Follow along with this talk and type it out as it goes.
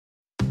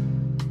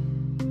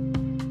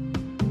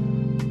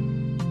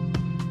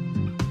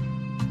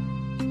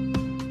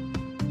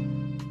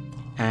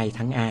ai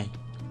thắng ai.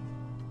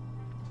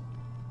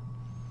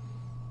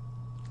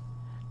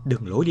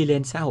 Đường lối đi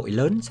lên xã hội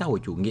lớn, xã hội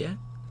chủ nghĩa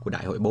của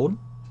Đại hội 4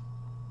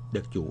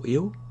 được chủ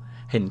yếu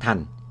hình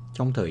thành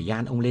trong thời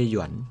gian ông Lê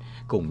Duẩn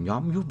cùng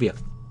nhóm giúp việc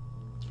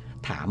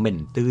thả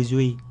mình tư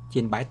duy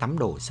trên bãi tắm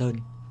Đồ Sơn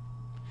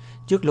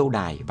trước lâu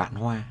đài Vạn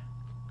Hoa.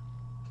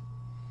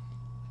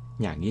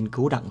 Nhà nghiên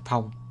cứu Đặng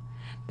Phong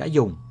đã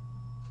dùng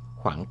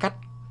khoảng cách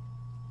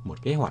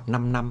một kế hoạch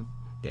 5 năm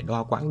để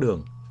đo quãng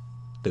đường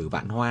từ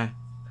Vạn Hoa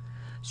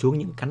xuống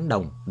những cánh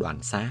đồng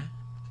Đoàn Xá.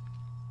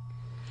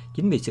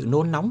 Chính vì sự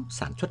nôn nóng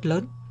sản xuất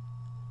lớn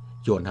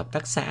dồn hợp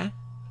tác xã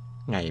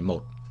ngày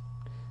một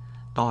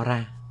to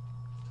ra,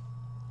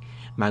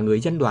 mà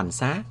người dân Đoàn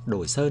Xá,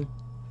 Đồ Sơn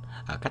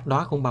ở cách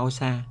đó không bao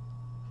xa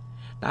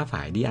đã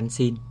phải đi ăn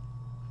xin.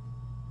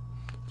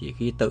 Chỉ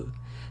khi tự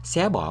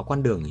xé bỏ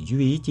con đường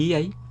duy ý chí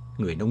ấy,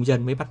 người nông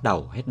dân mới bắt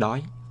đầu hết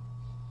đói.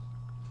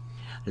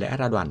 Lẽ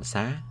ra Đoàn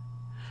Xá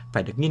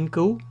phải được nghiên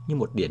cứu như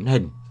một điển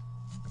hình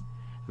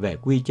về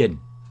quy trình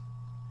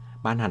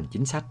ban hành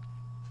chính sách.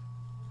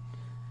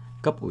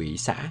 Cấp ủy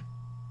xã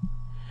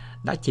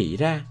đã chỉ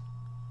ra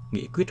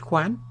nghị quyết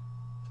khoán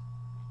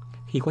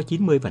khi có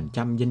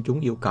 90% dân chúng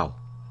yêu cầu.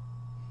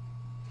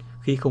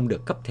 Khi không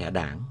được cấp thẻ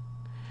đảng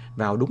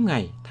vào đúng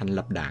ngày thành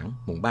lập đảng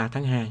mùng 3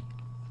 tháng 2,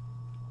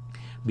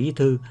 Bí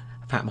thư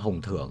Phạm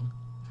Hồng Thưởng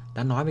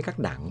đã nói với các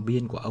đảng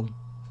viên của ông: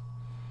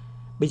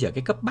 bây giờ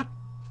cái cấp bách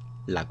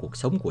là cuộc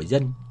sống của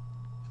dân,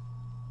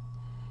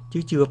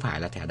 chứ chưa phải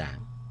là thẻ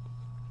đảng.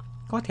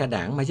 Có thẻ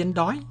đảng mà dân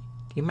đói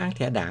thì mang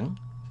thẻ đảng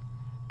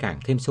càng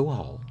thêm xấu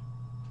hổ.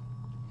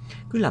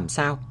 Cứ làm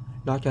sao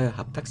lo cho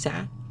hợp tác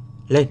xã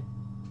lên,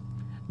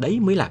 đấy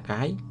mới là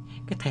cái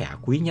thẻ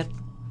quý nhất.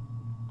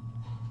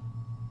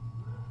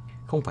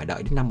 Không phải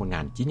đợi đến năm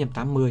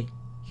 1980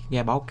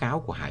 nghe báo cáo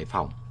của Hải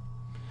Phòng,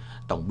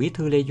 Tổng Bí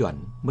thư Lê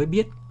Duẩn mới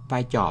biết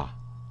vai trò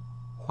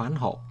khoán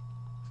hộ.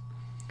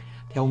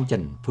 Theo ông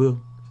Trần Phương,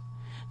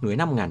 người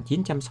năm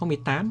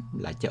 1968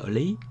 là trợ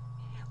lý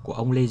của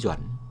ông Lê Duẩn,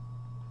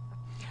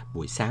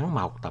 buổi sáng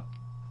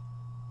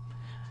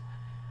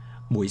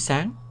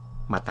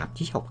mà tạp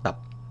chí Học Tập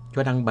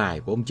cho đăng bài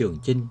của ông Trường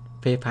Chinh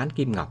phê phán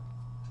Kim Ngọc,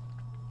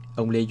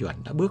 ông Lê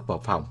Duẩn đã bước vào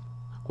phòng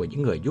của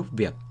những người giúp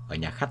việc ở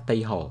nhà khách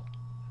Tây Hồ,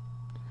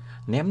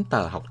 ném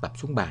tờ Học Tập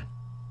xuống bàn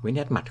với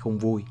nét mặt không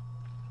vui.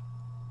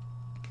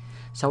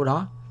 Sau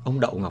đó ông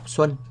Đậu Ngọc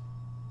Xuân.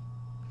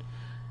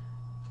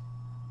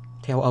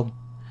 Theo ông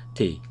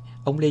thì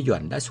ông Lê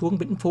Duẩn đã xuống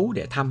Vĩnh Phú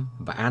để thăm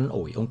và an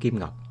ủi ông Kim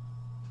Ngọc.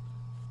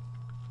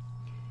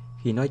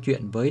 Khi nói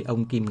chuyện với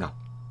ông Kim Ngọc,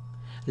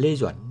 Lê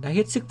Duẩn đã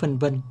hết sức phân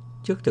vân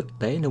trước thực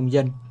tế nông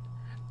dân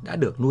đã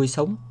được nuôi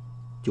sống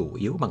chủ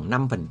yếu bằng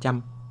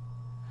 5%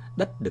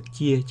 đất được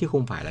chia, chứ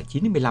không phải là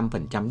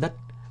 95% đất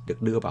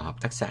được đưa vào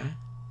hợp tác xã.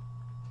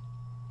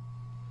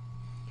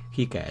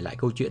 Khi kể lại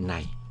câu chuyện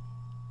này,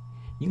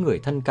 những người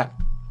thân cận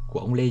của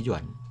ông Lê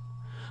Duẩn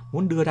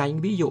muốn đưa ra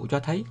những ví dụ cho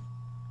thấy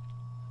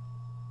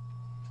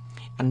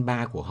anh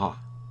ba của họ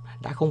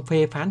đã không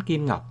phê phán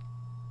Kim Ngọc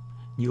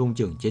như ông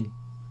Trường Chinh.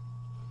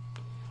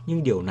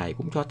 Nhưng điều này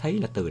cũng cho thấy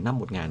là từ năm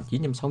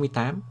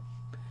 1968,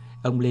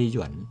 ông Lê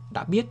Duẩn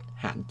đã biết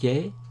hạn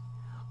chế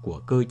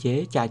của cơ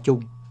chế cha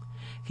chung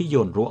khi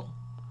dồn ruộng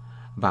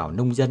vào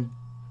nông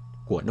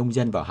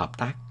dân vào hợp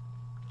tác.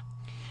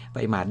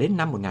 Vậy mà đến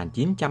năm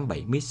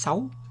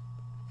 1976,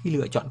 khi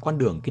lựa chọn con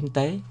đường kinh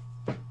tế,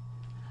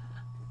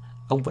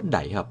 ông vẫn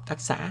đẩy hợp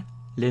tác xã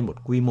lên một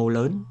quy mô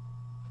lớn,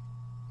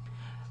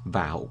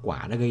 và hậu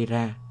quả đã gây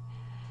ra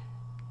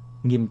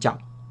nghiêm trọng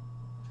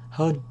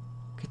hơn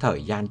cái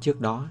thời gian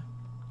trước đó.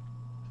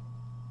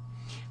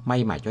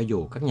 May mà cho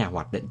dù các nhà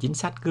hoạch định chính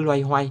sách cứ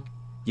loay hoay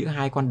giữa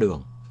hai con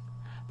đường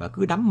và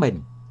cứ đắm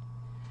mình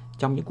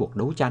trong những cuộc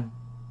đấu tranh,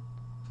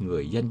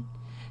 người dân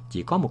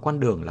chỉ có một con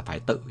đường là phải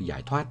tự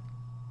giải thoát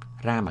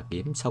ra mà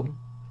kiếm sống.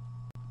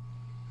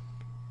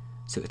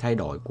 Sự thay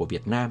đổi của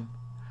Việt Nam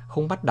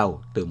không bắt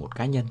đầu từ một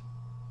cá nhân,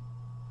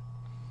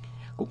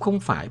 cũng không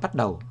phải bắt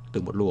đầu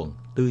từ một luồng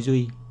tư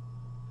duy.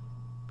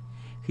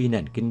 Khi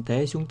nền kinh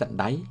tế xuống tận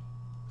đáy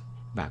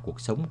và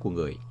cuộc sống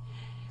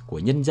của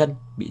nhân dân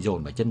bị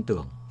dồn vào chân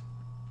tường,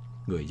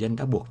 người dân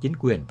đã buộc chính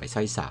quyền phải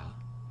xoay sở.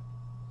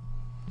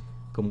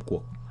 Công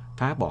cuộc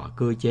phá bỏ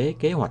cơ chế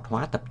kế hoạch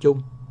hóa tập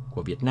trung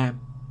của Việt Nam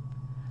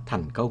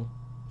thành công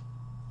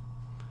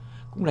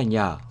cũng là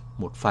nhờ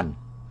một phần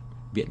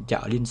viện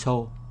trợ Liên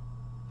Xô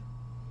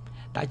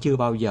đã chưa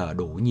bao giờ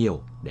đủ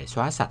nhiều để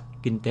xóa sạch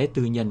kinh tế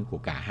tư nhân của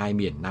cả hai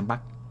miền Nam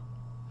Bắc.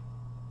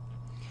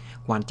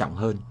 Quan trọng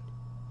hơn,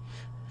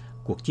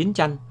 cuộc chiến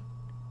tranh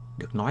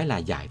được nói là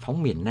giải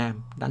phóng miền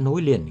Nam đã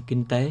nối liền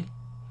kinh tế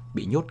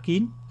bị nhốt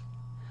kín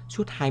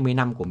suốt 20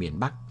 năm của miền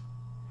Bắc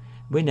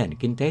với nền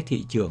kinh tế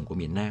thị trường của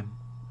miền Nam.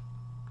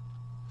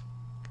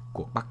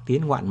 Cuộc Bắc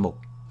tiến ngoạn mục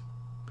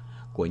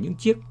của những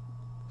chiếc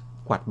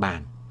quạt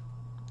bàn,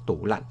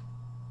 tủ lạnh,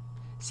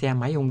 xe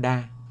máy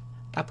Honda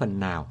đã phần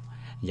nào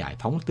giải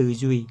phóng tư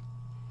duy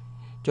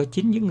cho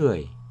chính những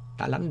người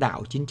đã lãnh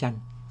đạo chiến tranh.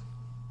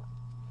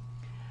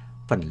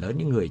 Phần lớn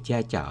những người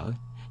che chở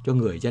cho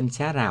người dân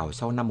xá rào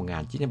sau năm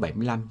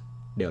 1975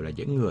 đều là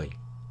những người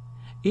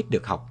ít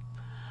được học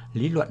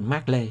lý luận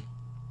Mác Lê.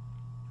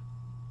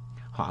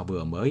 Họ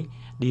vừa mới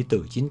đi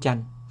từ chiến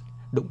tranh,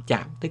 đụng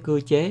chạm tới cơ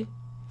chế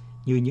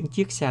như những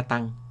chiếc xe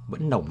tăng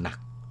vẫn nồng nặc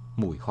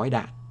mùi khói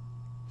đạn.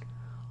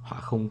 Họ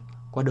không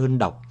có đơn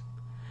độc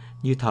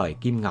như thời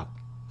Kim Ngọc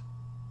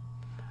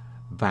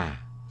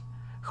và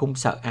không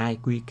sợ ai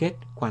quy kết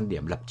quan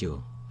điểm lập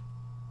trường.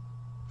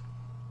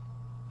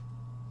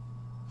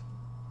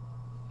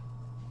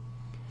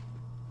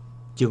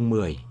 Chương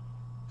 10.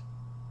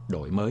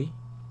 Đổi mới.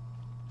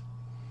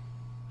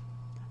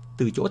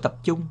 Từ chỗ tập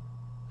trung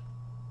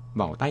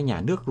vào tay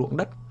nhà nước ruộng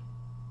đất,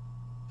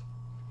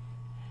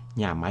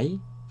 nhà máy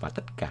và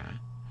tất cả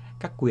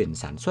các quyền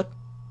sản xuất,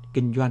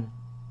 kinh doanh,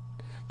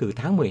 từ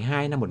tháng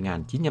 12 năm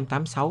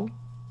 1986,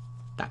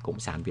 Đảng Cộng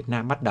sản Việt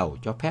Nam bắt đầu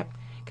cho phép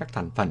các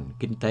thành phần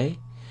kinh tế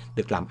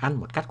được làm ăn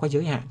một cách có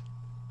giới hạn.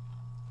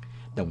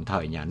 Đồng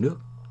thời nhà nước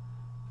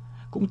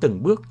cũng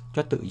từng bước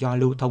cho tự do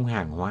lưu thông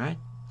hàng hóa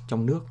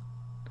trong nước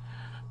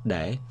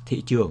để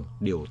thị trường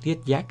điều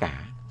tiết giá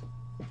cả,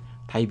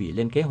 thay vì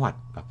lên kế hoạch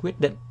và quyết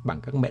định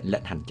bằng các mệnh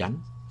lệnh hành chánh.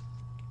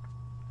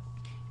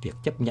 Việc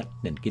chấp nhận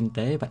nền kinh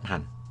tế vận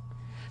hành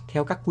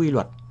theo các quy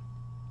luật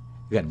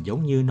gần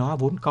giống như nó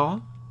vốn có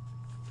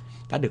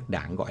đã được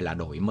Đảng gọi là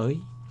đổi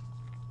mới.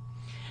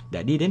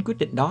 Để đi đến quyết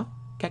định đó,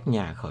 các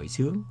nhà khởi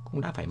xướng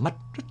cũng đã phải mất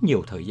rất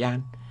nhiều thời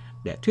gian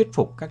để thuyết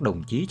phục các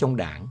đồng chí trong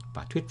Đảng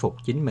và thuyết phục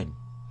chính mình.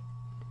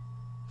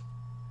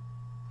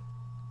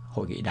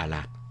 Hội nghị Đà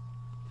Lạt.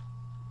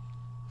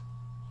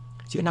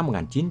 Giữa năm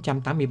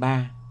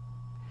 1983,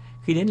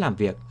 khi đến làm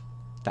việc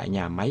tại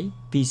nhà máy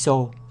Viso,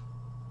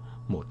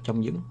 một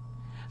trong những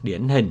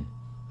điển hình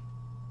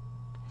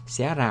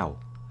xé rào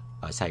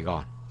ở Sài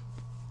Gòn,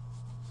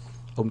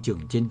 ông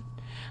Trường Chinh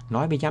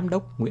nói với giám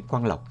đốc Nguyễn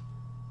Quang Lộc: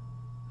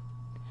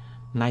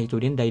 "Nay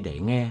tôi đến đây để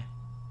nghe.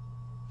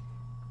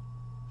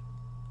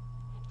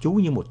 Chú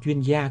như một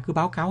chuyên gia cứ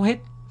báo cáo hết,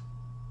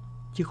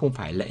 chứ không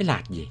phải lễ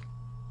lạt gì."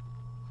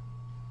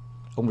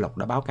 Ông Lộc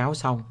đã báo cáo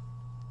xong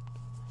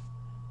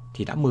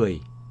thì đã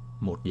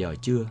 11 giờ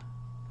trưa.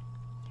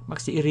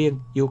 Bác sĩ riêng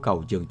yêu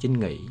cầu Trường Chinh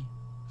nghỉ.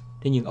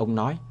 Thế nhưng ông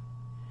nói: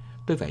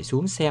 "Tôi phải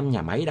xuống xem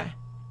nhà máy đã."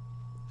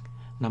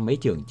 Năm ấy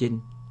Trường Chinh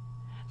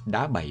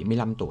đã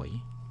 75 tuổi.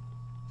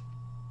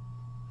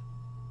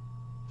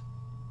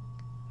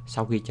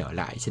 Sau khi trở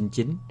lại sân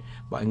chính,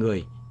 mọi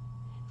người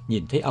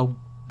nhìn thấy ông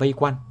vây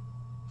quanh.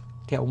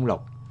 Theo ông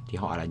Lộc thì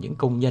họ là những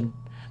công nhân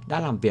đã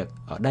làm việc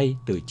ở đây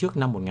từ trước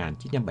năm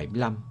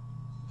 1975,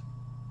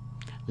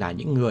 là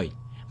những người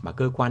mà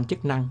cơ quan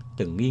chức năng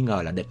từng nghi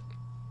ngờ là địch.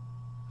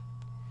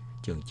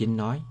 Trường Chinh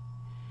nói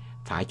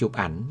phải chụp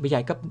ảnh với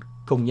giai cấp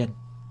công nhân.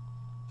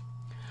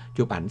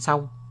 Chụp ảnh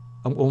xong,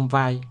 ông ôm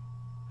vai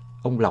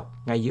ông Lộc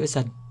ngay giữa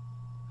sân: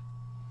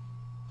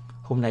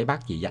 "Hôm nay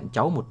bác chỉ dặn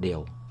cháu một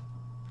điều,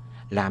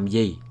 làm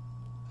gì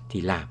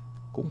thì làm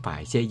cũng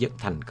phải xây dựng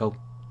thành công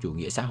chủ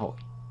nghĩa xã hội."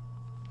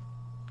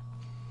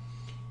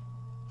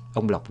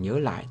 Ông Lộc nhớ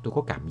lại, tôi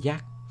có cảm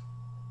giác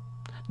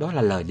đó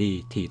là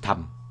lời thì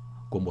thầm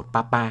của một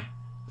papa.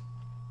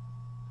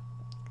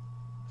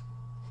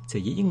 Sở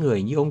dĩ những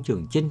người như ông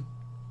Trường Chinh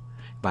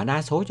và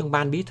đa số trong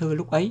ban bí thư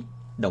lúc ấy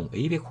đồng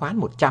ý với khoán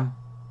 100,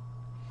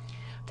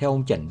 theo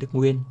ông Trần Đức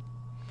Nguyên,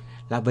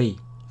 là vì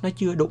nó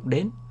chưa đụng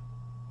đến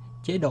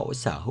chế độ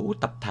sở hữu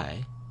tập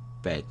thể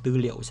về tư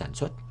liệu sản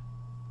xuất.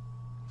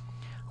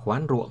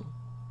 Khoán ruộng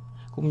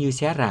cũng như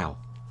xé rào,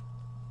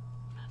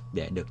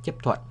 để được chấp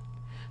thuận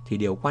thì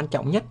điều quan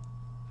trọng nhất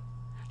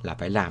là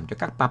phải làm cho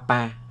các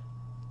papa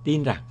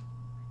tin rằng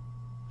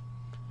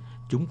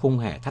chúng không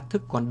hề thách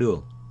thức con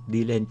đường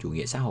đi lên chủ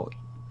nghĩa xã hội.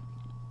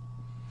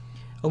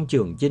 Ông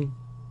Trường Chinh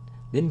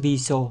đến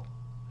Viso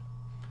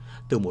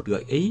từ một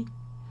gợi ý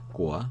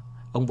của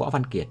ông Võ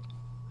Văn Kiệt.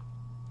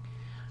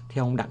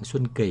 Theo ông Đặng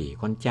Xuân Kỳ,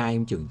 con trai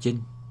ông Trường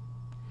Chinh,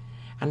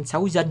 ăn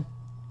 6 dân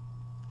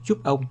giúp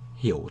ông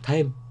hiểu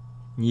thêm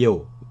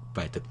nhiều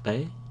về thực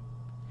tế,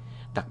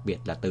 đặc biệt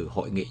là từ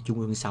Hội nghị Trung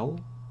ương 6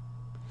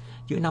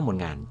 giữa năm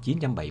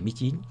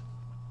 1979.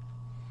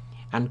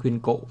 Anh khuyên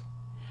cụ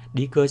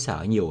đi cơ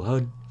sở nhiều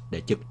hơn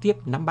để trực tiếp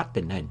nắm bắt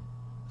tình hình.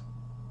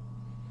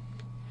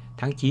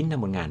 Tháng 9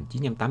 năm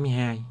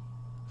 1982,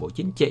 Bộ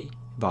Chính trị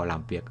vào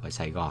làm việc ở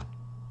Sài Gòn,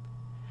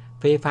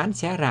 phê phán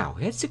xé rào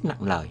hết sức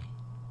nặng lời.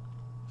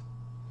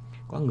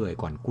 Có người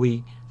còn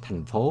quy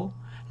thành phố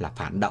là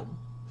phản động.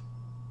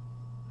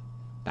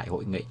 Tại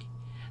hội nghị,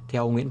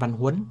 theo ông Nguyễn Văn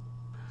Huấn,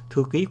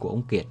 thư ký của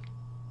ông Kiệt,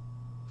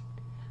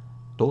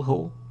 tố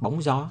hữu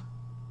bóng gió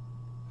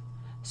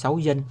 6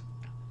 dân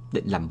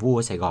định làm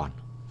vua Sài Gòn.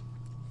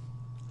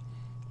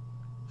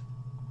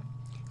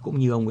 Cũng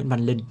như ông Nguyễn Văn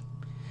Linh,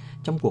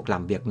 trong cuộc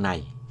làm việc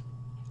này,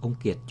 ông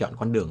Kiệt chọn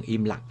con đường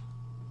im lặng.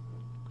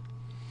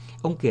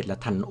 Ông Kiệt là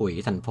thành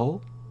ủy thành phố,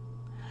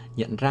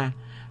 nhận ra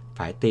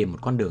phải tìm một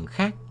con đường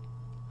khác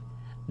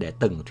để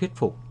từng thuyết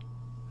phục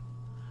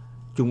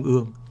Trung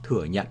ương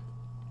thừa nhận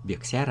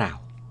việc xé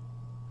rào.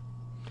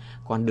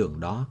 Con đường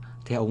đó,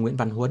 theo ông Nguyễn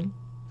Văn Huấn,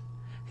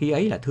 khi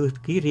ấy là thư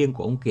ký riêng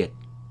của ông Kiệt,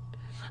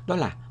 đó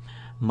là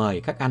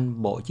mời các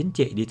anh Bộ Chính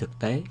trị đi thực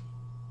tế,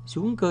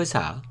 xuống cơ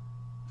sở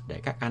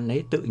để các anh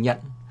ấy tự nhận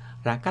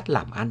ra cách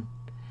làm ăn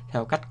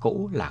theo cách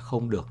cũ là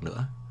không được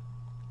nữa.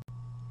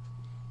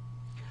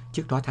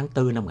 Trước đó tháng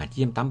 4 năm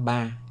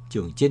 1983,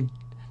 Trường Chinh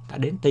đã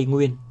đến Tây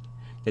Nguyên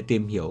để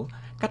tìm hiểu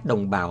cách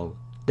đồng bào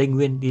Tây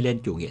Nguyên đi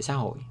lên chủ nghĩa xã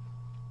hội.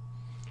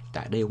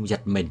 Tại đây ông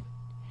giật mình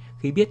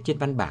khi biết trên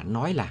văn bản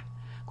nói là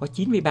có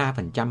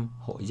 93%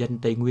 hộ dân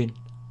Tây Nguyên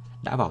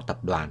đã vào tập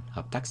đoàn,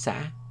 hợp tác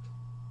xã.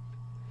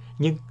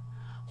 Nhưng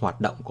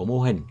hoạt động của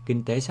mô hình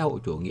kinh tế xã hội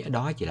chủ nghĩa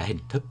đó chỉ là hình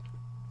thức.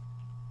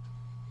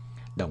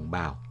 Đồng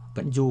bào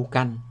vẫn du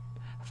canh,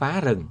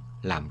 phá rừng,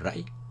 làm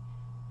rẫy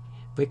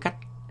với cách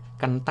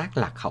canh tác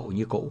lạc hậu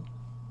như cũ.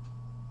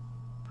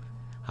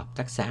 Hợp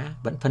tác xã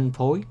vẫn phân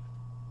phối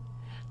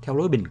theo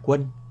lối bình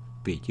quân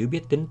vì chưa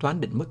biết tính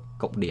toán định mức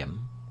cộng điểm.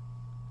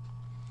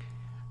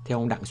 Theo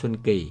ông Đặng Xuân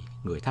Kỳ,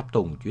 người tháp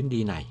tùng chuyến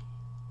đi này,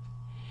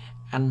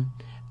 anh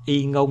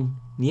Y Ngông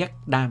Niếc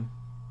Đam,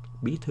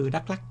 bí thư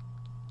Đắk Lắk,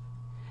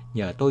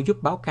 nhờ tôi giúp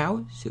báo cáo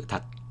sự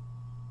thật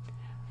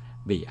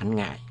vì anh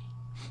ngại.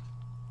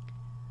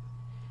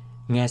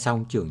 Nghe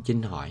xong, Trường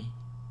Chinh hỏi,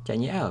 chả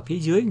nhẽ ở phía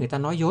dưới người ta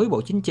nói dối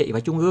Bộ Chính trị và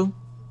Trung ương?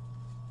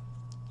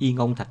 Y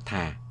Ngông thật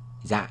thà,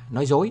 dạ,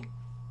 nói dối.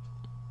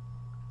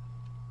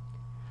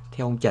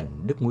 Theo ông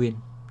Trần Đức Nguyên,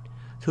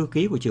 thư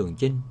ký của Trường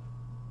Chinh,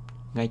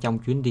 ngay trong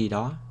chuyến đi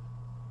đó,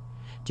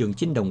 Trường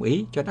Chinh đồng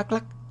ý cho Đắk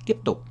Lắk tiếp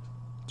tục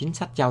chính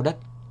sách giao đất,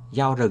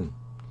 giao rừng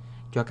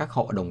cho các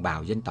hộ đồng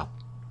bào dân tộc.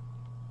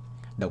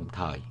 Đồng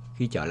thời,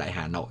 khi trở lại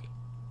Hà Nội,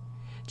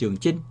 Trường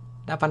Chinh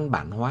đã văn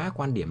bản hóa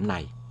quan điểm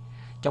này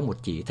trong một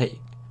chỉ thị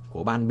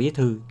của ban bí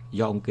thư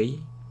do ông ký.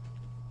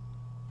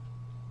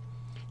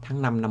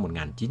 Tháng 5 năm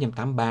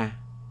 1983,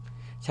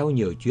 sau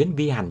nhiều chuyến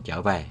vi hành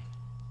trở về,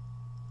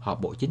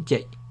 họp Bộ Chính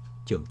trị,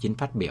 Trường Chinh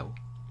phát biểu,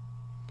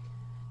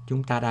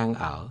 chúng ta đang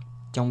ở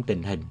trong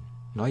tình hình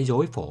nói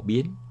dối phổ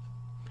biến,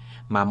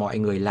 mà mọi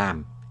người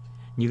làm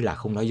như là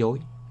không nói dối.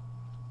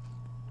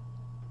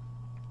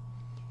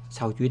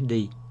 Sau chuyến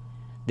đi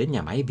đến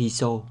nhà máy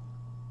Viso,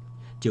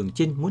 Trường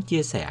Chinh muốn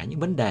chia sẻ những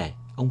vấn đề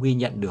ông ghi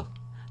nhận được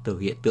từ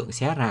hiện tượng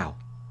xé rào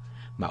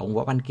mà ông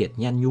Võ Văn Kiệt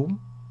nhen nhúm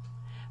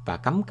và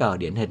cắm cờ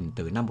điển hình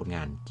từ năm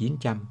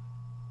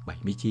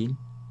 1979.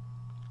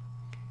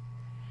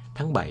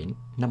 Tháng 7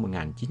 năm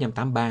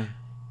 1983,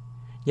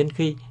 nhân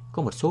khi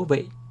có một số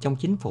vị trong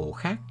chính phủ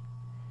khác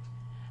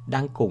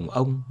đang cùng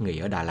ông nghỉ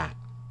ở Đà Lạt,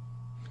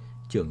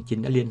 Trường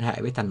Chinh đã liên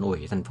hệ với Thành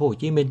ủy Thành phố Hồ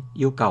Chí Minh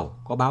yêu cầu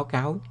có báo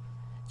cáo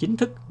chính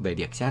thức về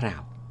việc xé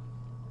rào.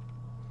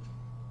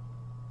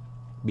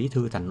 Bí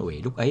thư Thành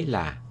ủy lúc ấy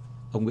là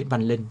ông Nguyễn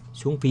Văn Linh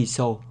xuống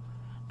Viso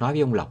nói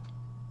với ông Lộc,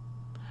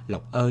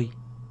 Lộc ơi,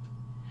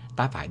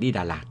 ta phải đi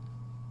Đà Lạt,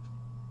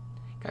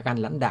 các anh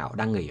lãnh đạo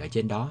đang nghỉ ở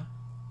trên đó.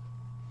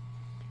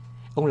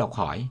 Ông Lộc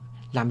hỏi,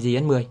 làm gì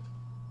anh Mười?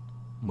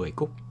 Mười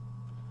cúc,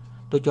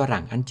 tôi cho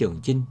rằng anh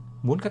Trường Chinh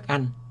muốn các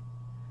anh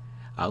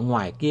ở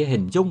ngoài kia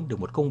hình dung được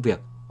một công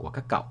việc của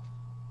các cậu.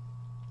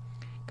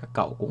 Các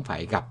cậu cũng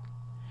phải gặp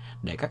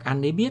để các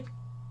anh ấy biết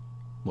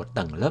một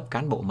tầng lớp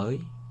cán bộ mới.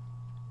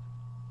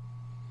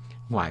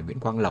 Ngoài Nguyễn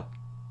Quang Lộc,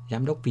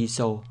 giám đốc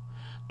Viso,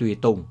 tùy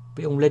tùng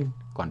với ông Linh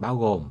còn bao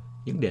gồm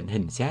những điển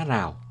hình xé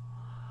rào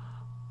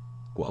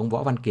của ông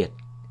Võ Văn Kiệt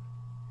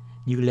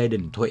như Lê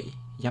Đình Thụy,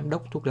 giám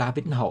đốc thuốc lá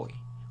Vĩnh Hội,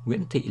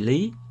 Nguyễn Thị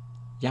Lý,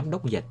 giám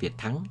đốc dệt Việt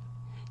Thắng,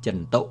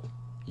 Trần Tụ,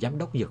 giám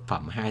đốc dược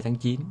phẩm 2 tháng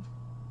 9.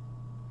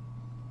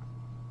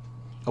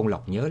 Ông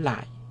Lộc nhớ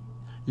lại,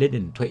 Lê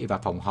Đình Thụy vào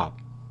phòng họp,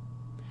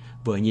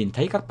 vừa nhìn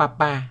thấy các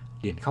papa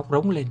liền khóc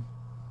rống lên.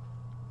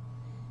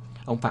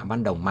 Ông Phạm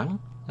Văn Đồng mắng,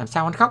 làm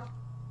sao anh khóc?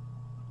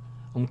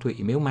 Ông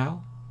Thụy mếu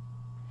máo,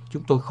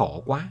 chúng tôi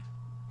khổ quá,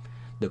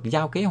 được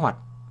giao kế hoạch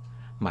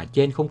mà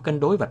trên không cân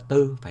đối vật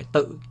tư, phải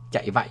tự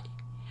chạy vậy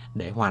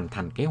để hoàn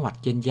thành kế hoạch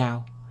trên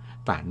giao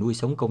và nuôi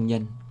sống công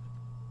nhân.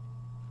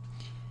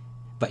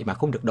 Vậy mà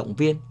không được động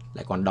viên,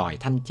 lại còn đòi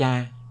thanh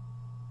tra.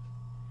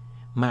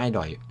 Nay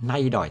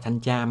đòi thanh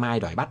tra, mai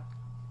đòi bắt.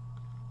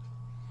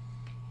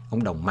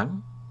 Ông Đồng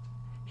mắng,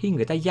 khi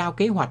người ta giao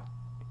kế hoạch,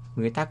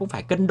 người ta cũng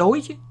phải cân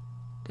đối chứ,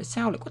 tại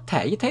sao lại có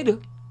thể như thế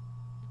được?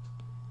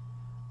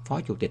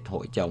 Phó Chủ tịch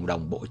Hội chồng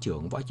Đồng Bộ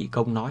trưởng Võ Trị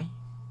Công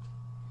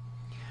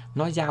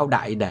nói giao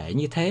đại để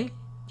như thế,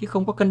 chứ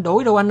không có cân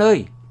đối đâu anh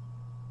ơi.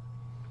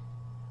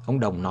 Ông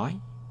Đồng nói,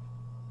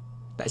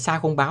 tại sao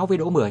không báo với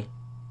Đỗ Mười?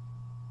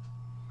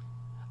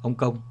 Ông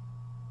Công,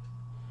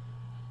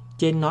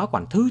 trên nó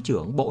quản thứ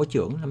trưởng, bộ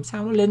trưởng, làm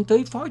sao nó lên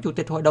tới Phó Chủ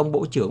tịch Hội đồng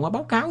Bộ trưởng mà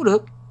báo cáo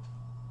được?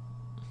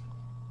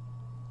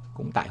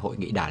 Cũng tại hội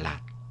nghị Đà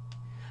Lạt,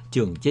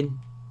 Trường Chinh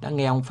đã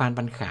nghe ông Phan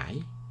Văn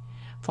Khải,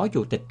 Phó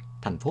Chủ tịch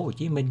Thành phố Hồ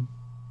Chí Minh,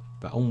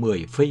 và ông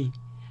Mười Phi,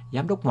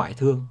 Giám đốc Ngoại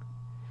thương,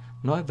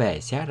 nói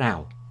về xé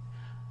rào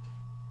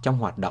trong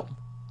hoạt động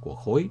của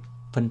khối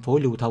phân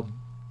phối lưu thông.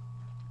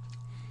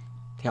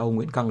 Theo ông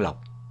Nguyễn Quang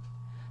Lộc,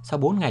 sau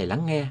 4 ngày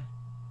lắng nghe,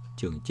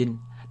 Trường Chinh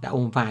đã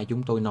ôm vai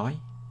chúng tôi nói,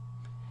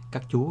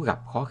 các chú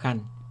gặp khó khăn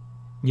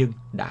nhưng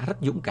đã rất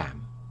dũng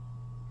cảm.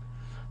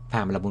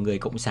 Phàm là một người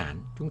cộng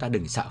sản, chúng ta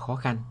đừng sợ khó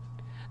khăn,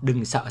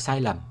 đừng sợ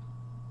sai lầm,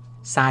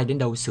 sai đến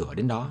đâu sửa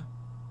đến đó.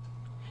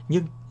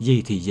 Nhưng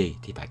gì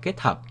thì phải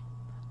kết hợp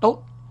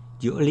tốt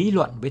giữa lý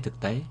luận với thực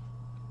tế.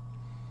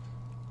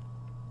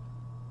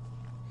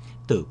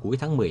 từ cuối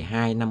tháng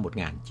 12 năm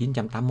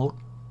 1981,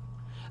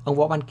 ông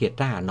Võ Văn Kiệt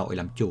ra Hà Nội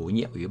làm chủ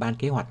nhiệm Ủy ban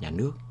Kế hoạch Nhà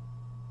nước.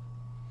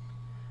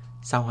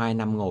 Sau 2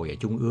 năm ngồi ở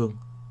Trung ương,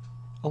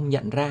 ông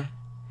nhận ra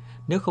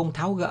nếu không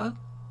tháo gỡ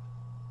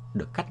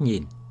được cách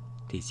nhìn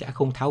thì sẽ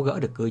không tháo gỡ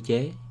được cơ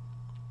chế.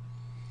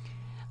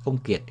 Ông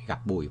Kiệt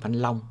gặp Bùi Văn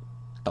Long,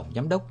 Tổng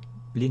Giám đốc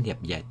Liên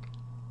hiệp Dệt,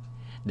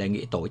 đề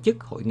nghị tổ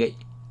chức hội nghị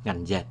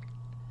ngành dệt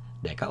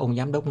để các ông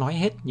giám đốc nói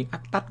hết những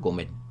ắc tắc của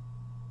mình.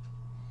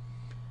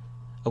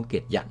 Ông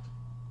Kiệt dặn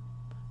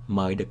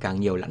mời được càng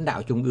nhiều lãnh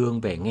đạo trung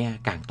ương về nghe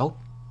càng tốt.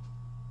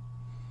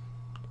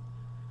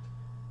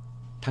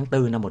 Tháng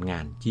 4 năm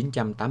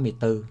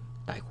 1984,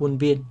 tại khuôn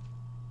viên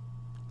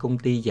công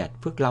ty dệt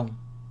Phước Long,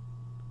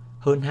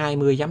 hơn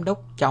 20 giám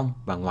đốc trong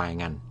và ngoài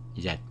ngành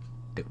dệt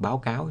được báo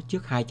cáo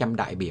trước 200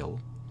 đại biểu,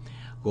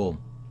 gồm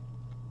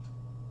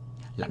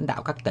lãnh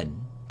đạo các tỉnh,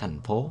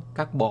 thành phố,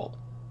 các bộ,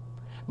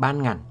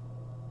 ban ngành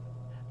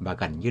và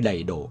gần như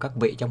đầy đủ các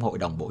vị trong hội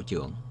đồng bộ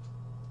trưởng.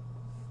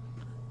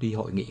 Tuy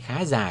hội nghị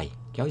khá dài,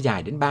 kéo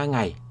dài đến 3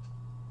 ngày,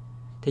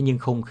 thế nhưng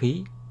không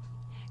khí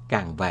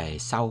càng về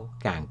sau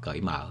càng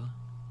cởi mở.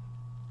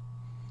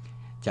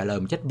 Trả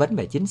lời một chất vấn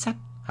về chính sách,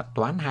 hạch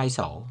toán 2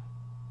 sổ,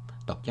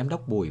 Tổng Giám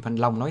đốc Bùi Văn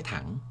Long nói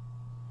thẳng: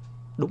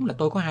 đúng là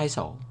tôi có 2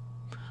 sổ.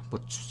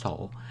 Một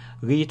sổ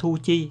ghi thu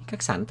chi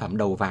các sản phẩm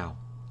đầu vào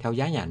theo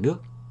giá nhà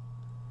nước,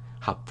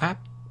 hợp pháp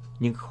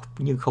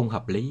nhưng không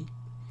hợp lý.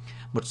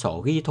 Một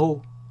sổ ghi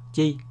thu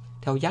chi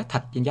theo giá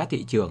thật trên giá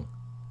thị trường,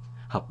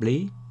 hợp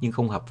lý nhưng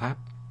không hợp pháp.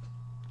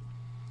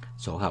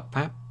 Sổ hợp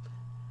pháp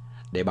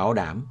để bảo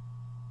đảm,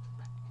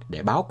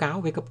 để báo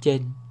cáo với cấp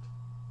trên.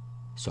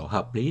 Sổ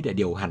hợp lý để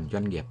điều hành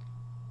doanh nghiệp.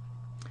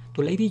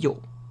 Tôi lấy ví dụ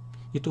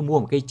như tôi mua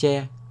một cây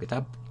tre, người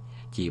ta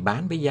chỉ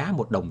bán với giá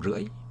 1,5 đồng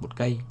một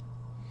cây.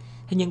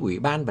 Thế nhưng Ủy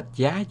ban vạch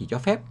giá chỉ cho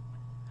phép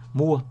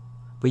mua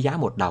với giá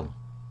 1 đồng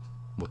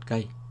một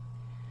cây.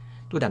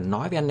 Tôi đành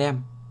nói với anh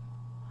em,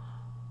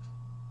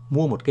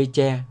 mua một cây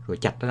tre rồi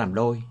chặt ra làm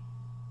đôi,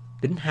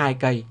 tính 2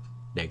 cây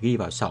để ghi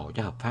vào sổ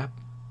cho hợp pháp.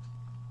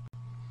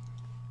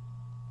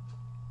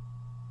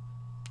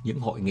 Những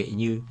hội nghị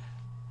như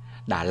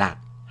Đà Lạt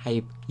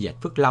hay dệt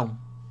Phước Long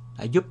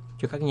đã giúp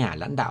cho các nhà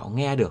lãnh đạo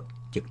nghe được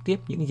trực tiếp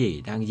những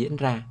gì đang diễn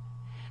ra,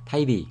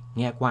 thay vì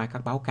nghe qua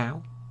các báo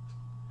cáo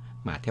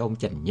mà theo ông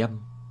Trần Nhâm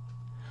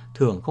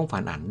thường không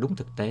phản ảnh đúng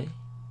thực tế,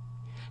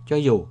 cho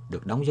dù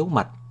được đóng dấu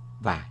mật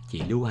và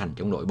chỉ lưu hành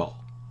trong nội bộ.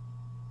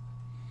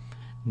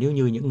 Nếu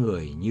như những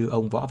người như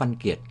ông Võ Văn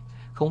Kiệt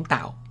không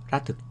tạo ra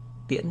thực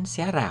tiễn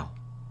xé rào,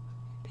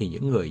 thì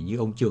những người như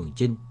ông Trường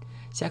Chinh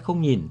sẽ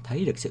không nhìn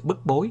thấy được sự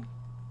bức bối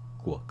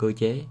của cơ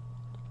chế.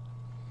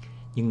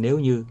 Nhưng nếu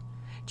như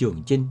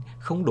Trường Chinh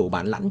không đủ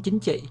bản lãnh chính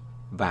trị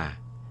và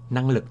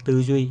năng lực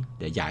tư duy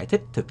để giải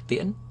thích thực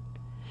tiễn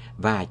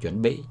và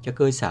chuẩn bị cho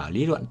cơ sở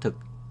lý luận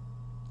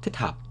thích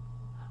hợp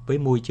với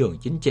môi trường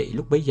chính trị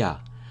lúc bấy giờ,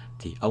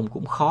 thì ông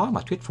cũng khó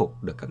mà thuyết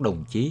phục được các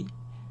đồng chí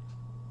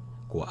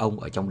của ông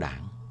ở trong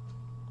đảng.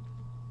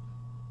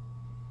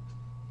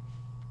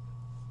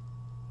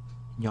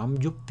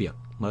 Nhóm giúp việc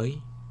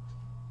mới.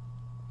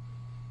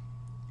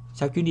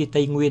 Sau chuyến đi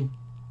Tây Nguyên,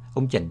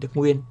 ông Trần Đức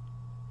Nguyên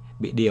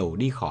bị điều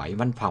đi khỏi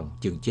văn phòng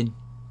Trường Chinh.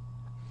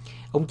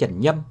 Ông Trần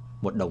Nhâm,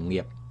 một đồng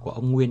nghiệp của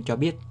ông Nguyên, cho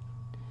biết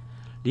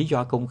lý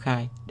do công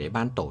khai để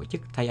ban tổ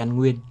chức thay anh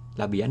Nguyên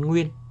là vì anh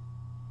Nguyên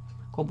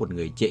có một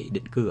người chị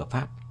định cư ở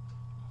Pháp.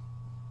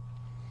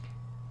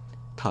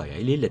 Thời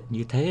ấy lý lịch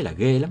như thế là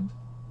ghê lắm.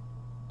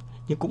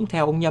 Nhưng cũng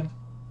theo ông Nhâm,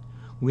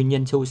 nguyên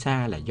nhân sâu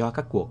xa là do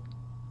các cuộc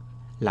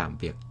làm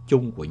việc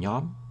chung của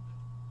nhóm.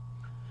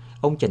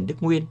 Ông Trần Đức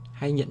Nguyên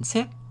hay nhận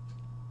xét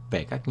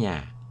về các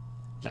nhà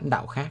lãnh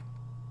đạo khác.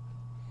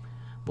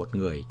 Một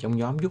người trong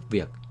nhóm giúp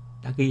việc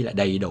đã ghi lại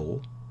đầy đủ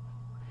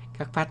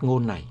các phát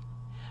ngôn này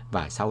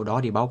và sau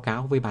đó đi báo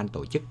cáo với ban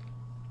tổ chức.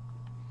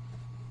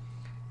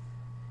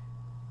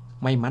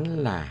 May mắn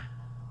là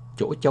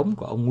chỗ trống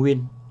của ông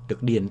Nguyên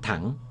được điền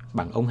thẳng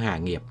bằng ông Hà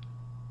Nghiệp,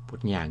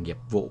 một nhà nghiệp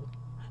vụ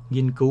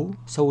nghiên cứu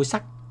sâu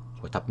sắc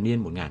của thập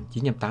niên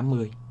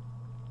 1980.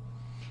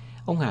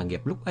 Ông Hà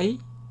Nghiệp lúc ấy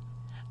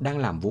đang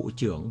làm vụ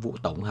trưởng vụ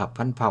tổng hợp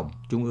văn phòng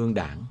Trung ương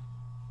Đảng.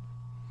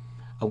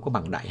 Ông có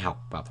bằng đại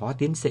học và phó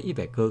tiến sĩ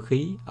về cơ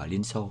khí ở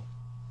Liên Xô.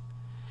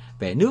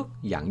 Về nước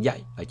giảng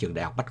dạy ở trường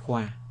Đại học Bách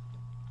Khoa.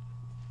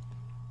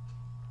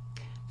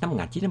 Năm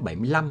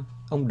 1975,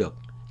 ông được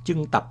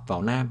trưng tập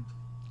vào Nam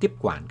tiếp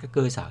quản các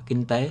cơ sở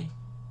kinh tế,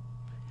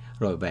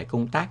 rồi về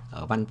công tác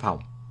ở văn phòng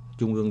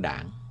Trung ương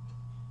Đảng.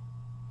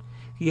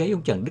 Khi ấy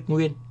ông Trần Đức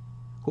Nguyên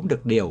cũng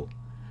được điều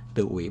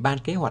từ Ủy ban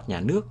Kế hoạch Nhà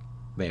nước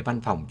về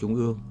văn phòng Trung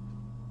ương.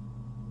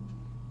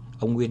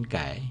 Ông Nguyên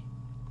kể,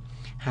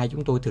 hai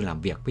chúng tôi thường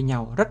làm việc với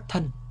nhau rất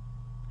thân,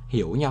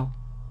 hiểu nhau.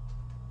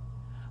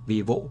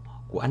 Vì vụ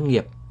của anh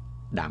Nghiệp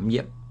đảm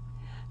nhiệm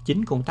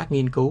chính công tác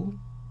nghiên cứu,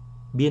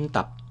 biên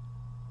tập,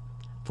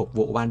 phục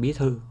vụ Ban Bí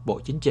thư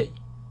Bộ Chính trị.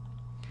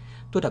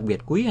 Tôi đặc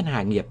biệt quý anh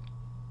Hà Nghiệp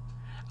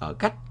ở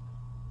cách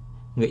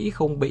nghĩ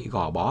không bị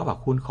gò bó vào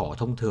khuôn khổ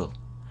thông thường,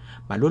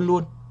 mà luôn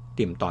luôn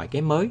tìm tòi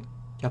cái mới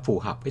cho phù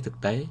hợp với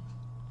thực tế.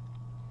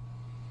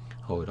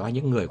 Hồi đó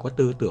những người có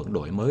tư tưởng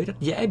đổi mới rất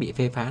dễ bị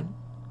phê phán.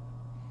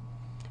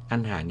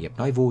 Anh Hà Nghiệp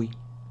nói vui,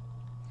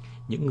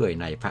 những người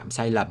này phạm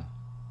sai lầm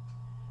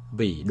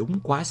vì đúng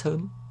quá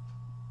sớm.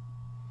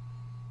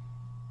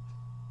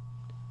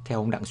 Theo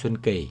ông Đặng Xuân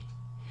Kỳ,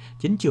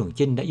 chính Trường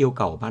Chinh đã yêu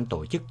cầu ban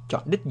tổ chức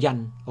chọn đích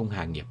danh ông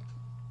Hà Nghiệp.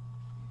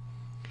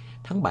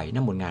 Tháng 7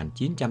 năm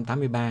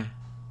 1983,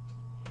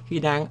 khi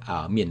đang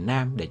ở miền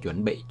Nam để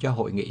chuẩn bị cho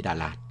hội nghị Đà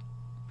Lạt,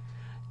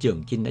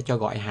 Trường Chinh đã cho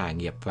gọi Hà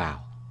Nghiệp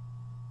vào.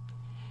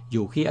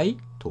 Dù khi ấy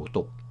thủ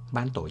tục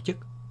ban tổ chức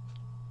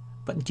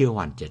vẫn chưa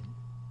hoàn chỉnh.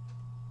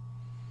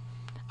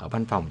 Ở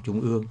văn phòng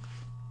Trung ương,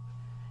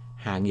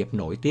 Hà Nghiệp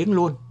nổi tiếng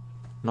luôn,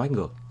 nói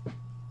ngược.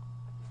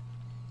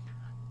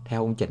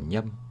 Theo ông Trần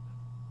Nhâm,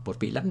 một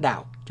vị lãnh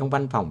đạo trong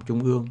văn phòng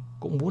Trung ương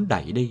cũng muốn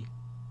đẩy đi,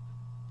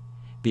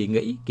 vì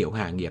nghĩ kiểu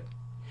Hà Nghiệp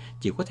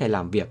chỉ có thể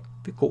làm việc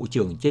với cụ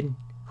Trường Chinh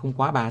không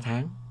quá 3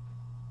 tháng.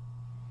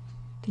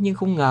 Thế nhưng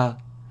không ngờ,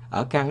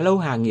 ở càng lâu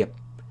Hà Nghiệp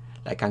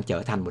lại càng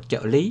trở thành một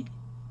trợ lý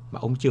mà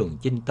ông Trường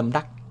Chinh tâm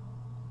đắc.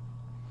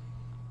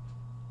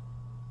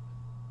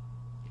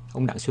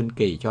 Ông Đặng Xuân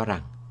Kỳ cho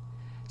rằng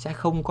sẽ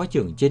không có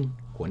Trường Chinh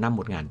của năm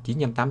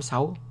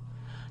 1986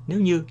 nếu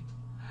như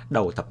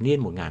đầu thập niên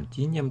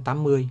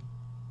 1980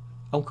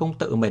 ông không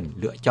tự mình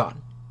lựa chọn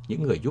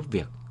những người giúp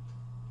việc.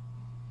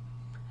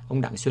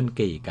 Ông Đặng Xuân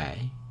Kỳ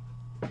kể,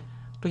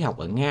 tôi học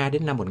ở Nga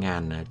đến năm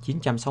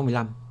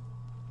 1965.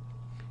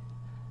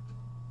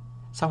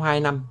 Sau 2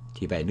 năm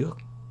thì về nước.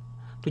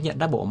 Tôi nhận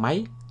ra bộ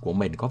máy của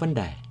mình có vấn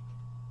đề.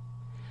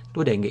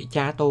 Tôi đề nghị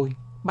cha tôi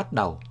bắt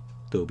đầu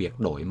từ việc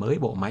đổi mới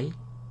bộ máy,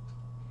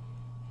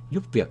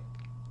 giúp việc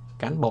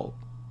cán bộ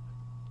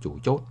chủ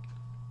chốt.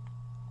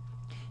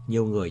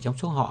 Nhiều người trong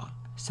số họ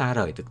xa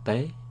rời thực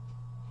tế,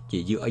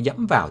 chỉ dựa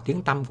dẫm vào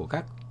tiếng tăm của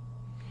các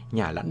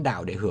nhà lãnh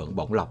đạo để hưởng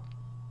bổng lộc.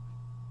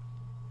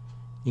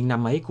 Nhưng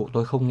năm ấy cụ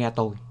tôi không nghe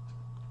tôi.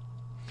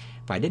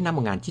 Phải đến năm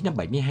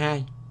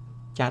 1972,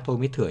 cha tôi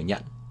mới thừa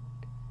nhận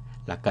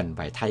là cần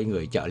phải thay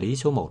người trợ lý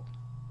số 1.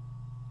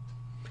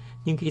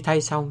 Nhưng khi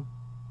thay xong,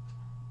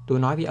 tôi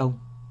nói với ông,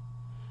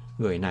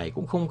 người này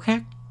cũng không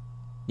khác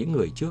những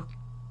người trước.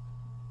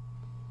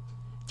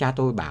 Cha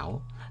tôi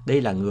bảo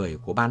đây là người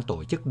của ban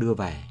tổ chức đưa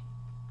về.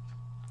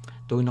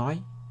 Tôi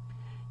nói,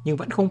 nhưng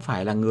vẫn không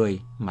phải là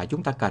người mà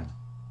chúng ta cần.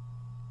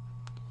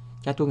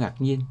 Cha tôi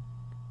ngạc nhiên.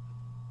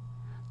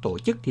 Tổ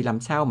chức thì làm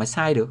sao mà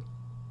sai được?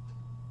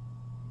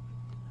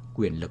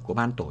 Quyền lực của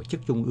ban tổ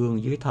chức trung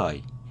ương dưới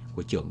thời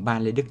của trưởng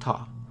ban Lê Đức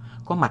Thọ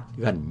có mặt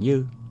gần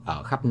như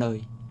ở khắp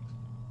nơi.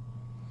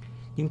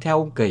 Nhưng theo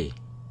ông Kỳ,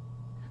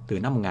 từ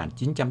năm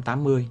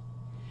 1980,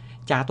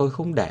 cha tôi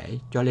không để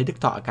cho Lê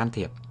Đức Thọ can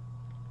thiệp.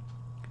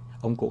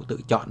 Ông cụ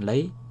tự chọn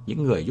lấy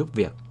những người giúp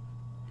việc.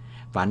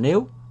 Và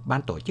nếu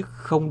ban tổ chức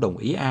không đồng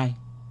ý ai,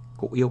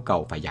 cụ yêu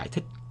cầu phải giải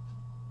thích.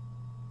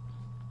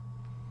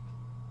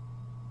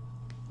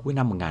 Cuối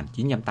năm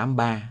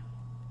 1983,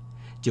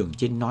 Trường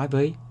Chinh nói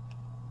với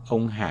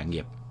ông Hà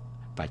Nghiệp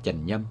và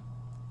Trần Nhâm,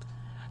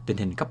 tình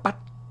hình cấp bách,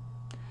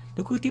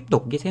 nếu cứ tiếp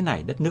tục như thế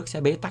này đất nước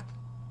sẽ bế tắc.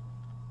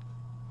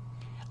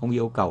 Ông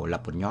yêu cầu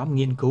lập một nhóm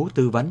nghiên cứu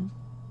tư vấn.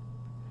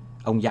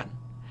 Ông dặn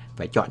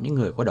phải chọn những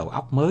người có đầu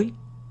óc mới,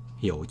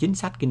 hiểu chính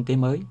sách kinh tế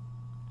mới.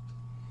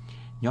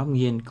 Nhóm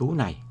nghiên cứu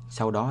này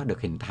sau đó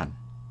được hình thành.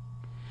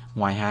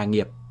 Ngoài Hà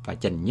Nghiệp và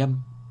Trần Nhâm,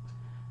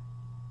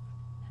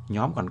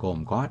 nhóm còn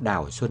gồm có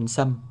Đào Xuân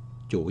Sâm,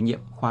 chủ nhiệm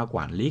khoa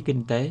quản lý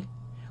kinh tế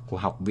của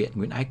Học viện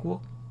Nguyễn Ái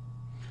Quốc,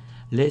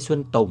 Lê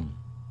Xuân Tùng,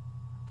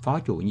 phó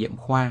chủ nhiệm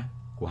khoa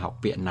của học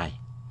viện này,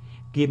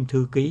 kiêm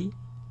thư ký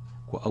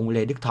của ông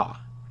Lê Đức Thọ,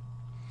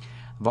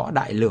 Võ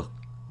Đại Lược,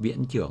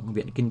 viện trưởng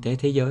Viện Kinh tế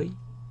Thế giới,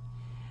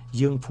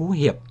 Dương Phú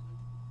Hiệp,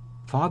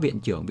 phó viện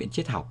trưởng Viện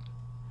Triết học,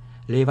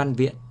 Lê Văn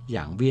Viện,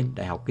 giảng viên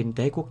Đại học Kinh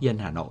tế Quốc dân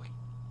Hà Nội,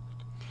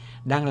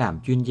 đang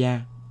làm chuyên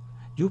gia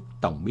giúp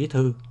Tổng Bí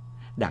thư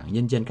Đảng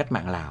Nhân dân Cách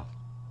mạng Lào,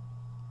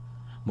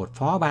 một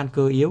phó ban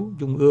cơ yếu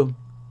Trung ương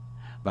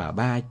và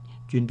 3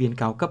 chuyên viên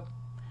cao cấp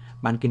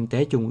Ban Kinh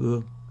tế Trung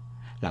ương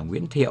là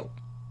Nguyễn Thiệu,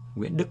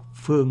 Nguyễn Đức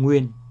Phương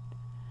Nguyên,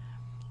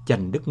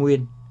 Trần Đức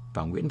Nguyên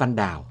và Nguyễn Văn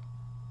Đào,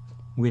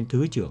 nguyên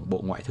Thứ trưởng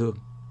Bộ Ngoại thương.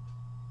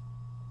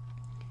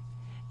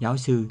 Giáo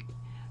sư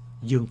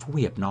Dương Phú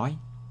Hiệp nói,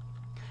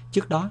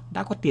 trước đó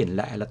đã có tiền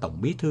lệ là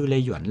Tổng Bí thư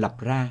Lê Duẩn lập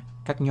ra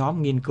các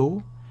nhóm nghiên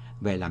cứu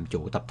về làm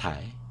chủ tập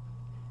thể,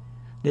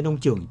 nên ông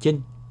Trường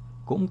Chinh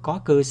cũng có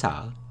cơ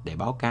sở để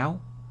báo cáo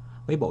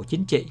với Bộ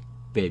Chính trị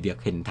về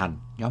việc hình thành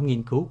nhóm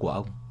nghiên cứu của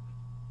ông.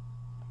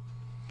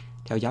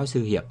 Theo giáo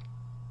sư Hiệp,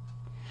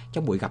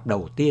 trong buổi gặp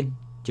đầu tiên,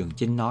 Trường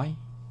Chinh nói,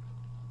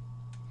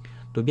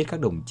 tôi biết các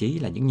đồng chí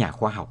là những nhà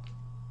khoa học,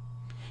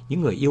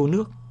 những người yêu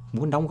nước,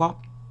 muốn đóng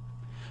góp.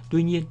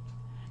 Tuy nhiên,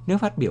 nếu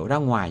phát biểu ra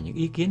ngoài những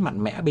ý kiến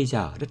mạnh mẽ bây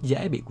giờ rất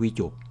dễ bị quy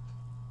chụp.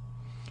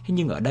 Thế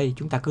nhưng ở đây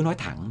chúng ta cứ nói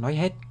thẳng, nói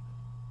hết.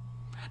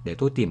 Để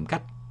tôi tìm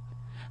cách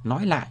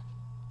nói lại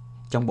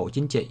trong Bộ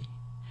Chính trị,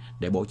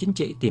 để Bộ Chính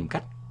trị tìm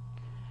cách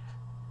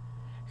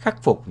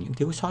khắc phục những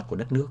thiếu sót của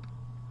đất nước.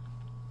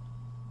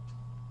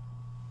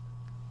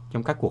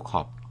 Trong các cuộc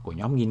họp của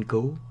nhóm nghiên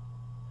cứu,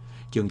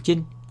 Trường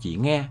Chinh chỉ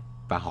nghe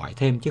và hỏi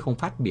thêm chứ không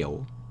phát biểu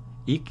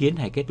ý kiến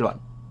hay kết luận.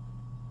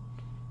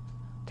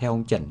 Theo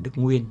ông Trần Đức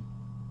Nguyên,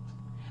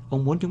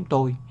 ông muốn chúng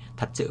tôi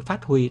thật sự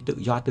phát huy tự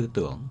do tư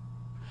tưởng,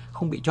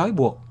 không bị trói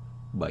buộc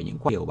bởi những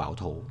quan điểm bảo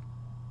thủ.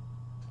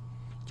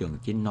 Trường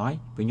Chinh nói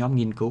với nhóm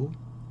nghiên cứu: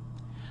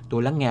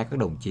 tôi lắng nghe các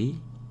đồng chí,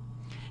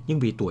 nhưng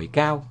vì tuổi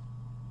cao,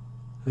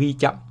 ghi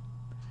chậm,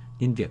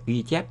 nên việc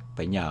ghi chép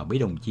phải nhờ mấy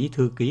đồng chí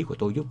thư ký của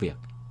tôi giúp việc.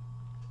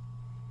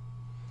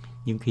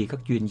 Nhưng khi các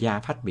chuyên gia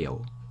phát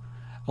biểu,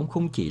 ông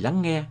không chỉ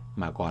lắng nghe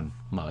mà còn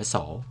mở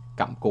sổ,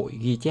 cặm cụi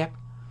ghi chép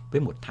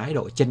với một thái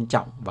độ trân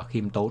trọng và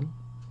khiêm tốn.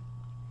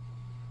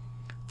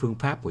 Phương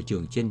pháp của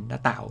Trường Chinh đã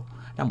tạo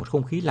ra một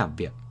không khí làm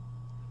việc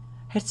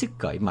hết sức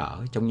cởi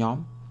mở trong nhóm.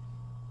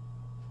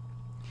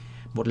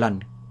 Một lần,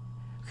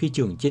 khi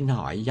Trường Chinh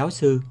hỏi giáo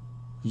sư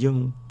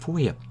Dương Phú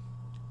Hiệp: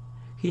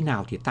 khi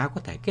nào thì ta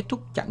có thể kết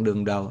thúc chặng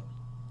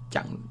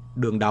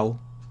đường đầu?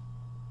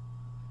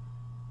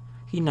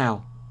 Khi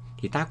nào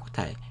thì ta có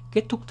thể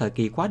kết thúc thời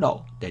kỳ quá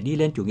độ để đi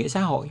lên chủ nghĩa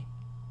xã hội?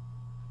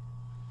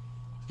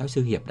 Giáo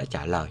sư Hiệp đã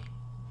trả lời: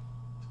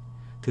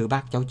 thưa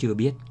bác, cháu chưa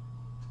biết.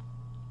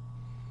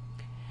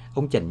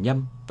 Ông Trần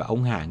Nhâm và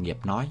ông Hà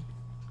Nghiệp nói: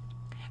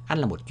 anh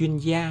là một chuyên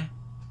gia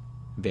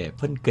về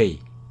phân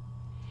kỳ,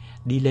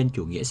 đi lên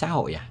chủ nghĩa xã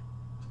hội à?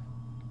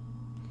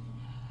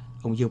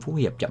 Ông Dương Phú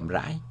Hiệp chậm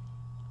rãi: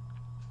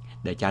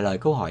 để trả lời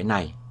câu hỏi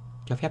này,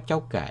 cho phép cháu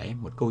kể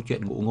một câu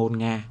chuyện ngụ ngôn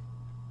Nga.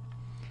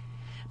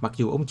 Mặc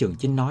dù ông Trường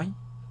Chinh nói: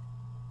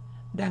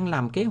 đang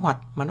làm kế hoạch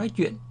mà nói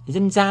chuyện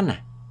dân gian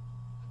à?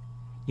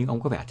 Nhưng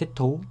ông có vẻ thích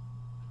thú,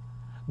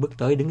 bước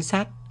tới đứng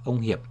sát ông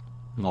Hiệp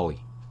ngồi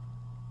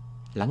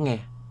lắng nghe.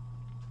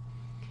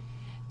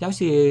 Giáo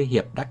sư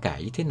Hiệp đã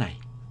kể như thế này: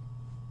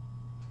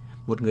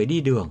 một người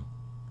đi đường,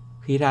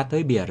 khi ra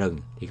tới bìa rừng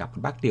thì gặp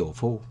một bác tiểu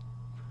phu.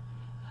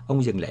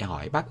 Ông dừng lại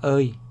hỏi: bác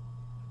ơi,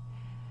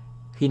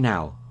 khi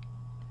nào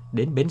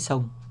đến bến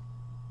sông?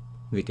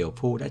 Người tiểu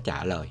phu đã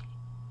trả lời: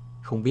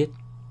 không biết.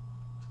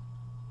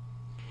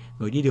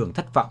 Người đi đường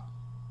thất vọng,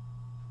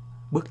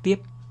 bước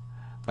tiếp,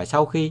 và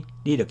sau khi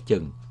đi được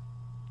chừng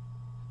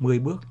 10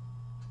 bước,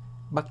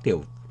 bác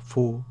tiểu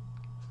phu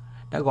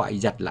đã gọi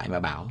giật lại mà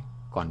bảo: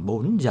 còn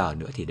 4 giờ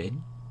nữa thì đến.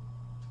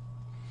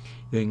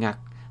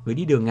 Người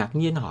đi đường ngạc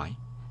nhiên hỏi: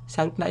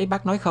 sao lúc nãy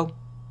bác nói không?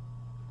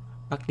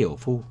 Bác tiểu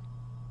phu: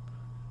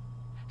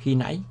 khi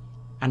nãy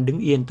anh đứng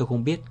yên tôi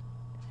không biết,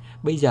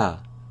 bây giờ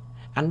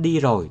anh đi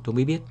rồi tôi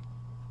mới biết.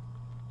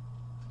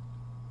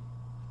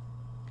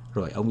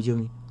 Rồi ông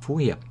Dương Phú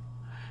Hiệp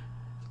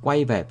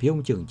quay về phía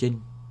ông Trường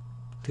Chinh: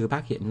 thưa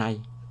bác, hiện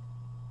nay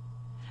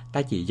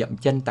ta chỉ dậm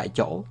chân tại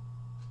chỗ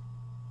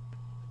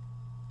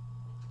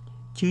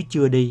chứ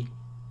chưa đi,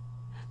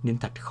 nên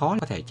thật khó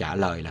có thể trả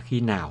lời là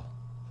khi nào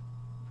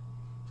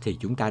thì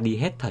chúng ta đi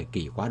hết thời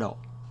kỳ quá độ.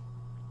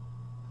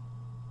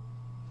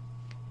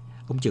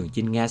 Ông Trường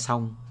Chinh nghe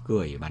xong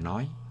cười và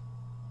nói: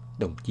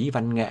 đồng chí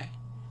văn nghệ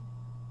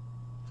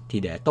thì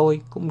để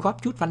tôi cũng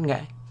góp chút văn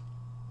nghệ.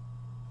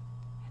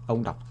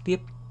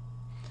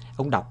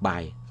 Ông đọc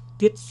bài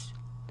Tiết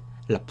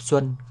Lập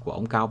Xuân của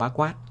ông Cao Bá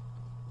Quát: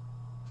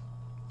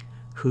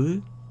 khứ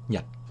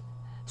Nhật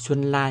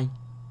Xuân Lai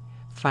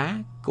phá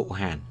Cụ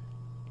Hàn,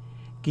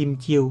 Kim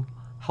Chiêu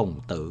Hồng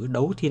Tử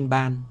đấu thiên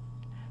ban,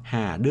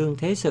 Hà đương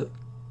thế sự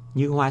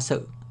như hoa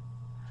sự,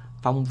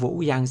 phong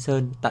vũ giang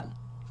sơn tận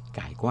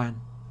cải quan.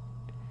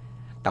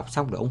 Đọc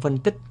xong rồi ông phân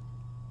tích: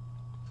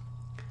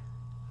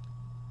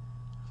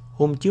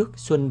 hôm trước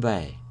xuân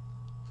về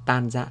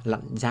tan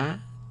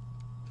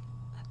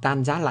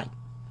giá lạnh,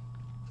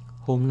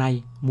 hôm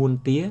nay muôn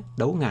tía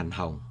đấu ngàn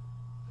hồng,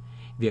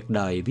 việc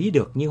đời ví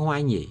được như hoa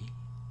nhỉ,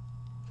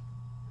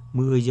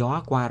 mưa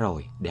gió qua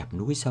rồi đẹp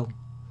núi sông.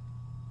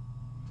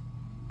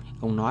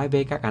 Ông nói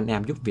với các anh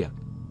em giúp việc: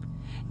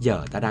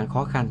 giờ ta đang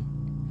khó khăn,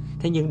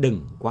 thế nhưng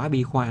đừng quá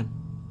bi quan,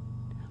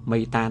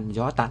 mây tan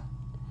gió tạnh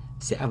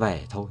sẽ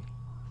về thôi.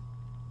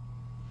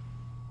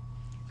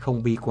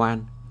 Không bi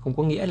quan không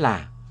có nghĩa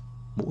là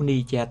mũ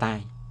ni che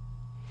tai.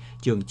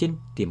 Trường Chinh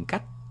tìm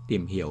cách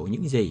tìm hiểu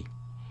những gì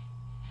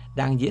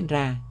đang diễn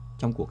ra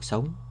trong cuộc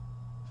sống.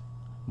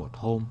 Một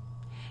hôm,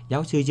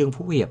 giáo sư Dương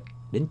Phú Hiệp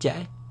đến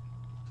trễ.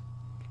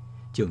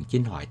 Trường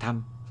Chinh hỏi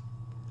thăm.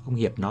 Ông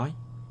Hiệp nói: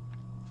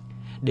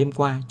 đêm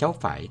qua cháu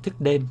phải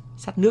thức đêm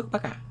xắt nước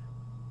bác ạ.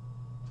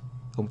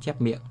 Ông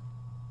chép miệng: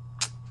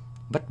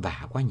 vất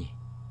vả quá nhỉ.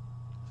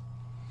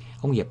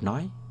 Ông Hiệp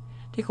nói: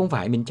 thế không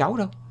phải mình cháu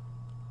đâu,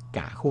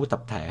 cả khu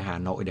tập thể Hà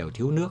Nội đều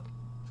thiếu nước.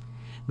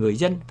 Người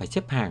dân phải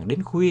xếp hàng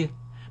đến khuya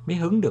mới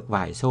hứng được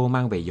vài xô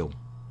mang về dùng.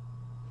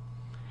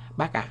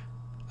 Bác ạ,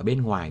 ở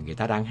bên ngoài người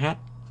ta đang hát: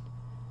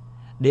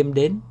 đêm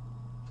đến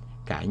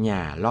cả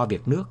nhà lo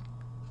việc nước,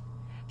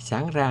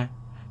 sáng ra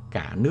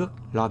cả nước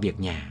lo việc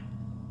nhà.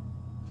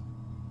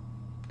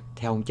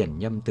 Theo ông Trần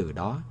Nhâm, từ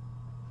đó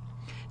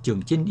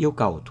Trường Chinh yêu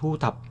cầu thu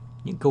thập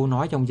những câu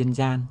nói trong dân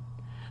gian,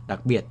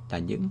 đặc biệt là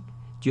những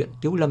chuyện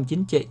tiếu lâm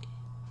chính trị,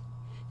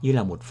 như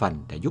là một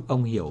phần để giúp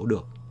ông hiểu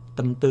được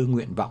tâm tư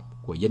nguyện vọng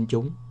của dân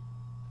chúng.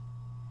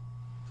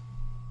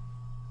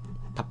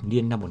 Thập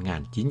niên năm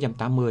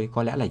 1980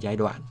 có lẽ là giai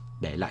đoạn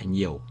để lại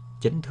nhiều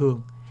chấn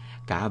thương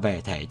cả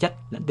về thể chất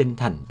lẫn tinh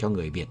thần cho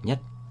người Việt nhất.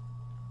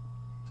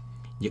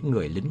 Những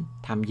người lính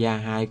tham gia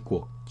 2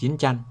 cuộc chiến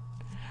tranh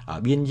ở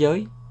biên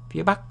giới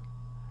phía Bắc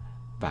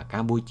và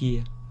Campuchia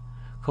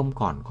không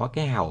còn có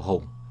cái hào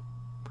hùng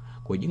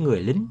của những người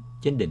lính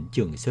trên đỉnh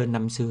Trường Sơn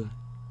năm xưa.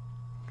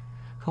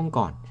 Không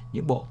còn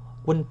những bộ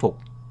quân phục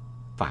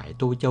phải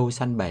tô châu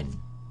săn bền,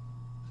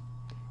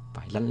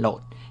 phải lăn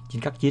lộn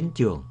trên các chiến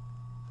trường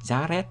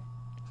giá rét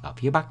ở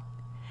phía Bắc,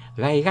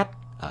 gay gắt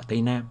ở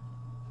Tây Nam.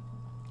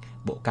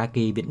 Bộ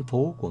kaki viễn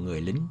phố của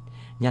người lính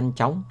nhanh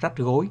chóng rắt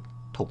gối,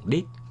 thủng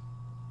đít.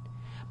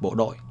 Bộ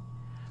đội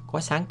có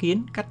sáng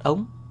kiến cắt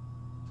ống,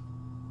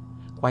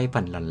 quay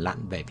phần lằn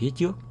lặn về phía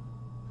trước,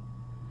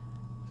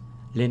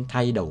 lên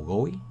thay đầu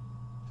gối,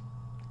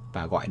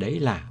 và gọi đấy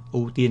là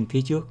ưu tiên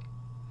phía trước.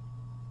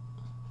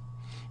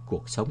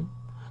 Cuộc sống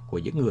của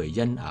những người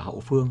dân ở hậu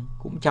phương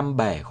cũng trăm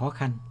bề khó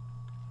khăn.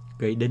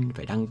 Cây đinh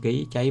phải đăng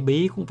ký, cháy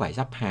bí cũng phải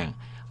sắp hàng,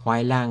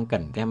 khoai lang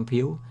cần tem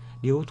phiếu,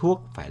 điếu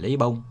thuốc phải lấy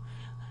bông,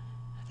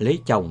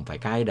 lấy chồng phải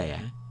cai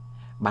đẻ,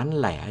 bán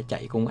lẻ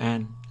chạy công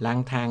an,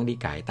 lang thang đi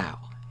cải tạo,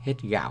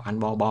 hết gạo ăn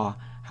bo bo,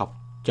 học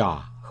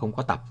trò không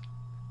có tập.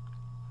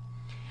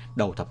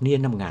 Đầu thập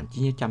niên năm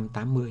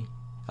 1980,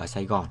 ở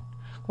Sài Gòn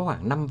có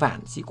khoảng 5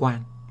 vạn sĩ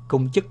quan,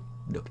 công chức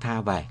được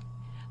tha về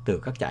từ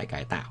các trại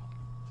cải tạo.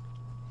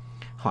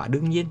 Họ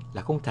đương nhiên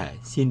là không thể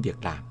xin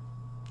việc làm,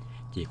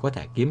 chỉ có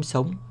thể kiếm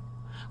sống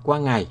qua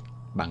ngày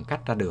bằng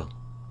cách ra đường.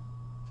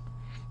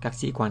 Các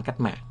sĩ quan cách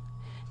mạng,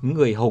 những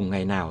người hùng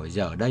ngày nào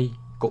giờ đây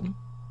cũng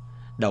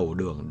đầu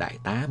đường đại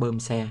tá bơm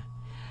xe,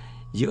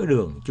 giữa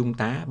đường trung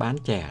tá bán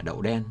chè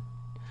đậu đen,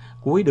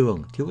 cuối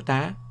đường thiếu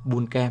tá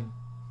buôn kem,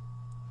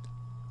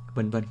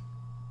 vân vân.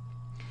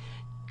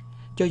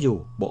 Cho dù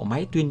bộ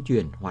máy tuyên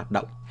truyền hoạt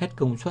động hết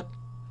công suất,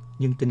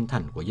 nhưng tinh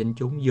thần của dân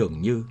chúng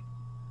dường như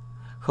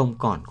không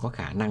còn có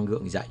khả năng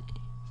gượng dậy.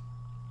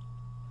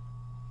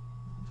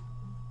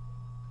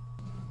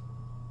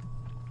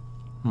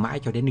 Mãi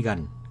cho đến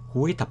gần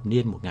cuối thập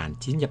niên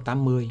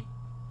 1980,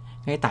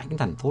 ngay tại những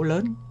thành phố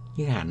lớn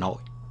như Hà Nội,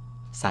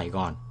 Sài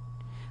Gòn,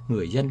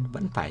 người dân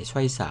vẫn phải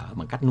xoay sở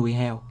bằng cách nuôi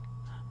heo,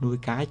 nuôi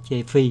cá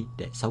chê phi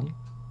để sống.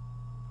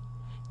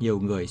 Nhiều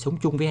người sống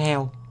chung với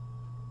heo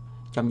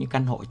trong những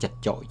căn hộ chật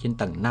chội trên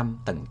tầng 5,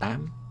 tầng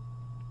 8.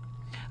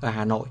 Ở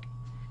Hà Nội,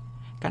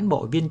 cán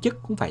bộ viên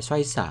chức cũng phải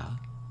xoay sở.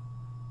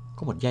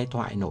 Có một giai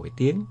thoại nổi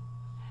tiếng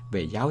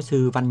về giáo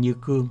sư Văn Như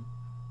Cương.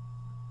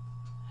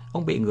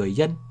 Ông bị người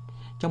dân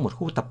trong một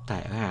khu tập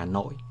thể ở Hà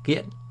Nội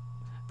kiện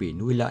vì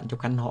nuôi lợn trong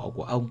căn hộ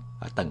của ông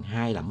ở tầng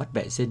 2 làm mất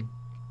vệ sinh.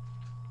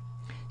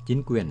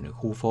 Chính quyền ở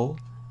khu phố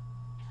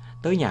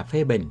tới nhà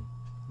phê bình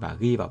và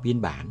ghi vào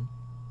biên bản: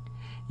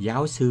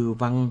 giáo sư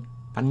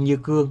Văn Như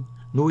Cương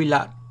nuôi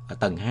lợn ở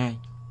tầng 2.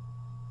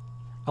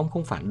 Ông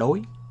không phản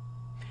đối,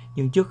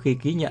 nhưng trước khi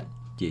ký nhận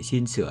chỉ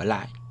xin sửa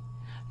lại: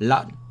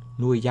 lợn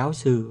nuôi giáo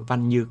sư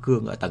Văn Như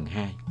Cương ở tầng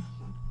 2.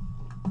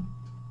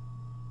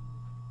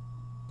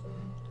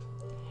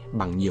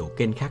 Bằng nhiều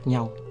kênh khác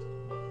nhau,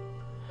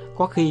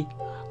 có khi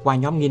qua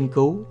nhóm nghiên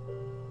cứu,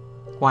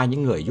 qua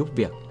những người giúp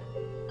việc,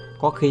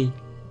 có khi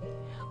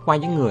qua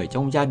những người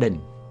trong gia đình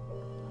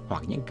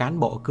hoặc những cán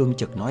bộ cương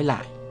trực nói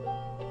lại,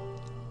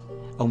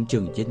 ông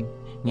Trường Chinh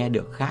nghe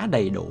được khá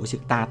đầy đủ sự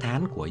ta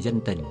thán của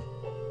dân tình.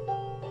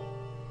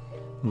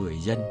 Người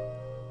dân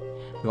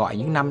gọi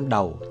những năm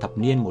đầu thập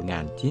niên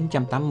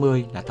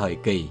 1980 là thời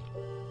kỳ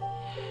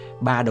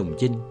ba đồng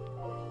chinh.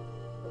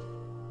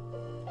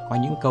 Có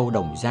những câu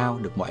đồng dao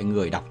được mọi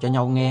người đọc cho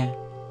nhau nghe: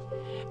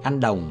 ăn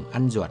đồng,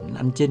 ăn duẩn,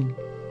 ăn chinh.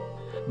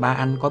 Ba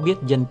ăn có biết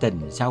dân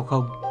tình sao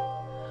không?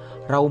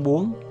 Rau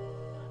muống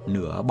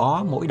nửa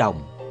bó mỗi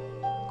đồng,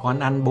 con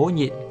ăn bố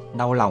nhịn,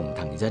 đau lòng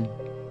thằng dân.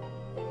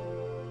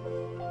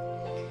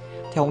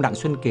 Theo ông Đặng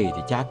Xuân Kỳ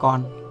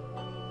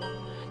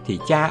thì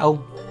cha ông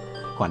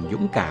còn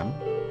dũng cảm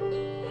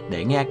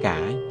để nghe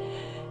cả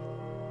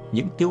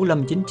những tiếu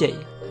lâm chính trị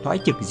nói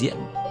trực diện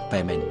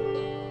về mình.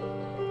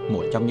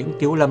 Một trong những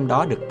tiếu lâm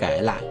đó được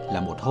kể lại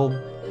là một hôm,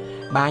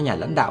 ba nhà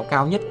lãnh đạo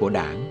cao nhất của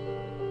đảng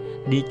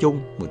đi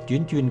chung một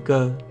chuyến chuyên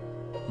cơ,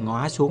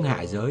 ngó xuống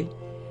hạ giới,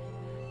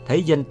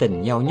 thấy dân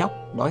tình nheo nhóc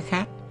đói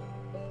khát,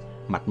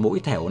 mặt mũi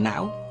thẻo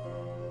não.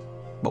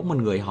 Bỗng một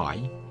người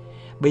hỏi: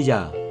 bây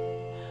giờ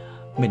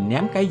mình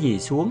ném cái gì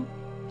xuống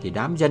thì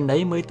đám dân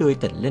ấy mới tươi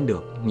tỉnh lên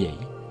được nhỉ?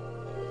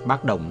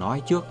 Bác Đồng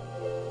nói trước: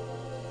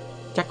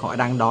 chắc họ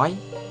đang đói,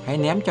 hãy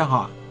ném cho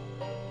họ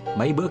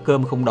mấy bữa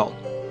cơm không độn.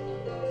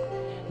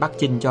 Bác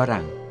Chinh cho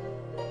rằng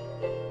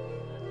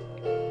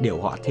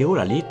điều họ thiếu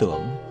là lý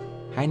tưởng,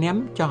 hãy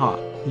ném cho họ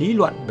lý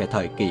luận về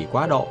thời kỳ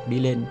quá độ đi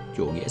lên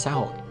chủ nghĩa xã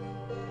hội.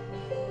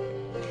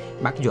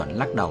 Bác Duẩn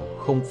lắc đầu: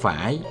 không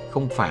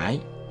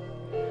phải.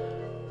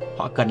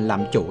 Họ cần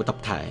làm chủ tập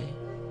thể.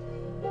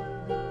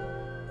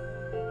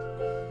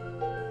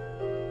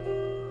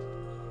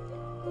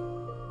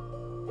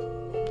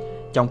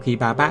 Trong khi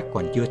ba bác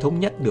còn chưa thống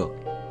nhất được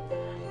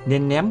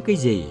nên ném cái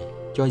gì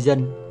cho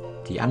dân,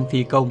 thì anh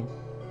phi công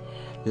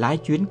lái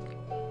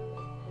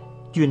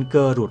chuyên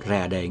cơ rụt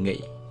rè đề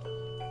nghị: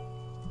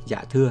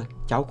 dạ thưa,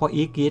 cháu có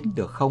ý kiến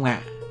được không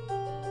ạ?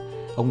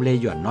 Ông Lê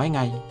Duẩn nói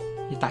ngay: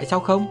 thì tại sao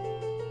không?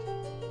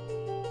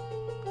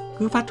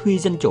 Cứ phát huy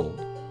dân chủ.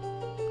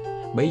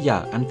 Bấy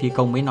giờ anh phi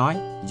công mới nói,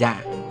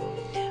 dạ,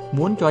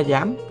 muốn cho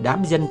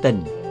đám dân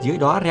tình dưới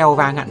đó reo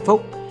vang hạnh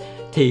phúc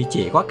thì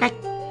chỉ có cách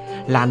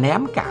là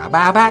ném cả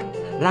ba bác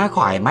ra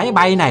khỏi máy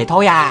bay này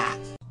thôi à.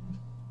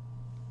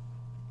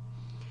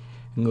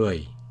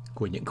 Người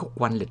của những khúc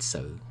quanh lịch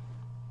sử.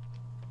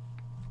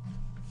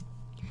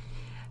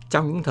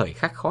 Trong những thời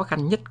khắc khó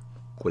khăn nhất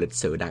của lịch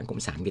sử Đảng Cộng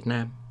sản Việt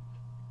Nam,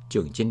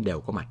 Trường Chinh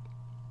đều có mặt.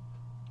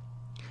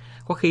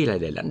 Có khi là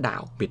để lãnh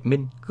đạo Việt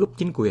Minh cướp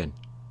chính quyền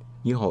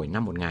như hồi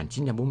năm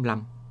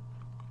 1945.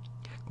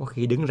 Có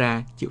khi đứng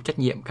ra chịu trách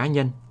nhiệm cá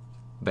nhân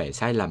về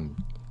sai lầm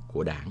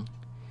của Đảng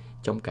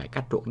trong cải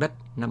cách ruộng đất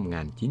năm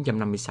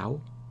 1956.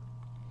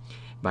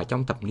 Và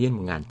trong thập niên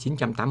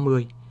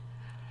 1980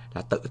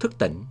 là tự thức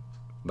tỉnh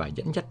và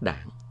dẫn dắt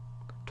Đảng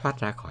thoát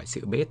ra khỏi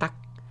sự bế tắc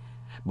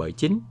bởi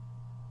chính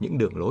những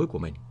đường lối của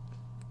mình.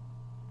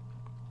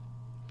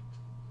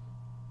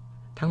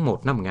 Tháng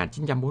 1 năm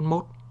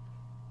 1941,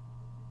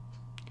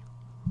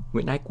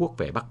 Nguyễn Ái Quốc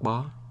về Bắc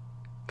Bó,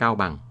 Cao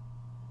Bằng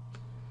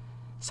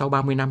sau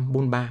 30 năm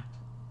bôn ba.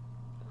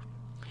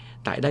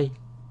 Tại đây,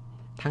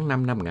 tháng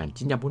 5 năm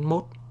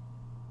 1941,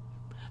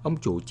 ông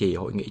chủ trì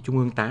Hội nghị Trung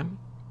ương 8.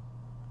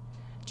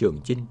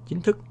 Trường Chinh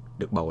chính thức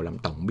được bầu làm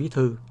Tổng Bí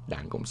thư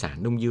Đảng Cộng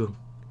sản Đông Dương,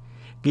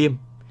 kiêm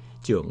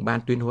trưởng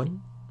ban tuyên huấn.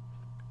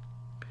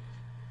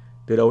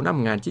 Từ đầu năm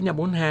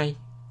 1942,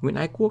 Nguyễn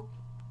Ái Quốc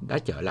đã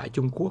trở lại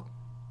Trung Quốc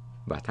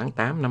và tháng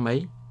 8 năm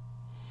ấy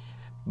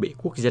bị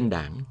Quốc dân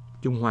Đảng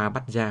Trung Hoa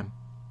bắt giam.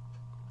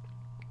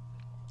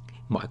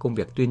 Mọi công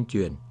việc tuyên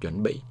truyền,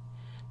 chuẩn bị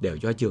đều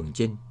do Trường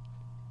Chinh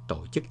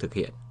tổ chức thực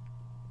hiện.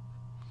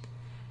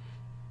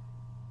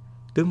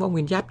 Tướng Võ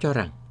Nguyên Giáp cho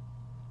rằng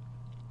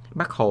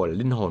Bác Hồ là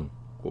linh hồn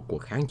của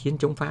cuộc kháng chiến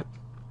chống Pháp.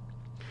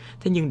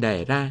 Thế nhưng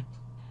đề ra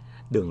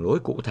đường lối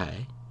cụ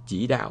thể,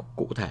 chỉ đạo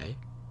cụ thể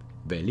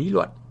về lý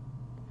luận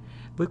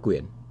với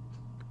quyền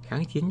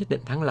kháng chiến nhất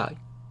định thắng lợi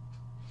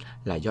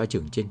là do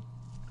Trường Chinh.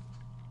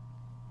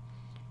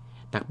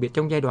 Đặc biệt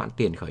trong giai đoạn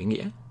tiền khởi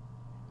nghĩa,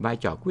 vai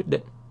trò quyết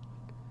định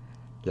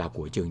là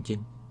của Trường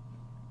Chinh.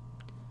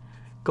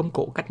 Công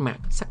cụ cách mạng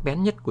sắc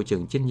bén nhất của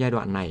Trường Chinh giai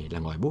đoạn này là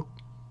ngòi bút.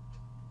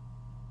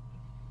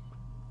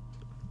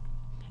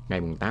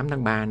 Ngày 8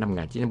 tháng 3 năm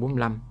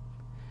 1945,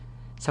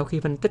 sau khi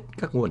phân tích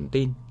các nguồn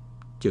tin,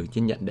 Trường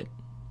Chinh nhận định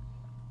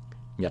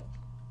Nhật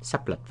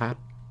sắp lật Pháp,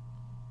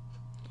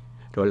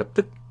 rồi lập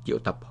tức triệu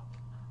tập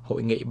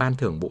Hội nghị Ban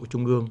Thường vụ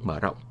Trung ương mở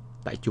rộng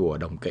tại chùa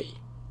Đồng Kỵ.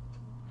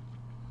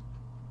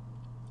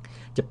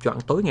 Chập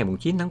choạng tối ngày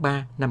 9 tháng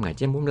 3 năm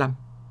 1945,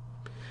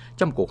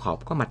 trong cuộc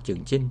họp có mặt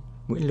Trường Chinh,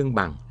 Nguyễn Lương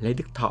Bằng, Lê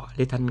Đức Thọ,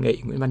 Lê Thanh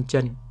Nghị, Nguyễn Văn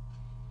Trân.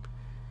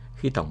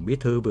 Khi Tổng Bí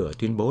thư vừa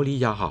tuyên bố lý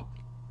do họp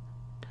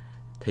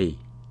thì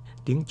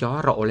tiếng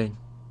chó rộ lên,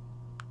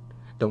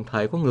 đồng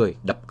thời có người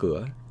đập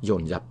cửa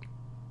dồn dập.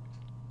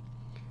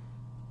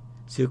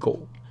 Sư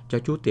cụ cho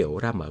chú Tiểu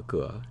ra mở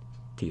cửa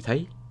thì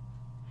thấy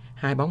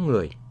hai bóng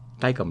người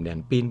tay cầm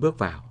đèn pin bước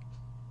vào.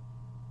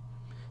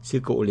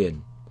 Sư cụ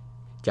liền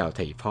chào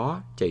thầy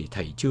Phó,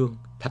 thầy Trương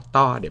thật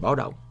to để báo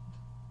động.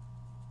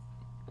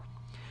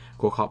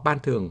 Cuộc họp Ban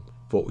Thường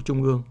vụ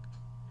Trung ương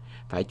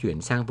phải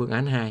chuyển sang phương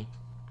án 2.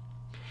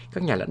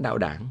 Các nhà lãnh đạo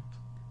Đảng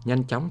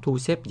nhanh chóng thu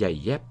xếp giày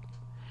dép,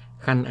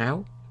 khăn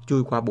áo,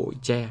 chui qua bụi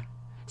tre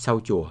sau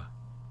chùa,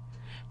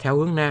 theo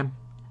hướng Nam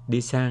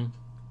đi sang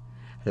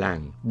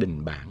làng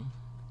Đình Bảng.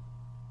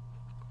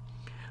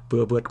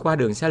 Vừa vượt qua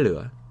đường xe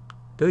lửa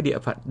tới địa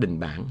phận Đình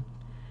Bảng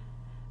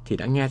thì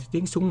đã nghe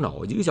tiếng súng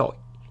nổ dữ dội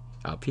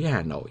ở phía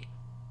Hà Nội.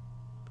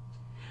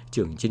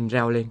 Trường Chinh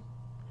reo lên,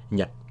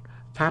 Nhật,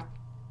 Pháp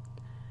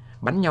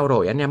bắn nhau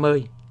rồi anh em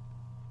ơi.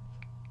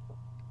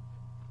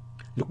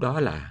 Lúc đó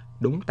là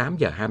đúng 8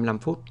 giờ 25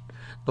 phút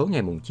tối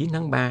ngày 9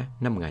 tháng 3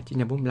 năm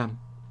 1945.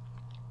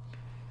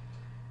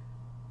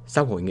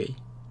 Sau hội nghị,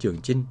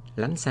 Trường Chinh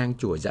lánh sang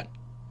chùa Dận,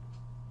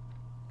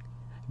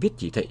 viết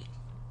chỉ thị: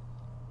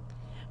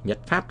 Nhật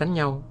Pháp đánh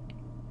nhau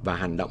và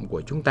hành động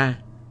của chúng ta.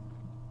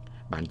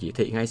 Bản chỉ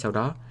thị ngay sau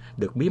đó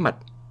được bí mật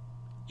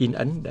in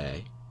ấn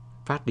để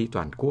phát đi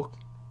toàn quốc.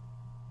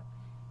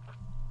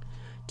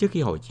 Trước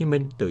khi Hồ Chí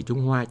Minh từ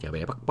Trung Hoa trở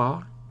về Bắc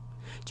Bó,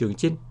 Trường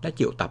Chinh đã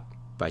triệu tập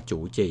và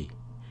chủ trì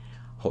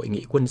Hội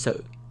nghị quân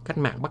sự cách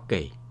mạng Bắc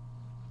Kỳ,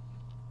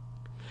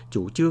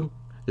 chủ trương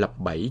lập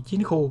 7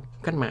 chiến khu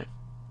cách mạng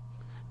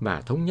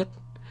và thống nhất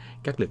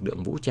các lực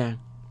lượng vũ trang.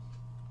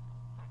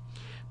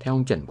 Theo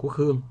ông Trần Quốc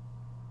Hương,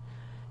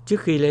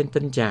 trước khi lên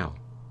Tân Trào,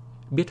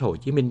 biết Hồ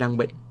Chí Minh đang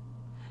bệnh,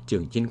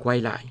 Trường Chinh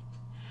quay lại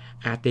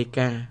ATK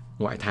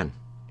ngoại thành,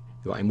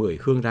 gọi 10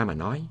 Khương ra mà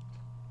nói: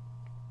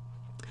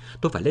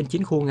 tôi phải lên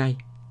chiến khu ngay.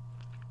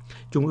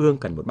 Trung ương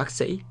cần một bác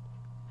sĩ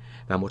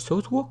và một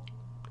số thuốc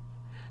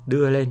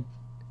đưa lên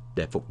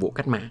để phục vụ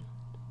cách mạng.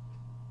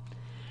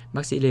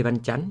 Bác sĩ Lê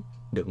Văn Chánh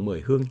được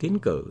 10 Hương tiến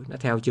cử đã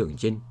theo Trường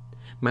Chinh,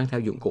 mang theo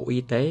dụng cụ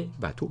y tế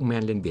và thuốc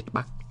men lên Việt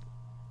Bắc.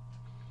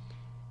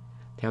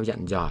 Theo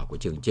dặn dò của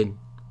Trường Chinh,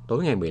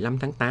 tối ngày 15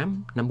 tháng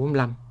 8 năm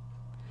 45,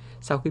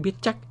 sau khi biết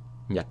chắc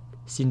Nhật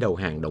xin đầu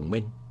hàng đồng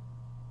minh,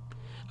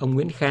 ông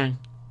Nguyễn Khang,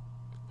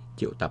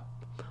 triệu tập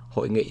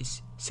hội nghị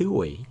xứ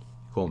ủy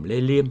gồm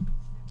Lê Liêm,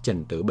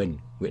 Trần Tử Bình,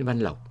 Nguyễn Văn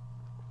Lộc.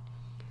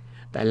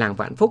 Tại làng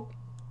Vạn Phúc,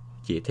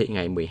 chỉ thị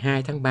ngày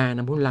 12 tháng 3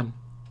 năm 45,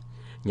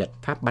 Nhật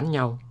Pháp bắn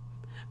nhau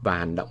và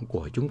hành động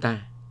của chúng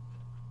ta,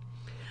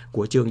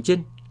 của Trường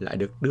Chinh lại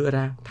được đưa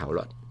ra thảo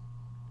luận.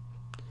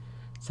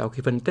 Sau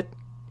khi phân tích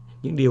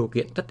những điều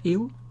kiện tất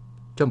yếu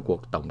trong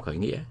cuộc tổng khởi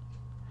nghĩa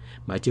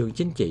mà Trường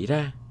Chinh chỉ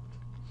ra,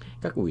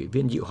 các ủy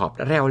viên dự họp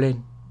đã reo lên: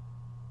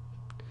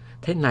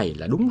 thế này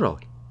là đúng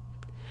rồi,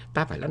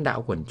 ta phải lãnh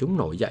đạo quần chúng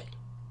nổi dậy,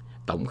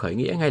 tổng khởi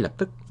nghĩa ngay lập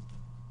tức.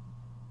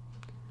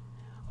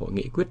 Hội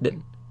nghị quyết định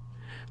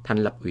thành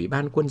lập Ủy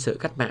ban Quân sự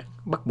Cách mạng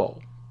Bắc Bộ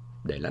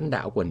để lãnh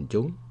đạo quần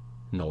chúng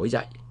nổi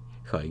dậy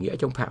khởi nghĩa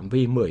trong phạm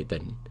vi 10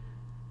 tỉnh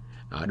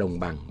ở đồng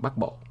bằng Bắc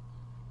Bộ.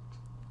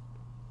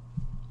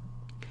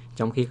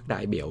 Trong khi các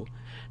đại biểu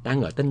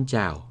đang ở Tân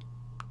Trào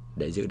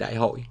để dự đại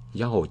hội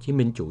do Hồ Chí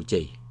Minh chủ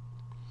trì,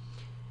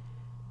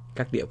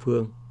 các địa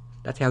phương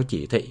đã theo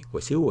chỉ thị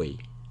của xứ ủy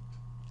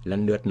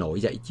lần lượt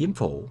nổi dậy chiếm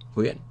phủ,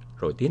 huyện,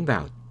 rồi tiến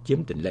vào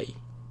chiếm tỉnh lỵ.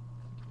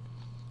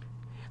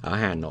 Ở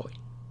Hà Nội,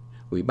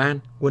 Ủy ban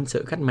Quân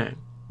sự Cách mạng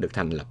được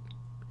thành lập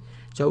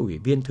cho Ủy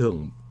viên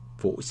thường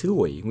vụ xứ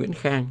ủy Nguyễn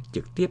Khang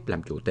trực tiếp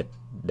làm chủ tịch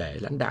để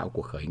lãnh đạo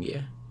cuộc khởi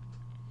nghĩa.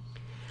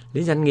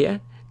 Lý danh nghĩa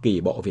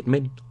kỳ bộ Việt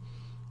Minh,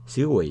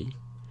 xứ ủy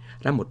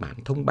ra một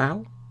bản thông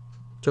báo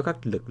cho các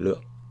lực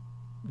lượng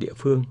địa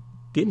phương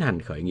tiến hành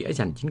khởi nghĩa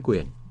giành chính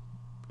quyền.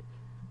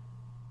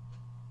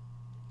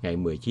 Ngày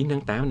 19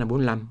 tháng 8 năm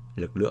 45,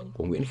 lực lượng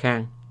của Nguyễn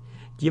Khang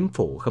chiếm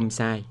phủ Khâm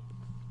Sai.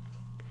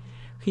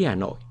 Khi Hà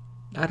Nội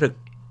đã rực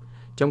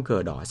trong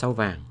cờ đỏ sao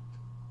vàng,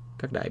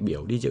 các đại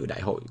biểu đi dự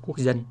đại hội quốc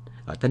dân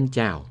ở Tân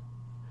Trào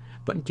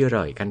vẫn chưa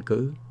rời căn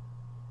cứ.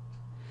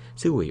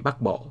 Xứ ủy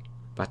Bắc Bộ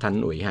và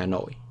Thành ủy Hà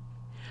Nội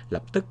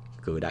lập tức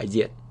cử đại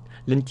diện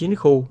lên chiến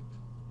khu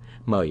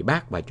mời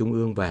Bác và Trung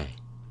ương về.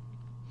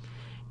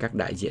 Các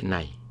đại diện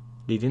này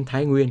đi đến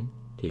Thái Nguyên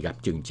thì gặp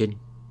Trường Chinh.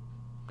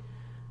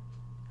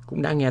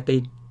 Cũng đã nghe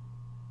tin,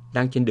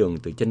 đang trên đường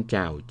từ Tân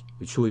Trào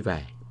xuôi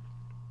về.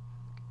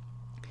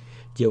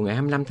 Chiều ngày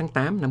 25 tháng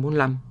 8 năm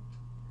 45,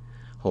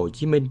 Hồ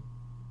Chí Minh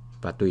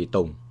và Tùy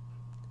Tùng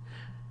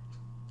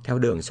theo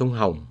đường sông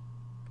Hồng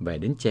về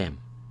đến Chèm.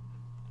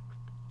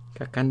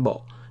 Các cán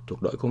bộ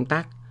thuộc đội công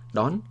tác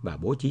đón và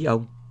bố trí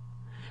ông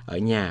ở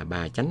nhà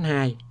bà Chánh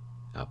 2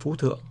 ở Phú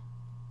Thượng,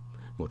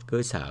 một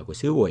cơ sở của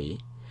xứ ủy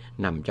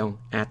nằm trong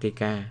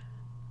ATK.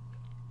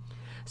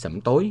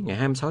 Sẩm tối ngày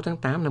 26 tháng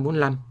 8 năm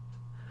 45,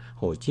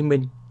 Hồ Chí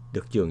Minh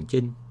được Trường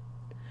Chinh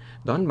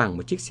đón bằng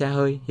một chiếc xe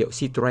hơi hiệu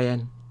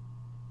Citroën.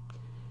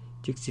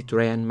 Chiếc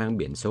Citroën mang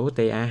biển số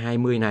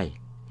TA20 này,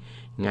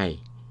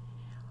 ngày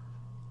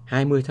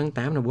 20 tháng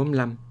 8 năm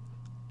 45,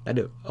 đã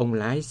được ông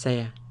lái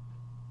xe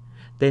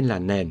tên là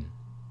Nền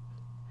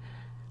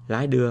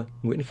lái đưa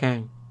Nguyễn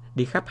Khang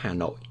đi khắp Hà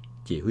Nội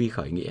chỉ huy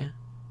khởi nghĩa.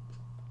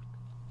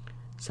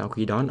 Sau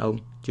khi đón ông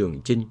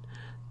Trường Chinh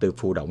từ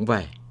Phù Đổng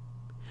về,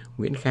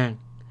 Nguyễn Khang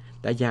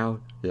đã giao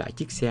lại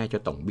chiếc xe cho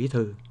Tổng Bí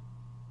thư.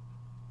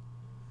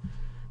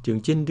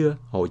 Trường Chinh đưa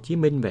Hồ Chí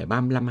Minh về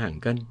 35 hàng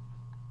cân,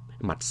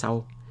 mặt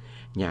sau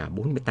nhà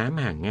 48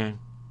 hàng ngang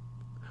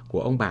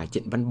của ông bà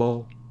Trịnh Văn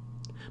Bô,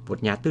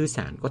 một nhà tư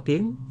sản có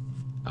tiếng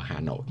ở Hà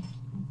Nội.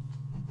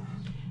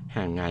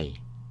 Hàng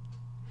ngày,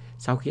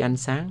 sau khi ăn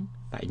sáng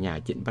tại nhà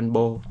Trịnh Văn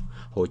Bô,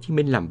 Hồ Chí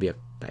Minh làm việc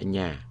tại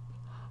nhà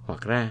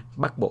hoặc ra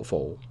Bắc Bộ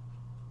Phủ.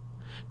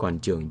 Còn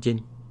Trường Chinh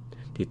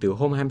thì từ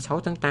hôm 26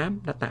 tháng 8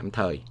 đã tạm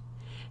thời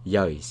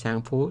dời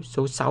sang phố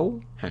số 6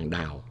 hàng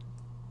Đào.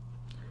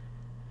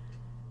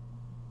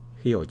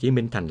 Khi Hồ Chí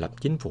Minh thành lập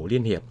chính phủ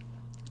liên hiệp,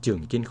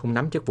 Trường Chinh không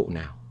nắm chức vụ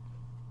nào.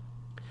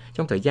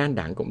 Trong thời gian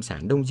Đảng Cộng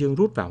sản Đông Dương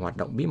rút vào hoạt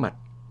động bí mật,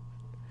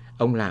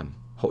 ông làm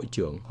hội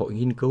trưởng Hội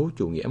Nghiên cứu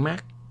Chủ nghĩa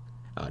Mác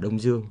ở Đông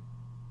Dương.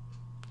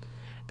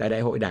 Tại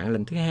Đại hội Đảng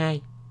lần thứ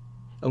 2,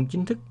 ông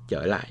chính thức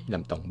trở lại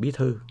làm Tổng Bí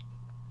thư.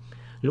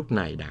 Lúc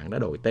này Đảng đã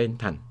đổi tên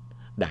thành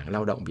Đảng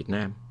Lao động Việt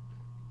Nam.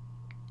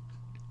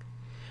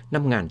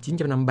 Năm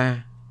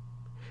 1953,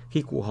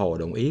 khi Cụ Hồ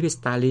đồng ý với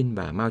Stalin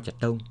và Mao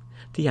Trạch-đông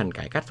thi hành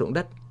cải cách ruộng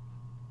đất,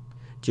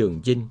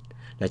 Trường Chinh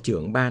là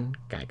trưởng ban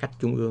cải cách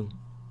trung ương.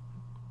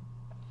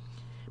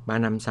 3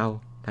 năm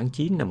sau, tháng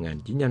 9 năm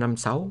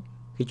 1956,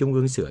 khi trung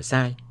ương sửa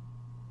sai,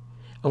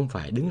 ông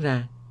phải đứng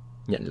ra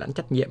nhận lãnh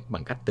trách nhiệm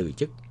bằng cách từ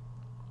chức.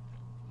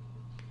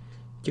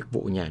 Chức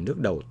vụ nhà nước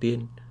đầu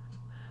tiên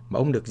mà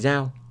ông được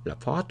giao là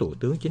Phó Thủ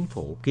tướng Chính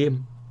phủ kiêm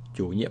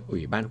chủ nhiệm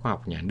Ủy ban Khoa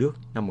học Nhà nước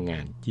năm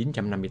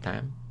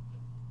 1958.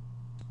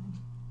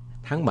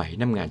 Tháng 7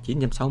 năm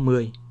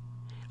 1960,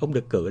 ông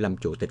được cử làm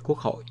Chủ tịch Quốc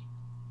hội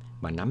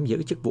và nắm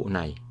giữ chức vụ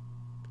này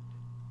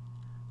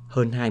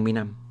hơn 20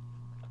 năm.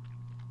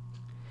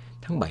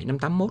 Tháng 7 năm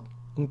 81,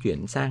 ông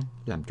chuyển sang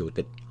làm Chủ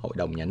tịch Hội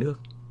đồng Nhà nước.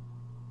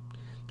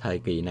 Thời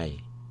kỳ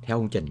này, theo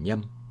ông Trần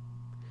Nhâm,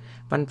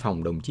 văn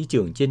phòng đồng chí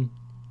Trường Chinh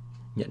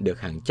nhận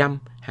được hàng trăm,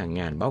 hàng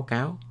ngàn báo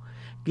cáo,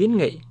 kiến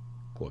nghị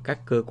của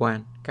các cơ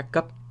quan, các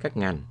cấp, các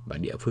ngành và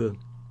địa phương,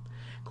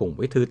 cùng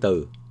với thư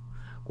từ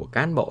của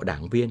cán bộ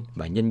đảng viên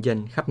và nhân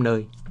dân khắp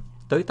nơi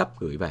tới tấp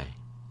gửi về.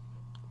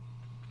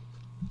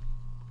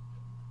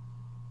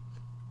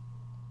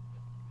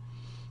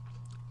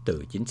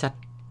 từ chính sách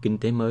kinh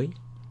tế mới.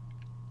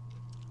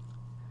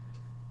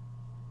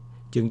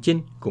 Trường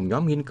Chinh cùng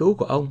nhóm nghiên cứu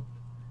của ông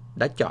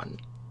đã chọn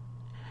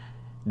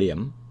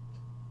điểm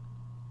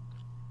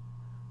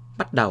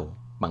bắt đầu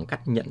bằng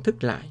cách nhận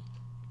thức lại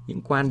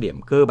những quan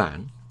điểm cơ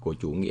bản của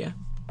chủ nghĩa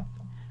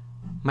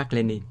Mác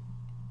Lênin.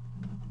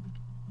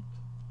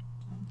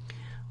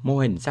 Mô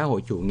hình xã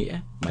hội chủ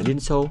nghĩa mà Liên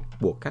Xô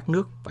buộc các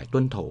nước phải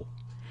tuân thủ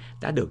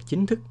đã được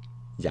chính thức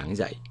giảng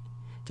dạy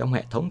trong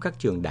hệ thống các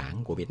trường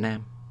đảng của Việt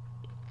Nam.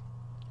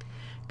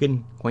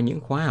 Kinh qua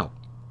những khóa học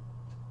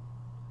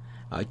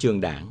ở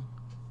trường đảng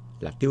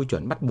là tiêu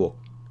chuẩn bắt buộc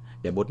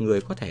để một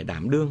người có thể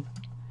đảm đương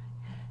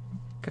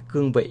các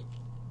cương vị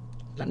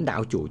lãnh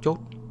đạo chủ chốt.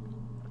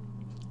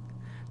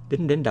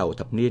 Tính đến đầu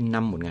thập niên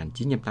năm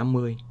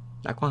 1980,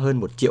 đã có hơn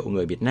 1 triệu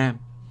người Việt Nam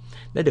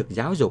đã được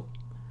giáo dục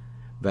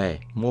về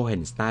mô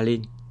hình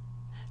Stalin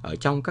ở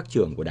trong các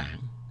trường của đảng.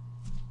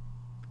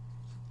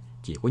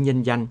 Chỉ có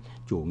nhân danh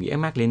chủ nghĩa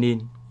Mác Lênin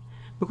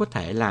mới có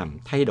thể làm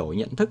thay đổi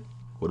nhận thức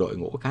của đội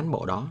ngũ cán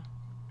bộ đó.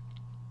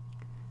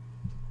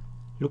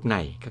 Lúc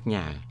này, các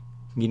nhà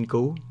nghiên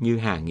cứu như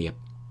Hà Nghiệp,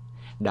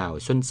 Đào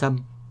Xuân Sâm,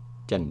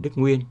 Trần Đức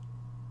Nguyên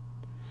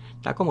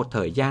đã có một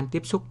thời gian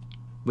tiếp xúc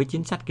với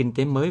chính sách kinh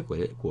tế mới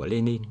của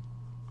Lenin.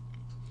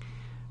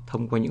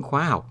 Thông qua những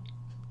khóa học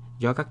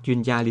do các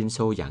chuyên gia Liên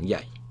Xô giảng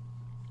dạy.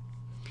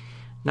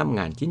 Năm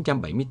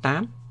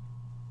 1978,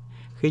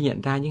 khi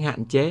nhận ra những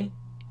hạn chế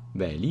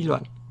về lý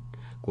luận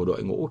của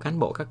đội ngũ cán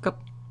bộ các cấp,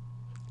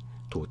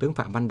 Thủ tướng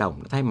Phạm Văn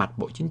Đồng đã thay mặt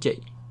Bộ Chính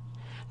trị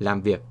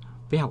làm việc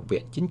với Học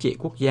viện Chính trị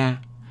Quốc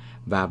gia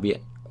và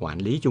Viện Quản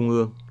lý Trung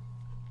ương,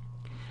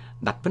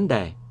 đặt vấn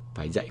đề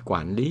phải dạy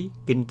quản lý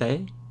kinh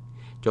tế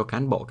cho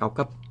cán bộ cao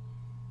cấp.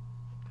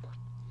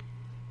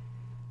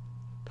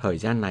 Thời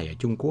gian này ở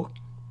Trung Quốc,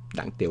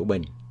 Đặng Tiểu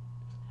Bình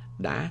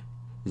đã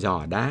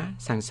dò đá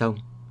sang sông,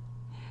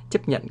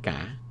 chấp nhận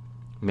cả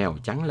mèo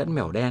trắng lẫn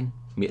mèo đen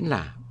miễn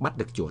là bắt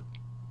được chuột.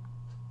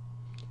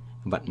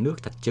 Vận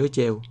nước thật trớ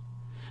trêu,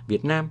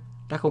 Việt Nam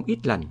đã không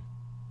ít lần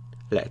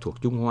lệ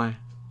thuộc Trung Hoa,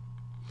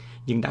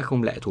 nhưng đã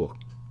không lệ thuộc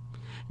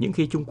những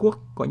khi Trung Quốc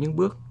có những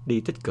bước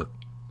đi tích cực.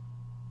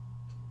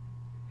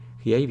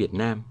 Khi ấy Việt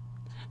Nam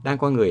đang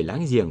coi người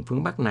láng giềng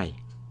phương Bắc này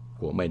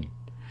của mình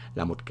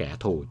là một kẻ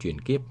thù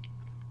truyền kiếp.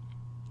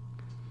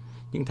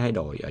 Những thay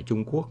đổi ở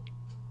Trung Quốc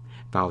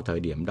vào thời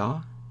điểm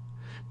đó,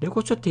 nếu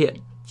có xuất hiện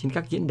trên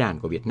các diễn đàn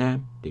của Việt Nam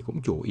thì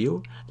cũng chủ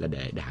yếu là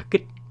để đả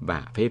kích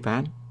và phê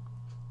phán.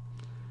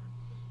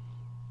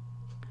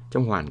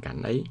 Trong hoàn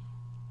cảnh ấy,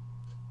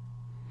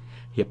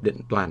 Hiệp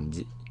định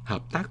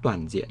hợp tác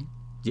toàn diện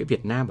giữa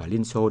Việt Nam và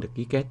Liên Xô được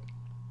ký kết.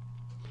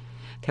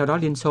 Theo đó,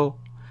 Liên Xô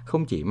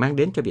không chỉ mang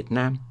đến cho Việt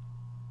Nam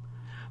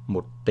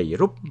 1 tỷ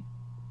rúp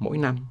mỗi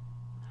năm,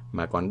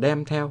 mà còn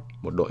đem theo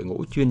một đội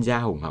ngũ chuyên gia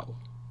hùng hậu.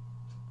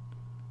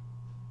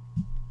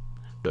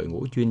 Đội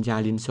ngũ chuyên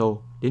gia Liên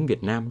Xô đến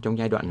Việt Nam trong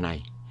giai đoạn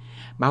này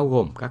bao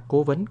gồm các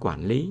cố vấn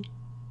quản lý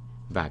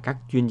và các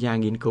chuyên gia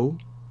nghiên cứu.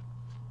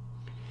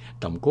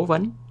 Tổng cố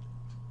vấn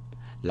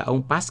là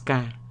ông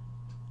Paska,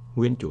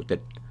 nguyên chủ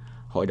tịch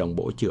Hội đồng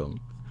Bộ trưởng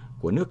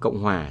của nước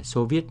Cộng hòa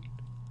Xô Viết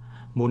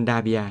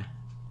Moldavia.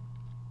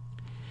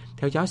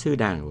 Theo giáo sư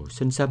Đào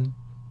Xuân Sâm,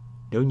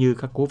 nếu như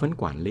các cố vấn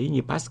quản lý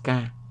như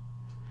Paska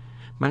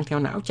mang theo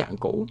não trạng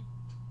cũ,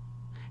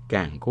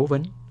 càng cố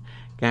vấn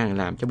càng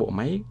làm cho bộ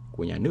máy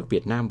của nhà nước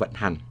Việt Nam vận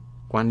hành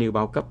quan liêu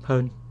bao cấp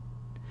hơn,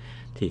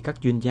 thì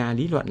các chuyên gia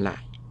lý luận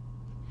lại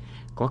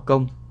có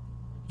công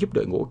giúp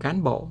đội ngũ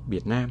cán bộ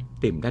Việt Nam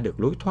tìm ra được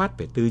lối thoát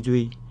về tư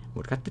duy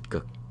một cách tích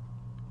cực.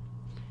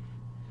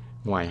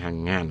 Ngoài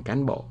hàng ngàn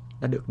cán bộ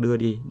đã được đưa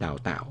đi đào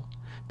tạo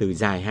từ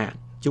dài hạn,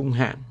 trung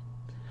hạn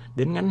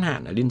đến ngắn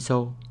hạn ở Liên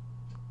Xô,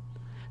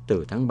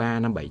 từ tháng 3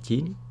 năm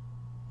 79,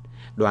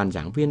 đoàn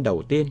giảng viên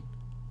đầu tiên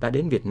đã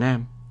đến Việt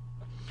Nam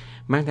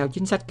mang theo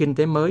chính sách kinh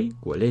tế mới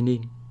của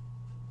Lenin.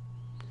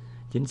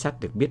 Chính sách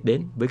được biết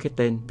đến với cái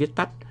tên viết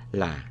tắt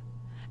là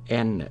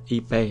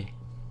NIP.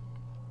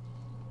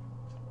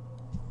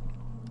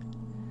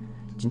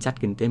 Chính sách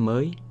kinh tế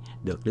mới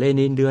được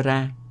Lenin đưa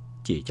ra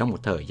chỉ trong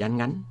một thời gian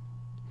ngắn,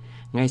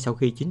 ngay sau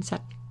khi chính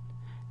sách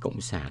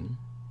Cộng sản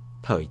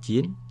thời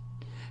chiến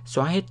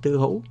xóa hết tư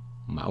hữu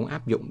mà ông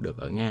áp dụng được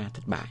ở Nga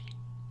thất bại.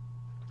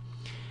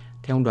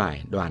 Theo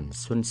đoàn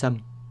Xuân Sâm,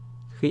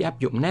 khi áp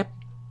dụng nếp,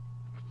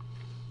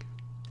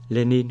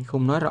 Lenin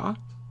không nói rõ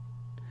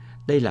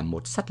đây là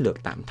một sách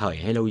lược tạm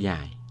thời hay lâu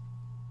dài.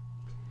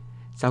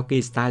 Sau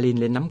khi Stalin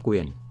lên nắm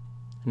quyền,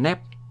 nếp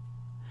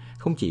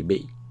không chỉ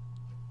bị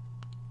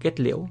kết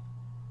liễu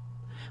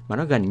mà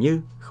nó gần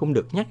như không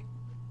được nhắc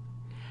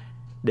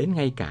đến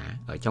ngay cả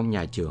ở trong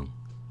nhà trường.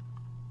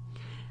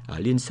 Ở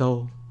Liên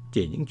Xô,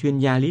 chỉ những chuyên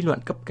gia lý luận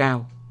cấp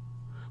cao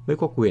mới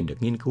có quyền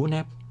được nghiên cứu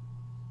nếp.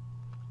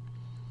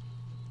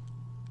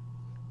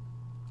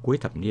 Cuối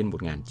thập niên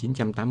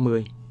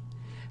 1980,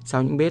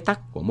 sau những bế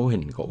tắc của mô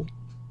hình cũ,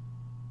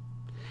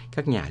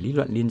 các nhà lý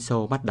luận Liên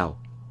Xô bắt đầu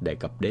đề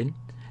cập đến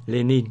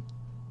Lenin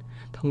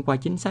thông qua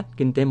chính sách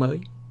kinh tế mới.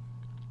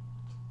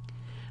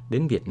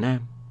 Đến Việt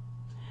Nam,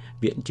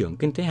 Viện trưởng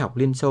Kinh tế học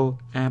Liên Xô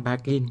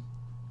Abakin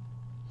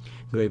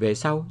người về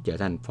sau trở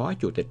thành Phó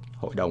Chủ tịch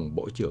Hội đồng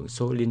Bộ trưởng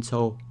Liên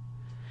Xô,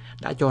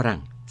 đã cho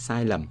rằng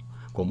sai lầm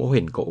của mô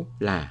hình cũ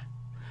là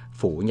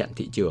phủ nhận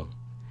thị trường,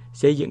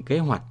 xây dựng kế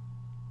hoạch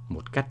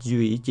một cách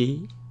duy ý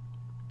chí.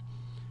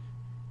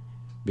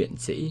 Viện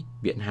sĩ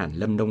Viện Hàn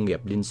lâm Nông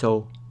nghiệp Liên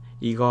Xô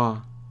Igor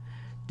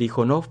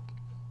Tikhonov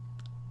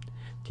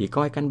thì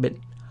coi căn bệnh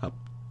hợp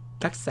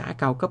tác xã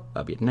cao cấp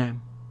ở Việt Nam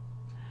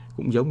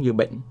cũng giống như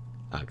bệnh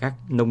ở các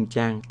nông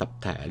trang tập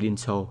thể Liên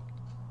Xô.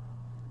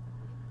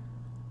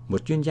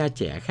 Một chuyên gia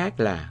trẻ khác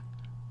là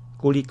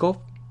Kulikov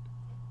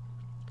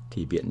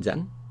thì viện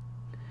dẫn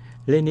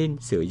Lenin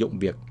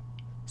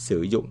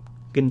sử dụng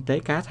kinh tế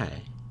cá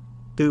thể,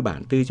 tư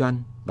bản tư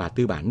doanh và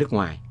tư bản nước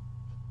ngoài.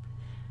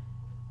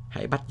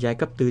 Hãy bắt giai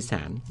cấp tư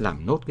sản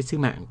làm nốt cái sứ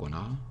mạng của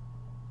nó.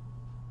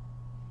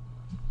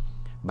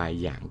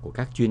 Bài giảng của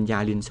các chuyên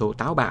gia Liên Xô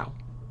táo bạo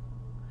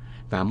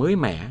và mới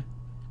mẻ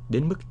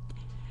đến mức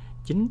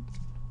chính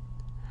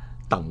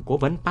Tổng cố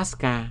vấn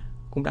Pasca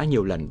cũng đã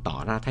nhiều lần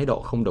tỏ ra thái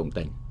độ không đồng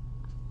tình.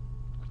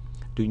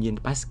 Tuy nhiên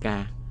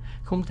Pasca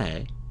không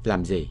thể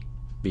làm gì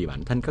vì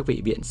bản thân các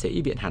vị viện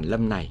sĩ Viện Hàn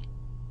lâm này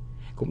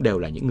cũng đều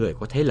là những người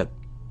có thế lực.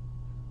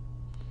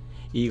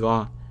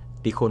 Igor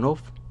Tikhonov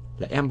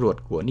là em ruột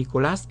của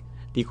Nicholas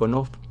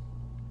Tikhonov,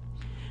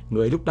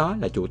 người lúc đó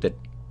là Chủ tịch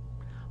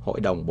Hội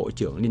đồng Bộ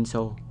trưởng Liên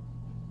Xô.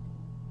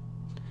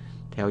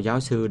 Theo giáo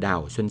sư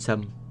Đào Xuân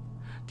Sâm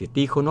thì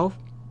Tikhonov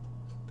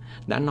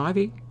đã nói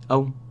với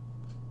ông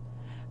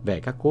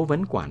về các cố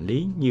vấn quản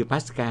lý như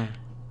Pasca: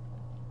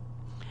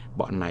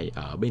 bọn này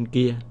ở bên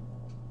kia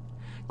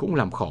cũng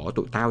làm khổ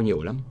tụi tao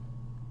nhiều lắm.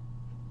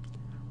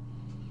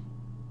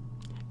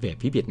 Về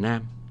phía Việt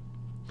Nam,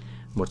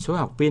 một số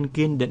học viên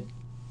kiên định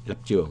lập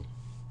trường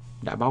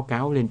đã báo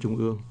cáo lên Trung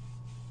ương.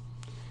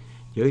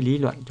 Giới lý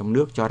luận trong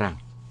nước cho rằng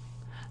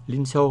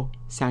Liên Xô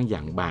sang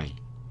giảng bài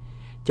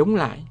chống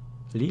lại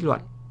lý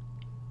luận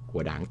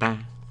của đảng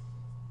ta.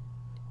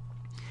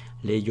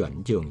 Lê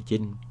Duẩn, Trường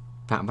Chinh,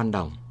 Phạm Văn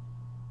Đồng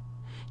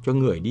cho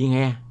người đi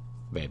nghe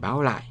về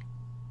báo lại,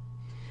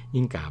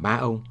 nhưng cả ba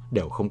ông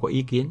đều không có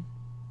ý kiến.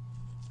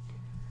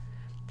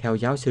 Theo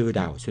giáo sư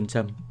Đào Xuân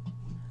Sâm,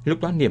 lúc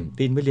đó niềm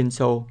tin với Liên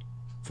Xô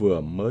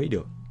vừa mới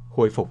được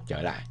khôi phục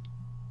trở lại.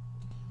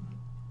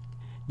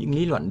 Những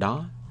lý luận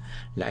đó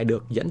lại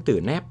được dẫn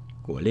từ nép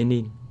của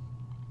Lenin.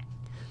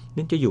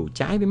 Nên cho dù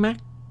trái với Marx,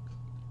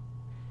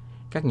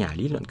 các nhà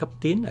lý luận cấp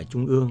tiến ở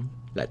Trung ương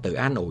lại tự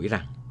an ủi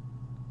rằng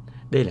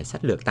đây là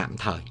sách lược tạm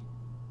thời,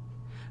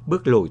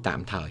 bước lùi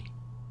tạm thời.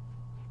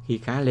 Khi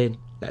khá lên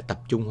lại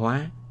tập trung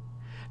hóa,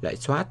 lại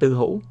xóa tư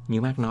hữu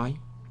như Marx nói.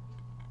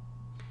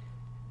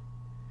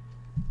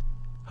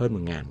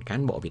 Hơn 1.000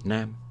 cán bộ Việt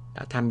Nam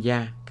đã tham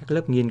gia các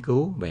lớp nghiên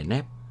cứu về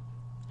nép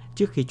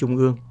trước khi Trung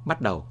ương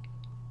bắt đầu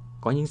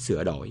có những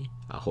sửa đổi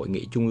ở Hội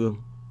nghị Trung ương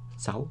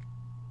 6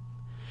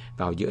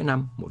 vào giữa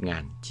năm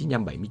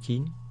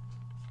 1979.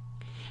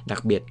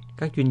 Đặc biệt,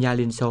 các chuyên gia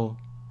Liên Xô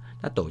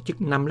đã tổ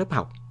chức 5 lớp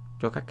học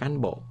cho các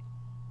cán bộ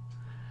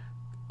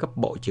cấp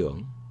bộ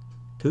trưởng,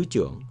 thứ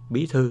trưởng,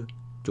 bí thư,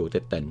 chủ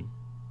tịch tỉnh.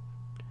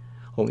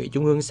 Hội nghị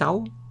Trung ương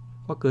 6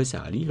 có cơ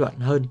sở lý luận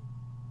hơn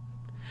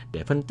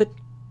để phân tích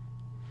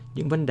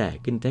những vấn đề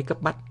kinh tế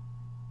cấp bách,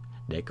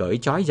 để cởi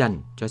trói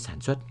dần cho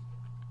sản xuất.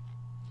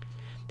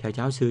 Theo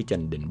giáo sư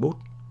Trần Đình Bút,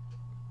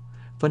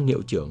 phân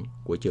hiệu trưởng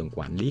của trường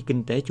quản lý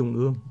kinh tế Trung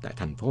ương tại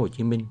thành phố Hồ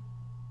Chí Minh,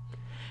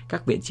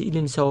 các viện sĩ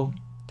Liên Xô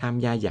tham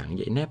gia giảng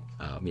dạy nép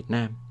ở Việt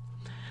Nam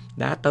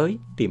đã tới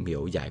tìm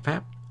hiểu giải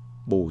pháp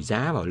bù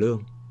giá vào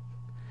lương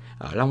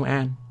ở Long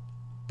An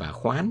và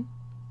khoán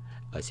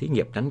ở xí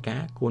nghiệp đánh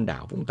cá Côn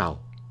Đảo, Vũng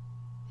Tàu.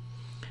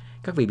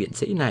 Các vị viện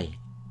sĩ này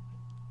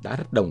đã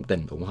rất đồng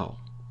tình ủng hộ.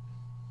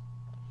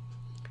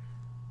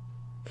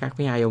 Khác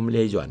với hai ông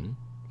Lê Duẩn,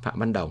 Phạm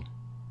Văn Đồng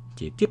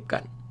chỉ tiếp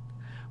cận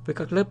với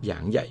các lớp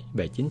giảng dạy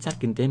về chính sách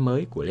kinh tế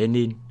mới của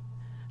Lenin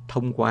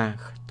thông qua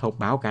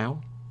báo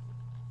cáo.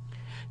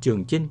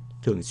 Trường Chinh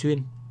thường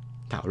xuyên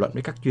thảo luận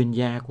với các chuyên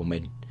gia của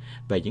mình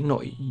về những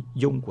nội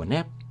dung của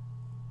nép.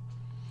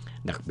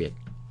 Đặc biệt,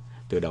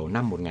 từ đầu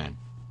năm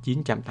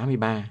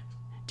 1983,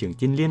 Trường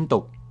Chinh liên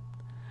tục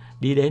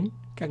đi đến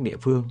các địa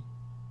phương.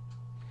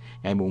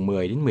 Ngày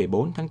 10 đến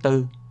 14 tháng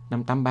 4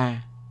 năm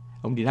 83,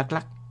 ông đi Đắk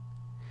Lắk.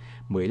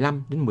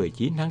 15 đến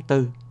 19 tháng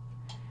 4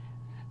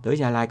 tới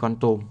Gia Lai, Kon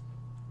Tum.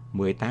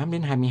 18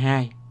 đến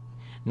 22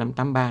 năm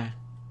 83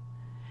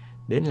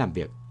 đến làm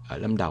việc ở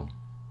Lâm Đồng.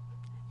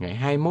 Ngày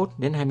 21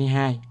 đến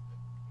 22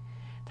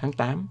 tháng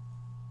 8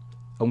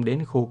 ông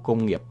đến khu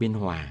công nghiệp Biên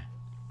Hòa.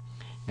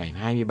 Ngày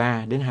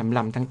 23 đến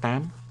 25 tháng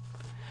 8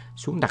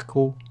 xuống đặc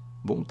khu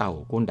Vũng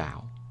Tàu, Côn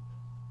Đảo.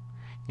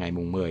 Ngày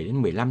 10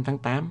 đến 15 tháng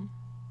 8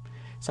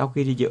 sau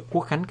khi đi dự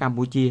Quốc khánh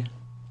Campuchia,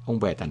 ông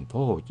về thành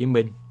phố Hồ Chí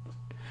Minh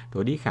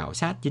rồi đi khảo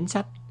sát chính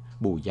sách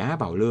bù giá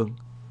vào lương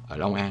ở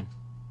Long An.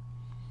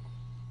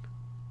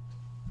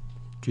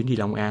 Chuyến đi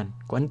Long An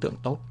có ấn tượng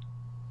tốt.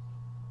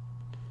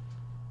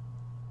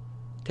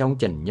 Theo ông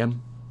Trần Nhâm,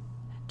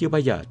 chưa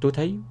bao giờ tôi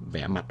thấy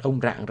vẻ mặt ông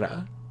rạng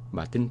rỡ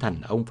và tinh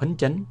thần ông phấn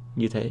chấn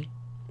như thế.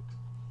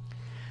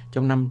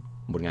 Trong năm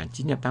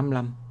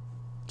 1985,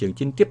 Trường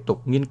Chinh tiếp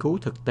tục nghiên cứu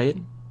thực tế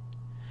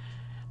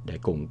để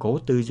củng cố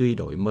tư duy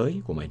đổi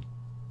mới của mình.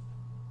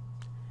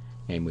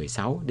 Ngày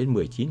 16 đến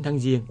 19 tháng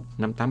Giêng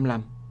năm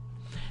 85,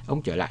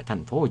 ông trở lại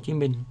thành phố Hồ Chí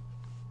Minh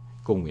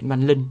cùng Nguyễn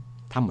Văn Linh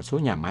thăm một số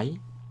nhà máy,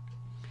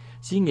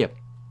 xí nghiệp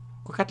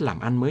có cách làm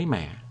ăn mới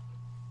mẻ.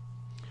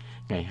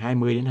 Ngày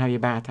 20 đến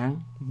 23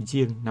 tháng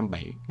Giêng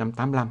năm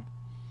 85,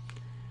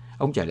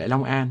 ông trở lại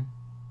Long An,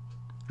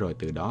 rồi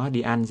từ đó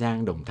đi An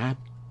Giang, Đồng Tháp.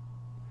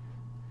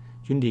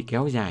 Chuyến đi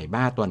kéo dài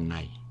 3 tuần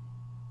này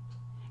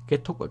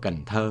kết thúc ở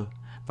Cần Thơ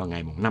vào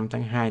ngày 5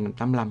 tháng 2 năm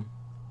 85.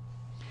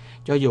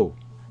 Cho dù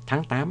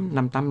tháng 8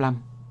 năm 85,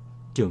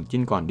 Trường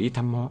Chinh còn đi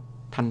thăm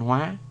Thanh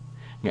Hóa,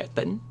 Nghệ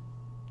Tĩnh,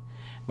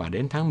 và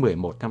đến tháng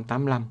 11 năm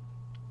 85,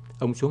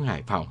 ông xuống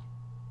Hải Phòng.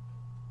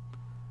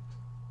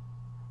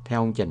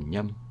 Theo ông Trần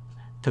Nhâm,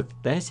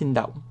 thực tế sinh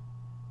động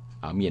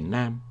ở miền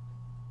Nam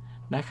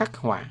đã khắc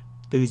họa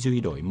tư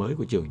duy đổi mới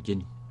của Trường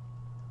Chinh.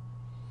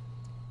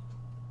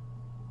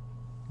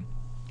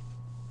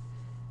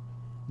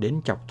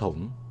 Đến chọc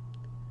thủng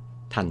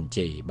thành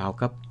trì bao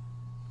cấp.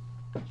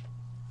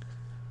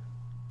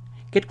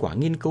 Kết quả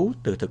nghiên cứu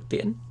từ thực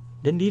tiễn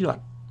đến lý luận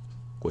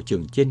của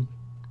Trường Chinh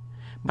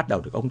bắt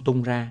đầu được ông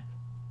tung ra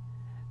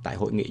tại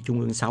Hội nghị Trung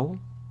ương 6,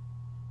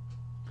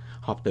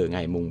 họp từ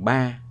ngày mùng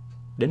 3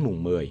 đến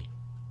mùng 10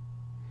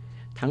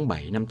 tháng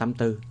 7 năm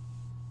 84.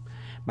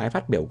 Bài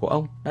phát biểu của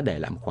ông đã để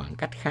lại một khoảng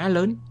cách khá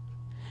lớn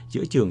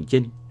giữa Trường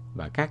Chinh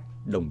và các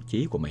đồng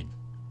chí của mình.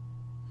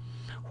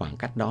 Khoảng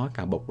cách đó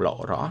càng bộc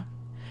lộ rõ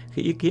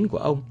khi ý kiến của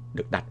ông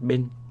được đặt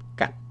bên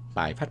cạnh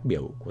bài phát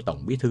biểu của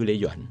Tổng Bí thư Lê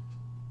Duẩn.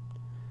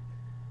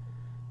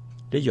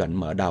 Lê Duẩn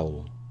mở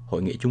đầu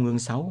Hội nghị Trung ương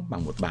 6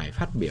 bằng một bài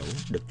phát biểu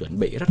được chuẩn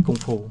bị rất công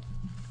phu.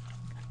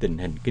 Tình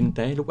hình kinh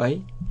tế lúc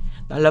ấy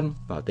đã lâm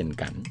vào tình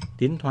cảnh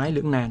tiến thoái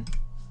lưỡng nan.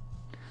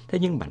 Thế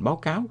nhưng bản báo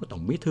cáo của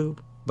Tổng Bí thư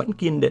vẫn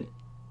kiên định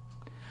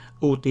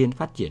ưu tiên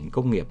phát triển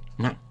công nghiệp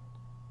nặng,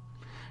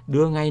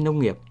 đưa ngay nông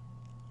nghiệp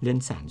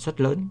lên sản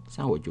xuất lớn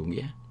xã hội chủ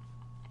nghĩa,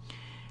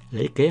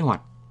 lấy kế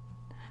hoạch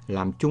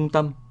làm trung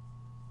tâm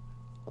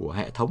của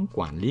hệ thống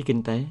quản lý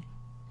kinh tế,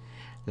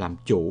 làm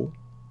chủ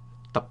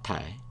tập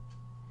thể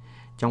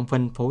trong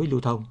phân phối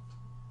lưu thông.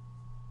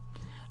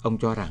 Ông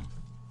cho rằng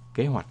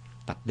kế hoạch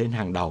đặt lên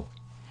hàng đầu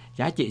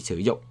giá trị sử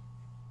dụng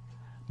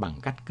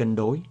bằng cách cân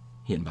đối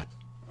hiện vật.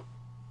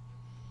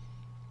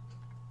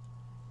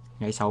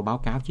 Ngay sau báo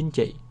cáo chính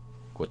trị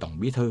của Tổng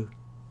Bí thư,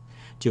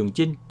 Trường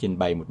Chinh trình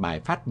bày một bài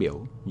phát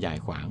biểu dài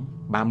khoảng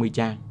 30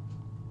 trang,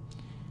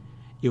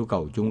 yêu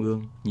cầu Trung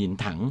ương nhìn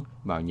thẳng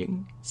vào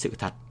những sự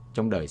thật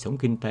trong đời sống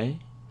kinh tế.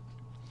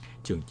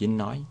 Trường Chinh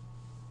nói,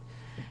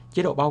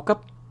 chế độ bao cấp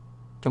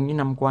trong những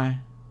năm qua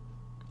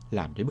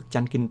làm cho bức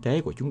tranh kinh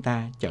tế của chúng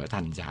ta trở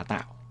thành giả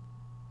tạo.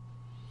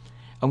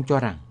 Ông cho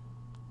rằng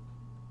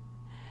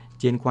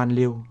trên quan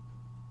liêu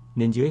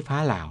nên dưới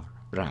phá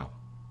rào.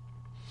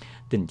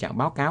 Tình trạng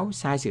báo cáo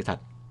sai sự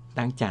thật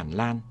đang tràn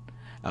lan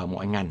ở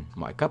mọi ngành,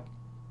 mọi cấp.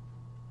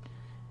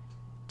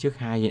 Trước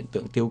hai hiện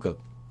tượng tiêu cực,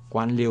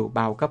 quan liêu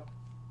bao cấp,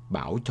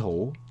 bảo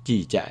thủ,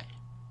 trì trệ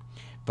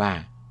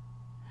và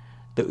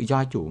tự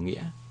do chủ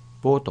nghĩa,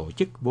 vô tổ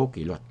chức, vô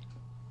kỷ luật.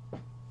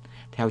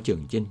 Theo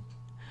Trường Chinh,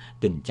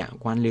 tình trạng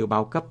quan liêu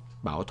bao cấp,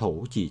 bảo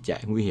thủ, trì trệ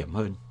nguy hiểm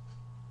hơn.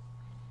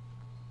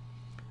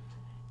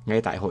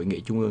 Ngay tại hội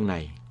nghị trung ương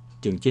này,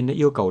 Trường Chinh đã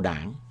yêu cầu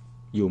Đảng,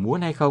 dù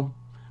muốn hay không,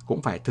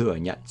 cũng phải thừa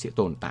nhận sự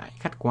tồn tại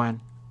khách quan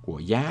của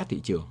giá thị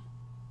trường.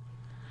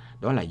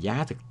 Đó là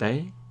giá thực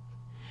tế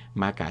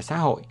mà cả xã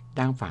hội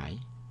đang phải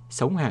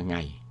sống hàng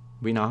ngày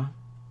với nó.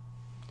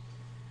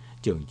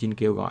 Trường Chinh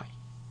kêu gọi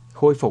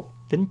khôi phục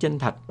tính chân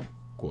thật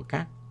của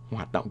các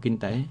hoạt động kinh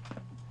tế.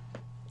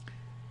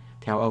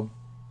 Theo ông,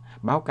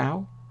 báo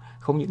cáo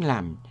không những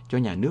làm cho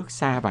nhà nước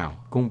sa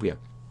vào công việc,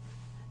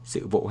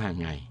 sự vụ hàng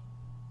ngày,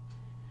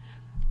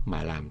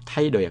 mà làm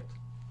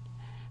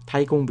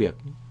thay công việc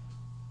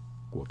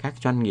của các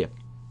doanh nghiệp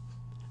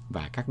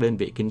và các đơn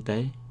vị kinh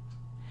tế,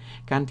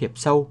 can thiệp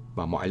sâu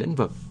vào mọi lĩnh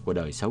vực của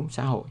đời sống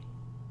xã hội,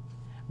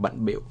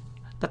 bận bịu,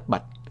 tất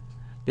bật,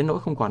 đến nỗi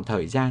không còn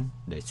thời gian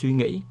để suy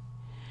nghĩ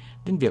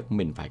đến việc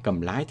mình phải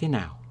cầm lái thế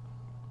nào,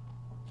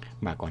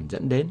 mà còn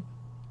dẫn đến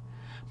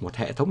một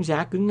hệ thống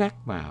giá cứng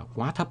ngắc và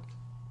quá thấp,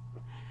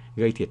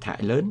 gây thiệt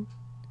hại lớn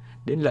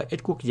đến lợi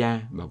ích quốc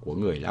gia và của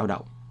người lao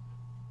động.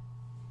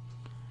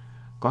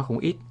 Có không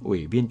ít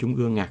ủy viên Trung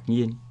ương ngạc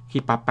nhiên khi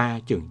Papa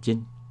Trường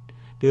Chinh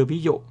đưa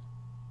ví dụ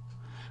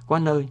có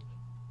nơi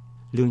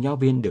lương giáo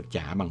viên được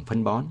trả bằng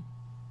phân bón.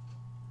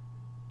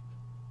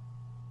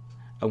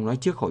 Ông nói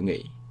trước hội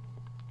nghị,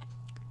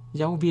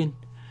 giáo viên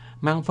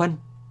mang phân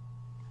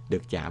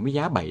được trả với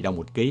giá 7 đồng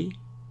một ký,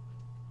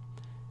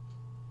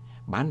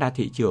 bán ra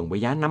thị trường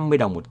với giá 50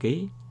 đồng một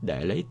ký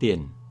để lấy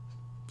tiền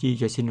chi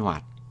cho sinh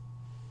hoạt.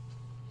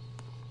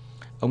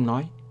 Ông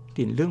nói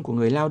tiền lương của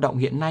người lao động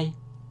hiện nay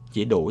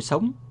chỉ đủ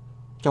sống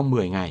trong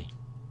 10 ngày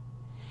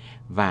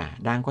và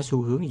đang có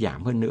xu hướng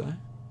giảm hơn nữa,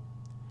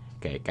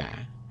 kể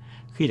cả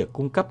khi được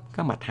cung cấp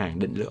các mặt hàng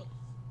định lượng.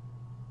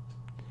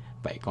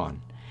 Vậy còn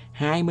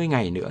 20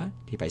 ngày nữa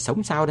thì phải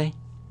sống sao đây?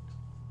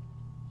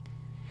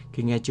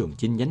 Khi nghe Trường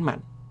Chinh nhấn mạnh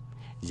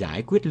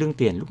giải quyết lương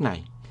tiền lúc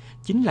này,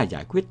 chính là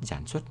giải quyết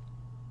sản xuất,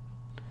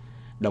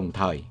 đồng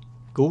thời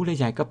cứu lấy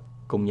giai cấp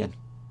công nhân.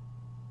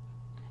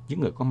 Những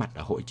người có mặt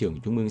ở hội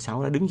trường Trung ương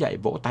 6 đã đứng dậy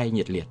vỗ tay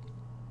nhiệt liệt.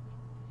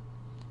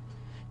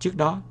 Trước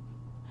đó,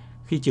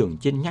 khi Trường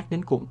Chinh nhắc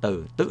đến cụm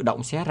từ tự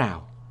động xé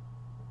rào,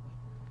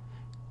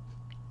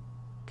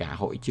 cả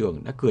hội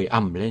trường đã cười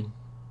ầm lên.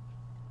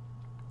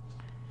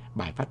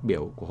 Bài phát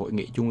biểu của Hội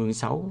nghị Trung ương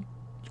 6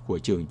 của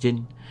Trường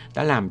Chinh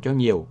đã làm cho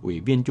nhiều ủy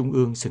viên Trung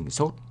ương sửng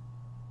sốt.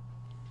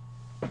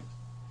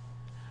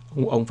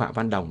 Ông Phạm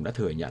Văn Đồng đã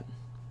thừa nhận,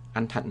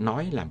 anh Thận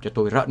nói làm cho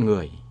tôi rợn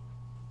người.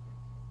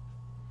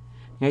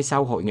 Ngay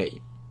sau hội nghị,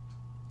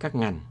 các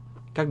ngành,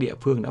 các địa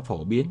phương đã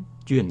phổ biến,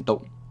 truyền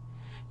tụng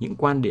những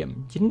quan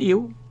điểm chính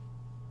yếu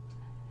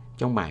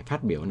trong bài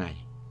phát biểu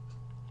này.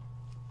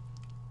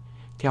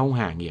 Theo ông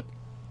Hà Nghiệp,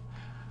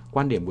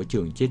 quan điểm của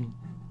Trường Chinh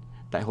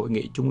tại Hội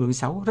nghị Trung ương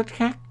 6 rất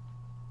khác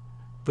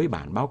với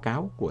bản báo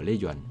cáo của Lê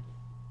Duẩn.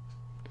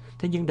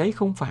 Thế nhưng đấy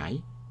không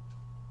phải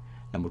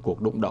là một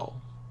cuộc đụng độ.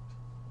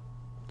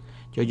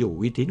 Cho dù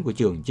uy tín của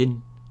Trường Chinh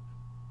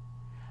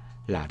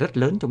là rất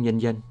lớn trong nhân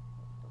dân,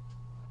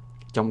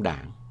 trong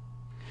đảng,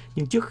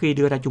 nhưng trước khi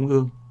đưa ra Trung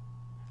ương,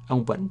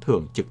 ông vẫn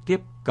thường trực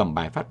tiếp cầm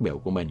bài phát biểu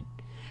của mình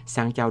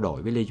sang trao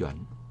đổi với Lê Duẩn.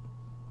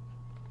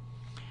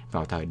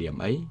 Vào thời điểm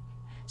ấy,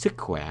 sức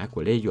khỏe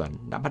của Lê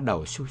Duẩn đã bắt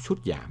đầu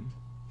sút giảm.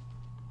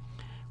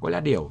 Có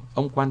lẽ điều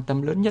ông quan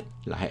tâm lớn nhất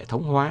là hệ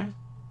thống hóa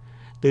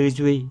tư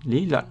duy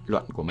lý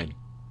luận của mình.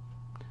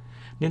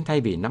 Nên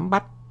thay vì nắm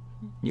bắt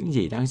những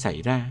gì đang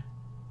xảy ra,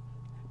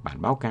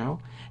 bản báo cáo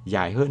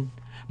dài hơn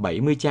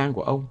 70 trang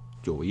của ông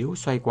chủ yếu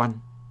xoay quanh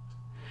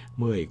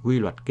 10 quy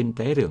luật kinh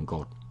tế rường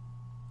cột,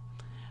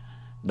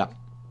 đậm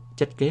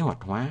chất kế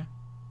hoạch hóa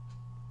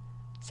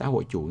xã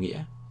hội chủ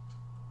nghĩa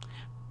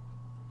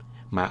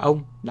mà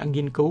ông đã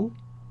nghiên cứu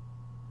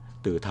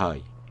từ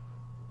thời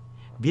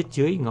viết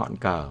dưới ngọn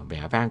cờ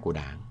vẻ vang của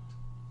Đảng.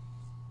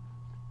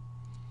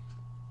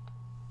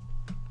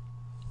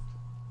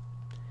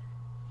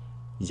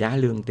 Giá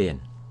lương tiền.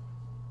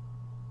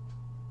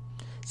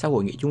 Sau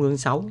Hội nghị Trung ương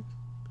 6,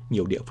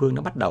 nhiều địa phương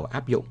đã bắt đầu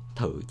áp dụng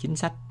thử chính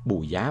sách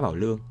bù giá vào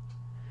lương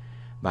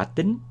và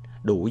tính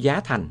đủ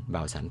giá thành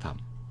vào sản phẩm.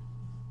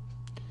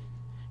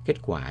 Kết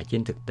quả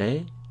trên thực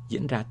tế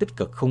diễn ra tích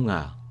cực không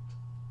ngờ.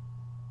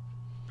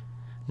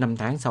 5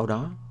 tháng sau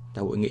đó,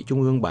 tại Hội nghị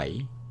Trung ương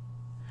 7,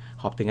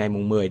 họp từ ngày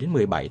 10 đến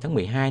 17 tháng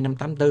 12 năm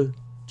 84,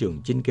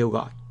 Trường Chinh kêu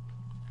gọi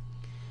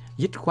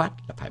dứt khoát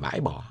là phải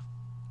bãi bỏ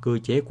cơ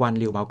chế quan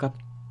liêu bao cấp,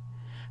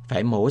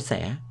 phải mổ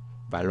xẻ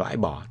và loại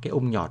bỏ cái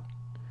ung nhọt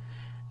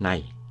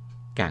này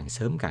càng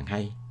sớm càng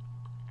hay.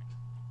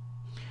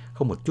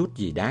 Không một chút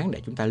gì đáng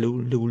để chúng ta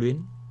lưu luyến.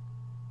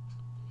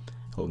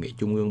 Hội nghị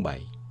Trung ương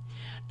 7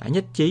 đã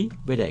nhất trí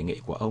với đề nghị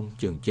của ông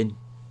Trường Chinh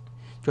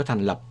cho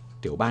thành lập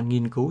tiểu ban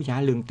nghiên cứu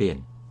giá lương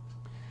tiền,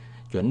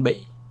 chuẩn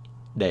bị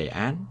đề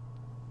án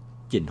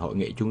trình Hội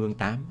nghị Trung ương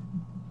 8.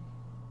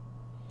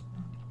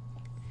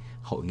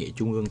 Hội nghị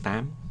Trung ương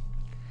 8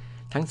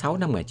 tháng 6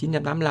 năm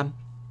 1985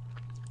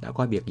 đã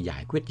coi việc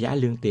giải quyết giá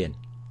lương tiền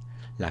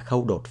là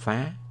khâu đột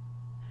phá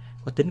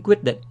có tính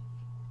quyết định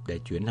để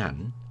chuyển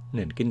hẳn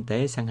nền kinh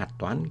tế sang hạch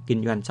toán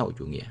kinh doanh xã hội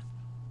chủ nghĩa.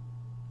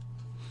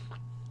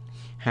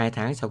 2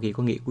 tháng sau khi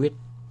có nghị quyết,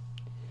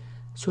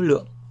 số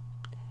lượng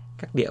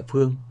các địa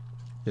phương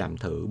làm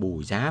thử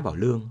bù giá vào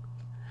lương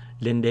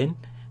lên đến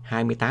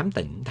 28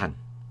 tỉnh thành.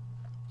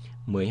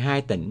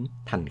 12 tỉnh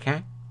thành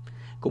khác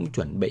cũng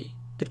chuẩn bị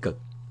tích cực.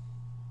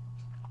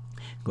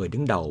 Người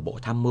đứng đầu Bộ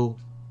Tham mưu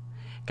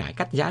cải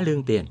cách giá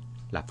lương tiền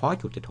là Phó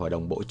Chủ tịch Hội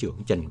đồng Bộ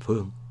trưởng Trần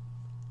Phương,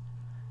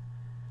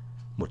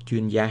 một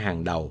chuyên gia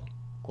hàng đầu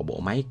của bộ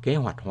máy kế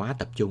hoạch hóa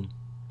tập trung.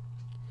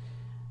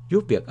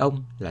 Giúp việc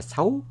ông là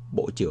 6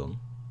 bộ trưởng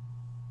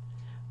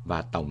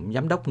và tổng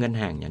giám đốc ngân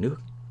hàng nhà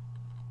nước.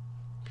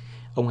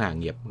 Ông Hà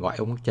Nghiệp gọi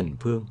ông Trần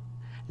Phương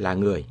là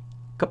người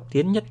cấp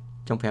tiến nhất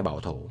trong phe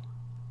bảo thủ.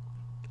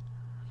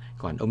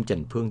 Còn ông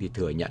Trần Phương thì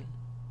thừa nhận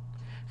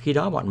khi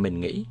đó bọn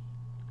mình nghĩ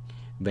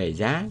về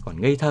giá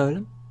còn ngây thơ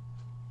lắm.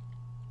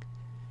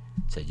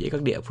 Sở dĩ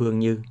các địa phương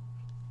như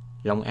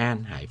Long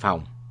An, Hải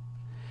Phòng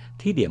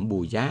thí điểm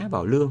bù giá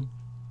vào lương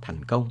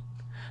thành công,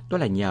 đó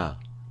là nhờ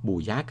bù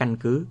giá căn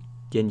cứ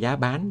trên giá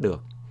bán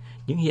được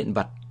những hiện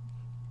vật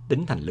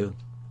tính thành lương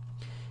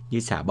như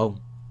xà bông,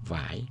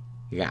 vải,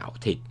 gạo,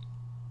 thịt.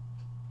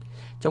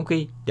 Trong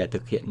khi để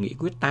thực hiện nghị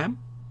quyết 8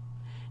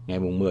 ngày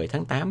 10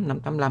 tháng 8 năm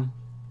 85,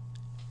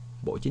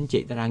 Bộ Chính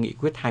trị đã ra nghị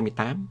quyết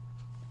 28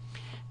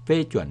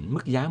 phê chuẩn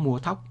mức giá mua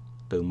thóc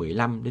từ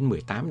 15 đến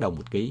 18 đồng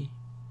một ký.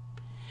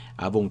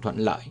 Ở vùng thuận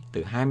lợi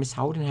từ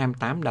 26 đến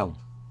 28 đồng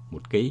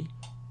một ký.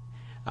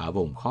 Ở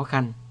vùng khó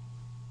khăn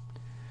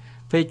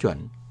phê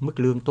chuẩn mức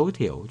lương tối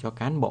thiểu cho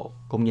cán bộ,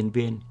 công nhân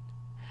viên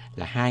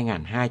là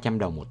 2.200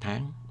 đồng một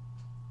tháng.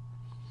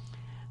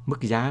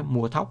 Mức giá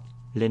mua thóc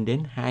lên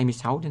đến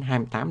 26 đến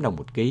 28 đồng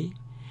một ký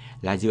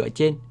là dựa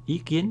trên ý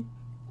kiến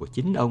của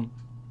chính ông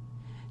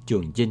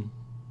Trường Chinh,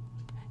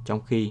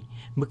 trong khi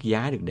mức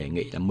giá được đề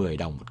nghị là 10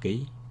 đồng một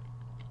ký.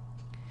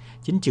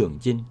 Chính Trường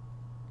Chinh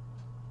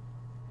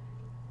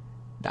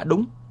đã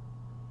đúng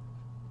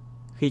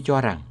khi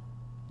cho rằng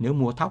nếu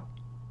mua thóc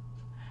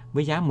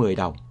với giá 10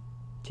 đồng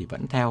thì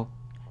vẫn theo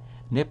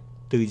nếp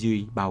tư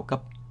duy bao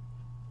cấp.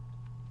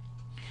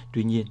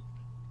 Tuy nhiên,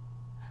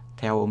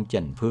 theo ông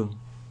Trần Phương,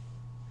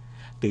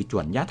 từ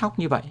chuẩn giá thóc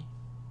như vậy,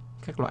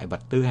 các loại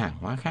vật tư hàng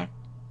hóa khác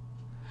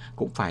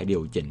cũng phải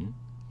điều chỉnh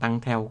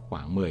tăng theo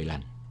khoảng 10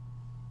 lần.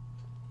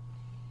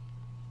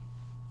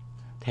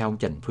 Theo ông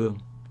Trần Phương,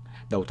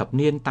 đầu thập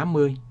niên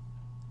 80,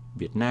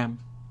 Việt Nam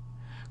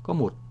có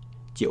 1,5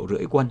 triệu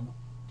quân,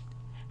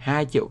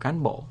 2 triệu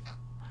cán bộ,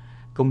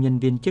 công nhân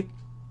viên chức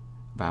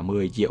và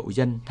 10 triệu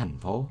dân thành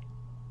phố.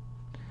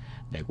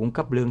 Để cung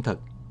cấp lương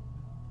thực,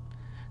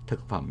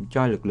 thực phẩm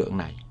cho lực lượng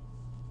này,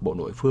 Bộ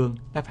Nội Phương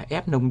đã phải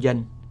ép nông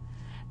dân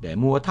để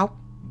mua thóc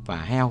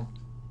và heo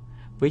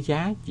với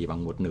giá chỉ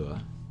bằng một nửa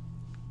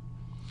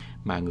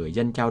mà người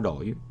dân trao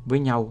đổi với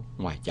nhau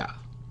ngoài chợ.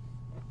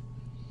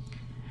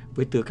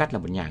 Với tư cách là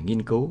một nhà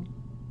nghiên cứu,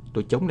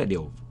 tôi chống lại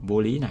điều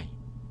vô lý này.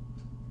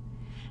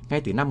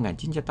 Ngay từ năm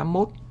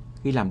 1981,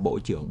 khi làm Bộ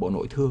trưởng Bộ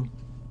Nội Thương,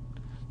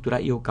 tôi đã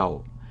yêu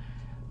cầu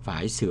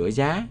phải sửa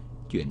giá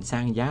chuyển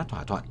sang giá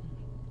thỏa thuận,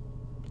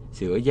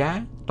 sửa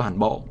giá toàn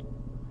bộ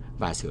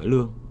và sửa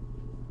lương.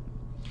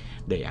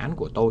 Đề án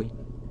của tôi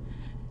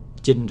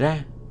trình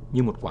ra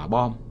như một quả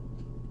bom,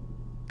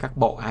 các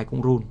bộ ai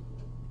cũng run.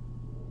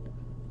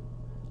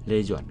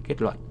 Lê Duẩn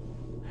kết luận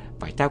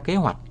phải theo kế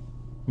hoạch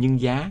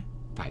nhưng giá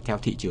phải theo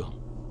thị trường.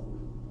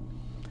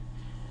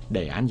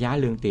 Đề án giá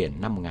lương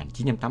tiền năm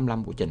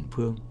 1985 của Trần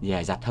Phương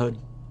dè dặt hơn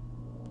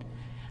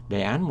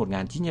đề án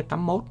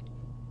 1981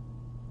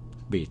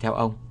 vì theo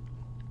ông,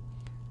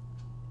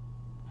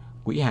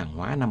 quỹ hàng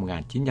hóa năm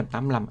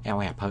 1985 eo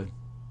hẹp hơn.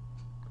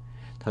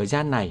 Thời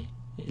gian này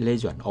Lê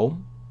Duẩn ốm,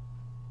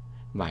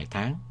 vài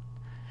tháng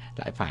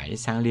lại phải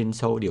sang Liên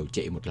Xô điều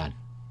trị một lần.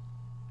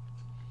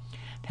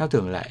 Theo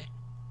thường lệ,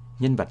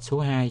 nhân vật số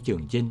 2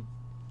 Trường Chinh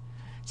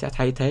sẽ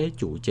thay thế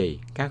chủ trì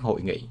các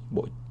hội nghị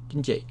Bộ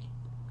Chính trị.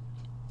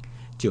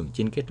 Trường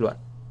Chinh kết luận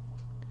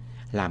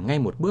làm ngay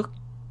một bước,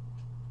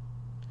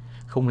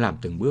 không làm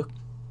từng bước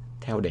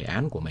theo đề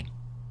án của mình.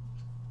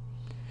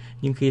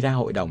 Nhưng khi ra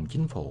Hội đồng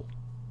Chính phủ,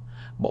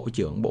 Bộ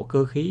trưởng Bộ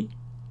Cơ khí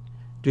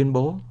tuyên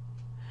bố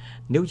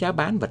nếu giá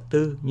bán vật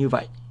tư như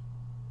vậy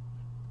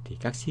thì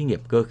các xí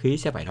nghiệp cơ khí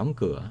sẽ phải đóng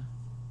cửa.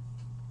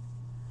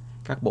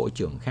 Các bộ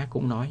trưởng khác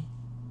cũng nói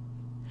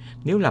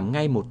nếu làm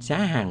ngay một giá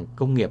hàng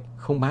công nghiệp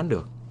không bán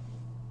được.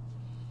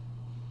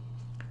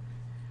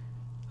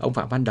 Ông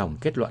Phạm Văn Đồng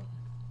kết luận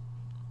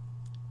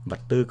vật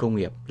tư công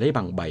nghiệp lấy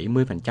bằng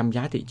 70%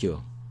 giá thị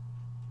trường.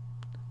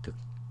 Thực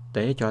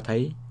tế cho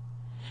thấy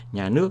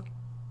nhà nước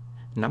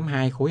nắm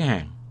 2 khối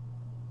hàng,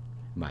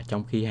 mà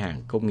trong khi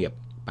hàng công nghiệp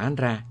bán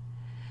ra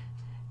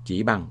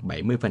chỉ bằng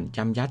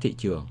 70% giá thị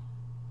trường,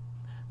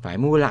 phải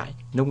mua lại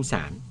nông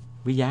sản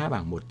với giá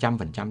bằng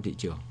 100% thị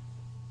trường.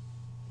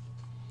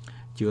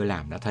 Chưa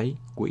làm đã thấy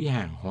quỹ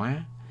hàng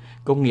hóa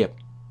công nghiệp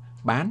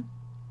bán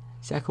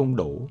sẽ không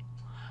đủ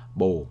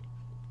bù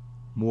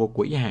mua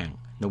quỹ hàng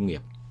nông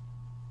nghiệp.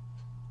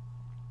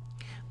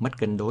 Mất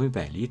cân đối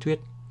về lý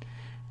thuyết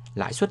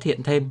lại xuất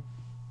hiện thêm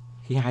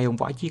khi hai ông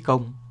Võ Chí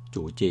Công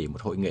chủ trì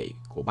một hội nghị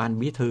của Ban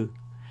Bí thư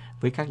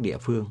với các địa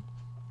phương.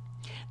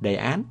 Đề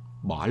án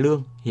bỏ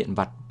lương hiện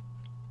vật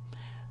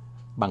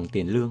bằng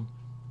tiền lương,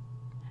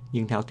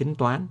 nhưng theo tính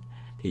toán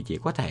thì chỉ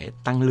có thể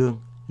tăng lương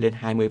lên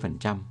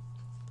 20%.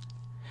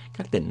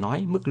 Các tỉnh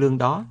nói mức lương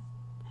đó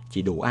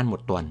chỉ đủ ăn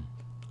một tuần.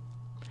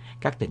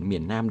 Các tỉnh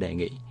miền Nam đề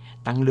nghị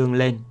tăng lương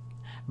lên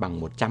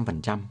bằng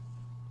 100%.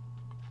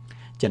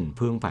 Trần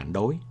Phương phản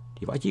đối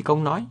thì Võ Chí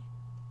Công nói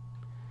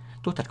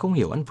tôi thật không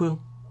hiểu anh Phương,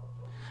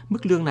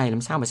 mức lương này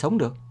làm sao mà sống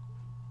được.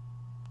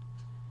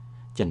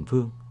 Trần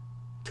Phương: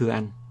 thưa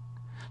anh,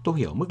 tôi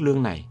hiểu mức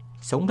lương này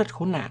sống rất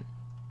khốn nạn,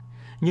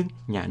 nhưng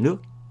nhà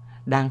nước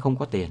đang không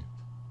có tiền.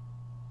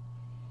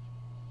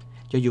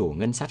 Cho dù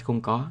ngân sách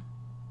không có,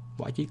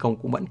 Võ Chí Công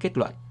cũng vẫn kết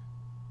luận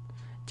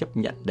chấp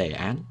nhận đề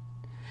án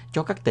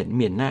cho các tỉnh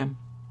miền Nam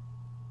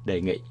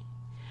đề nghị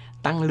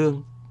tăng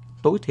lương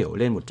tối thiểu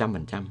lên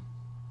 100%.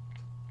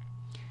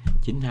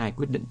 Chính hai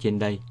quyết định trên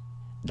đây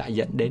đã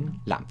dẫn đến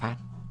lạm phát.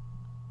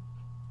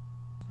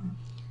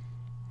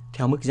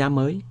 Theo mức giá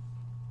mới,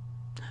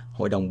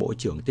 Hội đồng Bộ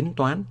trưởng tính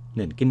toán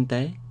nền kinh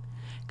tế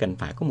cần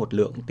phải có một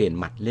lượng tiền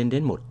mặt lên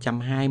đến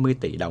 120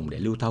 tỷ đồng để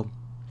lưu thông.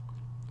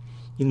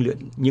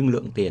 Nhưng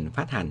lượng tiền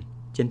phát hành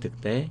trên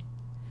thực tế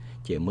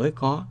chỉ mới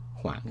có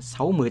khoảng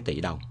 60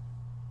 tỷ đồng.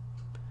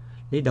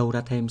 Lấy đâu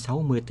ra thêm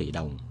 60 tỷ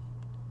đồng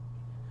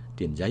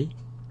tiền giấy?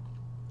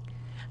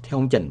 Theo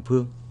ông Trần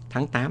Phương,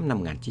 tháng 8 năm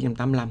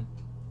 1985,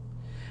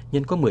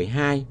 nhân có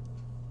 12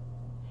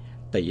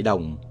 tỷ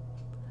đồng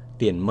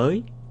tiền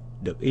mới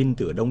được in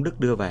từ Đông Đức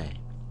đưa về.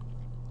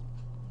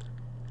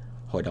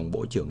 Hội đồng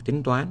Bộ trưởng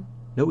tính toán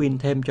nếu in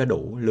thêm cho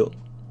đủ lượng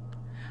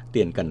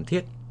tiền cần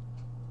thiết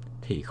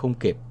thì không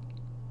kịp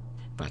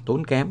và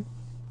tốn kém,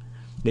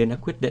 nên đã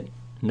quyết định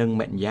nâng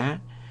mệnh giá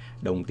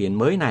đồng tiền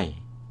mới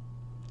này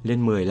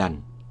lên 10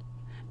 lần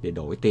để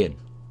đổi tiền,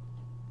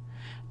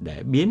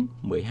 để biến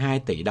 12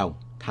 tỷ đồng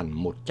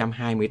thành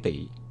 120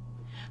 tỷ,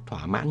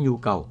 thỏa mãn nhu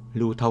cầu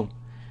lưu thông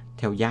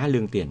theo giá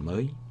lương tiền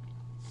mới.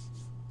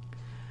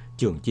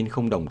 Trường Chinh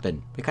không đồng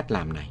tình với cách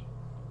làm này.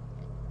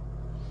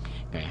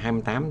 Ngày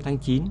 28 tháng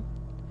 9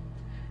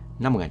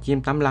 năm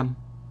 1985,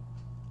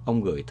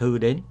 ông gửi thư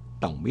đến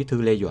Tổng Bí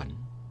thư Lê Duẩn,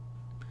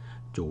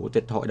 Chủ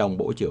tịch Hội đồng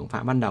Bộ trưởng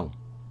Phạm Văn Đồng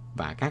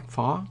và các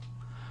phó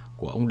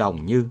của ông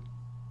Đồng như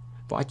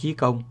Võ Chí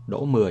Công,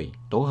 Đỗ Mười,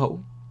 Tố Hữu.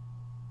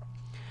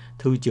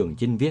 Thư Trường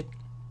Chinh viết: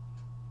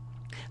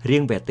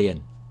 riêng về tiền,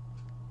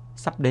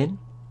 sắp đến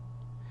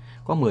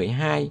có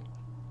 12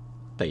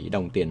 tỷ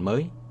đồng tiền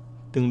mới,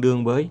 tương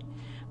đương với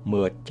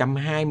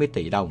 120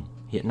 tỷ đồng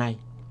hiện nay.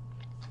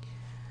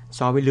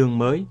 So với lương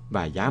mới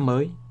và giá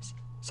mới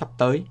sắp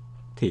tới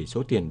thì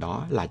số tiền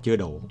đó là chưa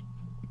đủ.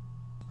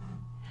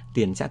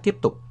 Tiền sẽ tiếp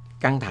tục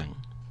căng thẳng,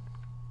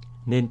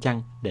 nên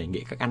chăng đề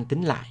nghị các anh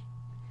tính lại,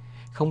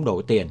 không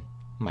đổi tiền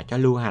mà cho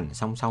lưu hành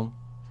song song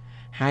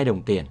 2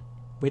 đồng tiền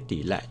với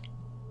tỷ lệ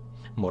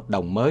 1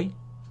 đồng mới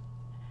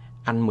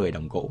ăn 10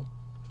 đồng cũ.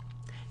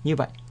 Như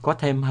vậy có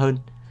thêm hơn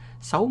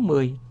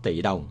 60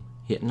 tỷ đồng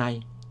hiện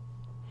nay,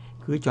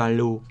 cứ cho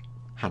lưu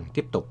hành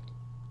tiếp tục,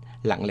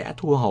 lặng lẽ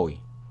thu hồi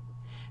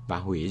và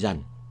hủy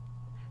dần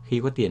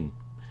khi có tiền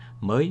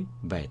mới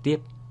về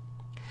tiếp,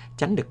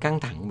 tránh được căng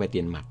thẳng về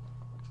tiền mặt,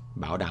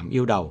 bảo đảm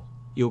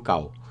yêu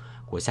cầu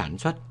của sản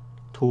xuất,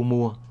 thu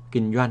mua,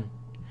 kinh doanh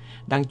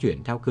đang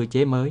chuyển theo cơ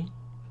chế mới,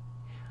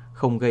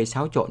 không gây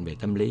xáo trộn về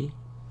tâm lý.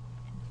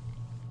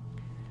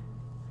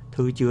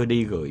 Thư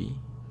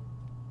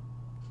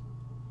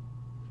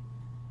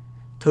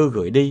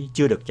gửi đi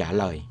chưa được trả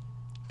lời.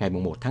 Ngày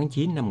 1 tháng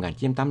 9 năm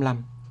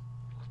 1985,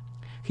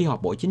 khi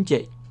họp Bộ Chính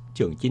trị,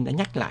 Trường Chinh đã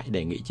nhắc lại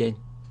đề nghị trên.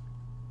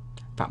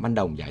 Phạm Văn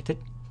Đồng giải thích: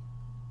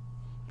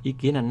 ý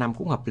kiến anh Năm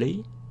cũng hợp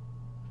lý,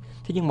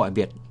 thế nhưng mọi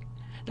việc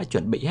đã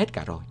chuẩn bị hết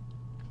cả rồi.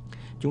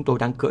 Chúng tôi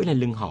đang cưỡi lên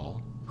lưng hổ,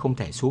 không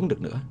thể xuống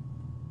được nữa.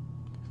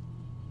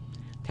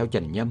 Theo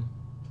Trần Nhâm,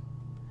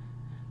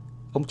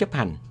 ông chấp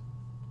hành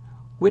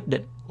quyết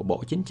định của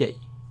Bộ Chính trị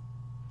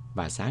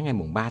và sáng ngày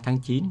 3 tháng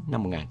 9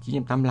 năm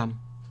 1985,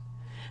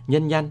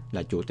 nhân danh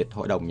là Chủ tịch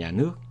Hội đồng Nhà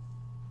nước,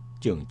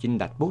 Trường Chinh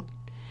đặt bút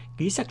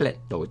ký sắc lệnh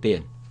đổi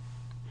tiền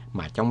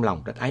mà trong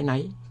lòng rất áy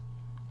náy.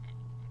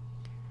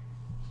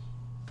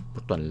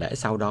 Một tuần lễ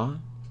sau đó,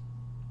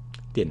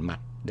 tiền mặt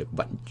được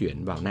vận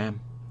chuyển vào Nam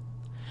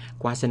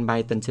qua sân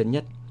bay Tân Sơn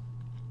Nhất.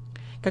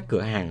 Các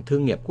cửa hàng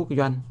thương nghiệp quốc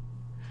doanh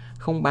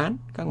không bán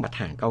các mặt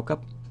hàng cao cấp.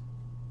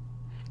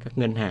 Các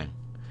ngân hàng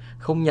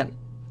không nhận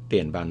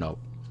tiền vào nộp.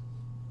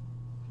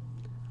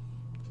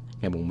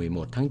 Ngày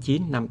 11 tháng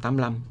 9 năm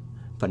 85,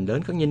 phần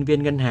lớn các nhân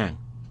viên ngân hàng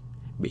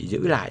bị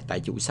giữ lại tại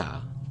trụ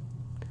sở.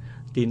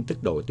 Tin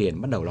tức đổi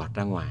tiền bắt đầu lọt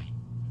ra ngoài.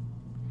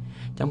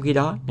 Trong khi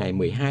đó, ngày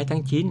 12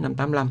 tháng 9 năm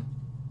 85,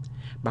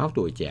 báo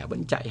Tuổi Trẻ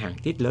vẫn chạy hàng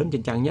tít lớn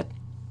trên trang nhất,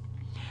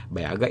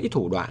 bẻ gãy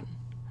thủ đoạn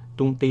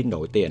tung tin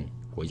đổi tiền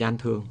của gian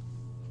thương.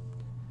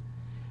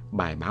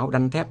 Bài báo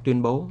đanh thép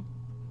tuyên bố: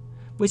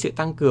 với sự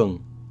tăng cường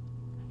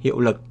hiệu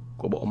lực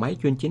của bộ máy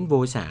chuyên chính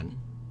vô sản,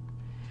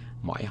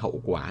 mọi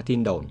hậu quả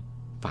tin đồn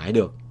phải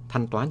được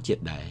thanh toán triệt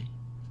để.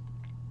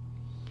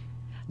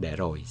 Để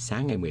rồi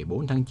sáng ngày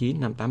 14 tháng 9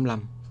 năm 85,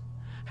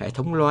 hệ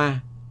thống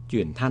loa,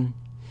 truyền thanh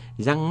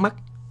răng mắc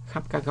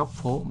khắp các góc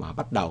phố mà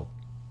bắt đầu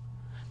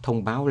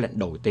thông báo lệnh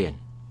đổi tiền.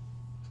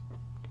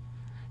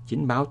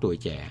 Chính báo Tuổi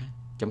Trẻ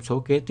trong số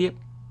kế tiếp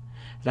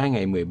ra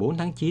ngày 14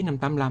 tháng 9 năm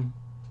 85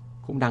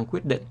 cũng đăng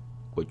quyết định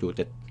của Chủ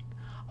tịch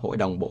Hội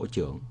đồng Bộ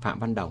trưởng Phạm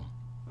Văn Đồng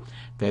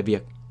về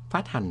việc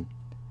phát hành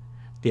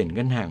tiền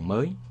ngân hàng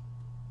mới,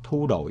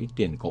 thu đổi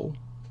tiền cũ.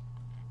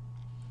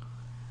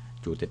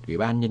 Chủ tịch Ủy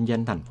ban Nhân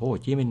dân thành phố Hồ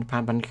Chí Minh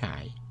Phan Văn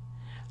Khải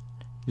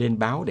lên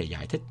báo để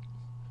giải thích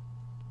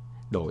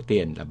đổi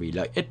tiền là vì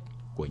lợi ích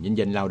của nhân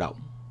dân lao động.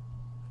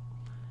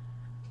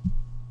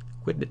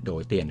 Quyết định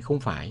đổi tiền không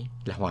phải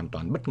là hoàn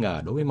toàn bất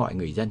ngờ đối với mọi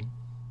người dân.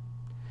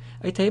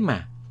 Ấy thế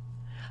mà,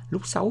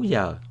 lúc 6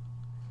 giờ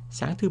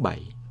sáng thứ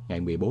Bảy ngày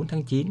 14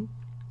 tháng 9,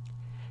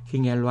 khi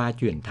nghe loa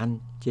truyền thanh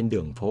trên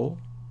đường phố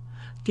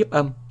tiếp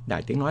âm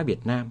Đài Tiếng Nói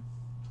Việt Nam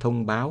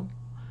thông báo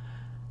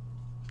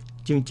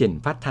chương trình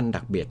phát thanh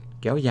đặc biệt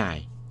kéo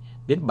dài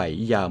đến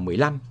 7 giờ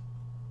 15,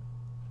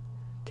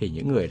 thì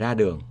những người ra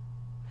đường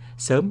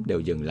sớm đều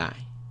dừng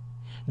lại,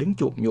 đứng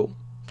chụm nhụm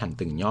thành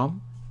từng nhóm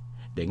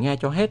để nghe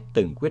cho hết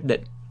từng quyết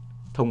định,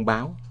 thông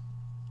báo.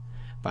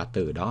 Và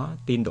từ đó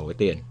tin đổi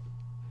tiền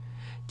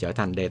trở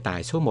thành đề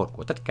tài số 1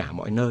 của tất cả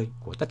mọi nơi,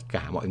 của tất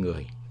cả mọi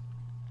người.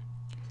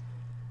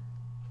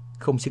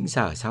 Không sững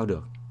sờ sao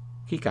được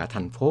khi cả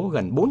thành phố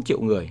gần 4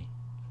 triệu người,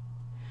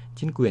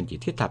 chính quyền chỉ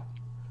thiết lập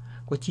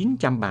có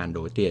 900 bàn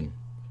đổi tiền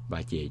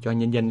và chỉ cho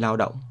nhân dân lao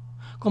động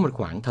có một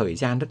khoảng thời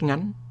gian rất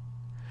ngắn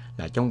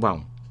là trong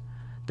vòng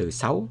từ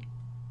 6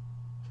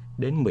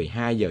 đến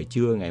 12 giờ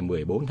trưa ngày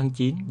 14 tháng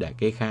 9 để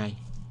kê khai.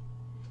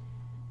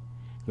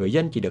 Người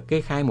dân chỉ được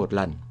kê khai một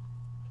lần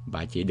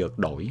và chỉ được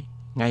đổi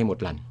ngay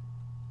một lần.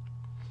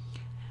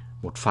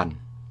 Một phần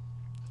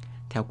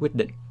theo quyết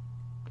định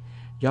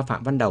do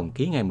Phạm Văn Đồng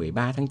ký ngày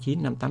 13 tháng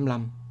 9 năm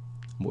 85,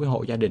 mỗi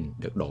hộ gia đình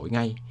được đổi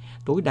ngay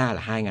tối đa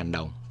là 2.000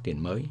 đồng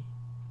tiền mới.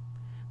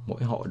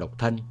 Mỗi hộ độc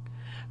thân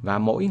và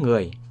mỗi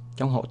người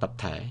trong hộ tập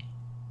thể,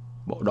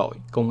 bộ đội,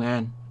 công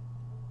an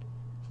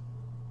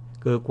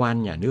cơ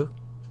quan nhà nước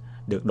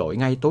được đổi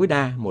ngay tối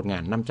đa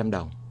 1.500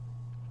 đồng.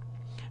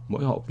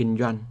 Mỗi hộ kinh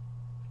doanh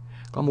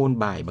có môn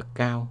bài bậc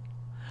cao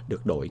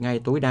được đổi ngay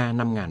tối đa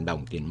 5.000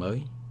 đồng tiền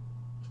mới.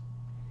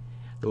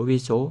 Đối với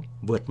số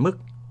vượt mức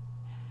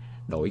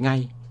đổi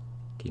ngay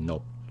thì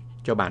nộp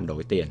cho ban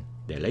đổi tiền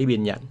để lấy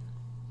biên nhận.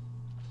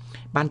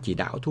 Ban chỉ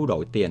đạo thu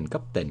đổi tiền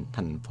cấp tỉnh,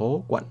 thành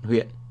phố, quận,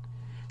 huyện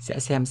sẽ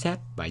xem xét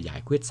và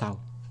giải quyết sau.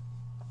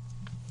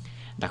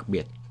 Đặc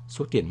biệt,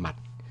 số tiền mặt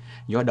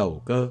do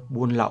đầu cơ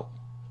buôn lậu,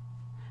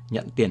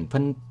 nhận tiền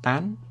phân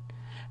tán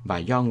và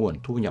do nguồn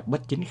thu nhập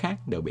bất chính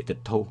khác đều bị tịch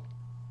thu,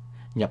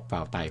 nhập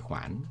vào tài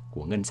khoản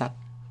của ngân sách.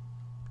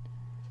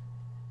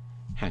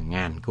 Hàng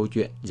ngàn câu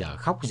chuyện dở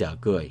khóc dở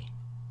cười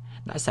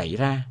đã xảy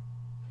ra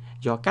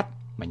do cách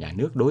mà nhà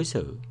nước đối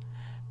xử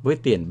với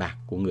tiền bạc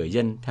của người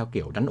dân theo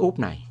kiểu đánh úp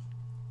này.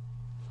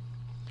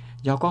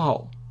 Do có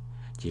hộ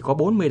chỉ có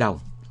 40 đồng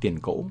tiền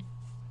cũ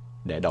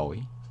để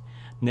đổi,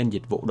 nên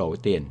dịch vụ đổi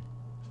tiền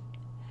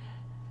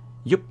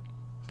giúp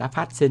đã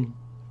phát sinh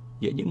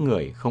giữa những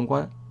người không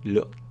có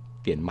lượng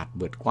tiền mặt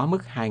vượt quá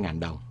mức 2.000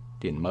 đồng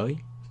tiền mới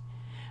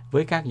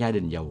với các gia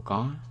đình giàu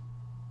có.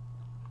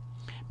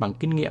 Bằng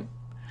kinh nghiệm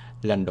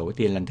lần đổi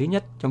tiền lần thứ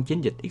nhất trong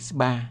chiến dịch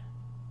X3,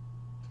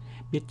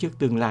 biết trước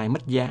tương lai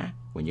mất giá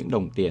của những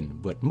đồng tiền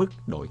vượt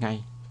mức đổi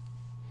ngay,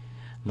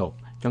 nộp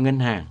cho ngân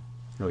hàng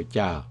rồi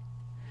chờ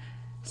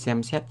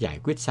xem xét giải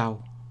quyết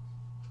sau,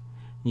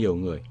 nhiều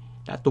người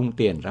đã tung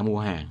tiền ra mua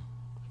hàng.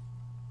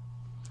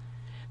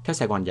 Theo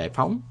Sài Gòn Giải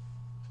Phóng,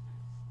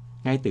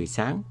 ngay từ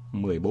sáng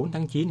 14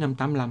 tháng 9 năm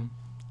 85,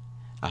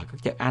 ở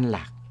các chợ An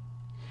Lạc,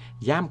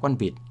 giá một con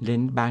vịt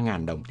lên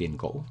 3.000 đồng tiền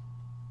cũ,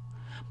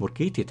 một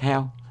ký thịt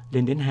heo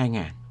lên đến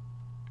 2.000,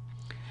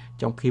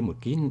 trong khi một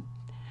ký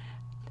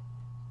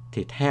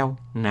thịt heo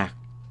nạc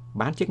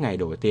bán trước ngày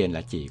đổi tiền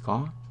là chỉ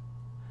có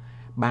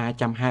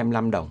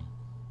 325 đồng.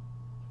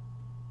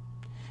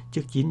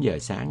 Trước 9 giờ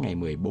sáng ngày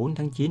 14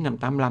 tháng 9 năm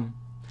 85,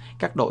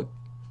 các đội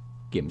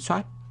kiểm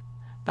soát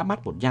đã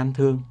bắt một gian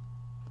thương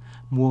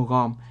mua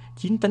gom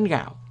 9 tấn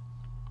gạo.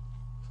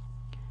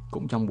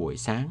 Cũng trong buổi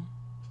sáng,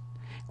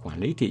 quản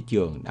lý thị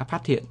trường đã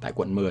phát hiện tại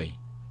quận 10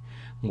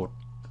 một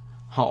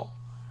hộ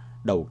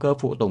đầu cơ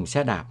phụ tùng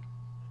xe đạp,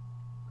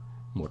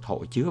 một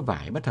hộ chứa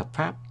vải bất hợp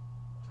pháp,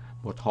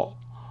 một hộ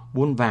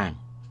buôn vàng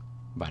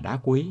và đá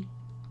quý,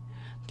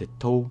 tịch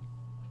thu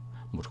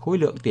một khối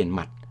lượng tiền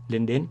mặt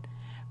lên đến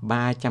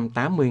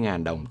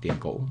 380.000 đồng tiền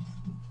cũ.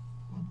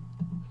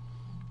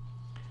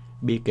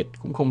 Bi kịch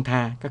cũng không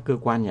tha các cơ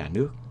quan nhà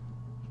nước.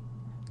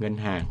 Ngân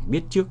hàng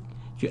biết trước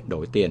chuyện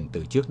đổi tiền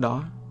từ trước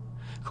đó,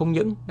 không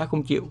những đã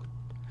không chịu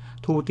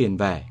thu tiền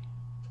về,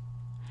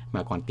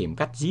 mà còn tìm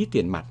cách dí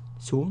tiền mặt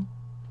xuống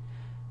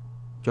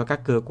cho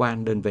các cơ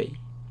quan đơn vị.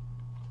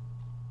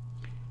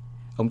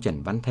 Ông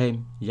Trần Văn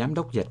Thêm, giám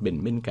đốc Dệt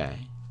Bình Minh kể,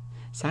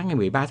 sáng ngày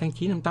 13 tháng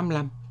 9 năm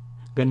 85,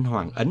 ngân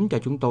hàng ấn cho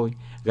chúng tôi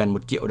gần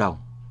 1 triệu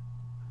đồng.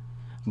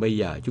 Bây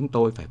giờ chúng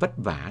tôi phải vất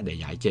vả để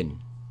giải trình.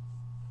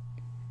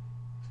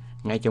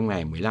 Ngay trong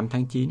ngày 15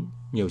 tháng 9,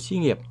 nhiều xí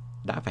nghiệp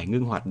đã phải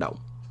ngưng hoạt động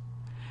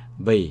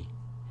vì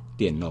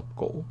tiền nộp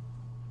cũ.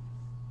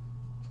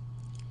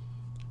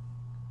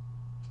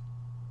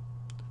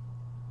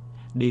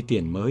 Đi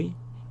tiền mới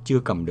chưa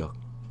cầm được.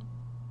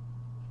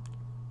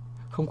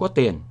 Không có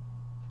tiền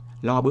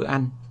lo bữa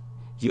ăn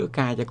giữa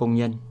ca cho công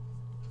nhân.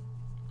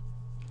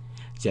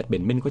 Dệt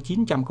Bình Minh có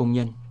 900 công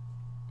nhân,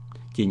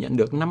 chỉ nhận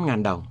được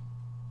 5.000 đồng.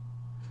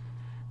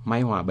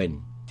 May Hòa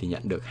Bình thì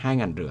nhận được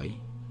 2.500.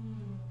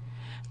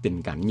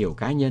 Tình cảnh nhiều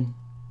cá nhân,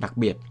 đặc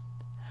biệt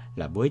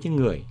là với những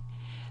người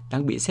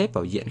đang bị xếp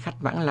vào diện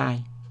khách vãng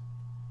lai,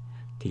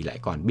 thì lại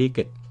còn bi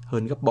kịch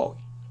hơn gấp bội.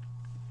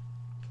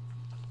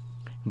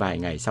 Vài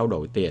ngày sau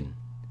đổi tiền,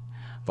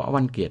 Võ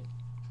Văn Kiệt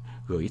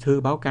gửi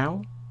thư báo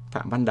cáo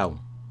Phạm Văn Đồng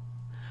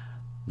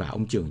và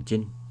ông Trường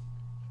Chinh.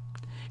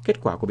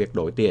 Kết quả của việc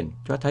đổi tiền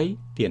cho thấy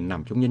tiền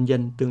nằm trong nhân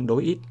dân tương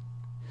đối ít.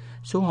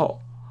 Số hộ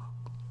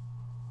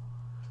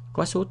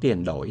có số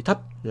tiền đổi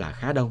thấp là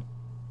khá đông,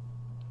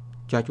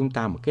 cho chúng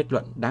ta một kết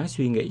luận đáng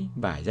suy nghĩ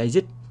và day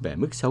dứt về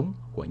mức sống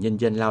của nhân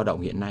dân lao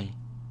động hiện nay.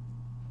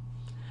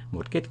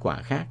 Một kết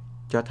quả khác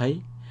cho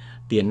thấy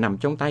tiền nằm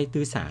trong tay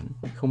tư sản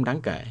không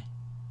đáng kể.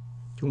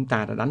 Chúng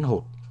ta đã đánh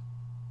hụt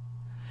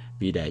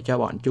vì để cho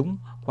bọn chúng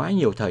quá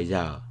nhiều thời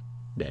giờ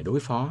để đối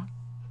phó,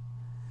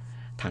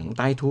 thẳng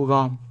tay thu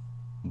gom,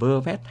 vơ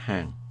vét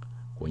hàng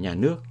của nhà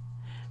nước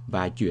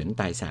và chuyển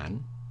tài sản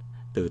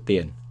từ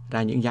tiền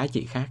ra những giá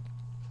trị khác.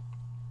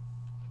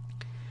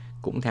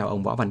 Cũng theo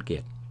ông Võ Văn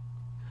Kiệt,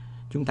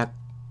 chúng ta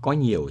có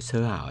nhiều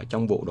sơ hở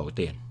trong vụ đổi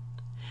tiền,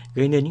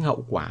 gây nên những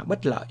hậu quả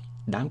bất lợi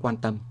đáng quan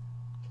tâm.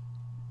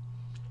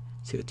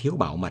 Sự thiếu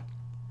bảo mật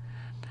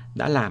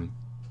đã làm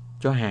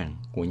cho hàng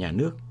của nhà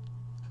nước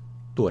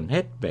tuồn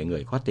hết về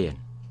người có tiền.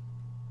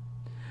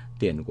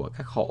 Tiền của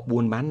các hộ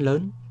buôn bán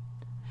lớn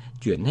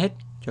chuyển hết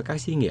cho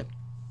các xí nghiệp,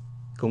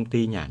 công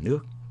ty nhà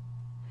nước,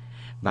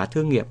 và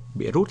thương nghiệp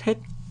bị rút hết.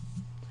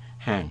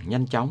 Hàng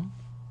nhanh chóng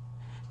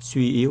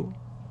suy yếu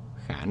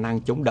khả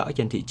năng chống đỡ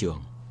trên thị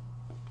trường.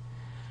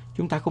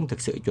 Chúng ta không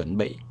thực sự chuẩn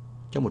bị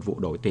cho một vụ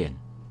đổi tiền.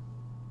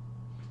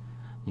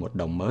 1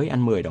 đồng mới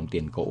ăn 10 đồng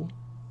tiền cũ.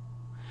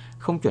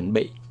 Không chuẩn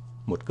bị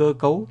một cơ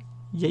cấu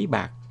giấy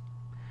bạc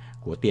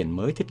của tiền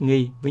mới thích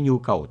nghi với nhu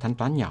cầu thanh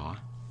toán nhỏ.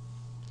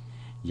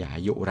 Giả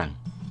dụ rằng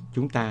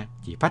chúng ta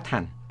chỉ phát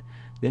hành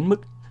đến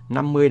mức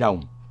 50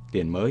 đồng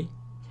tiền mới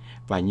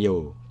và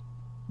nhiều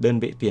đơn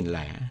vị tiền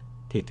lẻ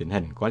thì tình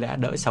hình có lẽ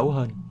đỡ xấu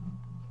hơn.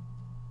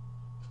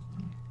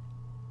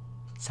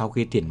 Sau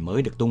khi tiền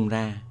mới được tung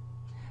ra,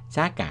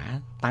 giá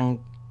cả tăng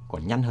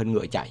còn nhanh hơn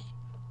ngựa chạy.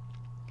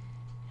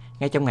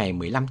 Ngay trong ngày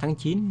 15 tháng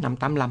 9 năm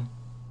 85,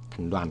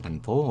 Thành đoàn thành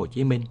phố Hồ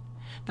Chí Minh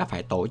đã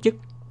phải tổ chức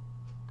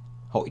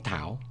hội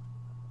thảo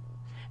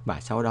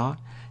và sau đó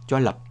cho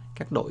lập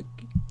các đội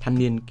thanh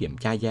niên kiểm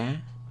tra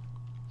giá.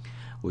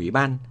 Ủy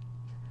ban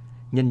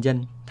Nhân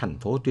dân thành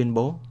phố tuyên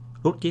bố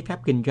rút giấy phép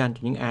kinh doanh cho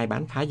những ai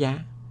bán phá giá.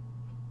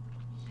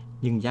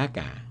 Nhưng giá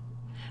cả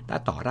đã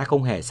tỏ ra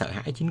không hề sợ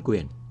hãi chính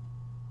quyền.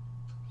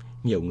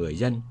 Nhiều người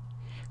dân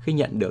khi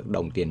nhận được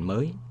đồng tiền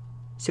mới,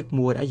 sức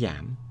mua đã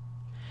giảm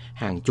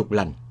hàng chục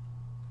lần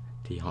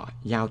thì họ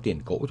giao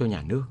tiền cũ cho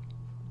nhà nước.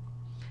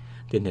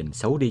 Tình hình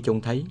xấu đi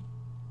trông thấy.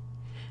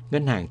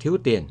 Ngân hàng thiếu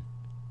tiền,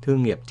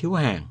 thương nghiệp thiếu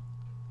hàng,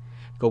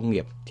 công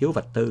nghiệp thiếu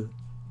vật tư,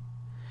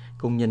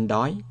 công nhân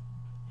đói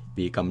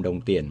vì cầm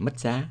đồng tiền mất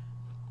giá,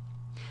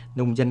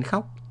 nông dân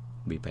khóc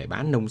vì phải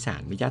bán nông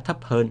sản với giá thấp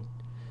hơn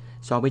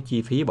so với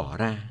chi phí bỏ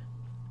ra,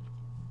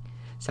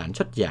 sản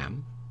xuất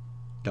giảm,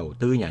 đầu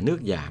tư nhà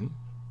nước giảm.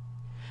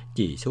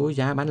 Chỉ số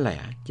giá bán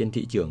lẻ trên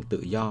thị trường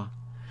tự do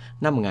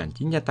năm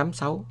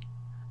 1986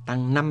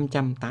 tăng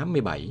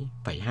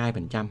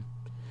 587,2%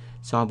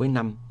 so với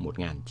năm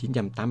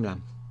 1985.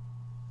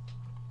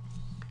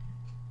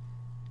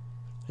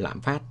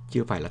 Lạm phát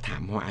chưa phải là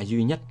thảm họa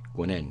duy nhất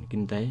của nền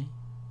kinh tế.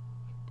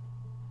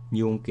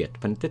 Như ông Kiệt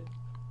phân tích,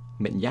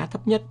 mệnh giá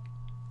thấp nhất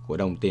của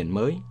đồng tiền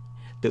mới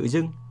tự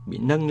dưng bị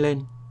nâng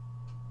lên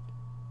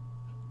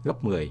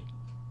gấp 10.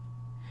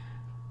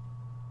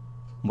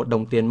 Một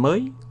đồng tiền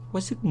mới có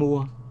sức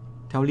mua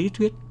theo lý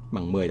thuyết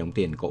bằng 10 đồng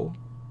tiền cũ.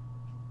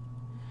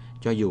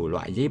 Cho dù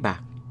loại giấy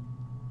bạc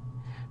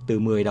từ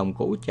 10 đồng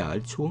cũ trở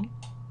xuống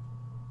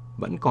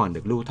vẫn còn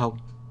được lưu thông.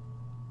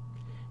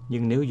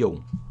 Nhưng nếu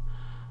dùng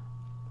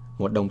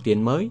một đồng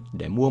tiền mới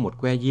để mua một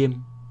que diêm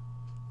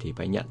thì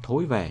phải nhận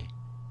thối về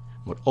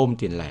một ôm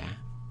tiền lẻ.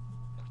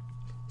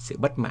 Sự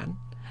bất mãn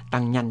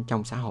tăng nhanh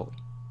trong xã hội.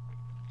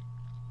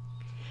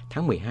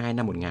 Tháng 12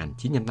 năm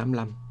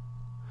 1985,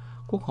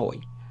 Quốc hội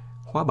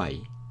khóa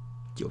 7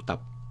 triệu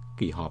tập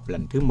kỳ họp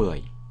lần thứ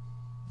 10.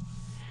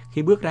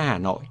 Khi bước ra Hà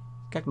Nội,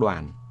 các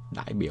đoàn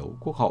đại biểu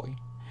Quốc hội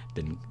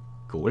tỉnh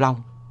Cửu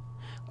Long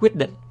quyết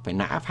định phải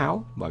nã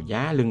pháo vào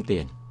giá lương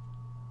tiền.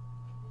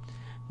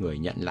 Người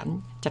nhận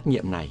lãnh trách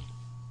nhiệm này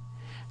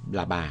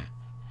là bà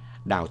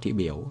Đào Thị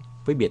Biểu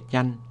với biệt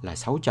danh là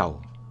Sáu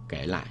Trầu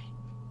kể lại.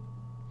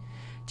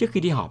 Trước khi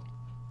đi họp,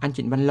 anh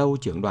Trịnh Văn Lâu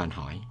trưởng đoàn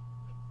hỏi: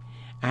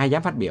 ai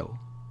dám phát biểu?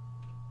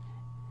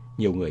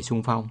 Nhiều người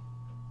xung phong.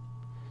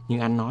 Nhưng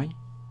anh nói: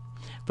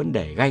 vấn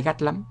đề gay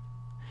gắt lắm,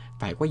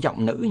 phải có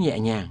giọng nữ nhẹ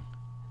nhàng,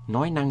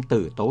 nói năng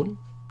từ tốn,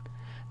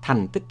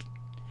 thành tích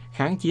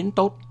kháng chiến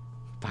tốt,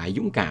 phải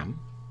dũng cảm,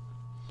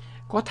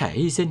 có thể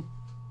hy sinh.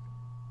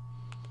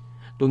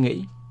 Tôi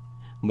nghĩ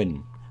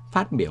mình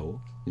phát biểu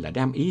là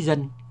đem ý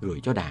dân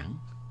gửi cho Đảng,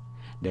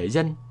 để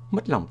dân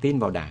mất lòng tin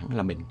vào Đảng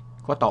là mình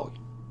có tội.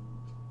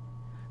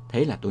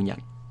 Thế là tôi nhận.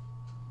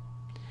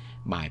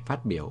 Bài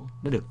phát biểu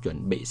đã được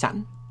chuẩn bị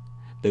sẵn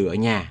từ ở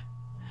nhà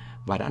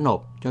và đã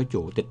nộp cho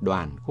Chủ tịch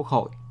Đoàn Quốc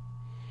hội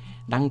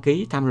đăng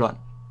ký tham luận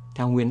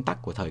theo nguyên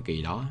tắc của thời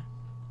kỳ đó.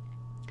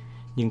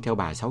 Nhưng theo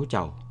bà Sáu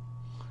Trầu,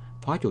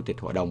 Phó Chủ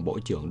tịch Hội đồng Bộ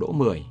trưởng Đỗ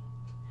Mười,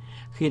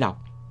 khi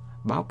đọc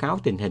báo cáo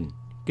tình hình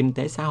kinh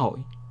tế xã hội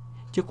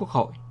trước Quốc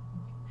hội,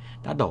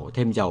 đã đổ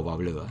thêm dầu vào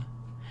lửa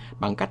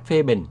bằng cách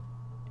phê bình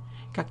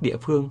các địa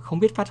phương không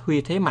biết phát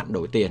huy thế mạnh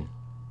đổi tiền.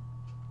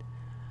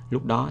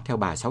 Lúc đó theo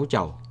bà Sáu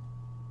Trầu,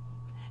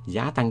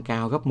 giá tăng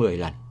cao gấp 10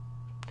 lần,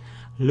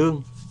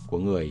 lương của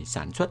người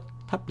sản xuất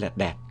thấp lẹt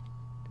đẹt,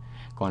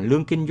 còn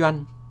lương kinh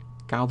doanh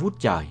cao vút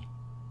trời.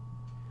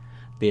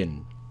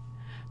 Tiền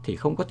thì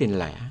không có tiền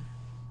lẻ,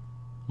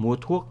 mua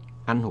thuốc,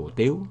 ăn hủ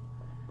tiếu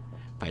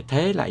phải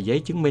thế lại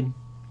giấy chứng minh.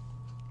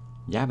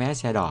 Giá vé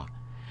xe đò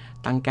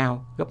tăng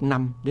cao gấp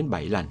 5 đến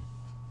 7 lần.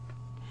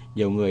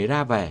 Nhiều người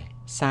ra về,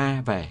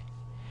 xa về,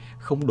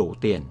 không đủ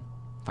tiền,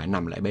 phải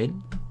nằm lại bến.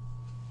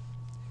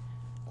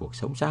 Cuộc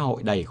sống xã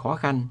hội đầy khó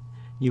khăn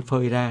như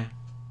phơi ra.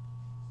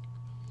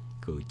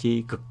 Cử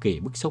tri cực kỳ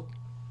bức xúc.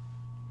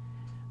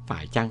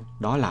 Phải chăng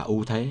đó là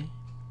ưu thế?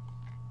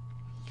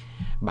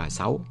 Bà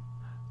Sáu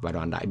và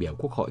đoàn đại biểu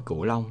Quốc hội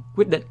Cửu Long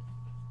quyết định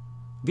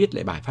viết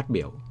lại bài phát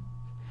biểu,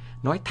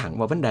 nói thẳng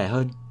vào vấn đề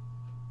hơn.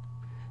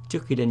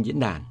 Trước khi lên diễn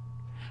đàn,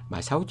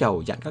 bà Sáu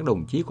Trầu dặn các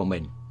đồng chí của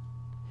mình: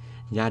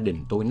 gia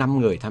đình tôi 5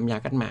 người tham gia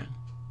cách mạng,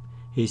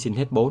 hy sinh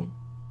hết 4.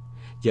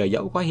 Giờ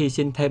dẫu có hy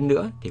sinh thêm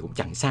nữa thì cũng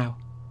chẳng sao.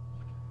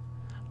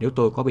 Nếu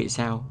tôi có bị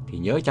sao thì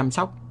nhớ chăm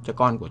sóc cho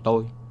con của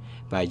tôi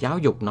và giáo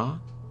dục nó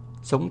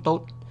sống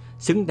tốt,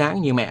 xứng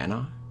đáng như mẹ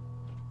nó.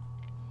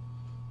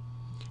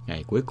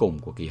 Ngày cuối cùng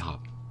của kỳ họp,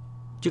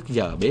 trước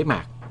giờ bế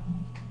mạc,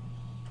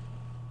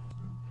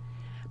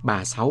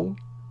 Bà Sáu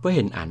với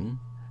hình ảnh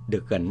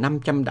được gần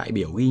 500 đại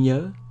biểu ghi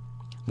nhớ,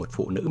 một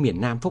phụ nữ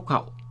miền Nam phúc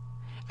hậu,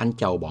 ăn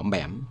chầu bỏm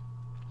bẻm,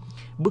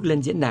 bước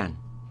lên diễn đàn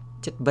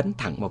chất vấn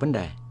thẳng vào vấn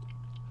đề.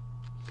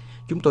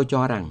 Chúng tôi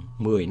cho rằng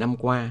 10 năm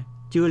qua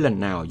chưa lần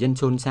nào dân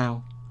xôn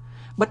xao,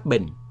 bất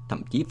bình,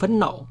 thậm chí phẫn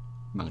nộ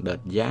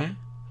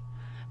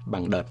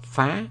bằng đợt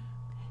phá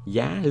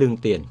giá lương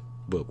tiền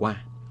vừa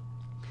qua.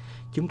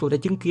 Chúng tôi đã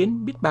chứng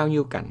kiến biết bao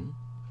nhiêu cảnh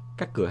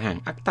các cửa hàng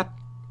ắc tắc,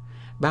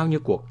 bao nhiêu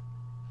cuộc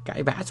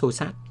cãi vã xô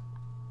xát,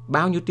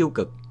 bao nhiêu tiêu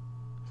cực,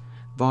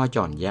 vo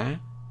tròn giá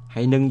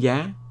hay nâng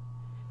giá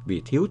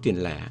vì thiếu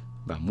tiền lẻ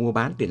và mua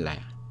bán tiền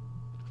lẻ.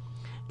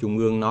 Trung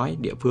ương nói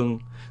địa phương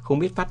không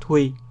biết phát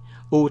huy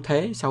ưu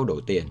thế sau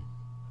đổi tiền.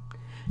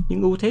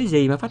 Nhưng ưu thế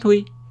gì mà phát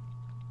huy?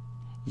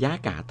 Giá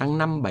cả tăng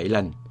 5-7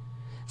 lần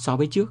so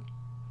với trước.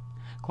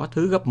 Có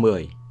thứ gấp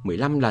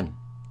 10-15 lần,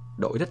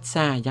 đổi rất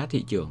xa giá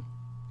thị trường.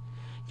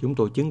 Chúng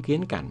tôi chứng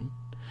kiến cảnh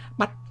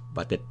bắt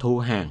và tịch thu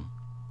hàng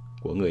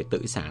của người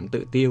tự sản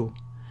tự tiêu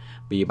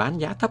vì bán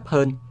giá thấp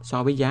hơn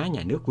so với giá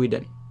nhà nước quy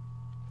định.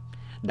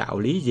 Đạo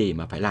lý gì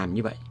mà phải làm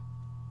như vậy?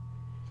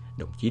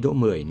 Đồng chí Đỗ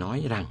Mười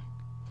nói rằng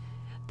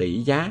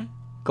tỷ giá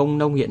công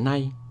nông hiện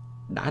nay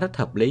đã rất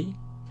hợp lý,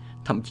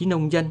 thậm chí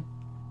nông dân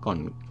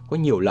còn có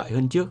nhiều lợi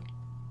hơn trước.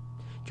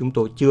 Chúng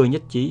tôi chưa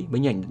nhất trí với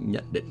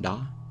nhận định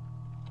đó.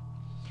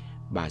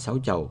 Bà Sáu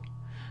Chầu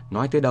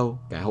nói tới đâu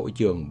cả hội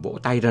trường vỗ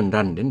tay rần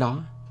rần đến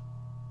đó.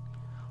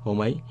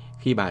 Hôm ấy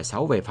khi bà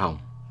Sáu về phòng,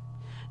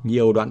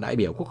 nhiều đoàn đại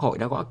biểu Quốc hội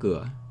đã gõ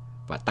cửa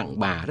và tặng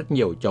bà rất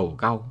nhiều trầu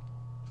cau.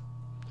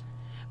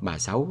 Bà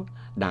Sáu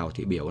Đào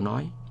Thị Biểu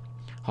nói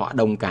họ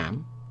đồng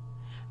cảm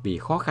vì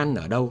khó khăn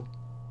ở đâu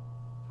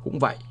cũng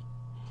vậy,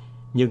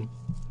 nhưng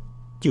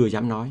chưa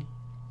dám nói.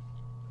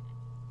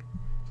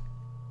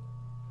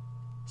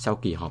 Sau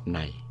kỳ họp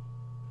này,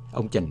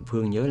 ông Trần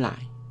Phương nhớ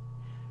lại,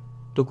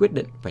 tôi quyết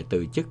định phải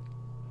từ chức.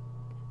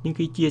 Nhưng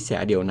khi chia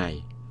sẻ điều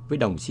này với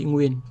đồng sĩ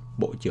Nguyên,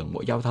 Bộ trưởng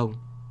Bộ Giao thông,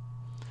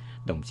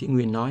 đồng sĩ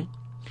Nguyên nói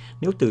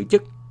nếu từ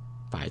chức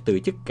phải từ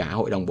chức cả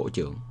hội đồng bộ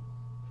trưởng.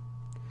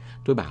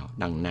 Tôi bảo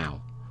đằng nào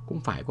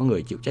cũng phải có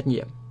người chịu trách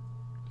nhiệm.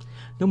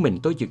 Nếu mình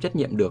tôi chịu trách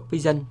nhiệm được với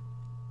dân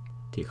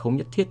thì không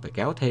nhất thiết phải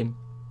kéo thêm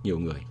nhiều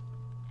người.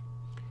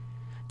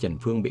 Trần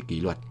Phương bị kỷ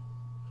luật.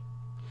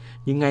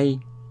 Nhưng ngay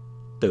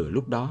từ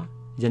lúc đó,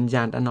 dân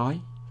gian đã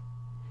nói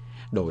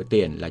đổi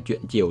tiền là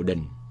chuyện triều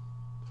đình,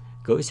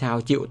 cớ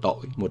sao chịu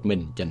tội một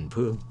mình Trần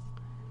Phương.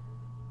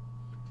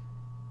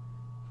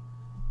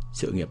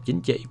 Sự nghiệp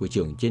chính trị của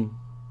Trường Chinh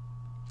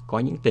có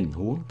những tình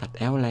huống thật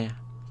éo le.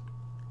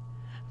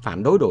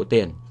 Phản đối đổi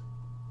tiền,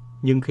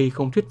 nhưng khi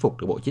không thuyết phục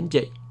được Bộ Chính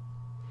trị,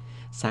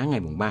 sáng ngày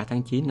 3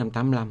 tháng 9 năm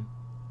 85,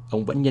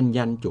 ông vẫn nhân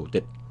danh Chủ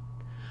tịch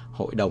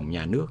Hội đồng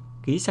Nhà nước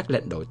ký sắc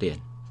lệnh đổi tiền.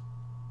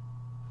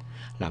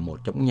 Là một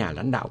trong những nhà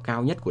lãnh đạo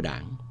cao nhất của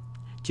Đảng,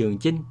 Trường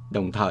Chinh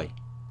đồng thời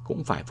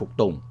cũng phải phục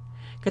tùng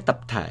cái tập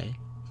thể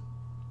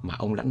mà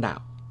ông lãnh đạo.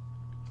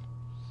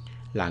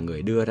 Là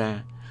người đưa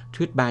ra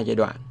thuyết 3 giai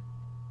đoạn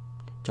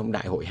trong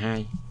Đại hội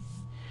 2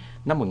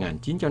 năm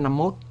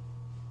 1951.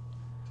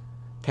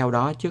 Theo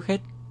đó trước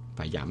hết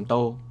phải giảm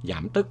tô,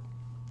 giảm tức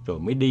rồi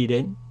mới đi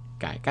đến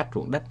cải cách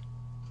ruộng đất.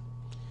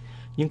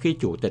 Nhưng khi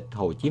Chủ tịch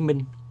Hồ Chí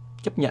Minh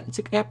chấp nhận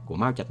sức ép của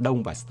Mao Trạch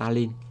Đông và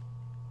Stalin,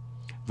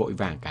 vội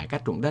vàng cải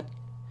cách ruộng đất,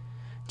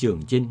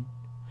 Trường Chinh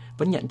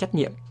vẫn nhận trách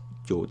nhiệm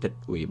Chủ tịch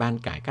Ủy ban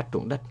cải cách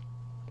ruộng đất.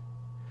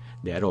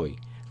 Để rồi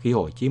khi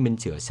Hồ Chí Minh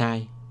sửa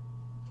sai,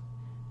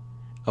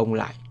 ông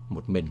lại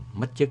một mình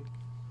mất chức.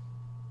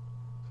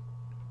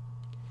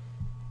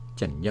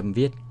 Trần Nhâm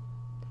viết,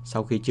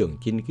 sau khi Trường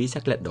Chinh ký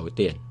sắc lệnh đổi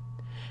tiền,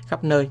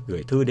 khắp nơi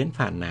gửi thư đến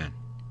phàn nàn.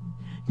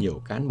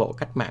 Nhiều cán bộ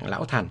cách mạng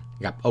lão thành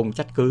gặp ông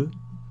trách cứ.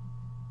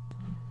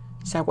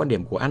 Sao quan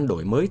điểm của anh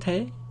đổi mới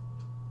thế,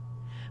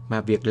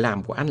 mà việc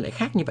làm của anh lại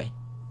khác như vậy?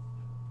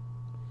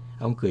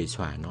 Ông cười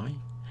xòa nói,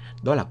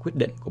 đó là quyết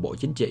định của Bộ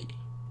Chính trị,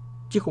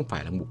 chứ không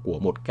phải là của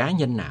một cá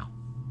nhân nào.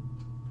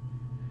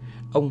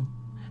 Ông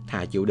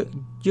thà chịu đựng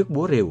trước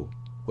búa rìu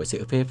của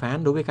sự phê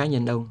phán đối với cá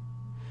nhân ông,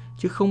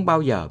 chứ không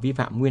bao giờ vi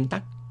phạm nguyên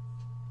tắc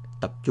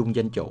tập trung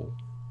dân chủ.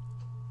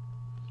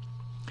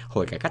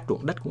 Hồi cải cách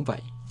ruộng đất cũng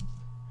vậy.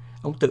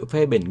 Ông tự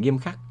phê bình nghiêm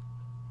khắc,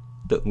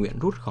 tự nguyện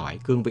rút khỏi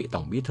cương vị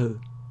Tổng Bí thư.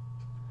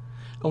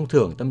 Ông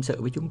thường tâm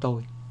sự với chúng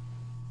tôi,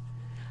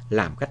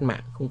 làm cách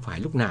mạng không phải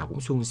lúc nào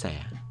cũng suôn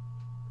sẻ.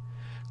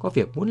 Có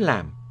việc muốn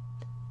làm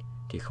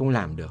thì không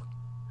làm được,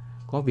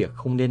 có việc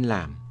không nên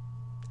làm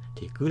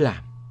thì cứ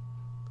làm.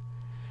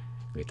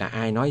 Người ta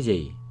ai nói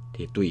gì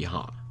thì tùy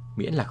họ,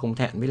 miễn là không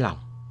thẹn với lòng.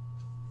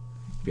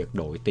 Việc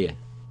đổi tiền,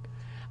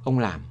 ông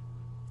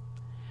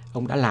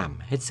đã làm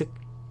hết sức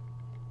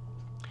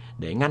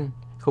để ngăn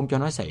không cho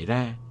nó xảy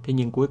ra, thế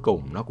nhưng cuối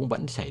cùng nó cũng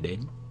vẫn xảy đến.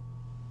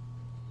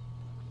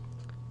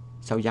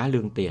 Sau giá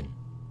lương tiền,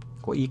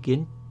 có ý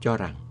kiến cho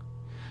rằng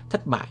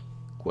thất bại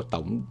của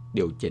tổng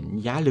điều chỉnh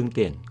giá lương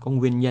tiền có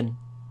nguyên nhân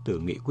từ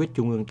nghị quyết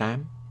Trung ương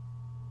 8.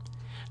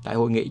 Tại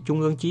hội nghị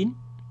Trung ương 9,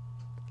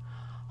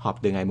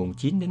 họp từ ngày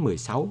 9 đến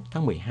 16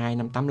 tháng 12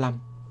 năm 85,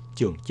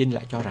 Trường Chinh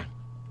lại cho rằng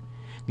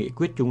nghị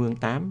quyết Trung ương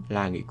 8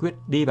 là nghị quyết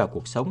đi vào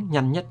cuộc sống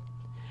nhanh nhất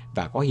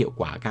và có hiệu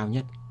quả cao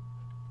nhất.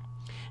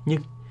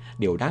 Nhưng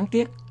điều đáng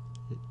tiếc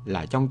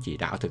là trong chỉ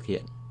đạo thực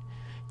hiện,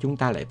 chúng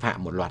ta lại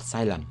phạm một loạt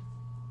sai lầm,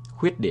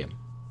 khuyết điểm.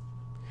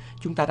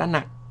 Chúng ta đã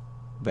nặng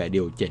về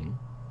điều chỉnh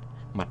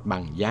mặt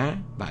bằng giá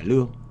và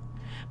lương,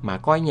 mà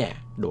coi nhẹ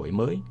đổi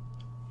mới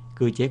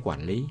cơ chế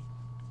quản lý.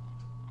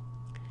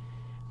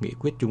 Nghị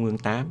quyết Trung ương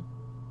 8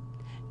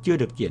 chưa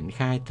được triển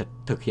khai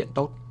thực hiện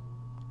tốt.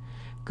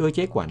 Cơ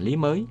chế quản lý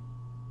mới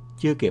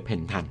chưa kịp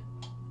hình thành,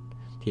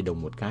 thì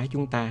đùng một cái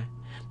chúng ta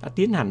đã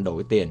tiến hành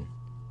đổi tiền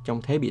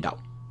trong thế bị động.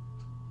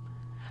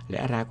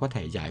 Lẽ ra có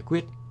thể giải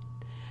quyết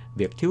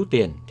việc thiếu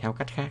tiền theo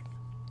cách khác.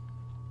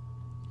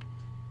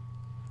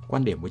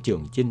 Quan điểm của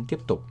Trường Chinh tiếp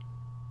tục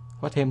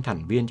có thêm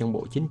thành viên trong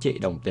Bộ Chính trị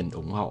đồng tình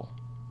ủng hộ.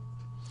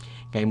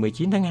 Ngày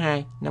 19 tháng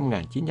 2 năm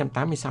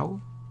 1986,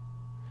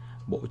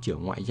 Bộ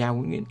trưởng Ngoại giao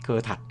Nguyễn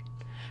Cơ Thạch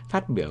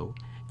phát biểu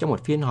trong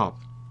một phiên họp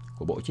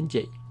của Bộ Chính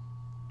trị.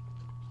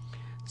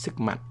 Sức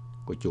mạnh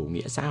của chủ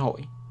nghĩa xã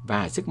hội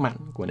và sức mạnh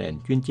của nền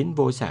chuyên chính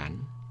vô sản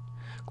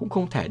cũng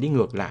không thể đi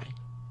ngược lại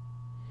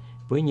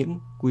với những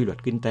quy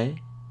luật kinh tế.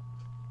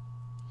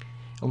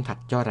 Ông Thạch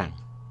cho rằng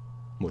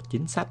một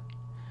chính sách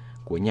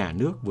của nhà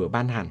nước vừa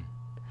ban hành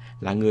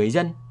là người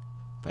dân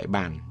phải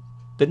bàn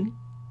tính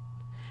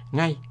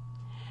ngay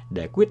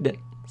để quyết định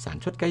sản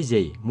xuất cái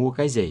gì, mua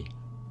cái gì.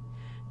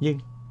 Nhưng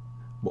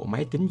bộ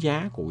máy tính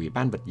giá của Ủy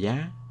ban vật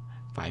giá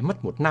phải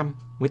mất 1 năm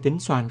mới tính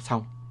soan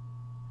xong.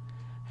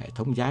 Hệ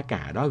thống giá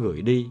cả đó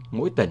gửi đi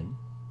mỗi tỉnh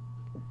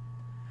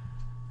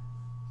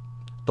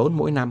tốn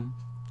mỗi năm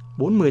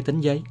 40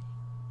 tấn giấy.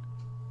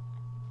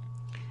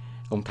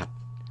 Ông Thạch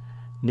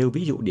nêu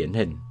ví dụ điển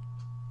hình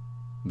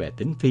về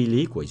tính phi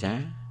lý của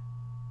giá.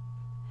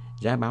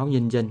 Giá báo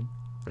Nhân dân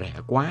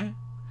rẻ quá,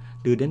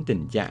 đưa đến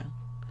tình trạng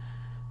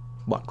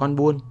bọn con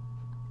buôn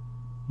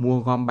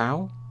mua gom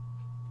báo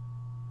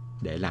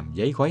để làm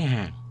giấy gói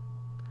hàng,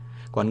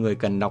 còn người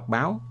cần đọc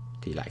báo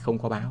thì lại không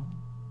có báo.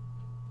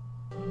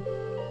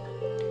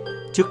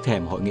 Trước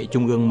thềm Hội nghị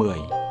Trung ương 10,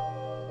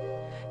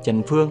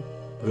 Trần Phương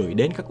gửi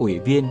đến các ủy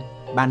viên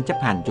Ban chấp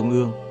hành Trung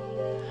ương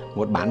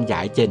một bản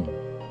giải trình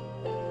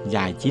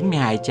dài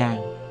 92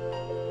 trang,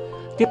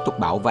 tiếp tục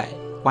bảo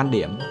vệ quan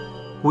điểm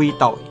quy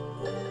tội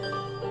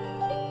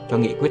cho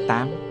Nghị quyết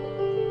 8.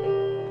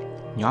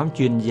 Nhóm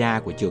chuyên gia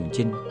của Trường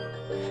Chinh,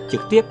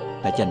 trực tiếp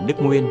là Trần Đức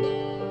Nguyên,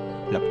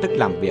 lập tức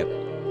làm việc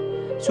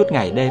suốt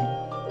ngày đêm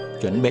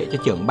chuẩn bị cho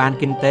trưởng Ban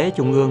Kinh tế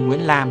Trung ương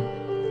Nguyễn Lam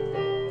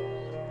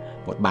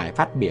một bài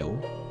phát biểu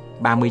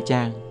 30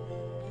 trang,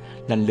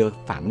 lần lượt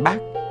phản bác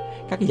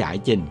các giải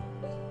trình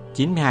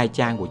 92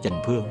 trang của Trần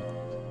Phương.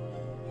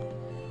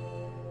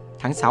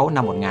 Tháng 6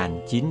 năm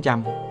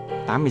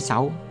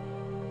 1986,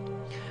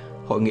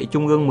 Hội nghị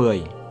Trung ương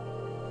 10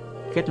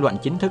 kết luận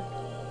chính thức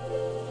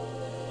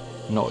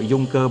nội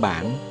dung cơ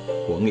bản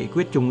của Nghị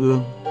quyết Trung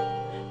ương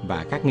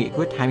và các nghị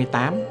quyết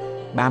 28,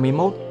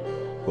 31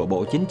 của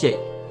Bộ Chính trị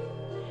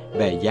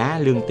về giá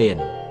lương tiền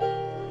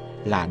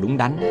là đúng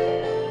đắn.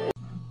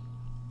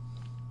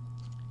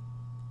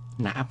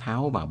 Nã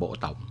pháo vào Bộ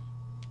Tổng.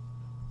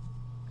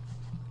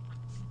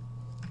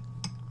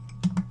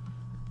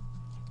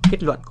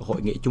 Kết luận của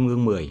Hội nghị Trung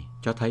ương 10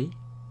 cho thấy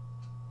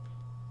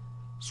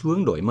xu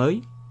hướng đổi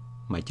mới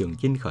mà Trường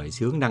Chinh khởi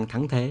xướng đang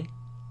thắng thế.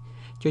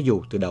 Cho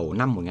dù từ đầu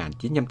năm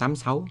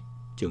 1986,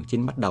 Trường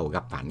Chinh bắt đầu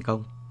gặp phản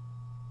công.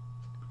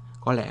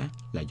 Có lẽ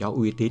là do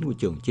uy tín của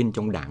Trường Chinh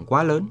trong đảng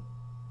quá lớn,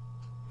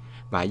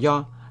 và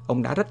do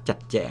ông đã rất chặt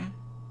chẽ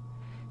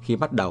khi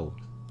bắt đầu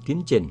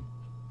tiến trình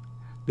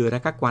đưa ra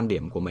các quan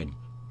điểm của mình,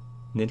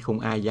 nên không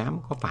ai dám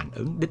có phản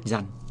ứng đích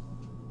danh.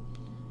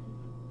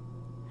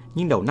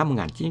 Nhưng đầu năm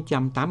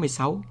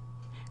 1986,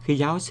 khi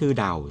giáo sư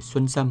Đào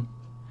Xuân Sâm,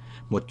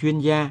 một chuyên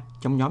gia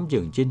trong nhóm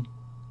Trường Chinh,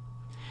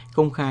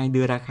 công khai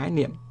đưa ra khái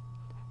niệm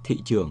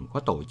thị trường có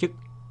tổ chức,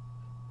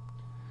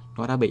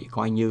 nó đã bị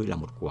coi như là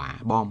một quả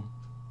bom,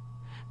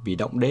 vì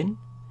động đến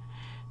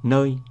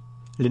nơi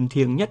linh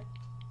thiêng nhất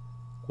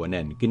của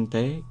nền kinh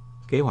tế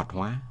kế hoạch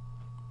hóa.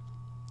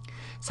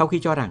 Sau khi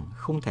cho rằng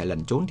không thể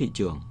lẩn trốn thị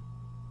trường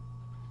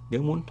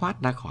nếu muốn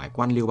thoát ra khỏi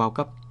quan liêu bao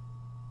cấp,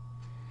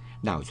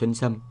 Đào Xuân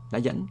Sâm đã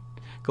dẫn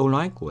câu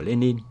nói của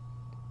Lenin: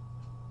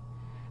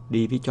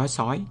 đi với chó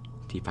sói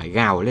thì phải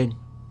gào lên.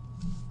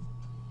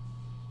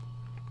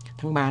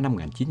 Tháng 3 năm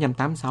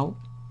 1986,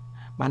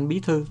 Ban Bí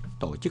thư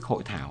tổ chức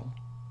hội thảo.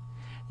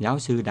 Giáo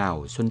sư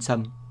Đào Xuân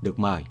Sâm được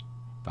mời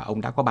và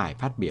ông đã có bài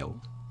phát biểu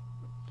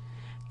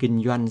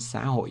kinh doanh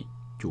xã hội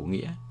chủ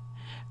nghĩa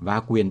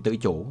và quyền tự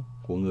chủ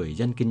của người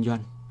dân kinh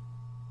doanh.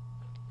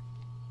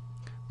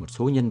 Một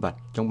số nhân vật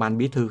trong Ban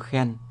Bí thư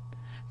khen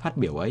phát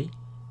biểu ấy,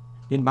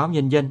 nên báo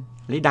Nhân dân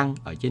lấy đăng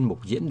ở trên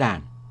mục diễn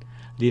đàn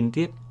liên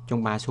tiếp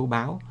trong 3 số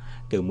báo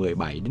từ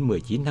 17 đến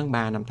 19 tháng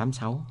 3 năm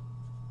 86.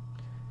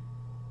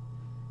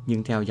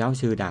 Nhưng theo giáo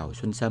sư Đào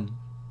Xuân Sâm,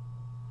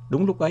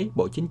 đúng lúc ấy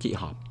Bộ Chính trị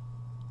họp.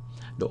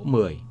 Đỗ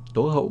Mười,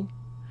 Tố Hữu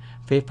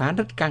phê phán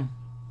rất căng.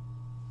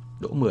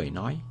 Đỗ Mười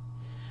nói: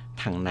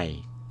 thằng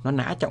này nó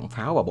nã trọng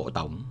pháo vào Bộ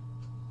Tổng.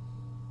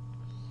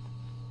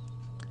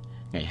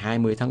 Ngày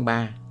 20 tháng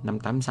 3 năm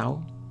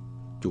 86,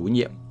 chủ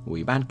nhiệm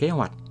Ủy ban Kế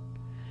hoạch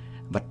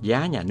vật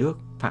giá nhà nước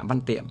Phạm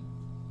Văn Tiệm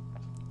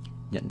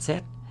nhận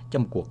xét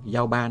trong cuộc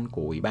giao ban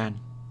của Ủy ban.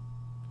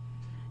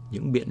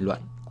 Những biện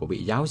luận của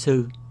vị giáo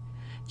sư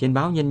trên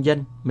báo Nhân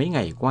dân mấy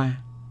ngày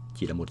qua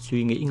chỉ là một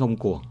suy nghĩ ngông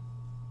cuồng.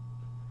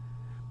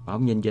 Báo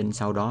Nhân dân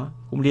sau đó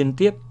cũng liên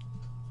tiếp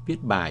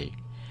viết bài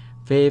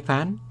phê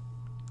phán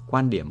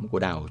quan điểm của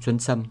Đào Xuân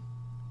Sâm.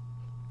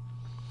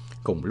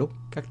 Cùng lúc,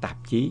 các tạp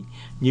chí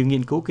như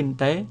Nghiên cứu Kinh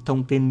tế,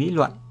 Thông tin Lý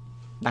luận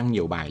đăng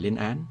nhiều bài lên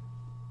án.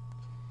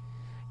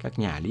 Các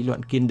nhà lý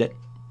luận kiên định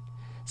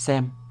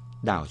xem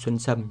Đào Xuân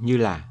Sâm như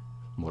là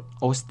một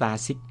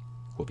ostracis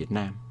của Việt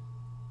Nam.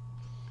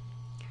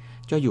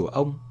 Cho dù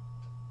ông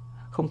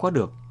không có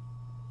được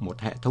một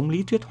hệ thống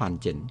lý thuyết hoàn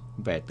chỉnh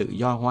về tự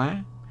do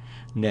hóa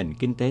nền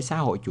kinh tế xã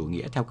hội chủ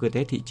nghĩa theo cơ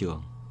chế thị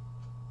trường,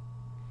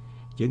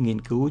 giới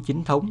nghiên cứu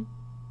chính thống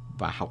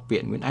và Học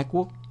viện Nguyễn Ái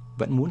Quốc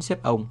vẫn muốn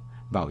xếp ông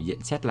vào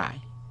diện xét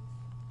lại.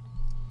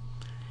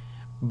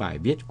 Bài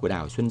viết của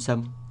Đào Xuân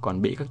Sâm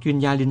còn bị các chuyên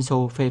gia Liên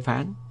Xô phê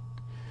phán,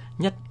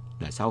 nhất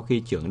là sau khi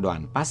trưởng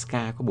đoàn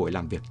Pasca có buổi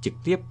làm việc trực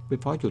tiếp với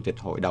Phó Chủ tịch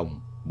Hội đồng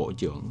Bộ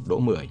trưởng Đỗ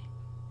Mười.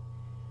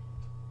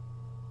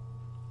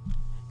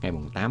 Ngày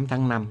 8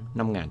 tháng 5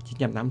 năm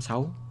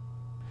 1986,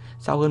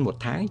 sau hơn một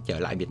tháng trở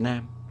lại Việt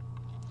Nam,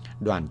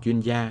 đoàn chuyên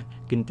gia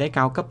kinh tế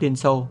cao cấp Liên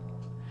Xô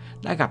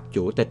đã gặp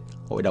Chủ tịch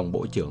Hội đồng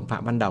Bộ trưởng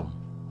Phạm Văn Đồng.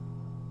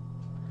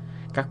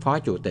 Các Phó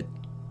Chủ tịch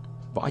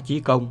Võ Chí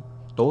Công,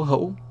 Tố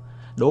Hữu,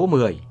 Đỗ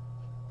Mười,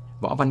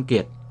 Võ Văn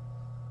Kiệt.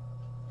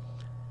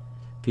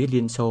 Phía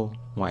Liên Xô,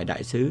 ngoài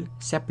đại sứ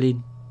Zeppelin,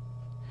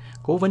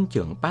 cố vấn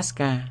trưởng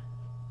Pasca,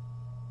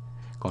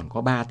 còn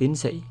có 3 tiến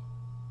sĩ.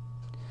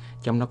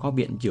 Trong đó có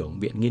Viện trưởng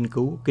Viện Nghiên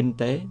cứu Kinh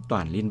tế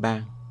Toàn Liên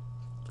bang,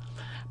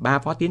 3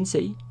 phó tiến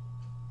sĩ,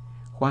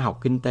 khoa học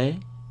kinh tế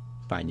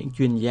và những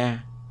chuyên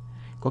gia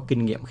có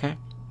kinh nghiệm khác.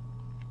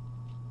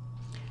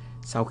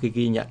 Sau khi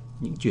ghi nhận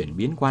những chuyển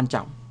biến quan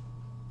trọng,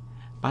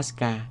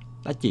 Pasca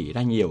đã chỉ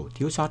ra nhiều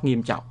thiếu sót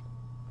nghiêm trọng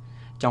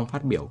trong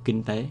phát biểu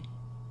kinh tế.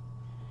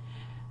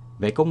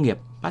 Về công nghiệp,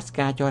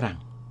 Pasca cho rằng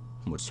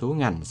một số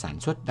ngành sản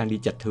xuất đang đi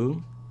chệch hướng.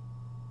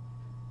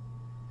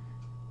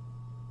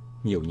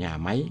 Nhiều nhà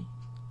máy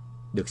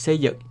được xây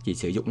dựng chỉ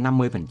sử dụng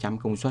 50%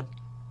 công suất.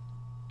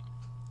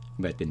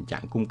 Về tình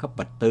trạng cung cấp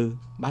vật tư,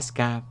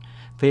 Pasca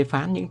phê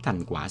phán những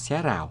thành quả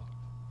xé rào.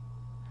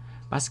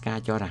 Pasca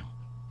cho rằng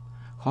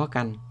khó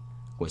khăn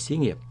của xí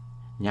nghiệp,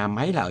 nhà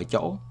máy là ở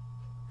chỗ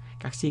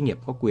các xí nghiệp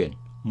có quyền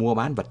mua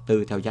bán vật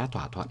tư theo giá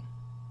thỏa thuận.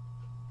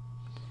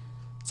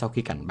 Sau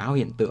khi cảnh báo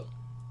hiện tượng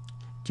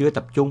chưa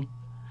tập trung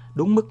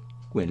đúng mức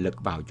quyền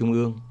lực vào Trung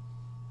ương,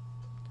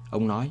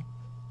 ông nói: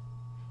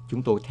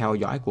 chúng tôi theo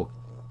dõi cuộc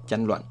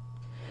tranh luận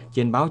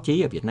trên báo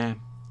chí ở Việt Nam.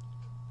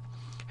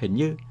 Hình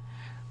như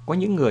có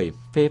những người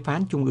phê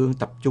phán Trung ương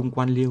tập trung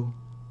quan liêu,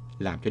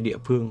 làm cho địa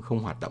phương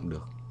không hoạt động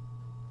được.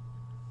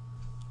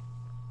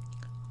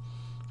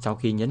 Sau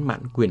khi nhấn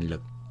mạnh quyền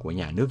lực của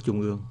nhà nước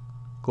Trung ương,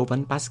 cố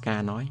vấn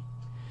Pasca nói: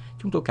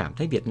 chúng tôi cảm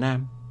thấy Việt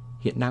Nam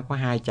hiện đang có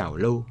 2 trào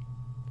lưu.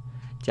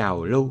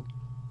 Trào lưu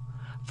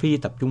phi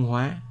tập trung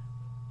hóa,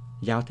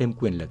 giao thêm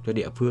quyền lực cho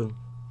địa phương,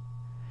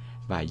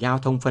 và giao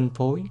thông phân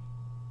phối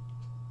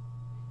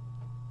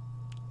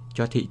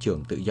cho thị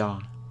trường tự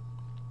do.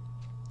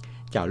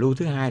 Trào lưu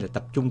thứ hai là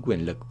tập trung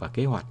quyền lực và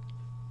kế hoạch.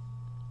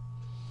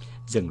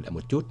 Dừng lại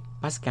một chút,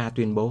 Pasca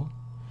tuyên bố: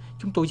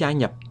 chúng tôi gia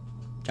nhập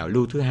trào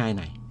lưu thứ hai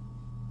này.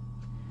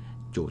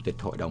 Chủ tịch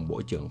Hội đồng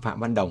Bộ trưởng Phạm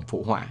Văn Đồng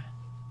phụ họa: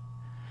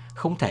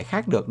 không thể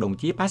khác được đồng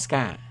chí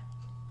Pasca.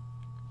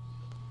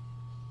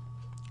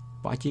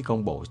 Võ Chí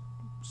Công bổ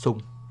sung: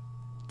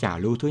 trào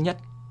lưu thứ nhất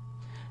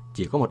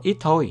chỉ có một ít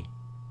thôi.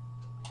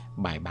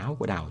 Bài báo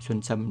của Đào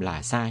Xuân Sâm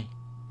là sai.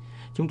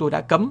 Chúng tôi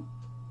đã cấm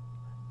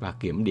và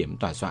kiểm điểm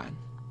tòa soạn.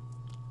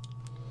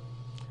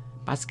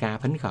 Pasca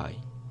phấn khởi: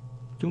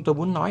 chúng tôi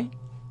muốn nói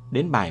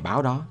đến bài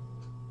báo đó.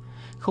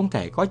 Không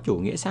thể có chủ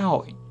nghĩa xã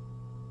hội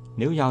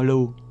nếu giao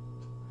lưu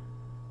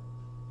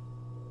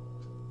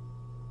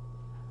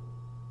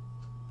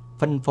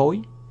phân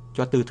phối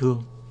cho tư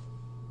thương.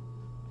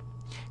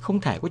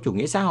 Không thể có chủ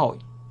nghĩa xã hội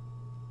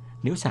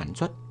nếu sản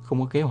xuất không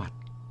có kế hoạch.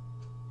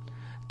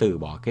 Từ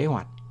bỏ kế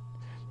hoạch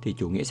thì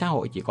chủ nghĩa xã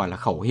hội chỉ còn là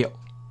khẩu hiệu.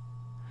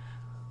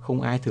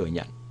 Không ai thừa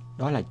nhận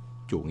đó là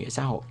chủ nghĩa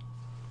xã hội.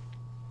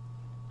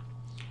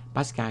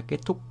 Pasca kết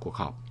thúc cuộc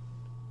họp: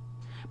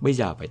 bây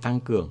giờ phải tăng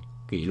cường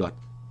kỷ luật,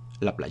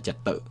 lập lại trật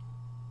tự.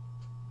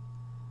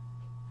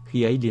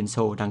 Khi ấy Liên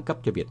Xô đang cấp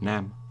cho Việt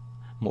Nam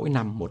mỗi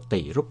năm 1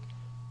 tỷ rúp.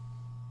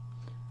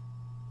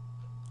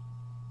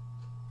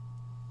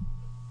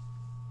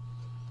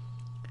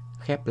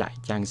 Khép lại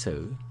trang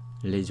sử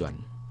Lê Duẩn.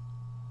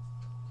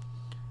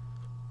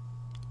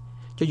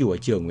 Cho dù ở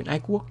trường Nguyễn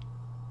Ái Quốc,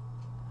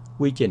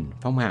 quy trình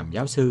phong hàm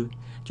giáo sư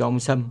cho ông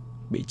Sâm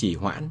bị trì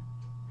hoãn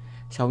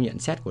sau nhận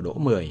xét của Đỗ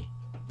Mười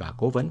và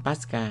cố vấn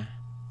Pasca,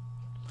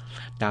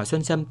 Đào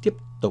Xuân Sâm tiếp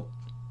tục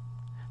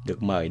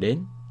được mời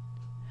đến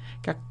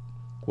các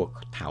cuộc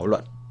thảo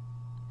luận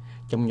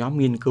trong nhóm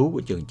nghiên cứu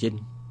của Trường Chinh.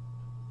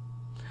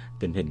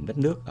 Tình hình đất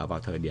nước ở vào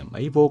thời điểm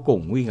ấy vô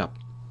cùng nguy ngập.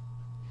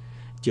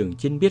 Trường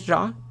Chinh biết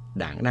rõ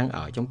Đảng đang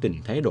ở trong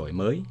tình thế đổi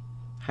mới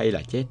hay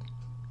là chết.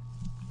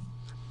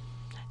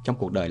 Trong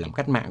cuộc đời làm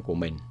cách mạng của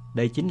mình,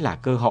 đây chính là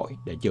cơ hội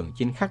để Trường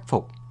Chinh khắc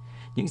phục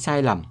những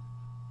sai lầm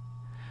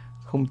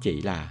không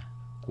chỉ là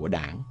của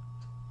Đảng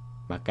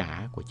mà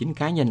cả của chính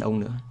cá nhân ông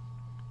nữa.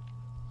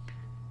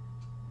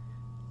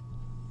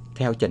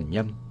 Theo Trần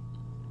Nhâm,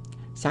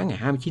 sáng ngày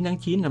 29 tháng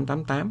 9 năm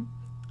 88,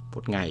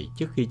 một ngày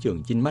trước khi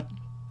Trường Chinh mất,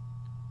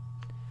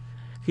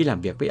 khi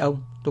làm việc với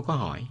ông, tôi có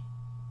hỏi: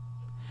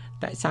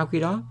 tại sao khi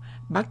đó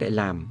bác lại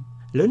làm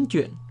lớn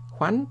chuyện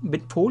khoán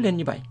bên phố lên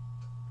như vậy?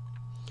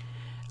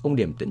 Ông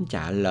điềm tĩnh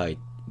trả lời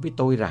với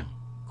tôi rằng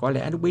có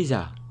lẽ lúc bấy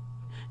giờ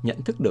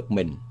nhận thức được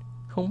mình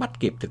không bắt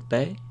kịp thực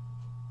tế,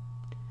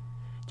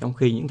 trong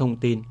khi những thông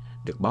tin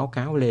được báo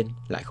cáo lên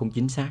lại không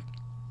chính xác.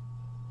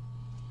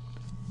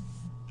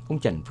 Ông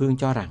Trần Phương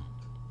cho rằng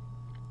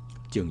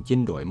Trường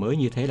Chinh đổi mới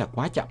như thế là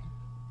quá chậm.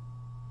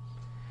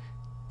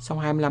 Sau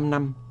 25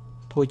 năm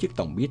thôi chức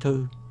Tổng Bí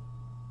thư,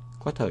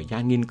 có thời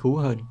gian nghiên cứu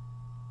hơn.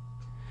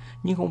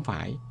 Nhưng không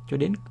phải cho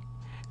đến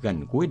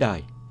gần cuối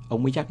đời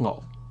ông mới giác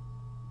ngộ.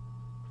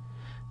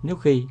 Nếu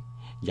khi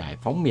giải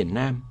phóng miền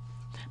Nam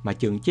mà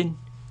Trường Chinh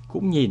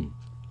cũng nhìn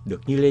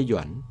được như Lê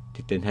Duẩn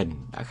thì tình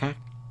hình đã khác.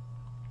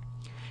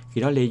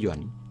 Khi đó Lê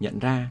Duẩn nhận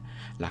ra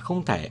là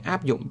không thể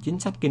áp dụng chính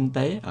sách kinh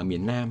tế ở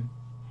miền Nam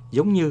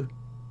giống như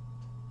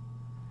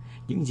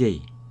những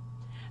gì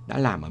đã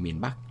làm ở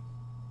miền Bắc.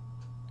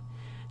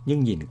 Nhưng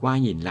nhìn qua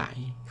nhìn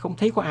lại không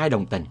thấy có ai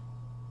đồng tình.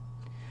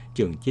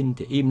 Trường Chinh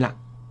thì im lặng.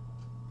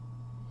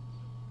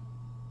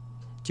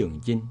 Trường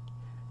Chinh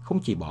không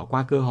chỉ bỏ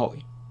qua cơ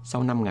hội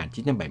sau năm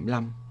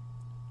 1975,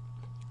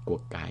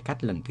 cuộc cải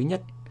cách lần thứ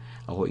nhất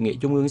ở Hội nghị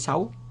Trung ương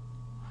 6,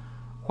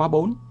 khóa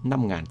 4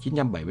 năm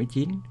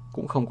 1979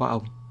 cũng không có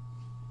ông.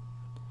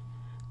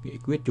 Nghị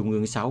quyết Trung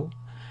ương 6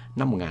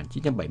 năm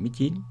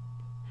 1979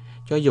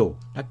 cho dù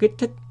đã kích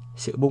thích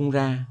sự bung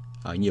ra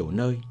ở nhiều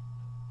nơi,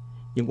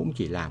 nhưng cũng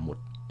chỉ là một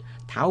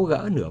tháo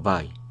gỡ nửa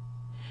vời,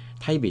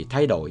 thay vì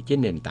thay đổi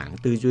trên nền tảng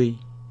tư duy.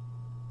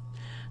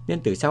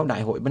 Nên từ sau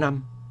Đại hội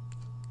 5,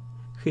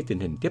 khi tình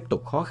hình tiếp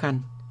tục khó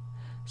khăn,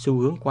 xu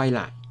hướng quay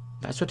lại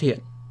đã xuất hiện.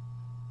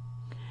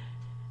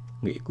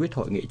 Nghị quyết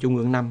Hội nghị Trung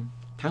ương 5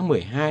 tháng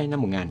 12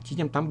 năm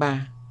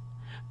 1983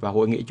 và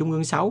Hội nghị Trung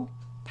ương 6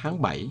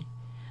 tháng 7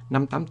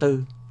 năm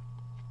 84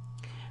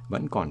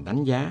 vẫn còn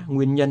đánh giá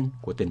nguyên nhân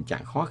của tình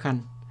trạng khó khăn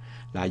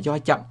là do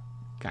chậm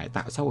cải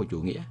tạo xã hội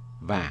chủ nghĩa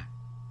và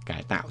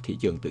cải tạo thị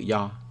trường tự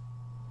do.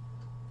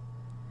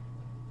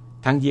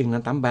 Tháng Giêng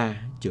năm 83,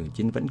 Trường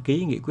Chinh vẫn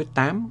ký Nghị quyết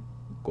 8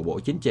 của Bộ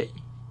Chính trị.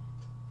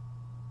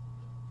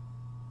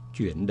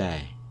 Chuyển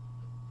đề.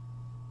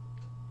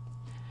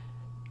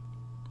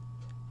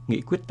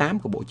 Nghị quyết 8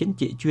 của Bộ Chính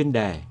trị chuyên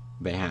đề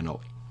về Hà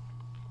Nội.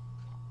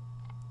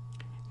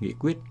 Nghị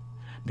quyết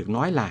được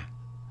nói là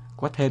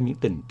có thêm những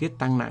tình tiết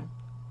tăng nặng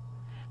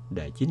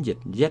để chiến dịch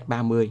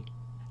Z30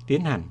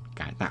 tiến hành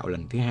cải tạo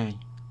lần thứ hai.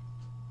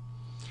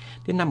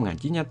 Đến năm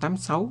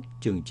 1986,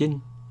 Trường Chinh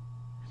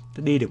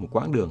đã đi được một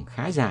quãng đường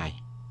khá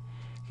dài.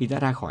 Khi đã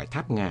ra khỏi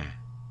tháp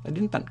Ngà, đã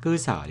đến tận cơ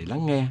sở để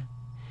lắng nghe,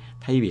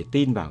 thay vì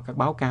tin vào các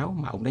báo cáo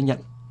mà ông đã nhận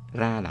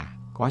ra là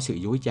có sự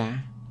dối trá.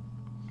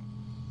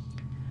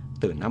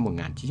 Từ năm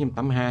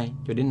 1982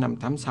 cho đến năm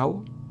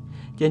 86,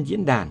 trên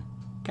diễn đàn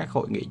các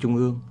hội nghị trung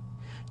ương,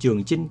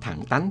 Trường Chinh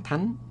thẳng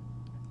thắn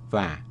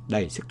và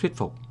đầy sức thuyết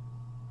phục,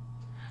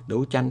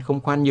 đấu tranh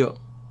không khoan nhượng,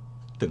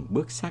 từng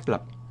bước xác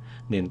lập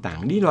nền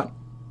tảng lý luận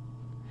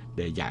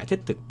để giải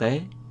thích thực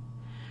tế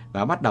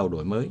và bắt đầu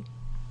đổi mới.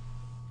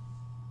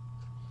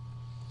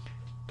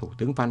 Thủ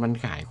tướng Phan Văn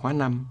Khải khóa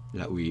 5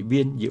 là Ủy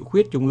viên Dự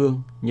khuyết Trung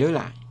ương nhớ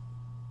lại: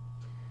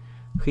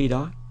 khi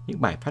đó,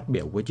 những bài phát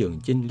biểu của Trường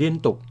Chinh liên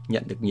tục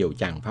nhận được nhiều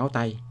tràng pháo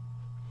tay.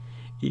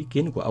 Ý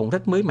kiến của ông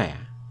rất mới mẻ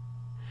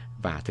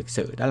và thực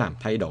sự đã làm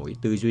thay đổi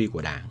tư duy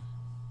của Đảng.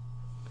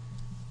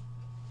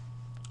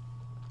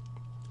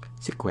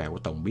 Sức khỏe của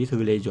Tổng Bí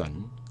thư Lê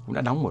Duẩn cũng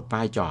đã đóng một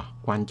vai trò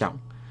quan trọng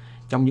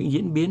trong những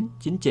diễn biến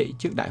chính trị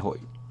trước Đại hội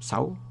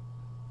 6.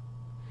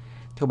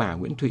 Theo bà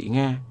Nguyễn Thụy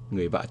Nga,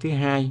 người vợ thứ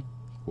hai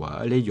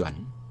của Lê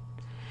Duẩn,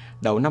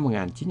 đầu năm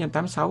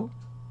 1986,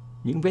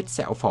 những vết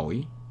sẹo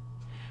phổi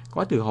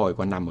có từ hồi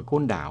còn nằm ở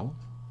Côn Đảo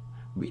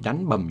bị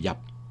đánh bầm dập,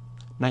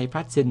 nay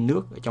phát sinh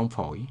nước ở trong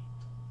phổi.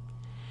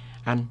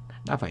 Anh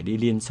đã phải đi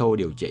Liên Xô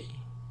điều trị.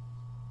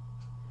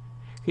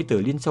 Khi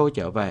từ Liên Xô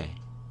trở về,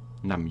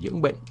 nằm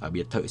dưỡng bệnh ở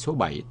biệt thự số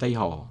 7 Tây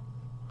Hồ,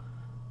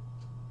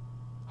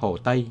 Hồ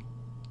Tây,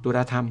 tôi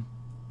ra thăm.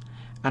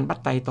 Anh bắt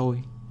tay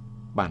tôi,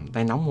 bàn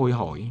tay nóng hôi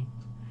hổi,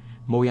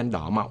 môi anh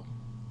đỏ mọng.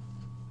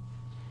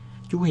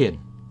 Chú Hiền,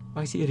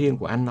 bác sĩ riêng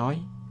của anh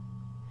nói,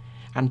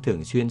 anh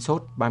thường xuyên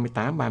sốt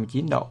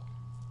 38-39 độ.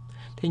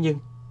 Thế nhưng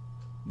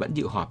vẫn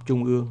dự họp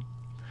trung ương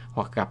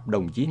hoặc gặp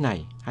đồng chí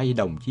này hay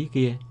đồng chí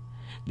kia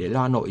để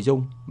lo nội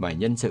dung và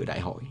nhân sự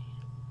đại hội.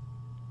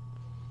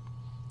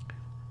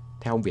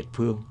 Theo ông Việt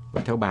Phương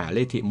và theo bà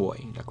Lê Thị Muội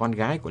là con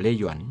gái của Lê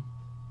Duẩn,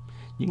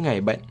 những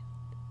ngày bệnh,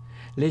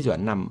 Lê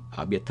Duẩn nằm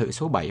ở biệt thự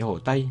số 7 Hồ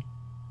Tây.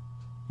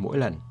 Mỗi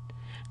lần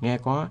nghe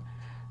có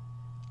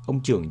ông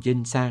Trường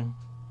Chinh sang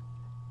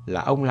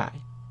là ông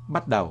lại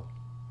bắt đầu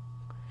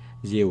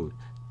dìu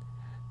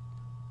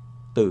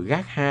từ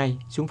gác 2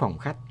 xuống phòng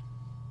khách.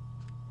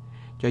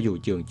 Cho dù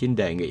Trường Chinh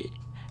đề nghị,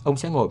 ông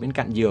sẽ ngồi bên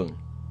cạnh giường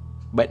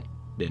bệnh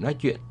để nói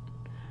chuyện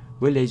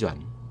với Lê Duẩn.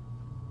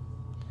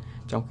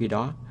 Trong khi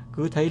đó,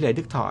 cứ thấy Lê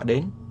Đức Thọ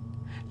đến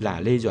là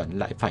Lê Duẩn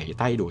lại phẩy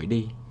tay đuổi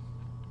đi.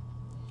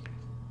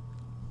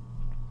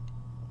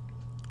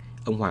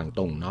 Ông Hoàng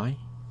Tùng nói,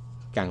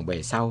 càng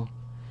về sau,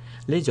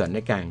 Lê Duẩn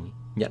lại càng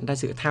nhận ra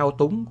sự thao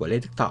túng của Lê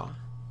Đức Thọ.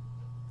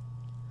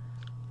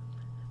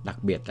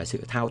 Đặc biệt là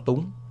sự thao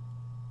túng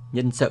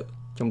nhân sự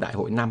trong Đại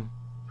hội 5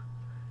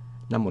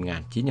 năm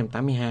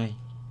 1982.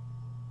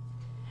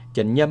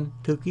 Trần Nhâm,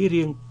 thư ký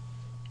riêng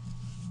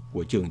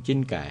của Trường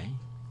Chinh kể,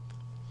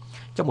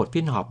 trong một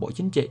phiên họp Bộ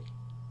Chính trị,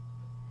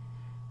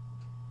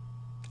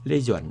 Lê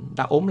Duẩn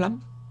đã ốm lắm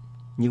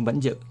nhưng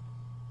vẫn dự.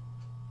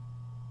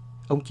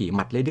 Ông chỉ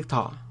mặt Lê Đức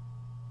Thọ.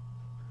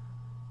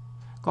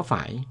 Có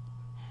phải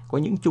có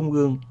những trung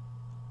ương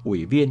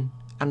ủy viên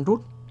ăn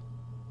rút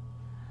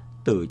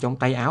từ trong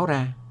tay áo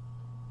ra?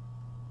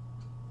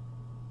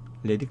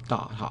 Lê Đức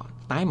Thọ họ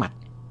tái mặt.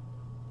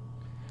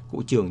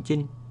 Cụ Trường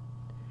Chinh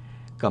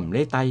cầm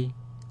lấy tay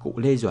cụ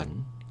Lê Duẩn,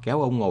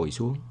 kéo ông ngồi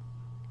xuống.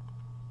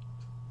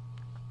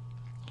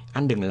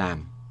 Anh đừng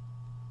làm,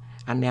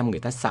 anh em người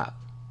ta sợ.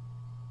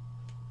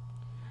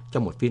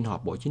 Trong một phiên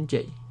họp Bộ Chính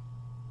trị,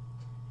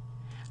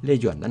 Lê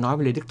Duẩn đã nói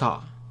với Lê Đức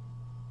Thọ,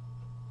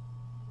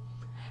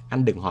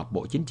 anh đừng họp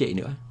Bộ Chính trị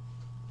nữa.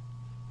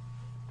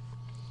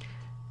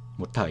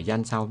 Một thời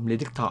gian sau, Lê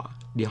Đức Thọ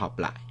đi họp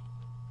lại.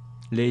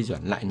 Lê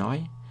Duẩn lại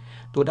nói,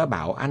 tôi đã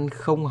bảo anh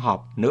không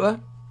họp nữa.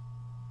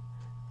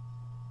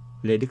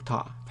 Lê Đức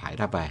Thọ phải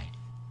ra về.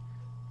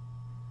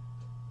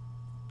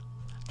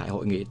 Tại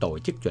hội nghị tổ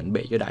chức chuẩn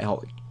bị cho đại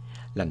hội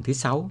lần thứ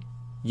 6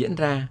 diễn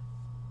ra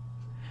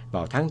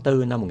vào tháng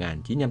 4 năm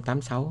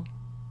 1986,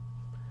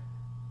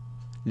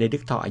 Lê Đức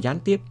Thọ gián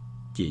tiếp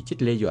chỉ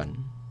trích Lê Duẩn.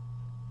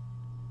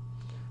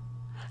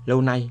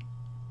 Lâu nay,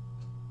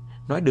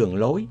 nói đường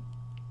lối,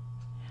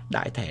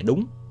 đại thể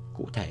đúng,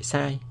 cụ thể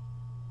sai.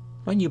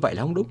 Nói như vậy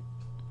là không đúng.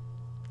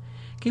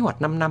 Kế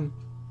hoạch 5 năm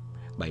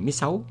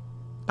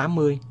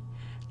 76-80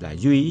 là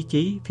duy ý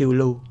chí phiêu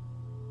lưu.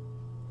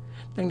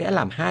 Đáng lẽ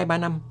làm 2-3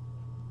 năm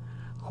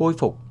khôi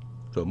phục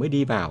rồi mới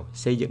đi vào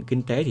xây dựng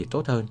kinh tế thì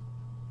tốt hơn.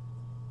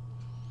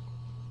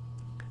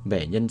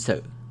 Về nhân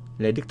sự,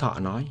 Lê Đức Thọ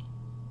nói,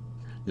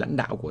 lãnh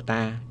đạo của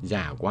ta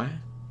già quá.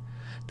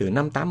 Từ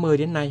năm 80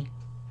 đến nay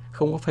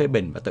không có phê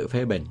bình và tự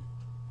phê bình.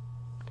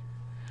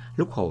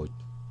 Lúc Hồ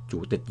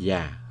chủ tịch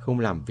già không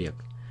làm việc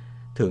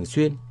thường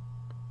xuyên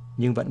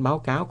nhưng vẫn báo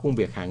cáo công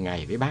việc hàng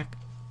ngày với bác.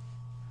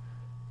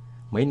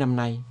 Mấy năm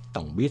nay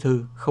Tổng Bí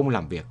thư không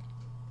làm việc.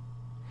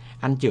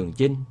 Anh Trường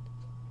Chinh,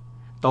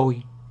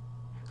 tôi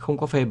không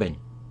có phê bình.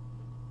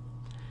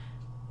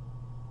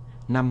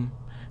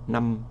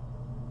 Năm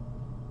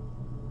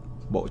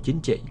Bộ Chính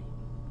trị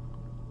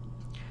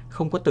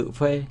không có tự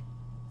phê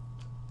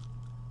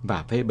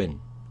và phê bình.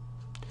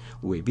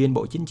 Ủy viên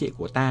Bộ Chính trị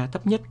của ta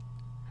thấp nhất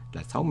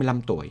là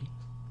 65 tuổi,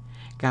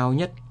 cao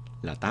nhất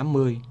là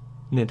 80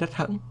 nên rất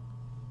hẫng.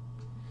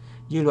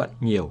 Dư luận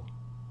nhiều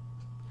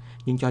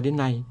nhưng cho đến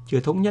nay chưa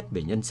thống nhất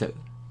về nhân sự.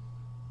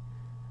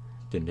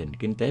 Tình hình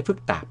kinh tế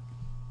phức tạp,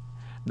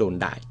 đồn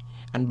đại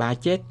ăn ba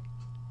chết,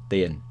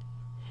 tiền,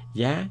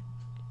 giá,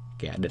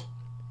 kẻ địch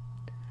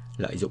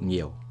lợi dụng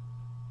nhiều.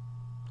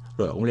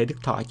 Rồi ông Lê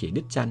Đức Thọ chỉ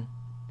đích danh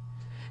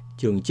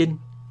Trường Chinh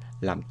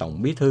làm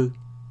Tổng Bí thư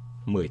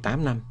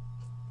 18 năm,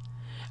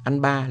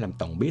 anh ba làm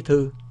Tổng Bí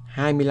thư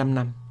 25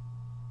 năm.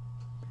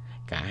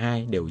 Cả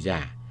hai đều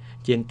già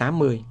trên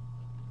 80.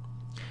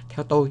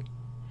 Theo tôi,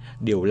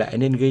 điều lệ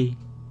nên ghi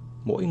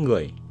mỗi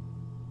người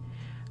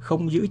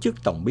không giữ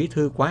chức Tổng Bí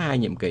thư quá 2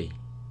 nhiệm kỳ.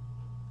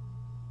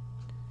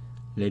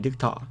 Lê Đức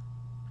Thọ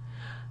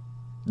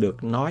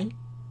được nói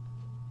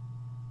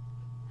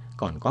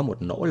còn có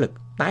một nỗ lực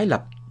tái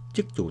lập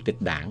chức Chủ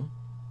tịch Đảng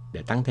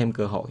để tăng thêm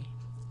cơ hội.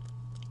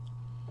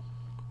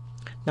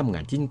 Năm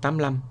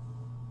 1985,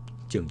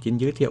 Trường Chinh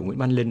giới thiệu Nguyễn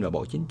Văn Linh vào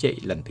Bộ Chính trị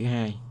lần thứ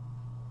 2.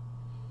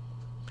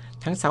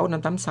 Tháng 6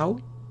 năm 86,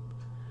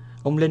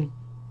 ông Linh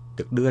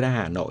được đưa ra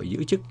Hà Nội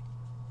giữ chức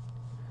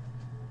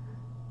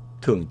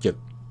Thường trực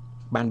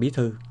Ban Bí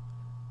thư,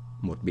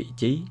 một vị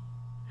trí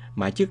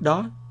mà trước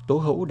đó Tố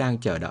Hữu đang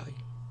chờ đợi.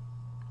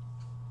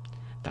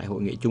 Tại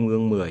Hội nghị Trung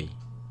ương 10,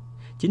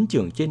 chính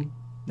Trường Chinh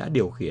đã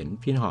điều khiển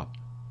phiên họp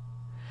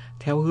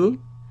theo hướng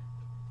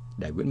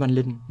để Nguyễn Văn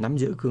Linh nắm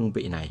giữ cương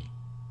vị này.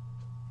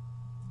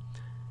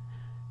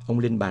 Ông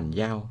Linh bàn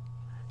giao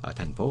ở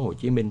thành phố Hồ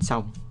Chí Minh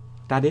xong,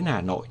 ta đến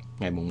Hà Nội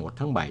ngày 1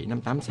 tháng 7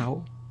 năm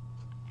 86.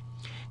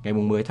 Ngày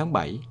 10 tháng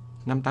 7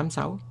 năm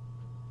 86,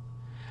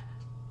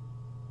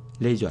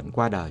 Lê Duẩn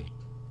qua đời.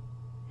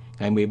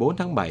 Ngày 14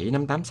 tháng 7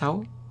 năm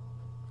 86,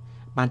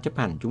 Ban chấp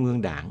hành Trung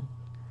ương Đảng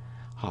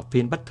họp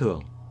phiên bất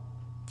thường,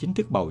 chính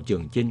thức bầu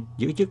Trường Chinh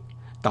giữ chức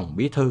Tổng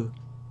Bí thư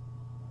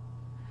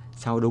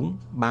sau đúng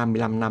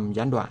 35 năm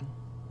gián đoạn.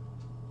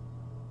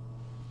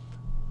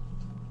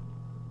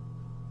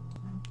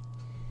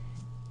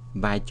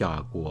 Vai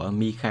trò của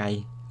Mikhail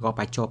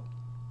Gorbachev.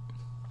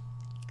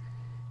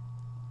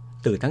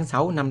 Từ tháng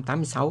 6 năm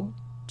 86,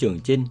 Trường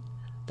Chinh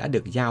đã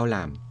được giao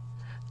làm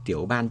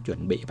tiểu ban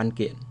chuẩn bị văn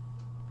kiện,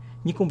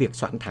 nhưng công việc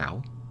soạn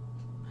thảo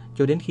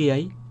cho đến khi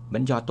ấy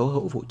vẫn do Tố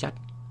Hữu phụ trách.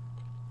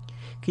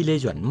 Khi Lê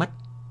Duẩn mất,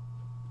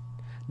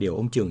 điều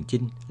ông Trường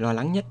Chinh lo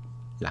lắng nhất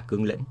là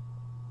cương lĩnh.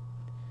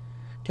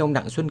 Theo ông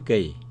Đặng Xuân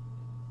Kỳ,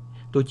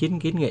 tôi kiến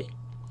nghị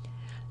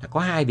là có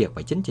 2 việc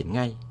phải chấn chỉnh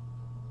ngay.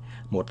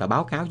 Một là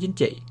báo cáo chính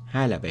trị,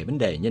 2 là về vấn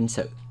đề nhân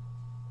sự.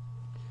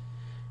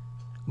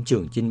 Ông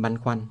Trường Chinh băn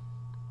khoăn,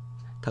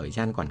 thời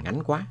gian còn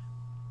ngắn quá.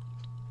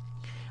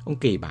 Ông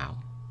Kỳ bảo,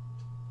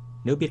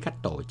 nếu biết cách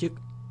tổ chức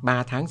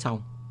 3 tháng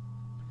xong,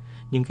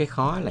 nhưng cái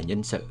khó là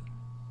nhân sự.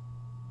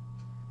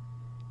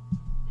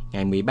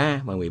 Ngày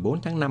 13 và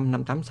 14 tháng 5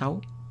 năm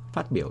 86,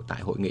 phát biểu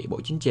tại Hội nghị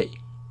Bộ Chính trị,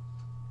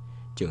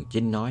 Trường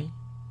Chinh nói,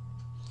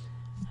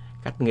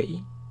 cách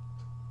nghĩ,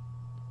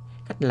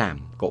 cách làm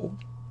cũ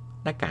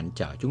đã cản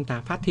trở chúng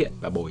ta phát hiện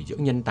và bồi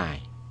dưỡng nhân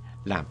tài,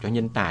 làm cho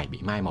nhân tài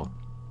bị mai một.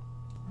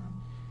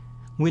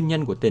 Nguyên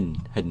nhân của tình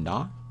hình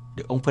đó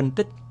được ông phân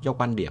tích do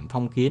quan điểm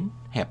phong kiến,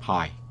 hẹp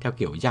hòi theo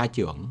kiểu gia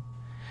trưởng,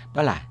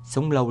 đó là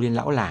sống lâu lên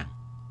lão làng,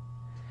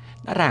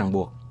 đã ràng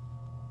buộc,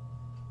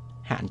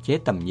 hạn chế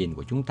tầm nhìn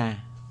của chúng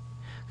ta,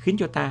 khiến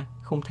cho ta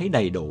không thấy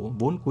đầy đủ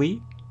vốn quý.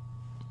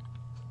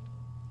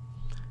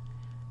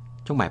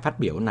 Trong bài phát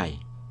biểu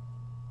này,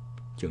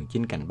 Trường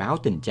Chinh cảnh báo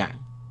tình trạng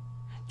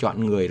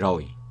chọn người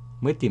rồi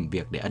mới tìm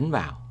việc để ấn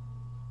vào,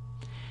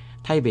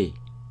 thay vì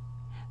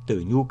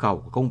từ nhu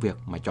cầu của công việc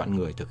mà chọn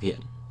người thực hiện.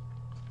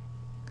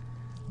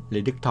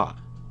 Lê Đức Thọ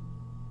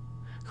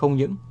không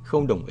những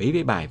không đồng ý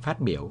với bài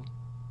phát biểu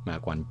mà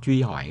còn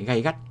truy hỏi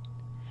gay gắt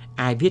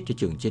ai viết cho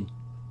Trường Chinh.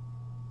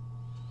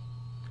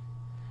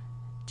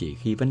 Chỉ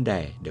khi vấn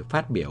đề được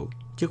phát biểu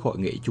trước Hội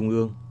nghị Trung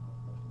ương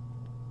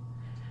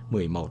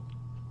 11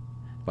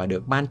 và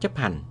được Ban chấp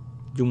hành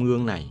Trung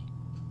ương này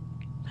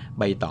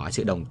bày tỏ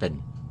sự đồng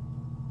tình,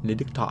 Lê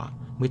Đức Thọ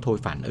mới thôi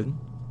phản ứng.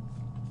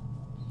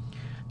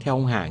 Theo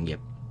ông Hà Nghiệp,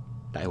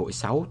 Đại hội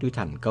 6 tuy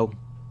thành công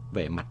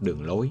về mặt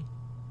đường lối,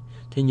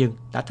 thế nhưng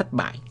đã thất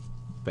bại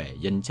về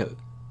dân sự.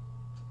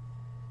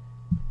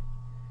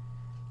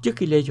 Trước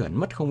khi Lê Duẩn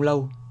mất không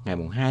lâu, ngày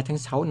 2 tháng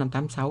 6 năm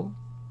 86,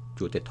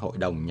 Chủ tịch Hội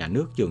đồng Nhà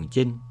nước Trường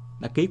Chinh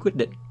đã ký quyết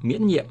định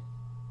miễn nhiệm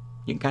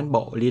những cán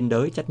bộ liên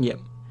đới trách nhiệm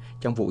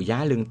trong vụ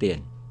giá lương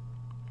tiền.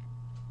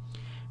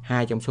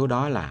 2 trong số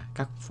đó là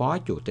các Phó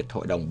Chủ tịch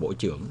Hội đồng Bộ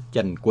trưởng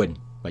Trần Quỳnh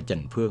và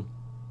Trần Phương.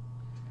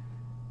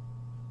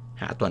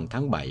 Hạ tuần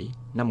tháng 7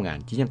 năm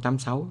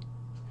 1986,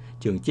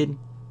 Trường Chinh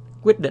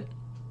quyết định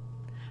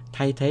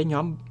thay thế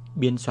nhóm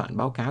biên soạn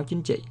báo cáo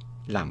chính trị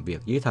làm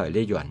việc dưới thời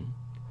Lê Duẩn,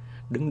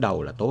 đứng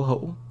đầu là Tố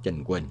Hữu,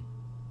 Trần Quỳnh.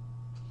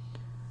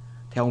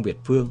 Theo ông Việt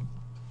Phương,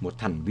 một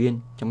thành viên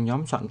trong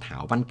nhóm soạn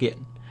thảo văn kiện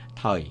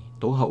thời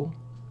Tố Hữu,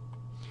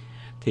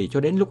 thì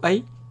cho đến lúc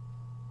ấy,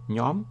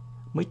 nhóm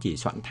mới chỉ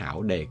soạn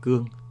thảo đề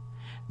cương,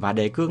 và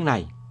đề cương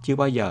này chưa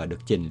bao giờ được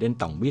trình lên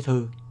Tổng Bí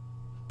thư,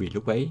 vì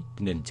lúc ấy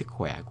nền sức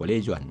khỏe của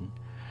Lê Duẩn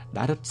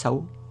đã rất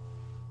xấu.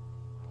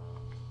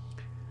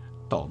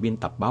 Tổ biên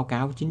tập báo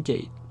cáo chính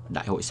trị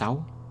Đại hội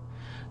 6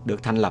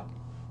 được thành lập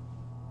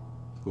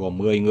gồm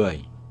 10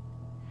 người.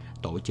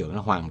 Tổ trưởng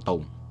là Hoàng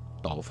Tùng,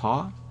 tổ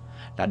phó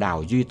là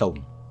Đào Duy Tùng.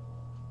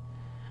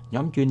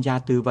 Nhóm chuyên gia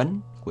tư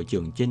vấn của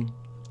Trường Chinh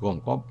gồm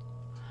có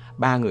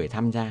 3 người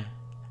tham gia: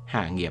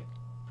 Hà Nghiệp,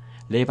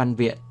 Lê Văn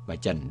Viện và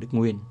Trần Đức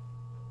Nguyên.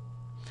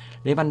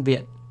 Lê Văn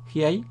Viện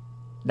khi ấy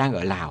đang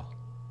ở Lào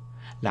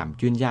làm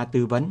chuyên gia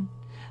tư vấn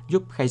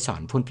giúp Khay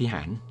Sỏn Phôn Phi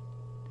Hản,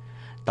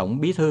 Tổng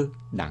Bí thư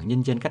Đảng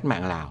Nhân dân Cách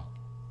mạng Lào.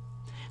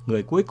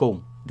 Người cuối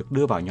cùng được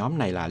đưa vào nhóm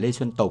này là Lê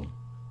Xuân Tùng.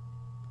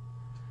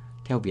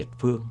 Theo Việt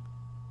Phương,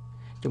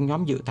 trong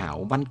nhóm dự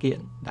thảo văn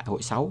kiện Đại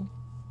hội 6,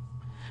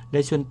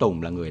 Lê Xuân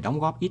Tùng là người đóng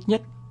góp ít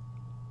nhất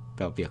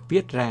vào việc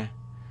viết ra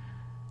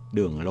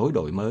đường lối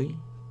đổi mới,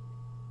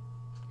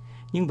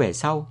 nhưng về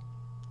sau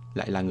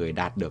lại là người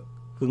đạt được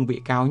cương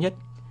vị cao nhất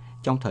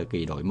trong thời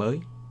kỳ đổi mới,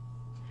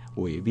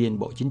 Ủy viên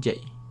Bộ Chính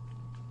trị.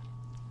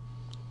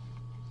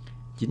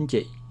 Chính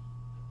trị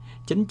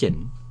chấn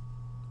chỉnh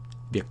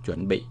việc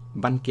chuẩn bị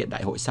văn kiện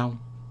đại hội xong.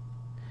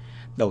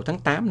 Đầu tháng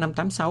 8 năm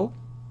 86,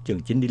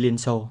 Trường Chinh đi Liên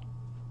Xô.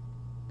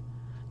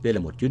 Đây là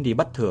một chuyến đi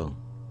bất thường,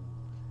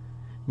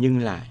 nhưng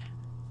lại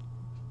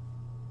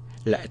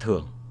lệ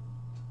thường.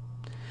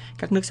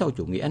 Các nước sau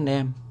chủ nghĩa anh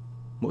em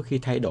mỗi khi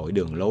thay đổi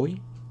đường lối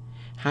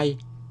hay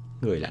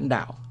người lãnh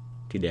đạo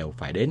thì đều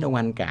phải đến ông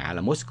anh cả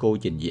là Moscow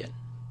trình diện.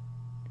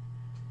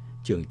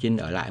 Trường Chinh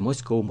ở lại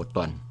Moscow 1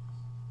 tuần,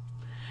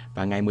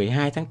 và ngày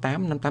 12 tháng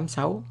 8 năm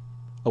 86,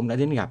 ông đã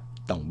đến gặp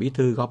Tổng Bí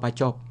thư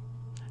Gorbachev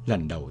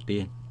lần đầu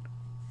tiên.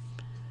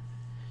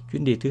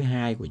 Chuyến đi thứ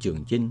 2 của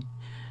Trường Chinh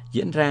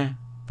diễn ra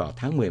vào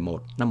tháng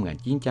 11 năm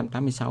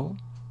 1986,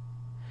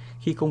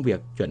 khi công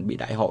việc chuẩn bị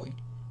đại hội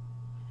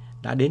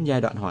đã đến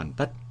giai đoạn hoàn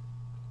tất.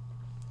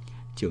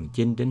 Trường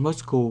Chinh đến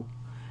Moscow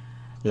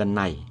lần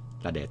này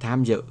là để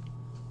tham dự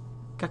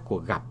các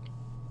cuộc gặp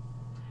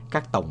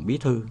các tổng bí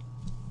thư,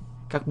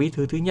 các bí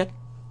thư thứ nhất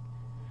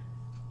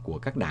của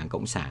các đảng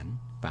Cộng sản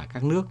và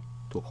các nước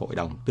thuộc Hội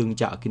đồng Tương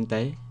trợ Kinh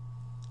tế.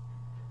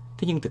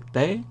 Thế nhưng thực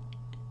tế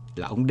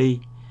là ông đi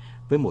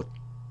với một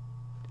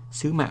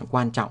sứ mạng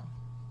quan trọng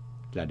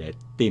là để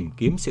tìm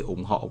kiếm sự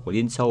ủng hộ của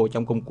Liên Xô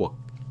trong công cuộc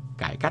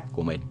cải cách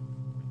của mình.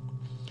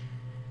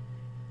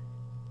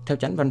 Theo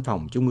Chánh Văn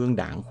phòng Trung ương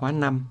Đảng khóa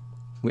 5,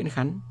 Nguyễn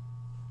Khánh,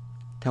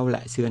 theo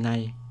lệ xưa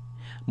nay,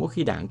 mỗi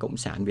khi Đảng Cộng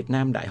sản Việt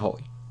Nam đại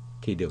hội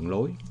thì đường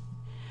lối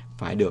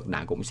phải được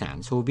Đảng Cộng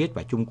sản Xô Viết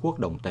và Trung Quốc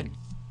đồng tình.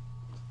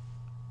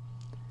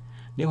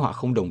 Nếu họ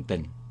không đồng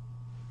tình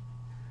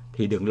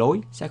thì đường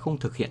lối sẽ không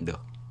thực hiện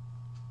được.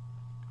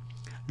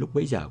 Lúc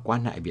bấy giờ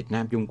quan hệ Việt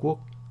Nam Trung Quốc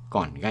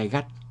còn gay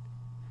gắt,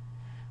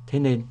 thế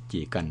nên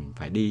chỉ cần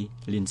phải đi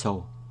Liên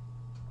Xô.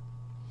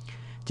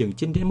 Trường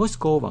Chinh đến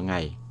Moscow vào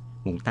ngày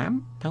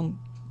 8 tháng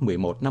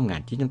 11 năm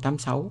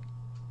 1986.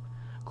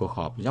 Cuộc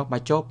họp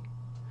Gorbachev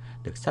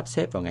được sắp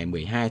xếp vào ngày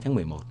 12 tháng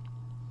 11.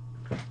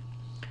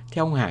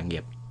 Theo ông Hà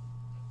Nghiệp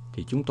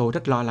thì chúng tôi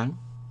rất lo lắng.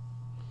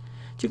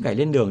 Trước ngày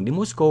lên đường đến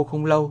Moscow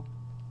không lâu,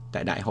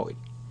 tại Đại hội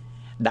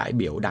Đại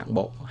biểu Đảng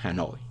bộ Hà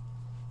Nội,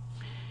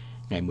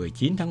 ngày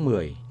 19 tháng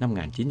 10 năm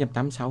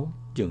 1986,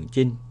 Trường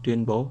Chinh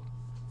tuyên bố: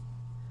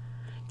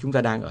 chúng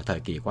ta đang ở thời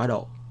kỳ quá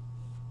độ,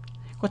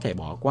 có thể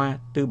bỏ qua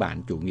tư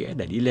bản chủ nghĩa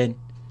để đi lên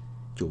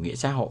chủ nghĩa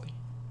xã hội.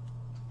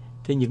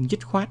 Thế nhưng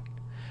dứt khoát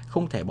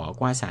không thể bỏ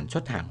qua sản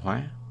xuất hàng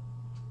hóa.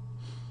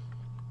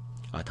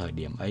 Ở thời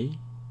điểm ấy,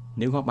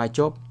 nếu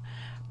Gorbachev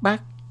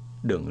bác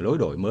đường lối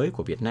đổi mới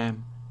của Việt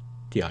Nam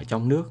thì ở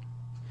trong nước,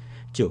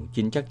 Trường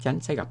Chinh chắc chắn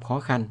sẽ gặp khó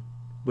khăn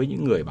với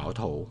những người bảo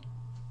thủ.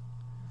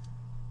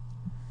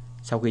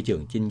 Sau khi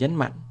Trường Chinh nhấn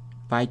mạnh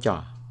vai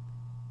trò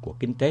của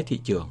kinh tế thị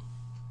trường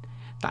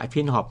tại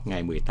phiên họp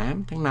ngày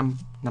 18 tháng 5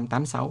 năm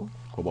 86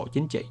 của Bộ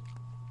Chính trị,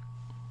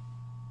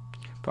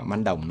 Phạm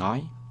Văn Đồng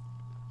nói: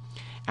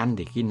 anh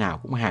thì khi nào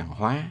cũng hàng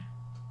hóa.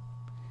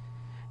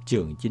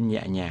 Trường Chinh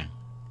nhẹ nhàng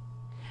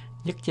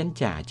nhấc chén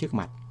trà trước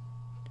mặt.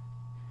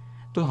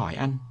 Tôi hỏi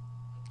anh,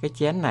 cái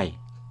chén này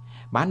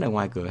bán ở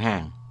ngoài cửa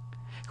hàng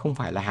không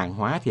phải là hàng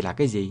hóa thì là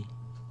cái gì?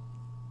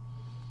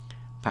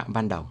 Phạm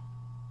Văn Đồng: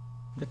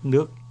 đất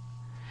nước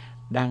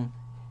đang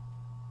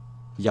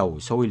dầu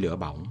sôi lửa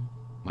bỏng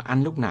mà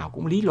anh lúc nào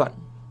cũng lý luận.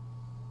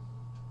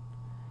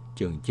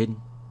 Trường Chinh: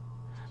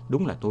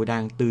 đúng là tôi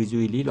đang tư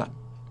duy lý luận.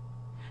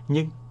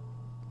 Nhưng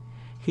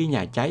khi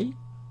nhà cháy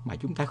mà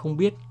chúng ta không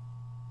biết,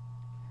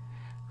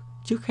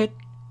 trước hết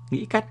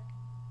nghĩ cách,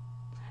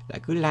 lại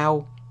cứ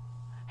lao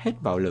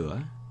hết vào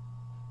lửa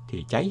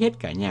thì cháy hết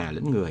cả nhà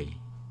lẫn người.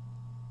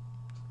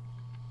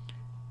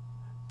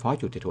 Phó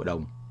Chủ tịch Hội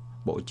đồng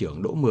Bộ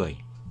trưởng Đỗ Mười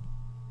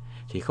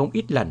thì không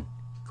ít lần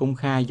công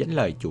khai dẫn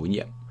lời chủ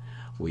nhiệm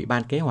Ủy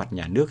ban Kế hoạch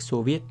Nhà nước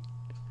Xô Viết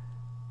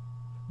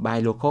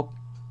Bailokov: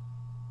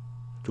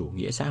 chủ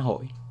nghĩa xã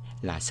hội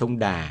là sông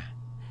Đà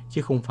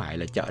chứ không phải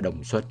là chợ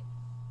Đồng Xuân.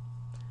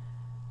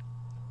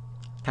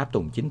 Tháp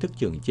tùng chính thức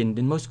Trường Chinh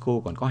đến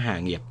Moscow còn có Hà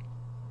Nghiệp,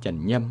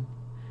 Trần Nhâm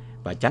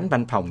và Chánh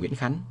Văn phòng Nguyễn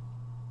Khánh.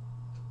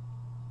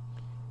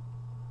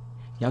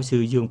 Giáo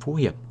sư Dương Phú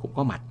Hiệp cũng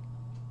có mặt.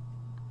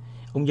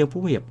 Ông Dương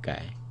Phú Hiệp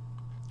kể,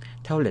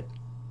 theo lịch,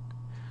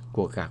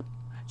 cuộc gặp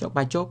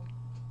Gorbachev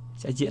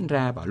sẽ diễn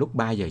ra vào lúc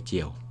 3 giờ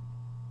chiều.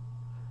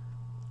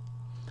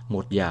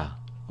 1 giờ,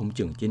 ông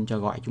Trường Chinh cho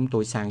gọi chúng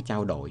tôi sang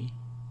trao đổi.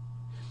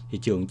 Thì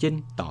Trường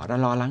Chinh tỏ ra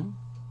lo lắng.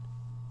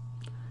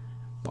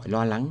 Mọi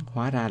lo lắng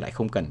hóa ra lại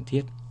không cần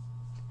thiết.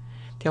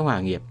 Theo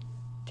Hòa Nghiệp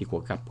thì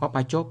cuộc gặp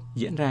Gorbachev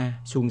diễn ra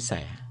suôn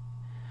sẻ.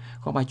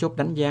 Gorbachev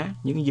đánh giá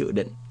những dự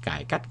định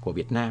cải cách của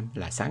Việt Nam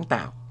là sáng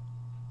tạo,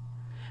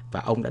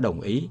 và ông đã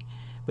đồng ý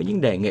với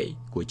những đề nghị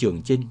của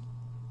Trường Chinh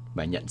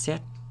và nhận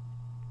xét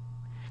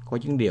có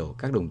những điều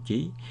các đồng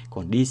chí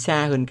còn đi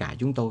xa hơn cả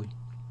chúng tôi.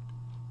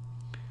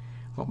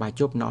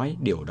 Gorbachev nói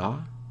điều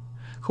đó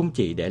không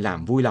chỉ để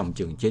làm vui lòng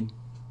Trường Chinh.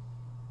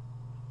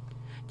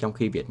 Trong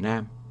khi Việt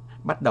Nam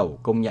bắt đầu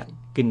công nhận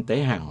kinh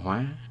tế hàng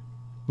hóa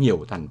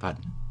nhiều thành phần,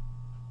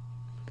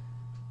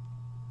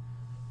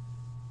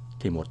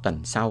 thì một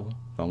tuần sau,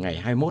 vào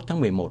ngày 21 tháng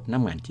 11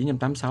 năm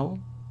 1986,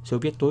 Xô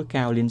Viết tối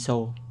cao Liên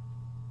Xô,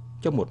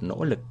 trong một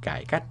nỗ lực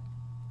cải cách,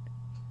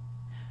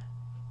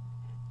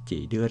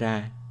 chỉ đưa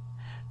ra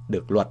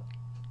được luật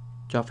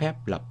cho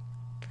phép lập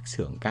các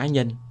xưởng cá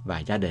nhân và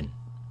gia đình.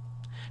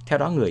 Theo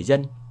đó, người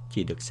dân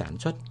chỉ được sản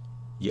xuất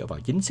dựa vào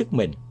chính sức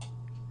mình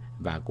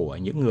và của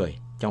những người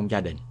trong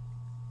gia đình.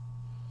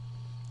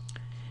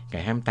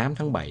 Ngày 28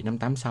 tháng 7 năm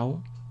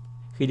 86,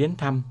 khi đến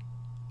thăm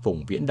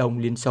vùng Viễn Đông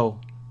Liên Xô,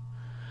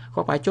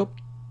 Gorbachev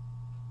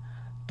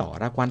tỏ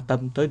ra quan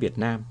tâm tới Việt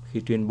Nam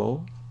khi tuyên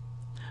bố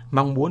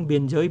mong muốn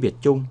biên giới Việt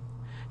Trung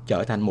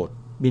trở thành một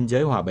biên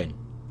giới hòa bình,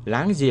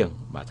 láng giềng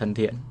và thân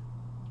thiện.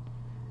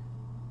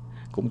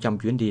 Cũng trong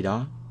chuyến đi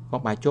đó,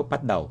 Gorbachev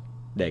bắt đầu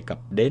đề cập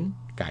đến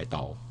cải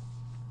tổ.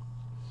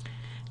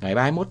 Ngày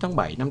 31 tháng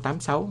 7 năm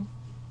 86,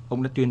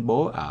 ông đã tuyên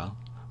bố ở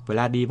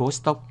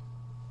Vladivostok: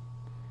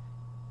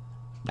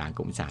 Đảng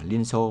Cộng sản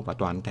Liên Xô và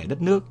toàn thể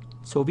đất nước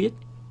Xô Viết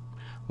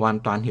hoàn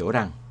toàn hiểu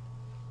rằng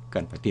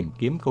cần phải tìm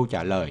kiếm câu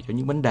trả lời cho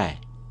những vấn đề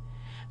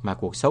mà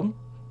cuộc sống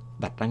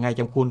đặt ra ngay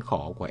trong khuôn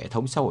khổ của hệ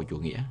thống xã hội chủ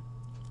nghĩa.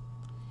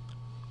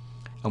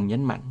 Ông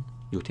nhấn mạnh,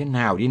 dù thế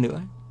nào đi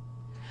nữa,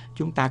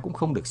 chúng ta cũng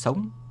không được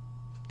sống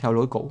theo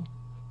lối cũ.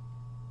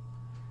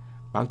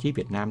 báo chí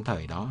Việt Nam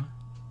thời đó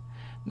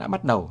đã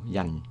bắt đầu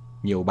dành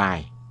nhiều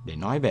bài để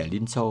nói về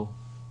Liên Xô.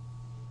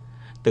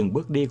 Từng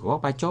bước đi của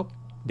Gorbachev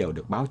đều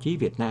được báo chí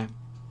Việt Nam,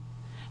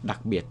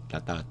 đặc biệt là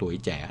tờ Tuổi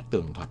Trẻ,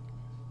 tường thuật.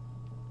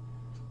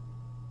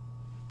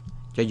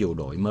 Cho dù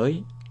đổi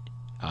mới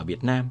ở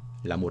Việt Nam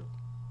là một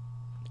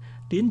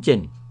tiến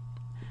trình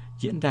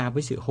diễn ra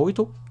với sự hối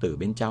thúc từ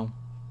bên trong,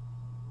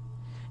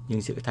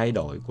 nhưng sự thay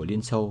đổi của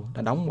Liên Xô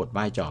đã đóng một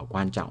vai trò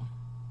quan trọng.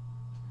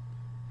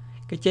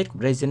 Cái chết của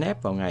Brezhnev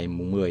vào ngày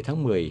 10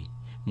 tháng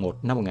 11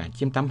 năm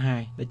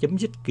 1982 đã chấm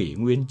dứt kỷ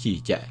nguyên trì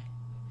trệ,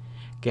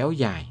 kéo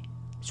dài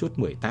suốt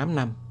 18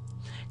 năm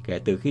kể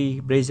từ khi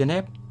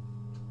Brezhnev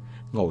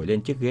ngồi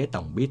lên chiếc ghế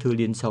Tổng bí thư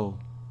Liên Xô.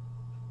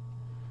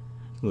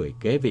 Người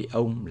kế vị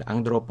ông là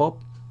Andropov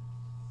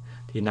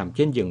thì nằm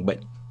trên giường bệnh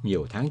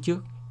nhiều tháng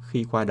trước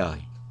khi qua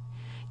đời,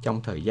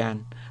 trong thời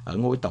gian ở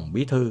ngôi Tổng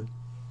bí thư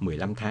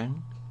 15 tháng.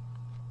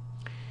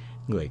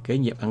 Người kế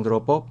nhiệm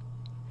Andropov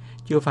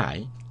chưa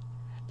phải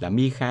là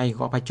Mikhail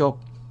Gorbachev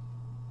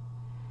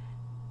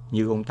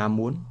như ông ta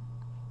muốn,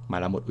 mà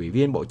là một ủy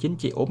viên Bộ Chính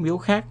trị ốm yếu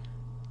khác,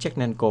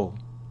 Chernenko.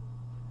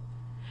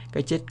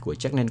 Cái chết của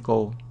Chernenko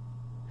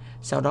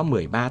sau đó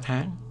 13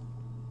 tháng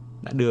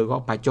đã đưa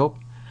Gorbachev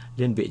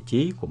lên vị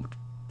trí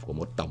của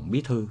một tổng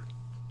bí thư.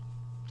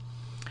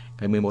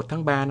 Ngày 11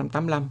 tháng 3 năm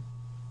 85,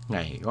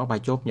 ngày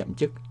Gorbachev nhậm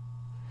chức,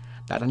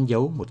 đã đánh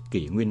dấu một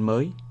kỷ nguyên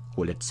mới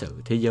của lịch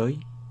sử thế giới.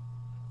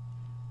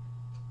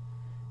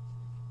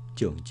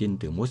 Trường chinh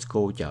từ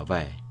Moscow trở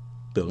về,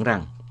 tưởng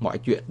rằng mọi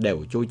chuyện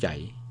đều trôi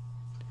chảy.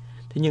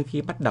 Thế nhưng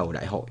khi bắt đầu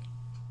đại hội,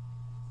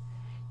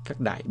 các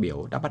đại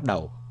biểu đã bắt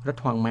đầu rất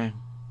hoang mang.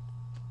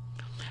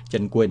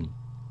 Trần Quỳnh,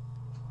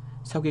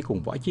 sau khi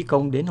cùng Võ Chí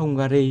Công đến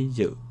Hungary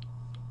dự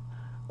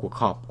cuộc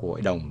họp của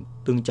Hội đồng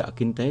Tương trợ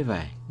Kinh tế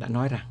về, đã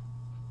nói rằng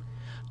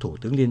Thủ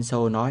tướng Liên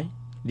Xô nói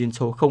Liên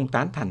Xô không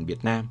tán thành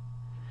Việt Nam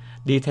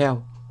đi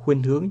theo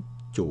khuynh hướng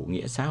chủ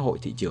nghĩa xã hội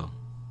thị trường.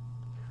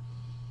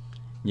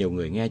 Nhiều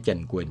người nghe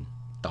Trần Quỳnh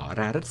tỏ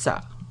ra rất sợ.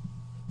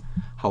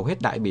 Hầu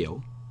hết đại biểu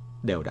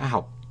đều đã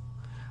học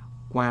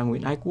qua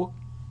Nguyễn Ái Quốc,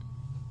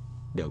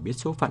 đều biết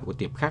số phận của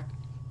Tiệp Khắc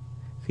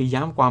khi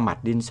dám qua mặt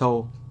Liên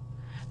Xô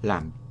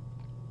làm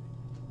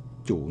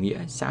chủ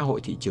nghĩa xã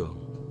hội thị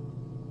trường.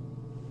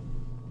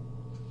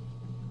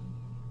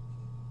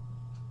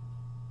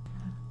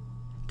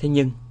 Thế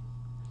nhưng,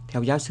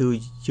 theo giáo sư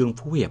Trương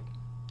Phú Hiệp,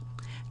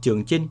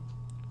 Trường Chinh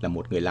là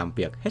một người làm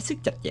việc hết sức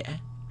chặt chẽ.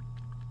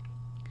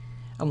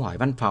 Ông hỏi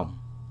văn phòng,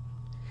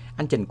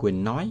 anh Trần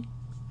Quỳnh nói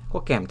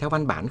có kèm theo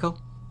văn bản không?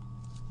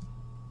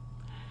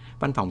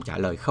 Văn phòng trả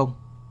lời không.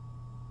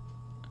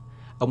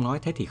 Ông nói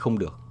thế thì không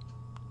được.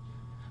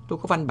 Tôi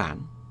có văn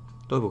bản,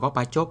 tôi và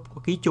Gorbachev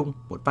có ký chung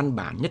một văn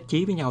bản nhất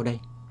trí với nhau đây.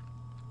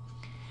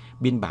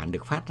 Biên bản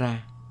được phát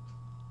ra.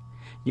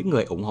 Những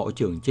người ủng hộ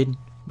Trường Chinh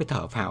mới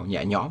thở phào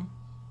nhẹ nhõm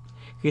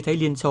khi thấy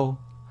Liên Xô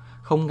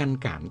không ngăn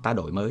cản ta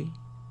đổi mới.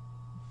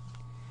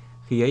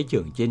 Khi ấy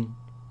Trường Chinh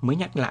mới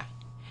nhắc lại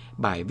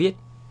bài viết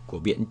của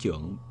Viện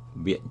trưởng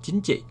Viện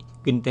Chính trị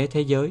Kinh tế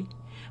Thế giới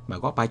mà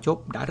Gorbachev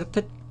đã rất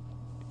thích.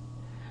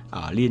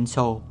 Ở Liên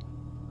Xô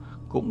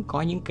cũng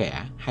có những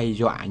kẻ hay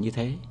dọa như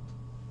thế.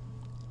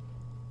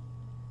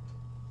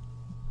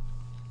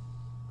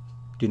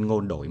 Tuyên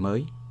ngôn đổi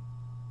mới.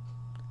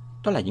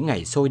 Đó là những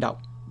ngày sôi động.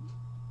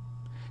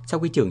 Sau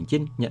khi Trường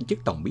Chinh nhận chức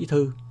Tổng bí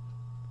thư,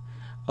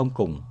 ông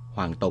cùng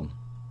Hoàng Tùng,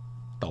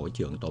 tổ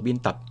trưởng tổ biên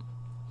tập,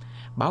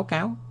 báo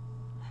cáo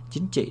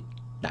chính trị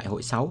Đại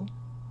hội 6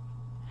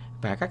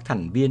 và các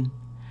thành viên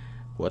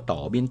của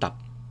tổ biên tập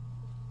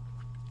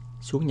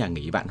xuống nhà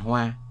nghỉ Vạn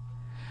Hoa,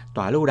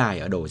 tòa lâu đài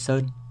ở Đồ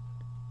Sơn,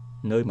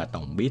 nơi mà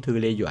Tổng bí thư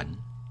Lê Duẩn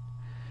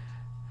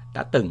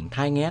đã từng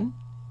thai nghén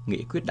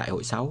nghị quyết Đại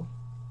hội 6,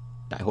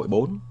 Đại hội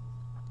 4.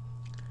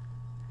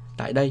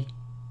 Tại đây,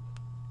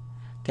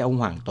 theo ông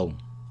Hoàng Tùng,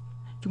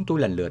 chúng tôi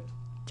lần lượt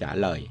trả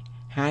lời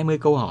 20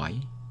 câu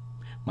hỏi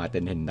mà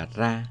tình hình đặt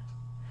ra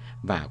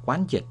và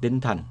quán triệt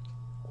tinh thần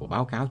của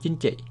báo cáo chính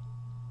trị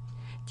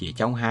chỉ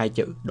trong 2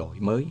 chữ đổi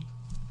mới.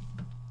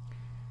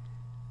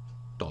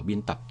 Tổ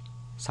biên tập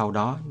sau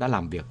đó đã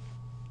làm việc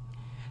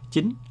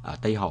chính ở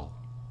Tây Hồ.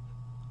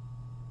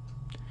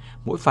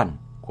 Mỗi phần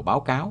của báo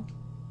cáo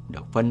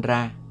được phân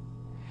ra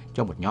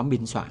cho một nhóm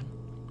biên soạn.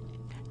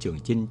 Trường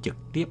Chinh trực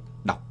tiếp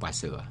đọc và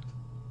sửa.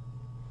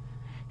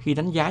 Khi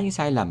đánh giá những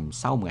sai lầm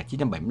sau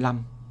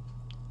 1975,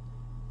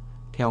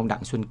 theo ông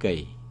Đặng Xuân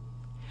Kỳ,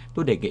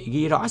 tôi đề nghị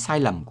ghi rõ sai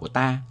lầm của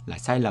ta là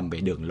sai lầm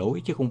về đường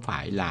lối chứ không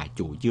phải là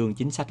chủ trương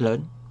chính sách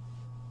lớn.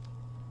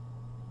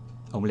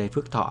 Ông Lê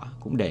Phước Thọ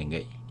cũng đề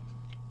nghị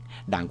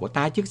đảng của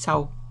ta trước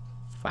sau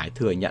phải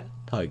thừa nhận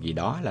thời kỳ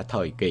đó là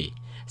thời kỳ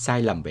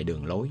sai lầm về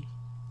đường lối.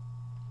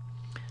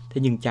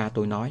 Thế nhưng cha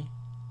tôi nói,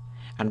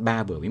 anh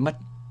ba vừa mới mất,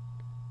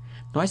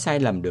 nói sai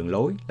lầm đường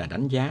lối là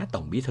đánh giá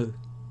Tổng bí thư.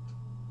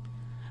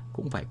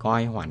 Cũng phải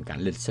coi hoàn cảnh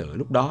lịch sử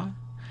lúc đó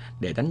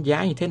để đánh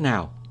giá như thế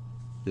nào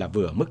là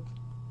vừa mức.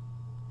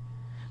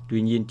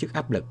 Tuy nhiên trước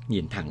áp lực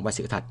nhìn thẳng vào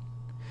sự thật,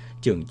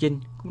 Trường Chinh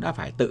cũng đã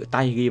phải tự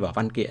tay ghi vào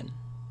văn kiện.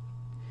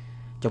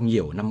 Trong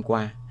nhiều năm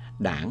qua,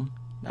 Đảng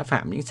đã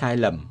phạm những sai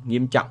lầm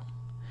nghiêm trọng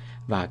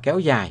và kéo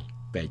dài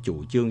về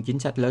chủ trương chính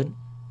sách lớn.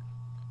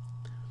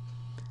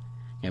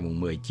 Ngày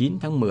 19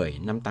 tháng 10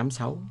 năm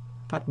 86,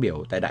 phát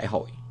biểu tại Đại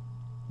hội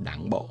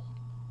Đảng bộ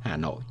Hà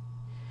Nội,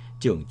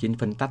 Trường Chinh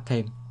phân tích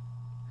thêm,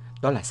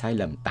 đó là sai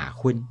lầm tả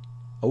khuynh,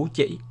 ấu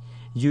trĩ,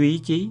 duy ý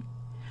chí,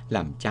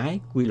 làm trái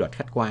quy luật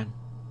khách quan.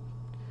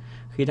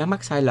 Khi đã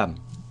mắc sai lầm,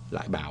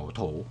 lại bảo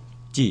thủ,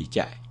 trì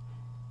trệ,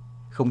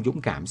 không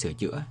dũng cảm sửa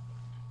chữa.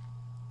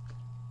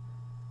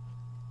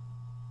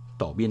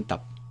 Tổ biên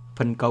tập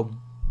phân công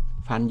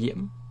Phan Diễm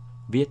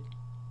viết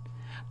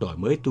đổi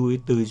mới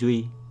tư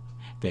duy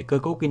về cơ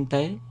cấu kinh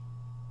tế.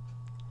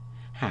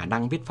 Hà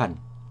Đăng viết phần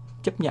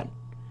chấp nhận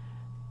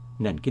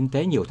nền kinh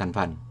tế nhiều thành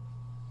phần.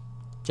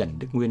 Trần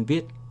Đức Nguyên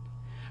viết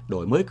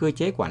đổi mới cơ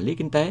chế quản lý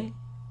kinh tế.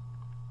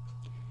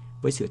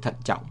 Với sự thận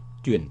trọng,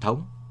 truyền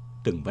thống,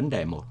 từng vấn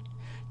đề một,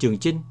 Trường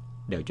Chinh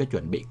đều cho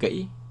chuẩn bị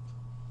kỹ,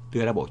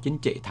 đưa ra Bộ Chính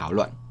trị thảo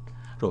luận,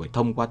 rồi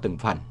thông qua từng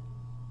phần,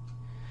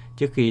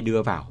 trước khi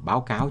đưa vào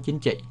báo cáo chính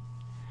trị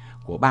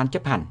của Ban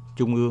chấp hành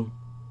Trung ương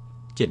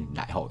trình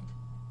đại hội.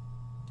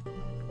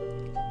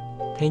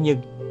 Thế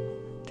nhưng,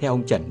 theo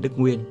ông Trần Đức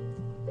Nguyên,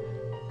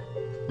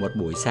 một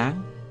buổi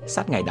sáng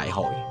sát ngày đại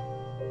hội,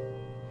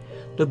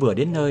 tôi vừa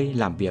đến nơi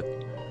làm việc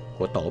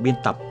của tổ biên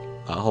tập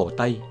ở Hồ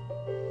Tây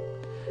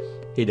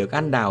thì được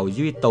anh Đào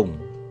Duy Tùng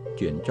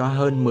chuyển cho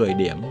hơn 10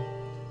 điểm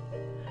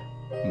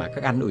mà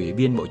các anh ủy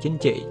viên Bộ Chính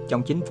trị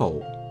trong chính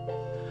phủ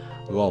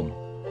gồm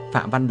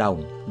Phạm Văn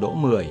Đồng, Đỗ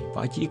Mười,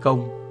 Võ Chí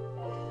Công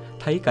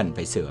thấy cần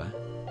phải sửa.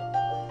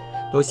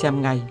 Tôi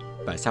xem ngay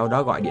và sau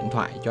đó gọi điện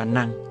thoại cho anh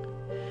Năng,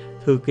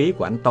 thư ký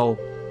của anh Tô,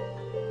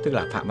 tức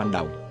là Phạm Văn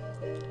Đồng,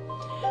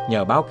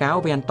 nhờ báo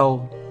cáo với anh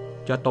Tô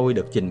cho tôi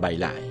được trình bày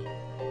lại.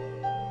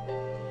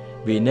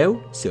 Vì nếu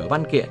sửa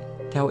văn kiện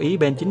theo ý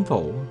bên chính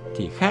phủ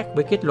thì khác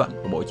với kết luận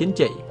của Bộ Chính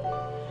trị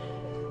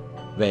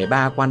về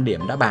 3 quan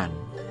điểm đã bàn.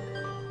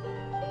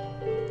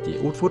 Chỉ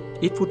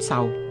ít phút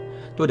sau,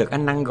 tôi được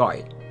anh Năng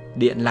gọi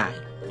điện lại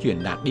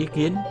truyền đạt ý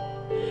kiến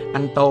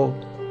anh Tô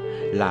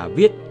là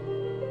viết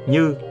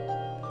như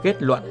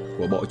kết luận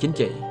của Bộ Chính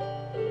trị.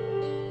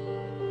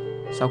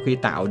 Sau khi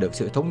tạo được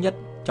sự thống nhất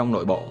trong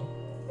nội bộ,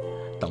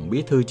 Tổng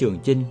Bí thư Trường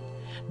Chinh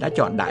đã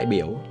chọn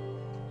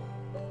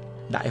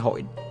Đại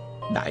hội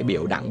đại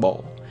biểu Đảng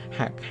bộ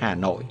Hà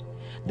Nội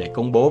để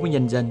công bố với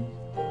nhân dân.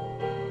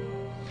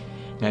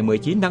 Ngày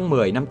 19 tháng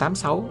 10 năm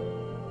 86,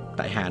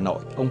 tại Hà Nội,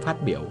 ông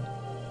phát biểu: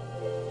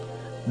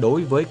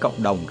 đối với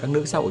cộng đồng các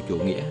nước xã hội chủ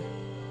nghĩa,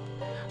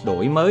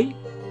 đổi mới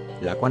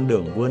là con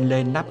đường vươn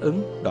lên đáp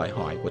ứng đòi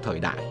hỏi của thời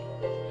đại,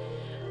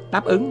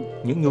 đáp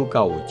ứng những nhu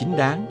cầu chính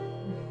đáng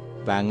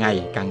và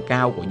ngày càng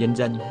cao của nhân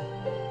dân.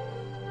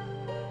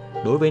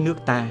 Đối với nước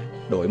ta,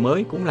 đổi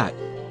mới cũng là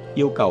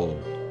yêu cầu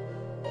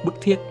bức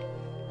thiết,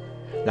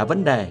 là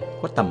vấn đề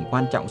có tầm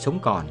quan trọng sống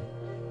còn.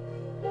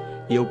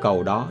 Yêu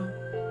cầu đó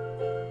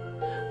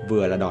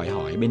vừa là đòi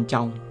hỏi bên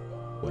trong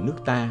của nước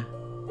ta,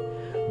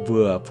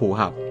 vừa phù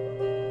hợp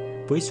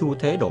với xu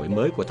thế đổi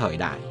mới của thời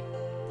đại.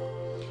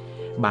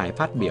 Bài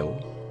phát biểu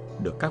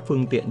được các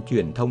phương tiện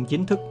truyền thông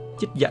chính thức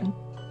trích dẫn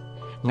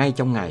ngay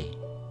trong ngày.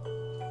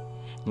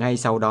 Ngay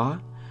sau đó,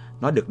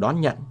 nó được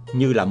đón nhận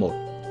như là một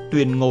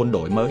tuyên ngôn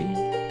đổi mới.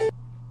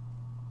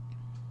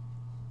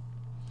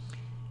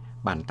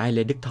 Bàn tay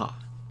Lê Đức Thọ.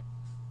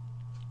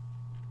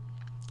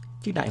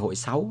 Trước đại hội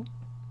 6,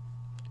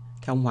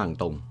 theo ông Hoàng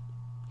Tùng,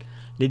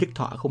 Lê Đức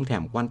Thọ không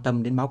thèm quan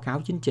tâm đến báo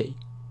cáo chính trị,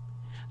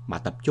 mà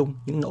tập trung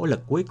những nỗ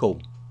lực cuối cùng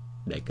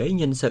để cấy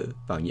nhân sự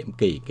vào nhiệm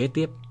kỳ kế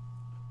tiếp.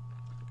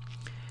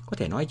 Có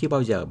thể nói chưa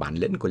bao giờ bản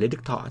lĩnh của Lê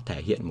Đức Thọ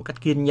thể hiện một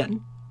cách kiên nhẫn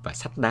và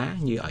sắt đá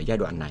như ở giai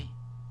đoạn này.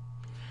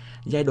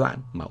 Giai đoạn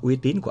mà uy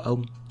tín của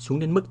ông xuống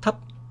đến mức thấp.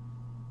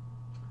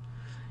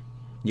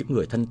 Những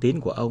người thân tín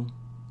của ông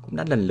cũng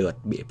đã lần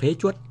lượt bị phế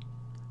truất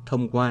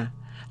thông qua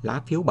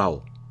lá phiếu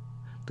bầu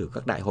từ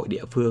các đại hội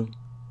địa phương,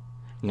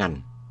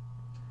 ngành,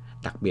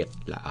 đặc biệt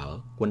là ở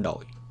quân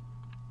đội.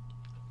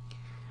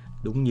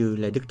 Đúng như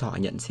Lê Đức Thọ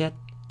nhận xét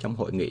trong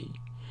hội nghị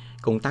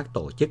công tác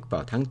tổ chức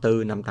vào tháng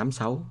 4 năm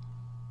 86,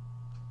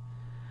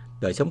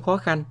 đời sống khó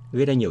khăn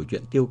gây ra nhiều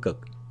chuyện tiêu cực,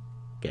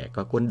 kể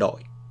cả quân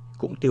đội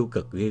cũng tiêu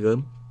cực ghê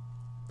gớm.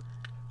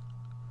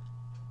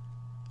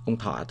 Ông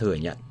Thọ thừa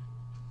nhận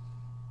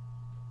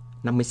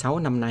 56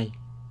 năm nay,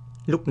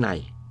 lúc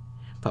này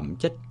phẩm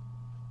chất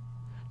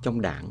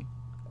trong đảng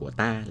của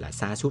ta là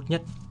sa sút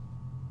nhất.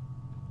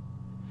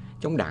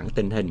 Trong đảng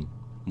tình hình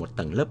một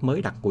tầng lớp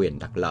mới đặc quyền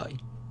đặc lợi,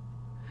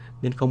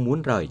 nên không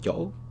muốn rời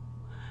chỗ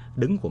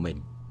đứng của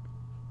mình,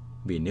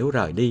 vì nếu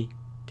rời đi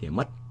thì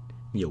mất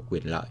nhiều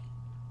quyền lợi.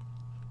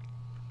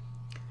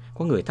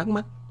 Có người thắc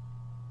mắc,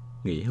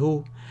 nghỉ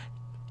hưu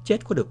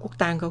chết có được quốc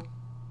tang không?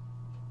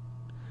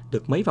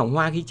 Được mấy vòng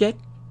hoa khi chết?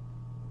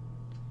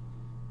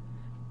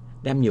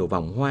 Đem nhiều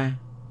vòng hoa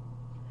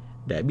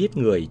để biết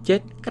người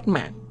chết cách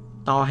mạng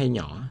to hay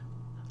nhỏ,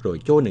 rồi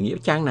chôn ở nghĩa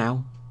trang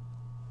nào?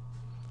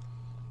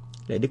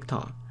 Lê Đức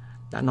Thọ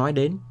đã nói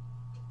đến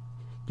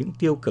những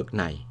tiêu cực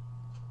này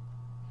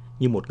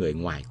như một người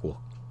ngoài cuộc.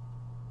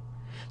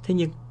 Thế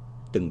nhưng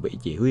từng vị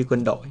chỉ huy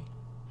quân đội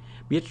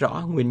biết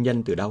rõ nguyên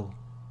nhân từ đâu.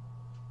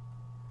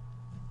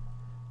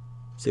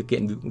 Sự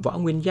kiện Võ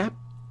Nguyên Giáp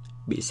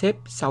bị xếp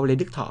sau Lê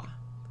Đức Thọ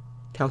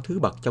theo thứ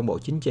bậc trong Bộ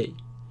Chính trị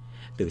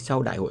từ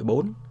sau Đại hội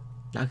 4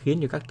 đã khiến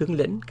cho các tướng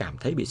lĩnh cảm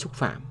thấy bị xúc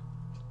phạm.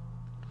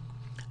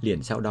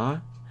 Liền sau đó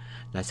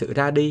là sự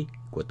ra đi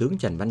của tướng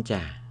Trần Văn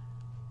Trà.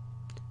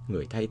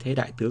 Người thay thế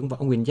đại tướng Võ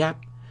Nguyên Giáp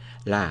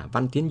là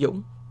Văn Tiến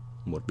Dũng,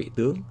 một vị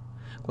tướng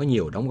có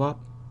nhiều đóng góp.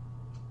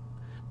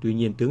 Tuy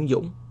nhiên tướng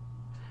Dũng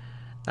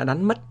đã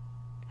đánh mất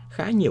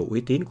khá nhiều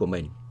uy tín của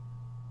mình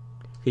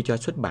khi cho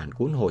xuất bản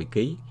cuốn hồi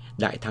ký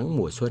Đại thắng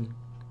mùa xuân,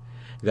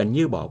 gần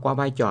như bỏ qua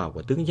vai trò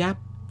của tướng Giáp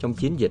trong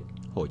chiến dịch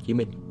Hồ Chí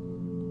Minh.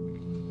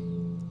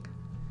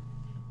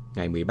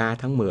 Ngày 13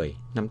 tháng 10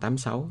 năm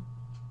 86,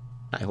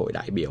 Đại hội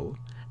đại biểu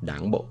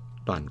Đảng bộ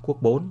Toàn quốc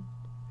 4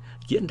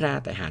 diễn ra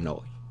tại Hà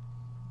Nội.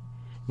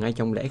 Ngay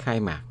trong lễ khai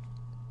mạc,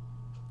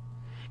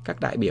 các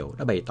đại biểu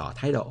đã bày tỏ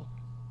thái độ.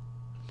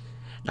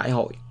 Đại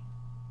hội,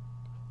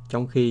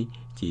 trong khi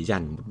chỉ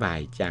dành một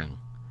vài tràng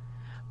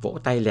vỗ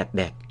tay lẹt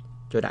đẹt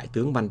cho đại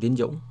tướng Văn Tiến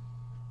Dũng,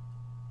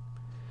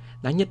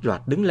 đã nhất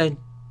loạt đứng lên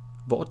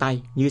vỗ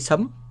tay như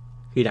sấm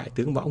khi đại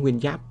tướng Võ Nguyên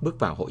Giáp bước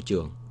vào hội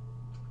trường.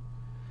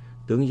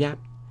 Tướng Giáp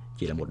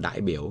chỉ là một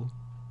đại biểu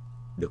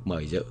được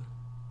mời dự,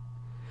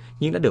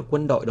 nhưng đã được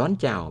quân đội đón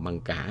chào bằng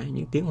cả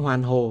những tiếng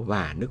hoan hô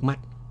và nước mắt.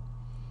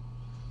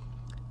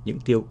 Những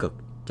tiêu cực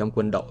trong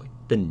quân đội,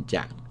 tình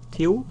trạng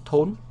thiếu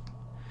thốn,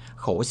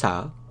 khổ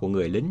sở của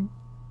người lính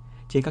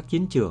trên các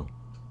chiến trường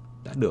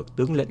đã được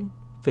tướng lĩnh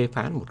phê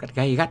phán một cách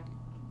gay gắt.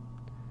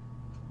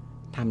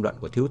 Tham luận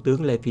của Thiếu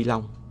tướng Lê Phi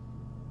Long,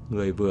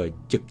 người vừa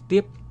trực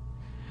tiếp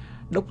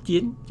đốc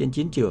chiến trên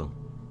chiến trường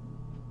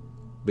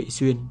Vị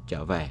Xuyên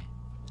trở về,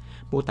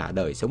 mô tả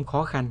đời sống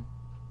khó khăn,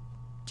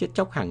 chết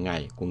chóc hàng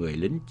ngày của người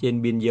lính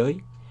trên biên giới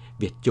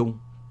Việt Trung,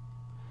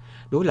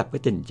 đối lập với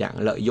tình trạng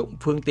lợi dụng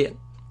phương tiện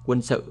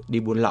quân sự đi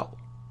buôn lậu,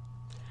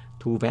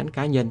 thu vén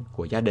cá nhân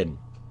của gia đình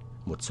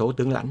một số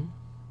tướng lãnh.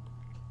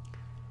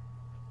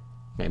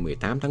 Ngày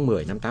 18 tháng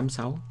 10 năm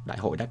 86, đại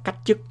hội đã cách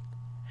chức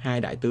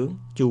hai đại tướng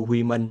Chu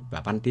Huy Mân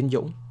và Văn Tiến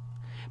Dũng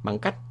bằng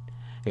cách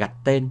gạch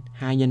tên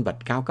hai nhân vật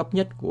cao cấp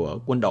nhất của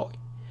quân đội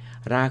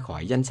ra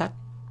khỏi danh sách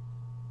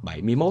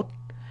 71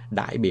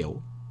 đại biểu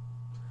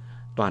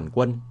toàn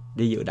quân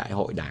đi dự Đại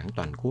hội Đảng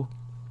toàn quốc.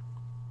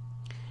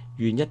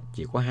 Duy nhất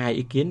chỉ có hai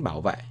ý kiến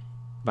bảo vệ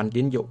Văn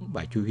Tiến Dũng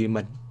và Chu Huy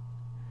Mân.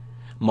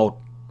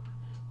 Một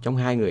trong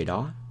hai người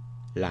đó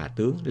là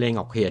tướng Lê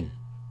Ngọc Hiền,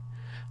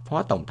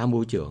 Phó Tổng Tham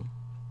mưu trưởng.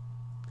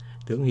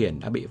 Tướng Hiền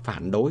đã bị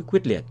phản đối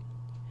quyết liệt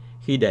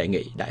khi đề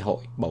nghị đại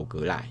hội bầu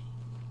cử lại.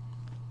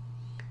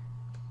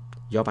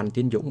 Do Văn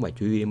Tiến Dũng và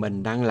Chu Huy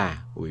Mân đang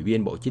là ủy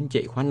viên Bộ Chính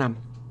trị khóa 5,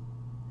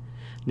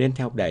 nên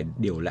theo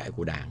điều lệ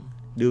của Đảng,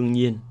 đương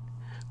nhiên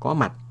có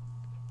mặt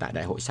tại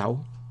Đại hội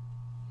 6.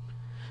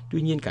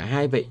 Tuy nhiên cả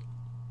hai vị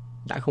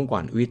đã không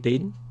còn uy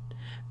tín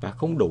và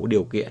không đủ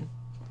điều kiện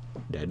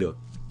để được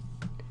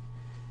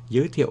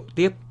giới thiệu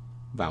tiếp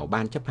vào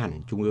Ban chấp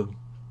hành Trung ương.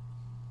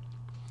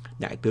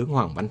 Đại tướng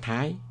Hoàng Văn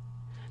Thái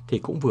thì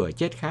cũng vừa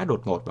chết khá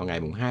đột ngột vào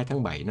ngày 2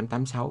 tháng 7 năm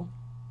 86.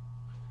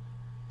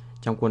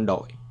 Trong quân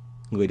đội,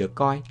 người được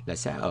coi là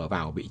sẽ ở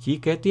vào vị trí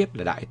kế tiếp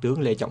là Đại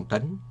tướng Lê Trọng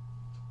Tấn.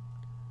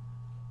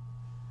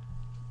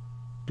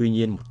 Tuy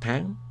nhiên 1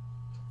 tháng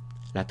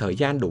là thời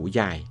gian đủ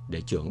dài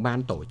để trưởng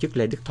ban tổ chức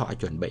Lê Đức Thọ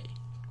chuẩn bị.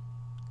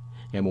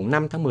 Ngày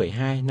 5 tháng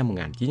 12 năm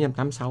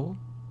 1986,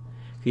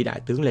 khi Đại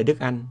tướng Lê Đức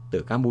Anh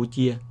từ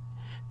Campuchia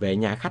về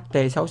nhà khách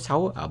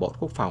T66 ở Bộ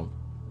Quốc phòng,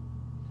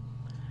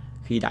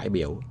 khi đại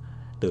biểu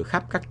từ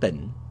khắp các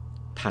tỉnh,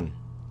 thành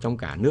trong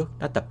cả nước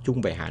đã tập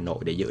trung về Hà Nội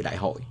để dự đại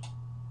hội,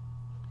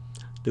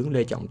 tướng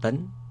Lê Trọng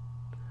Tấn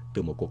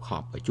từ một cuộc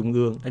họp ở Trung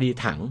ương đã đi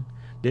thẳng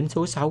đến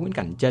số 6 Nguyễn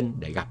Cảnh Trân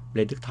để gặp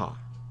Lê Đức Thọ.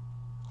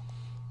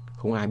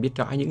 Không ai biết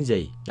rõ những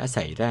gì đã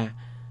xảy ra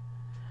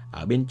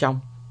ở bên trong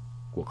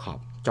cuộc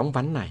họp chóng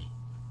vánh này.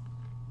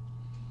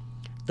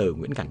 Từ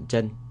Nguyễn Cảnh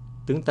Trân,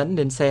 tướng Tấn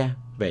lên xe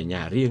về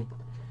nhà riêng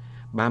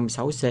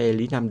 36C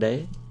Lý Nam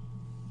Đế.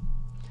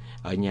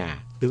 Ở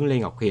nhà, tướng Lê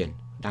Ngọc Hiền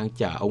đang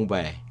chờ ông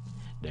về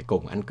để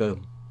cùng ăn cơm.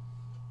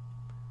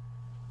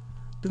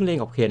 Tướng Lê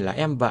Ngọc Hiền là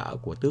em vợ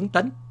của tướng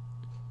Tấn,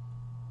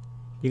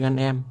 nhưng anh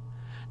em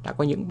đã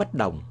có những bất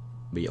đồng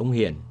vì ông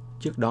Hiền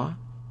trước đó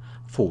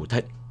phủ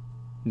thịnh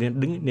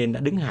nên đã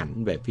đứng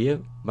hẳn về phía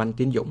Văn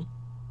Tiến Dũng,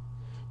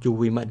 Chu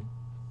Huy Mân.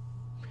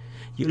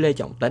 Giữa Lê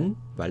Trọng Tấn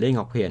và Lê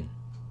Ngọc Hiền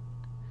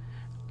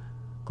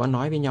có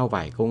nói với nhau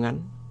vài câu ngắn.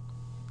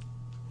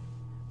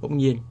 Bỗng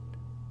nhiên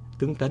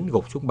tướng Tấn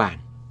gục xuống bàn.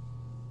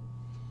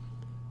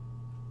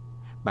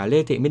 Bà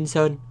Lê Thị Minh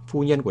Sơn,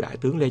 phu nhân của đại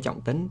tướng Lê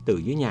Trọng Tấn, từ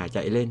dưới nhà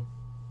chạy lên.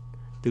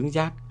 Tướng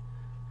Giáp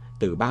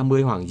từ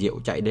 30 Hoàng Diệu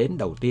chạy đến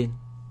đầu tiên.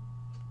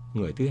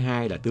 Người thứ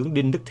hai là tướng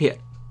Đinh Đức Thiện.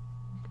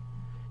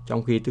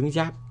 Trong khi tướng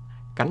Giáp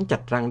cắn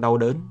chặt răng đau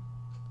đớn,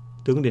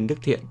 tướng Đinh Đức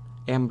Thiện,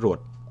 em ruột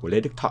của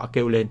Lê Đức Thọ,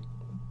 kêu lên: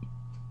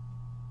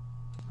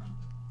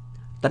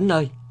 "Tấn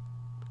ơi,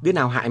 đứa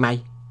nào hại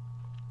mày?"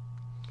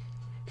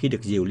 Khi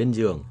được dìu lên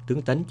giường,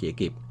 tướng Tấn chỉ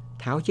kịp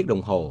tháo chiếc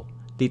đồng hồ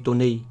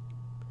Titoni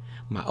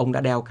mà ông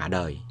đã đeo cả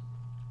đời,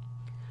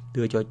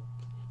 đưa cho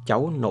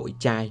cháu nội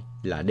trai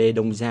là Đê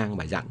Đông Giang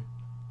và dặn: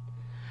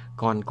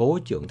 con cố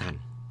trưởng thành.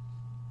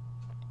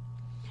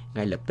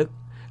 Ngay lập tức,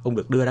 ông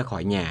được đưa ra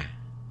khỏi nhà.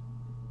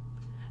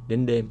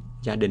 Đến đêm,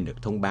 gia đình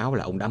được thông báo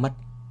là ông đã mất.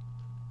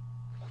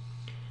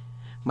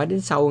 Mãi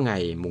đến sau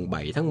ngày mùng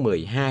 7 tháng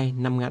 12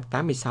 năm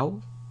 1986,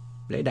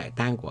 lễ đại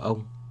tang của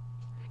ông,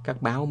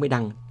 các báo mới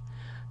đăng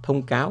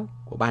thông cáo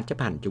của Ban chấp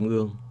hành Trung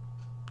ương.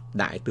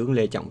 Đại tướng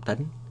Lê Trọng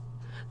Tấn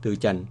từ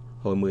trần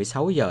hồi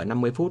 16 giờ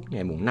 50 phút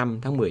ngày mùng 5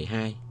 tháng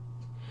 12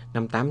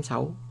 năm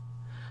 86,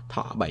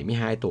 thọ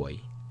 72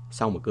 tuổi,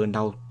 sau một cơn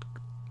đau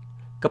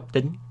cấp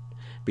tính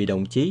vì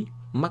đồng chí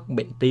mắc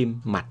bệnh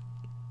tim mạch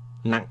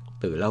nặng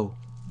từ lâu.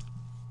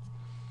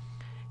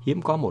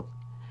 Hiếm có một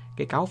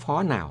cái cáo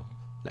phó nào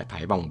lại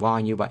phải vòng vo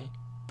như vậy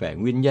về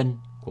nguyên nhân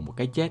của một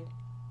cái chết,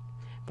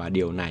 và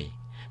điều này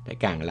lại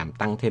càng làm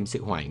tăng thêm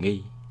sự hoài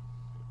nghi.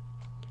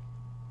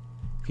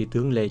 Khi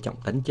tướng Lê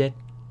Trọng Tấn chết,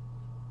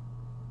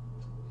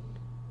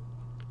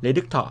 Lê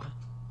Đức Thọ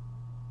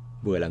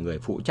vừa là người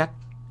phụ trách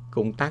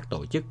công tác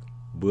tổ chức,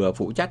 vừa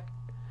phụ trách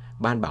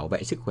Ban Bảo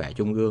vệ Sức khỏe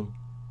Trung ương,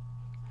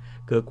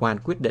 cơ quan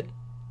quyết định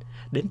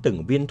đến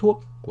từng viên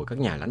thuốc của các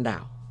nhà lãnh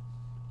đạo.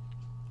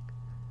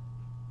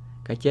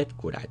 Cái chết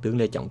của Đại tướng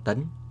Lê Trọng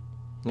Tấn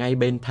ngay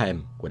bên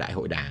thềm của Đại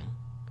hội Đảng,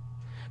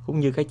 cũng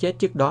như cái chết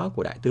trước đó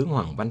của Đại tướng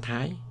Hoàng Văn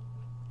Thái,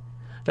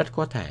 rất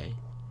có thể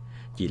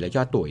chỉ là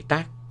do tuổi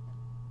tác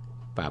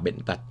và bệnh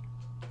tật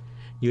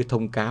như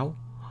thông cáo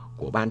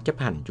của Ban chấp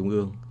hành Trung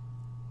ương.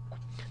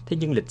 Thế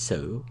nhưng lịch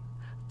sử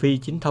phi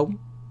chính thống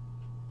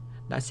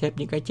đã xếp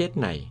những cái chết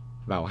này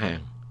vào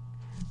hàng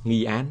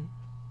nghi án.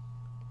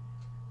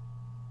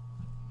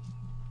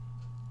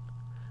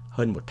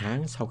 Hơn một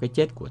tháng sau cái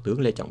chết của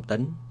tướng Lê Trọng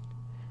Tấn,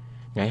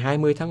 ngày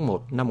 20 tháng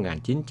 1 năm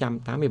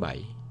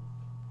 1987,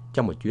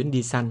 trong một chuyến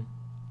đi săn,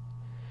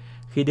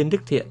 khi đến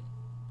Đức Thiện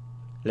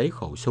lấy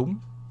khẩu súng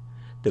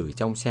từ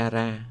trong xe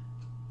ra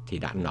thì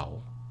đạn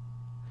nổ.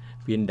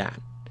 Viên đạn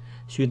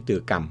xuyên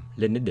từ cằm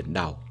lên đến đỉnh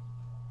đầu,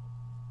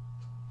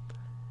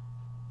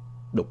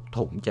 đục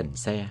thủng trần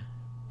xe.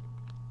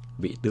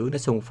 Vị tướng đã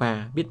xông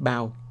pha biết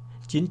bao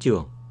chiến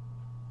trường,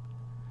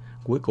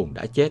 cuối cùng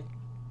đã chết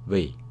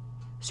vì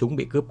súng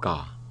bị cướp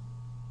cò.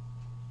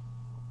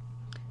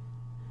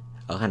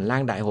 Ở hành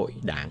lang Đại hội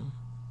Đảng,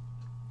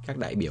 các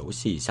đại biểu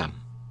xì xầm.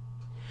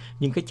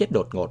 Nhưng cái chết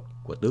đột ngột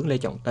của tướng Lê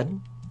Trọng Tấn,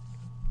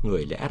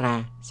 người lẽ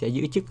ra sẽ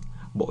giữ chức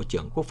Bộ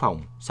trưởng Quốc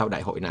phòng sau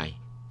đại hội này,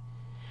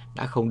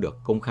 đã không được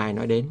công khai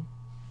nói đến.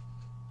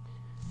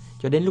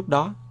 Cho đến lúc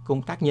đó,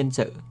 công tác nhân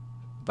sự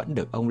vẫn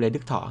được ông Lê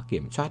Đức Thọ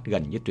kiểm soát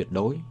gần như tuyệt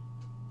đối.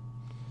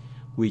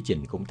 Quy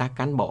trình công tác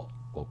cán bộ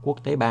của Quốc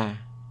tế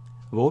 3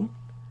 vốn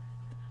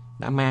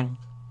đã mang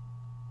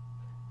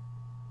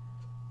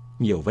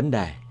nhiều vấn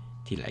đề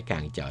thì lại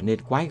càng trở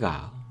nên quái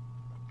gở.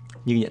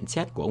 Như nhận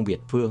xét của ông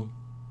Việt Phương,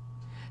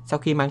 sau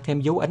khi mang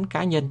thêm dấu ấn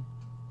cá nhân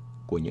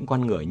của những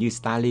con người như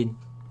Stalin,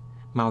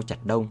 Mao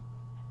Trạch Đông,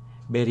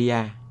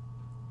 Beria,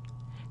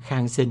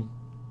 Khang Sinh,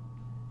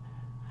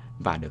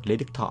 và được Lê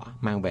Đức Thọ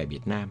mang về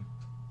Việt Nam,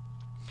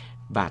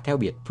 và theo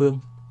Việt Phương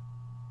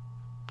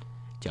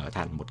trở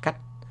thành một cách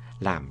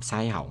làm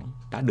sai hỏng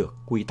đã được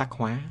quy tắc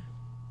hóa.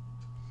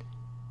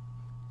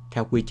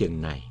 Theo quy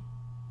trình này,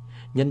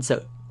 nhân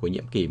sự của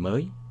nhiệm kỳ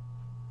mới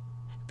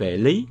về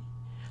lý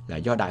là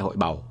do đại hội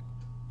bầu.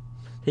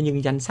 Thế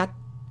nhưng danh sách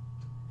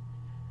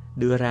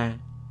đưa ra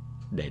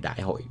để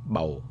đại hội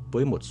bầu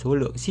với một số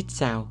lượng xít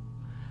sao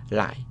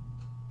lại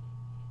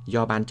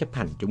do Ban chấp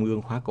hành Trung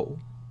ương khóa cũ,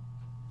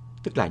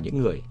 tức là những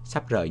người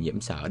sắp rời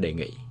nhiệm sở đề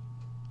nghị.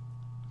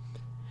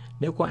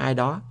 Nếu có ai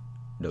đó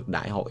được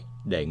đại hội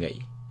đề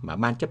nghị mà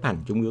Ban chấp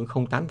hành Trung ương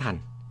không tán thành,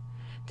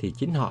 thì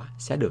chính họ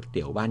sẽ được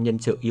tiểu ban nhân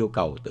sự yêu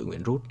cầu tự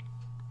nguyện rút.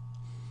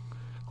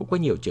 Cũng có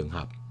nhiều trường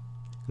hợp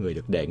người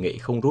được đề nghị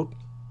không rút,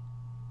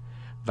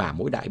 và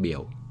mỗi đại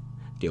biểu,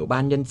 tiểu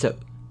ban nhân sự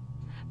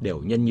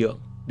đều nhân nhượng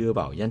đưa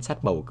vào danh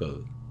sách bầu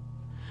cử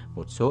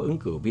một số ứng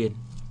cử viên.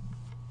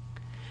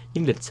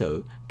 Nhưng lịch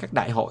sử các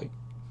đại hội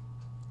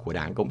của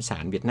Đảng Cộng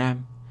sản Việt Nam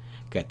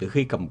kể từ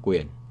khi cầm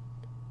quyền,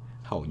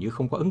 hầu như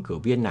không có ứng cử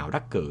viên nào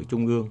đắc cử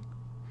Trung ương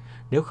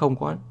nếu không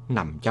có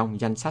nằm trong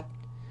danh sách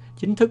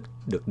chính thức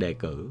được đề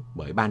cử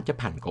bởi Ban chấp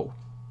hành cũ.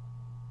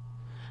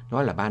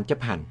 Nói là Ban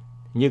chấp hành,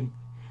 nhưng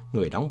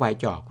người đóng vai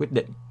trò quyết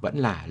định vẫn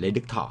là Lê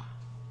Đức Thọ.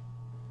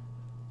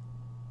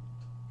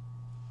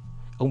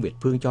 Ông Việt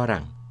Phương cho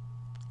rằng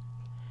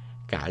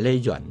cả Lê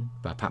Duẩn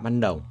và Phạm Văn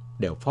Đồng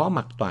đều phó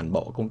mặc toàn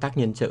bộ công tác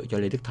nhân sự cho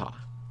Lê Đức Thọ.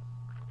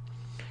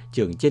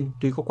 Trường Chinh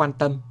tuy có quan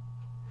tâm,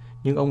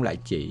 nhưng ông lại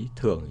chỉ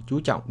thường chú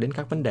trọng đến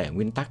các vấn đề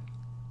nguyên tắc.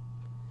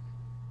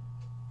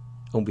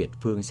 Ông Việt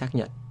Phương xác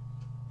nhận,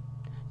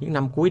 những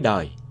năm cuối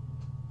đời,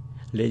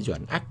 Lê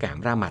Duẩn ác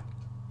cảm ra mặt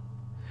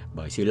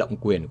bởi sự lộng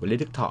quyền của Lê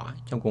Đức Thọ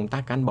trong công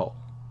tác cán bộ.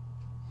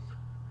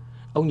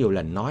 Ông nhiều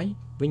lần nói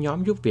với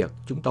nhóm giúp việc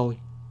chúng tôi,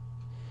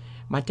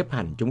 Ban chấp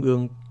hành Trung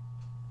ương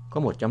có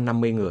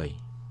 150 người.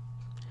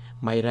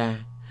 May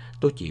ra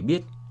tôi chỉ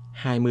biết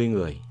 20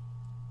 người,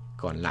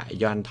 còn lại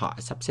do anh Thọ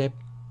sắp xếp.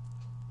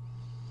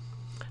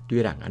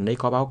 Tuy rằng anh ấy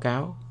có báo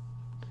cáo,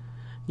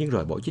 nhưng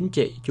rồi Bộ Chính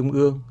trị Trung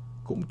ương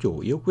cũng chủ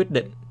yếu quyết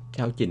định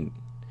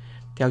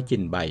theo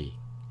trình bày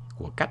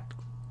của cách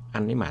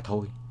ăn ấy mà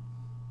thôi.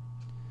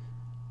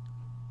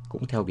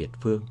 Cũng theo Việt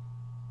Phương,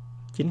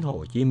 chính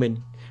Hồ Chí Minh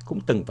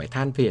cũng từng phải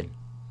than phiền.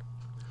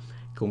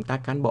 Công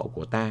tác cán bộ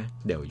của ta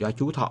đều do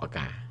chú Thọ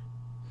cả.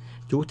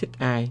 Chú thích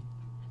ai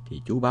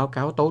thì chú báo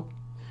cáo tốt,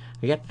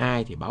 ghét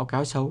ai thì báo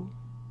cáo xấu.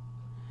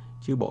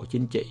 Chứ Bộ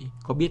Chính trị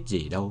có biết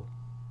gì đâu.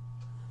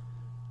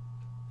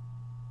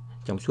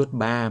 Trong suốt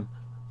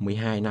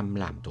 32 năm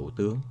làm thủ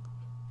tướng,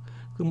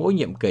 cứ mỗi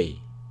nhiệm kỳ,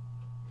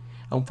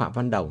 ông Phạm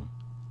Văn Đồng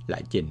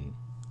lại trình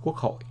Quốc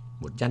hội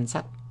một danh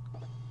sách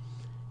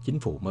chính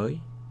phủ mới.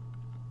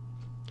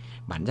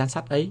 Bản danh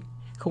sách ấy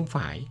không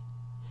phải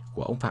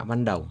của ông Phạm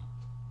Văn Đồng,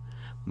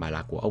 mà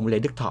là của ông Lê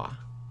Đức Thọ,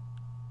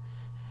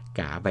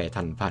 cả về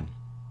thành phần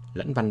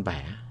lẫn văn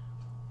vẻ.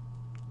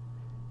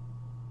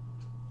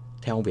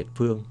 Theo ông Việt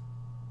Phương,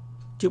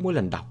 trước mỗi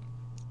lần đọc,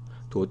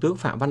 Thủ tướng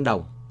Phạm Văn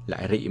Đồng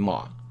lại rị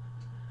mọ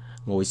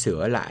ngồi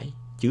sửa lại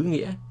chữ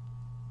nghĩa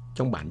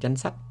trong bản danh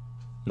sách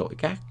nội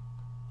các,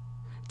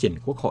 trình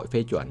Quốc hội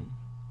phê chuẩn.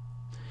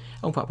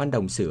 Ông Phạm Văn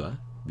Đồng sửa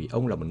vì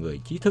ông là một người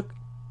trí thức,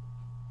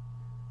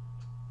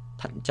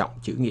 thận trọng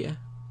chữ nghĩa.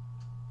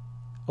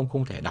 Ông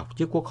không thể đọc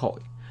trước Quốc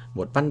hội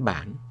một văn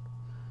bản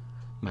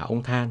mà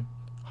ông than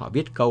họ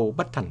viết câu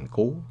bất thành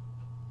cú.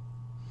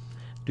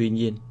 Tuy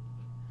nhiên,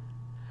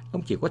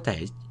 ông chỉ có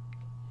thể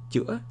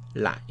chữa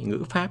lại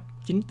ngữ pháp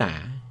chính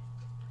tả,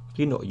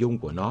 chứ nội dung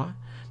của nó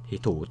thì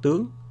thủ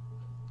tướng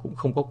cũng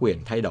không có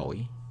quyền thay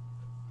đổi.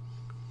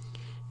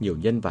 Nhiều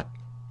nhân vật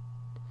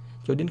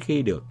cho đến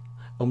khi được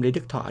ông Lê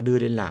Đức Thọ đưa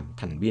lên làm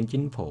thành viên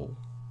chính phủ,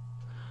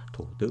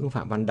 Thủ tướng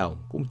Phạm Văn Đồng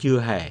cũng chưa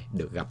hề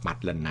được gặp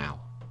mặt lần nào.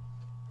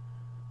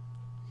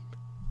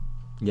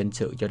 Nhân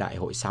sự cho Đại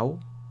hội 6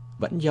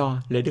 vẫn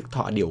do Lê Đức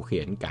Thọ điều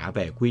khiển cả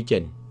về quy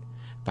trình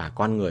và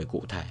con người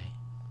cụ thể.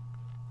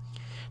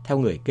 Theo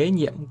người kế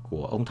nhiệm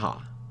của ông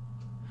Thọ,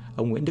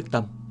 ông Nguyễn Đức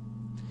Tâm,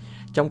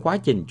 trong quá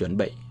trình chuẩn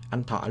bị,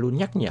 anh Thọ luôn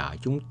nhắc nhở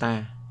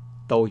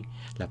tôi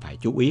là phải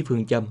chú ý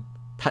phương châm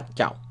thận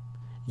trọng,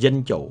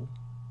 dân chủ.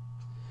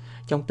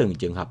 Trong từng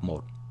trường hợp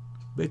một,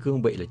 với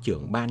cương vị là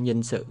trưởng ban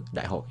nhân sự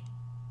đại hội,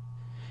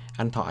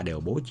 anh Thọ đều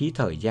bố trí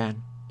thời gian,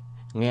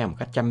 nghe một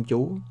cách chăm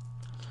chú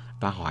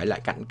và hỏi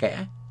lại cặn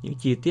kẽ những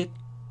chi tiết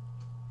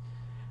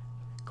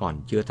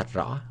còn chưa thật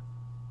rõ.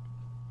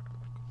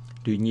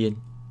 Tuy nhiên,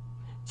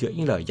 giữa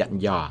những lời dặn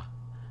dò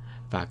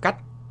và cách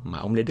mà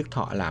ông Lê Đức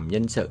Thọ làm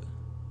nhân sự,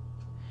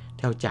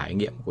 theo trải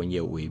nghiệm của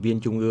nhiều ủy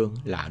viên trung ương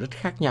là rất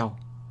khác nhau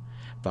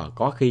và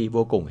có khi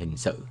vô cùng hình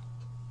sự.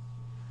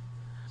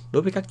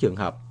 Đối với các trường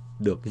hợp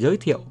được giới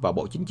thiệu vào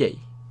Bộ Chính trị,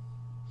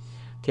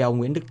 theo ông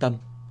Nguyễn Đức Tâm,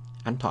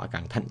 anh Thọ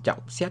càng thận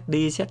trọng xét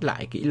đi xét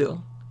lại kỹ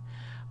lưỡng,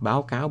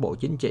 báo cáo Bộ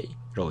Chính trị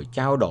rồi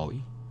trao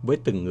đổi với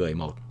từng người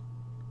một.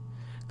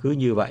 Cứ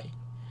như vậy,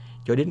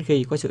 cho đến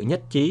khi có sự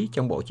nhất trí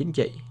trong Bộ Chính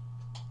trị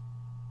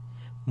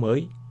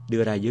mới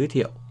đưa ra giới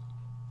thiệu.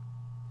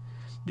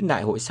 Đến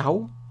Đại hội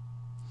 6,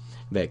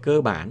 về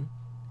cơ bản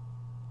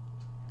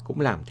cũng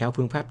làm theo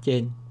phương pháp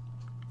trên.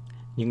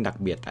 Nhưng đặc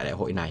biệt tại đại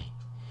hội này,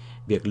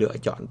 việc lựa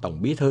chọn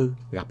Tổng Bí thư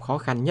gặp khó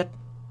khăn nhất.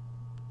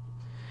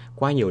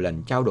 Qua nhiều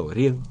lần trao đổi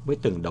riêng với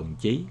từng đồng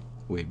chí,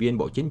 ủy viên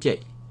Bộ Chính trị,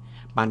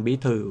 Ban Bí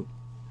thư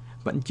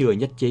vẫn chưa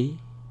nhất trí.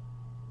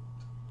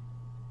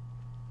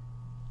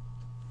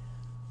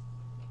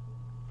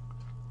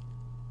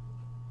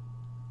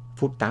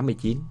 Phút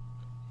 89.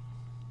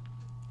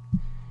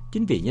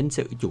 Chính vì nhân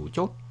sự chủ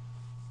chốt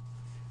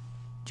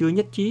chưa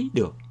nhất trí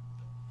được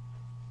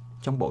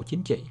trong Bộ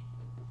Chính trị,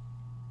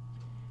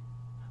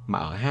 mà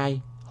ở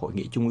hai hội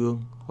nghị trung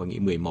ương, hội nghị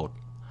 11,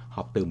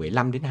 họp từ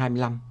 15 đến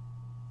 25,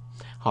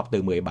 họp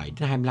từ 17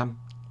 đến 25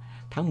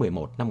 tháng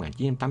 11 năm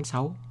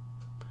 1986.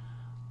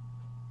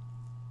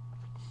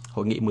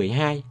 Hội nghị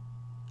 12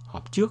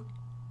 họp trước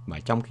và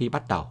trong khi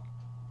bắt đầu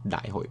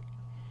đại hội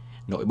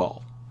nội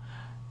bộ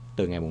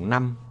từ ngày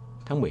 5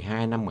 tháng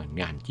 12 năm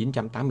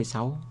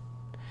 1986,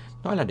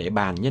 nói là để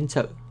bàn nhân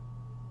sự.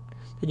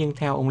 Thế nhưng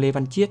theo ông Lê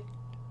Văn Chiết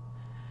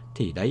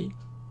thì đấy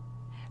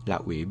là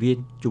ủy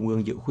viên Trung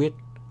ương dự khuyết.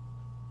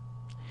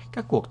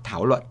 Các cuộc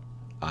thảo luận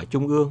ở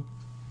Trung ương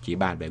chỉ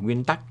bàn về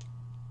nguyên tắc,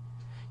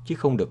 chứ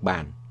không được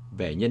bàn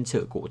về nhân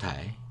sự cụ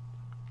thể.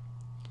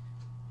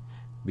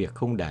 Việc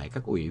không để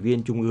các ủy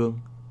viên Trung ương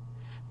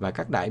và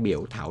các đại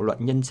biểu thảo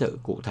luận nhân sự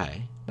cụ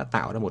thể đã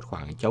tạo ra một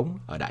khoảng trống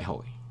ở đại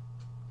hội.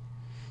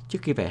 Trước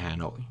khi về Hà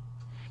Nội,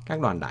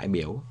 các đoàn đại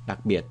biểu,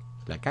 đặc biệt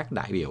là các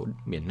đại biểu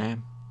miền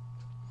Nam,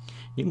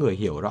 những người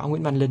hiểu rõ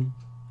Nguyễn Văn Linh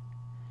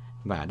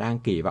và đang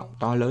kỳ vọng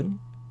to lớn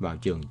vào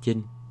Trường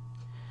Chinh,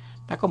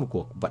 đã có một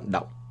cuộc vận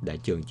động để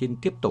Trường Chinh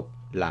tiếp tục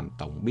làm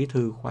Tổng Bí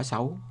thư khóa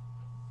 6.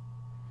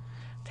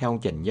 Theo ông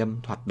Trần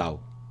Nhâm thoạt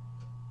đầu,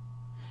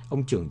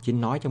 ông Trường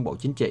Chinh nói trong Bộ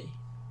Chính trị: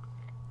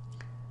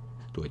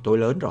 "Tuổi tôi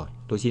lớn rồi,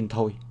 tôi xin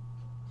thôi."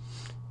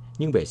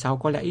 Nhưng về sau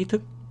có lẽ ý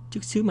thức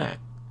trước sứ mạng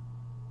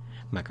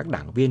mà các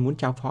đảng viên muốn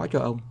trao phó cho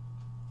ông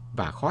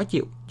và khó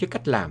chịu trước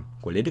cách làm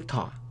của Lê Đức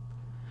Thọ,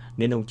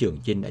 nên ông Trường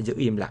Chinh đã giữ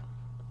im lặng.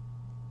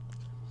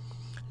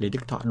 Lê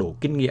Đức Thọ đủ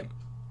kinh nghiệm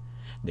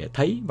để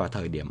thấy vào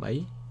thời điểm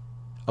ấy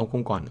ông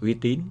không còn uy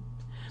tín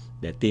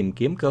để tìm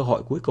kiếm cơ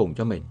hội cuối cùng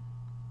cho mình.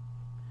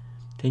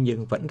 thế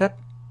nhưng vẫn rất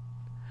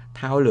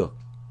thao lược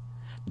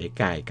để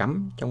cài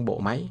cắm trong bộ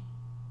máy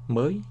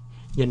mới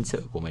nhân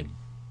sự của mình.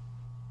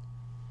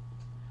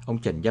 Ông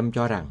Trần Nhâm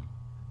cho rằng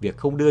việc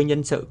không đưa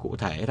nhân sự cụ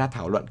thể ra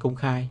thảo luận công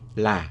khai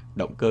là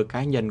động cơ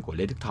cá nhân của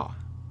Lê Đức Thọ.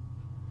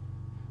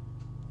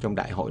 Trong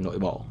đại hội nội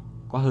bộ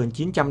có hơn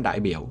 900 đại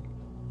biểu,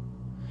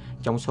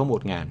 trong số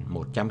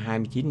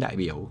 1.129 đại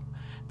biểu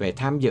về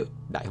tham dự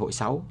đại hội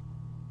 6,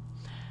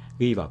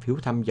 ghi vào phiếu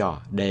thăm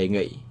dò đề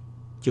nghị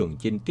Trường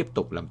Chinh tiếp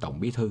tục làm tổng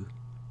bí thư.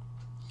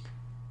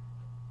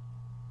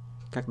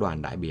 Các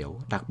đoàn đại biểu,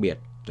 đặc biệt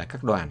là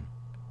các đoàn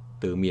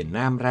từ miền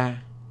Nam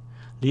ra,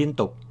 liên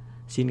tục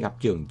xin gặp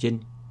Trường Chinh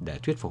để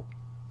thuyết phục.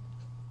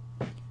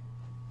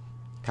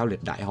 Theo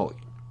lịch đại hội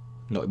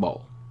nội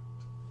bộ,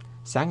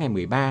 sáng ngày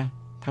 13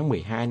 tháng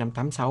 12 năm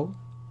 86,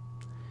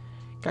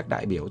 các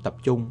đại biểu tập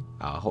trung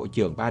ở hội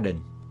trường Ba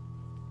Đình.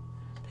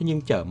 Thế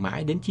nhưng chờ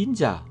mãi đến 9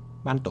 giờ,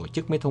 ban tổ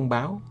chức mới thông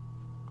báo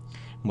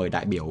mời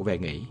đại biểu về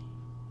nghỉ.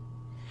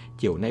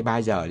 Chiều nay 3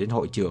 giờ đến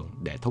hội trường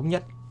để thống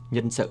nhất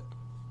nhân sự,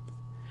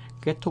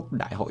 kết thúc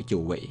đại hội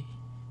chủ bị.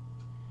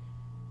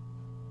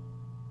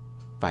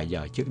 Vài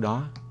giờ trước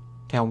đó,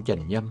 theo ông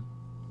Trần Nhâm,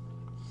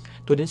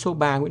 tôi đến số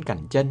 3 Nguyễn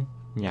Cảnh Trân,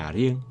 nhà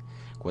riêng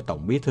của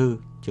Tổng Bí thư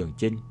Trường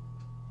Chinh,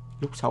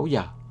 lúc 6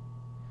 giờ.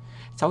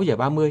 6 giờ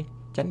 30,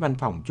 Chánh Văn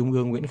phòng Trung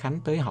ương Nguyễn Khánh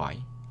tới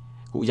hỏi: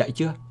 "Cụ dậy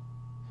chưa?"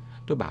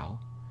 Tôi bảo: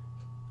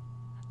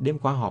 "Đêm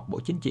qua họp Bộ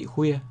Chính trị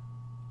khuya,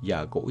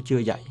 giờ cụ chưa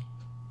dậy."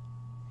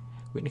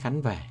 Nguyễn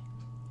Khánh về.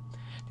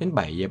 Đến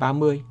 7 giờ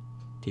 30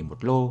 thì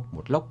một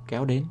lốc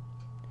kéo đến,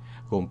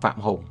 gồm Phạm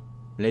Hùng,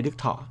 Lê Đức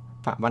Thọ,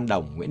 Phạm Văn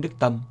Đồng, Nguyễn Đức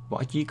Tâm,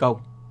 Võ Chí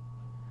Công.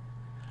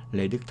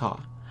 Lê Đức Thọ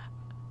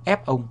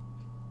ép ông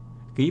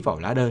ký vào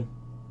lá đơn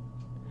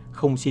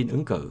không xin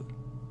ứng cử.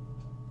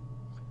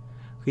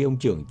 Khi ông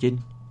Trường Chinh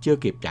chưa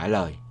kịp trả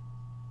lời,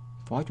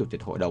 Phó Chủ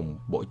tịch Hội đồng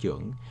Bộ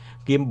trưởng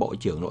kiêm Bộ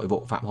trưởng Nội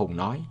vụ Phạm Hùng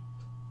nói: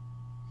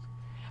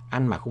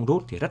 "Ăn mà không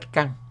rút thì rất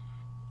căng."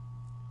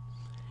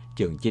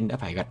 Trường Chinh đã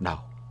phải gật đầu.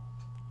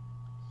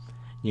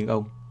 Nhưng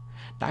ông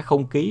đã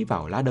không ký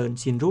vào lá đơn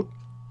xin rút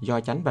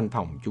do Chánh Văn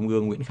phòng Trung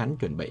ương Nguyễn Khánh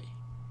chuẩn bị.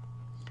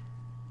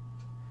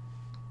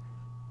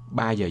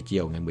 3 giờ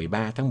chiều ngày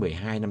 13 tháng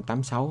 12 năm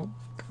 86,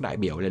 các đại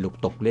biểu lại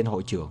lục tục lên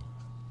hội trường.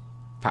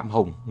 Phạm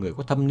Hùng, người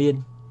có thâm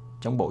niên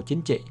trong Bộ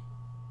Chính trị,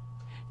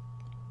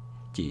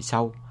 chỉ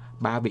sau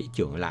 3 vị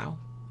trưởng lão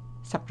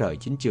sắp rời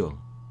chính trường,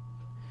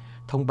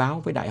 thông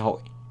báo với đại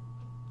hội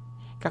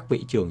các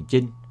vị Trường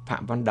Chinh,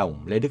 Phạm Văn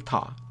Đồng, Lê Đức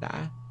Thọ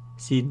đã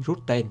xin rút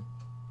tên.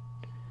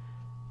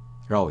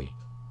 Rồi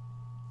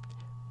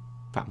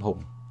Phạm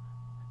Hùng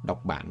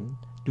đọc bản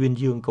tuyên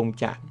dương công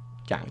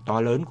trạng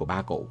to lớn của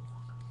ba cụ.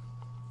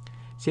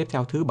 Xếp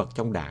theo thứ bậc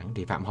trong đảng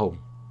thì Phạm Hùng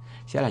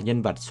sẽ là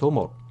nhân vật số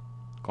 1,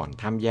 còn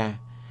tham gia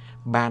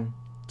Ban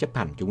chấp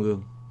hành Trung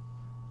ương.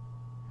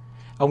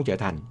 Ông trở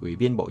thành Ủy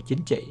viên Bộ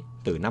Chính trị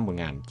từ năm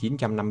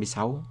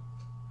 1956,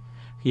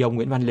 khi ông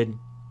Nguyễn Văn Linh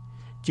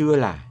chưa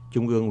là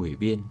Trung ương Ủy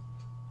viên.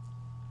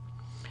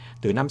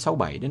 Từ năm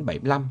 67 đến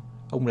 75,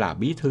 ông là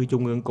Bí thư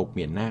Trung ương Cục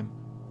miền Nam,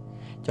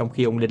 trong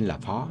khi ông Linh là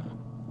phó.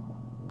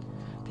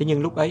 Thế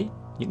nhưng lúc ấy,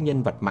 những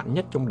nhân vật mạnh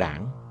nhất trong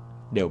đảng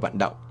đều vận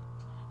động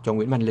cho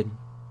Nguyễn Văn Linh.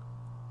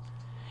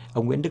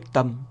 Ông Nguyễn Đức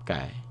Tâm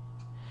kể,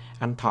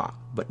 anh Thọ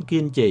vẫn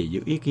kiên trì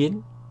giữ ý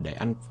kiến để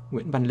anh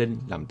Nguyễn Văn Linh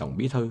làm tổng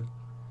bí thư.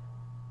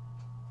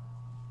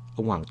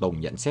 Ông Hoàng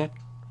Tùng nhận xét,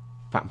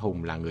 Phạm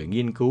Hùng là người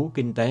nghiên cứu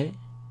kinh tế,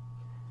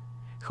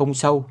 không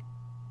sâu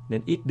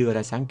nên ít đưa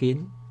ra sáng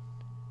kiến.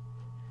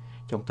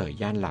 Trong thời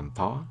gian làm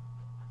phó,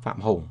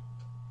 Phạm Hùng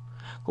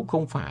cũng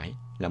không phải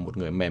là một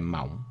người mềm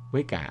mỏng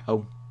với cả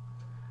ông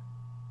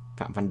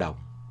Phạm Văn Đồng.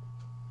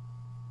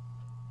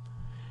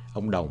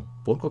 Ông Đồng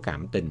vốn có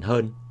cảm tình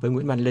hơn với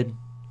Nguyễn Văn Linh,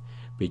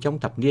 vì trong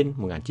thập niên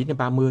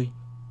 1930,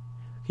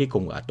 khi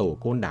cùng ở tù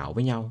Côn Đảo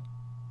với nhau,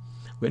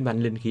 Nguyễn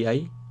Văn Linh khi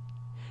ấy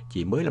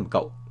chỉ mới là một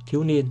cậu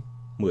thiếu niên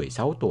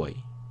 16 tuổi,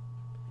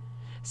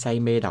 say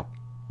mê đọc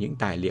những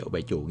tài liệu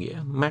về chủ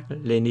nghĩa Mác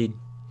Lênin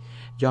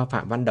do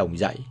Phạm Văn Đồng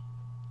dạy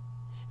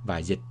và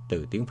dịch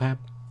từ tiếng Pháp.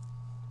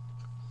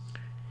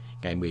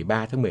 Ngày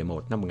 13 tháng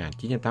 11 năm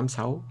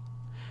 1986,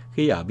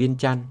 khi ở Viêng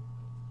Chăn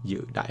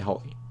dự đại hội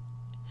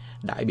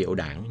đại biểu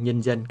Đảng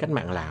Nhân dân Cách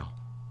mạng Lào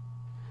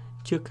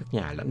trước các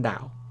nhà lãnh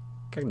đạo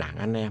các đảng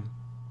anh em,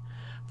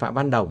 Phạm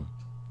Văn Đồng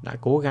đã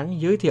cố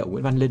gắng giới thiệu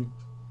Nguyễn Văn Linh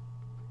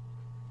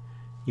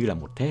như là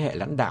một thế hệ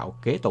lãnh đạo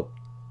kế tục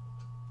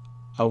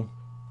ông,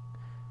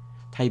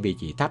 thay vì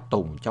chỉ tháp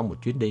tùng trong một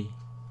chuyến đi.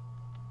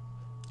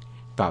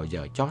 Vào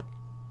giờ chót,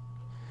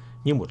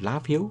 như một lá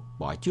phiếu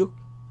bỏ trước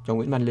cho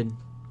Nguyễn Văn Linh,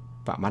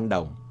 Phạm Văn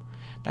Đồng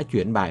đã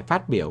chuyển bài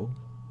phát biểu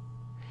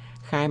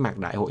khai mạc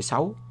đại hội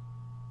 6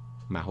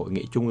 mà Hội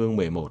nghị Trung ương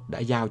 11 đã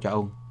giao cho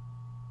ông,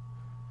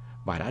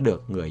 và đã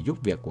được người giúp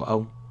việc của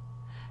ông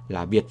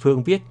là Việt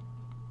Phương viết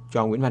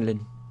cho Nguyễn Văn Linh.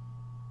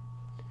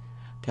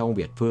 Theo ông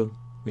Việt Phương,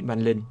 Nguyễn Văn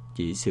Linh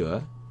chỉ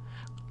sửa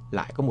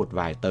lại có một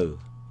vài từ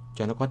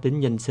cho nó có tính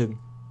nhân xưng,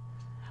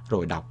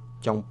 rồi đọc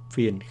trong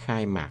phiên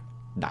khai mạc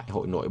đại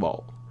hội nội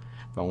bộ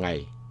vào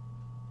ngày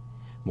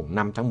mùng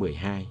 5 tháng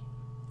 12.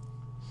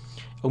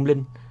 Ông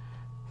Linh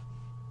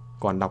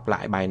còn đọc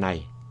lại bài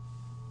này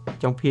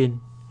trong phiên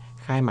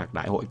khai mạc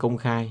Đại hội công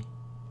khai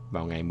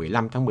vào ngày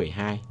 15 tháng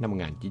 12 năm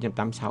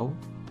 1986.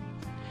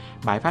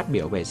 Bài phát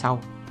biểu về sau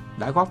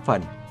đã góp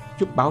phần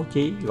giúp báo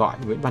chí gọi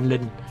Nguyễn Văn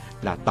Linh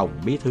là Tổng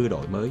Bí thư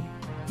đổi mới.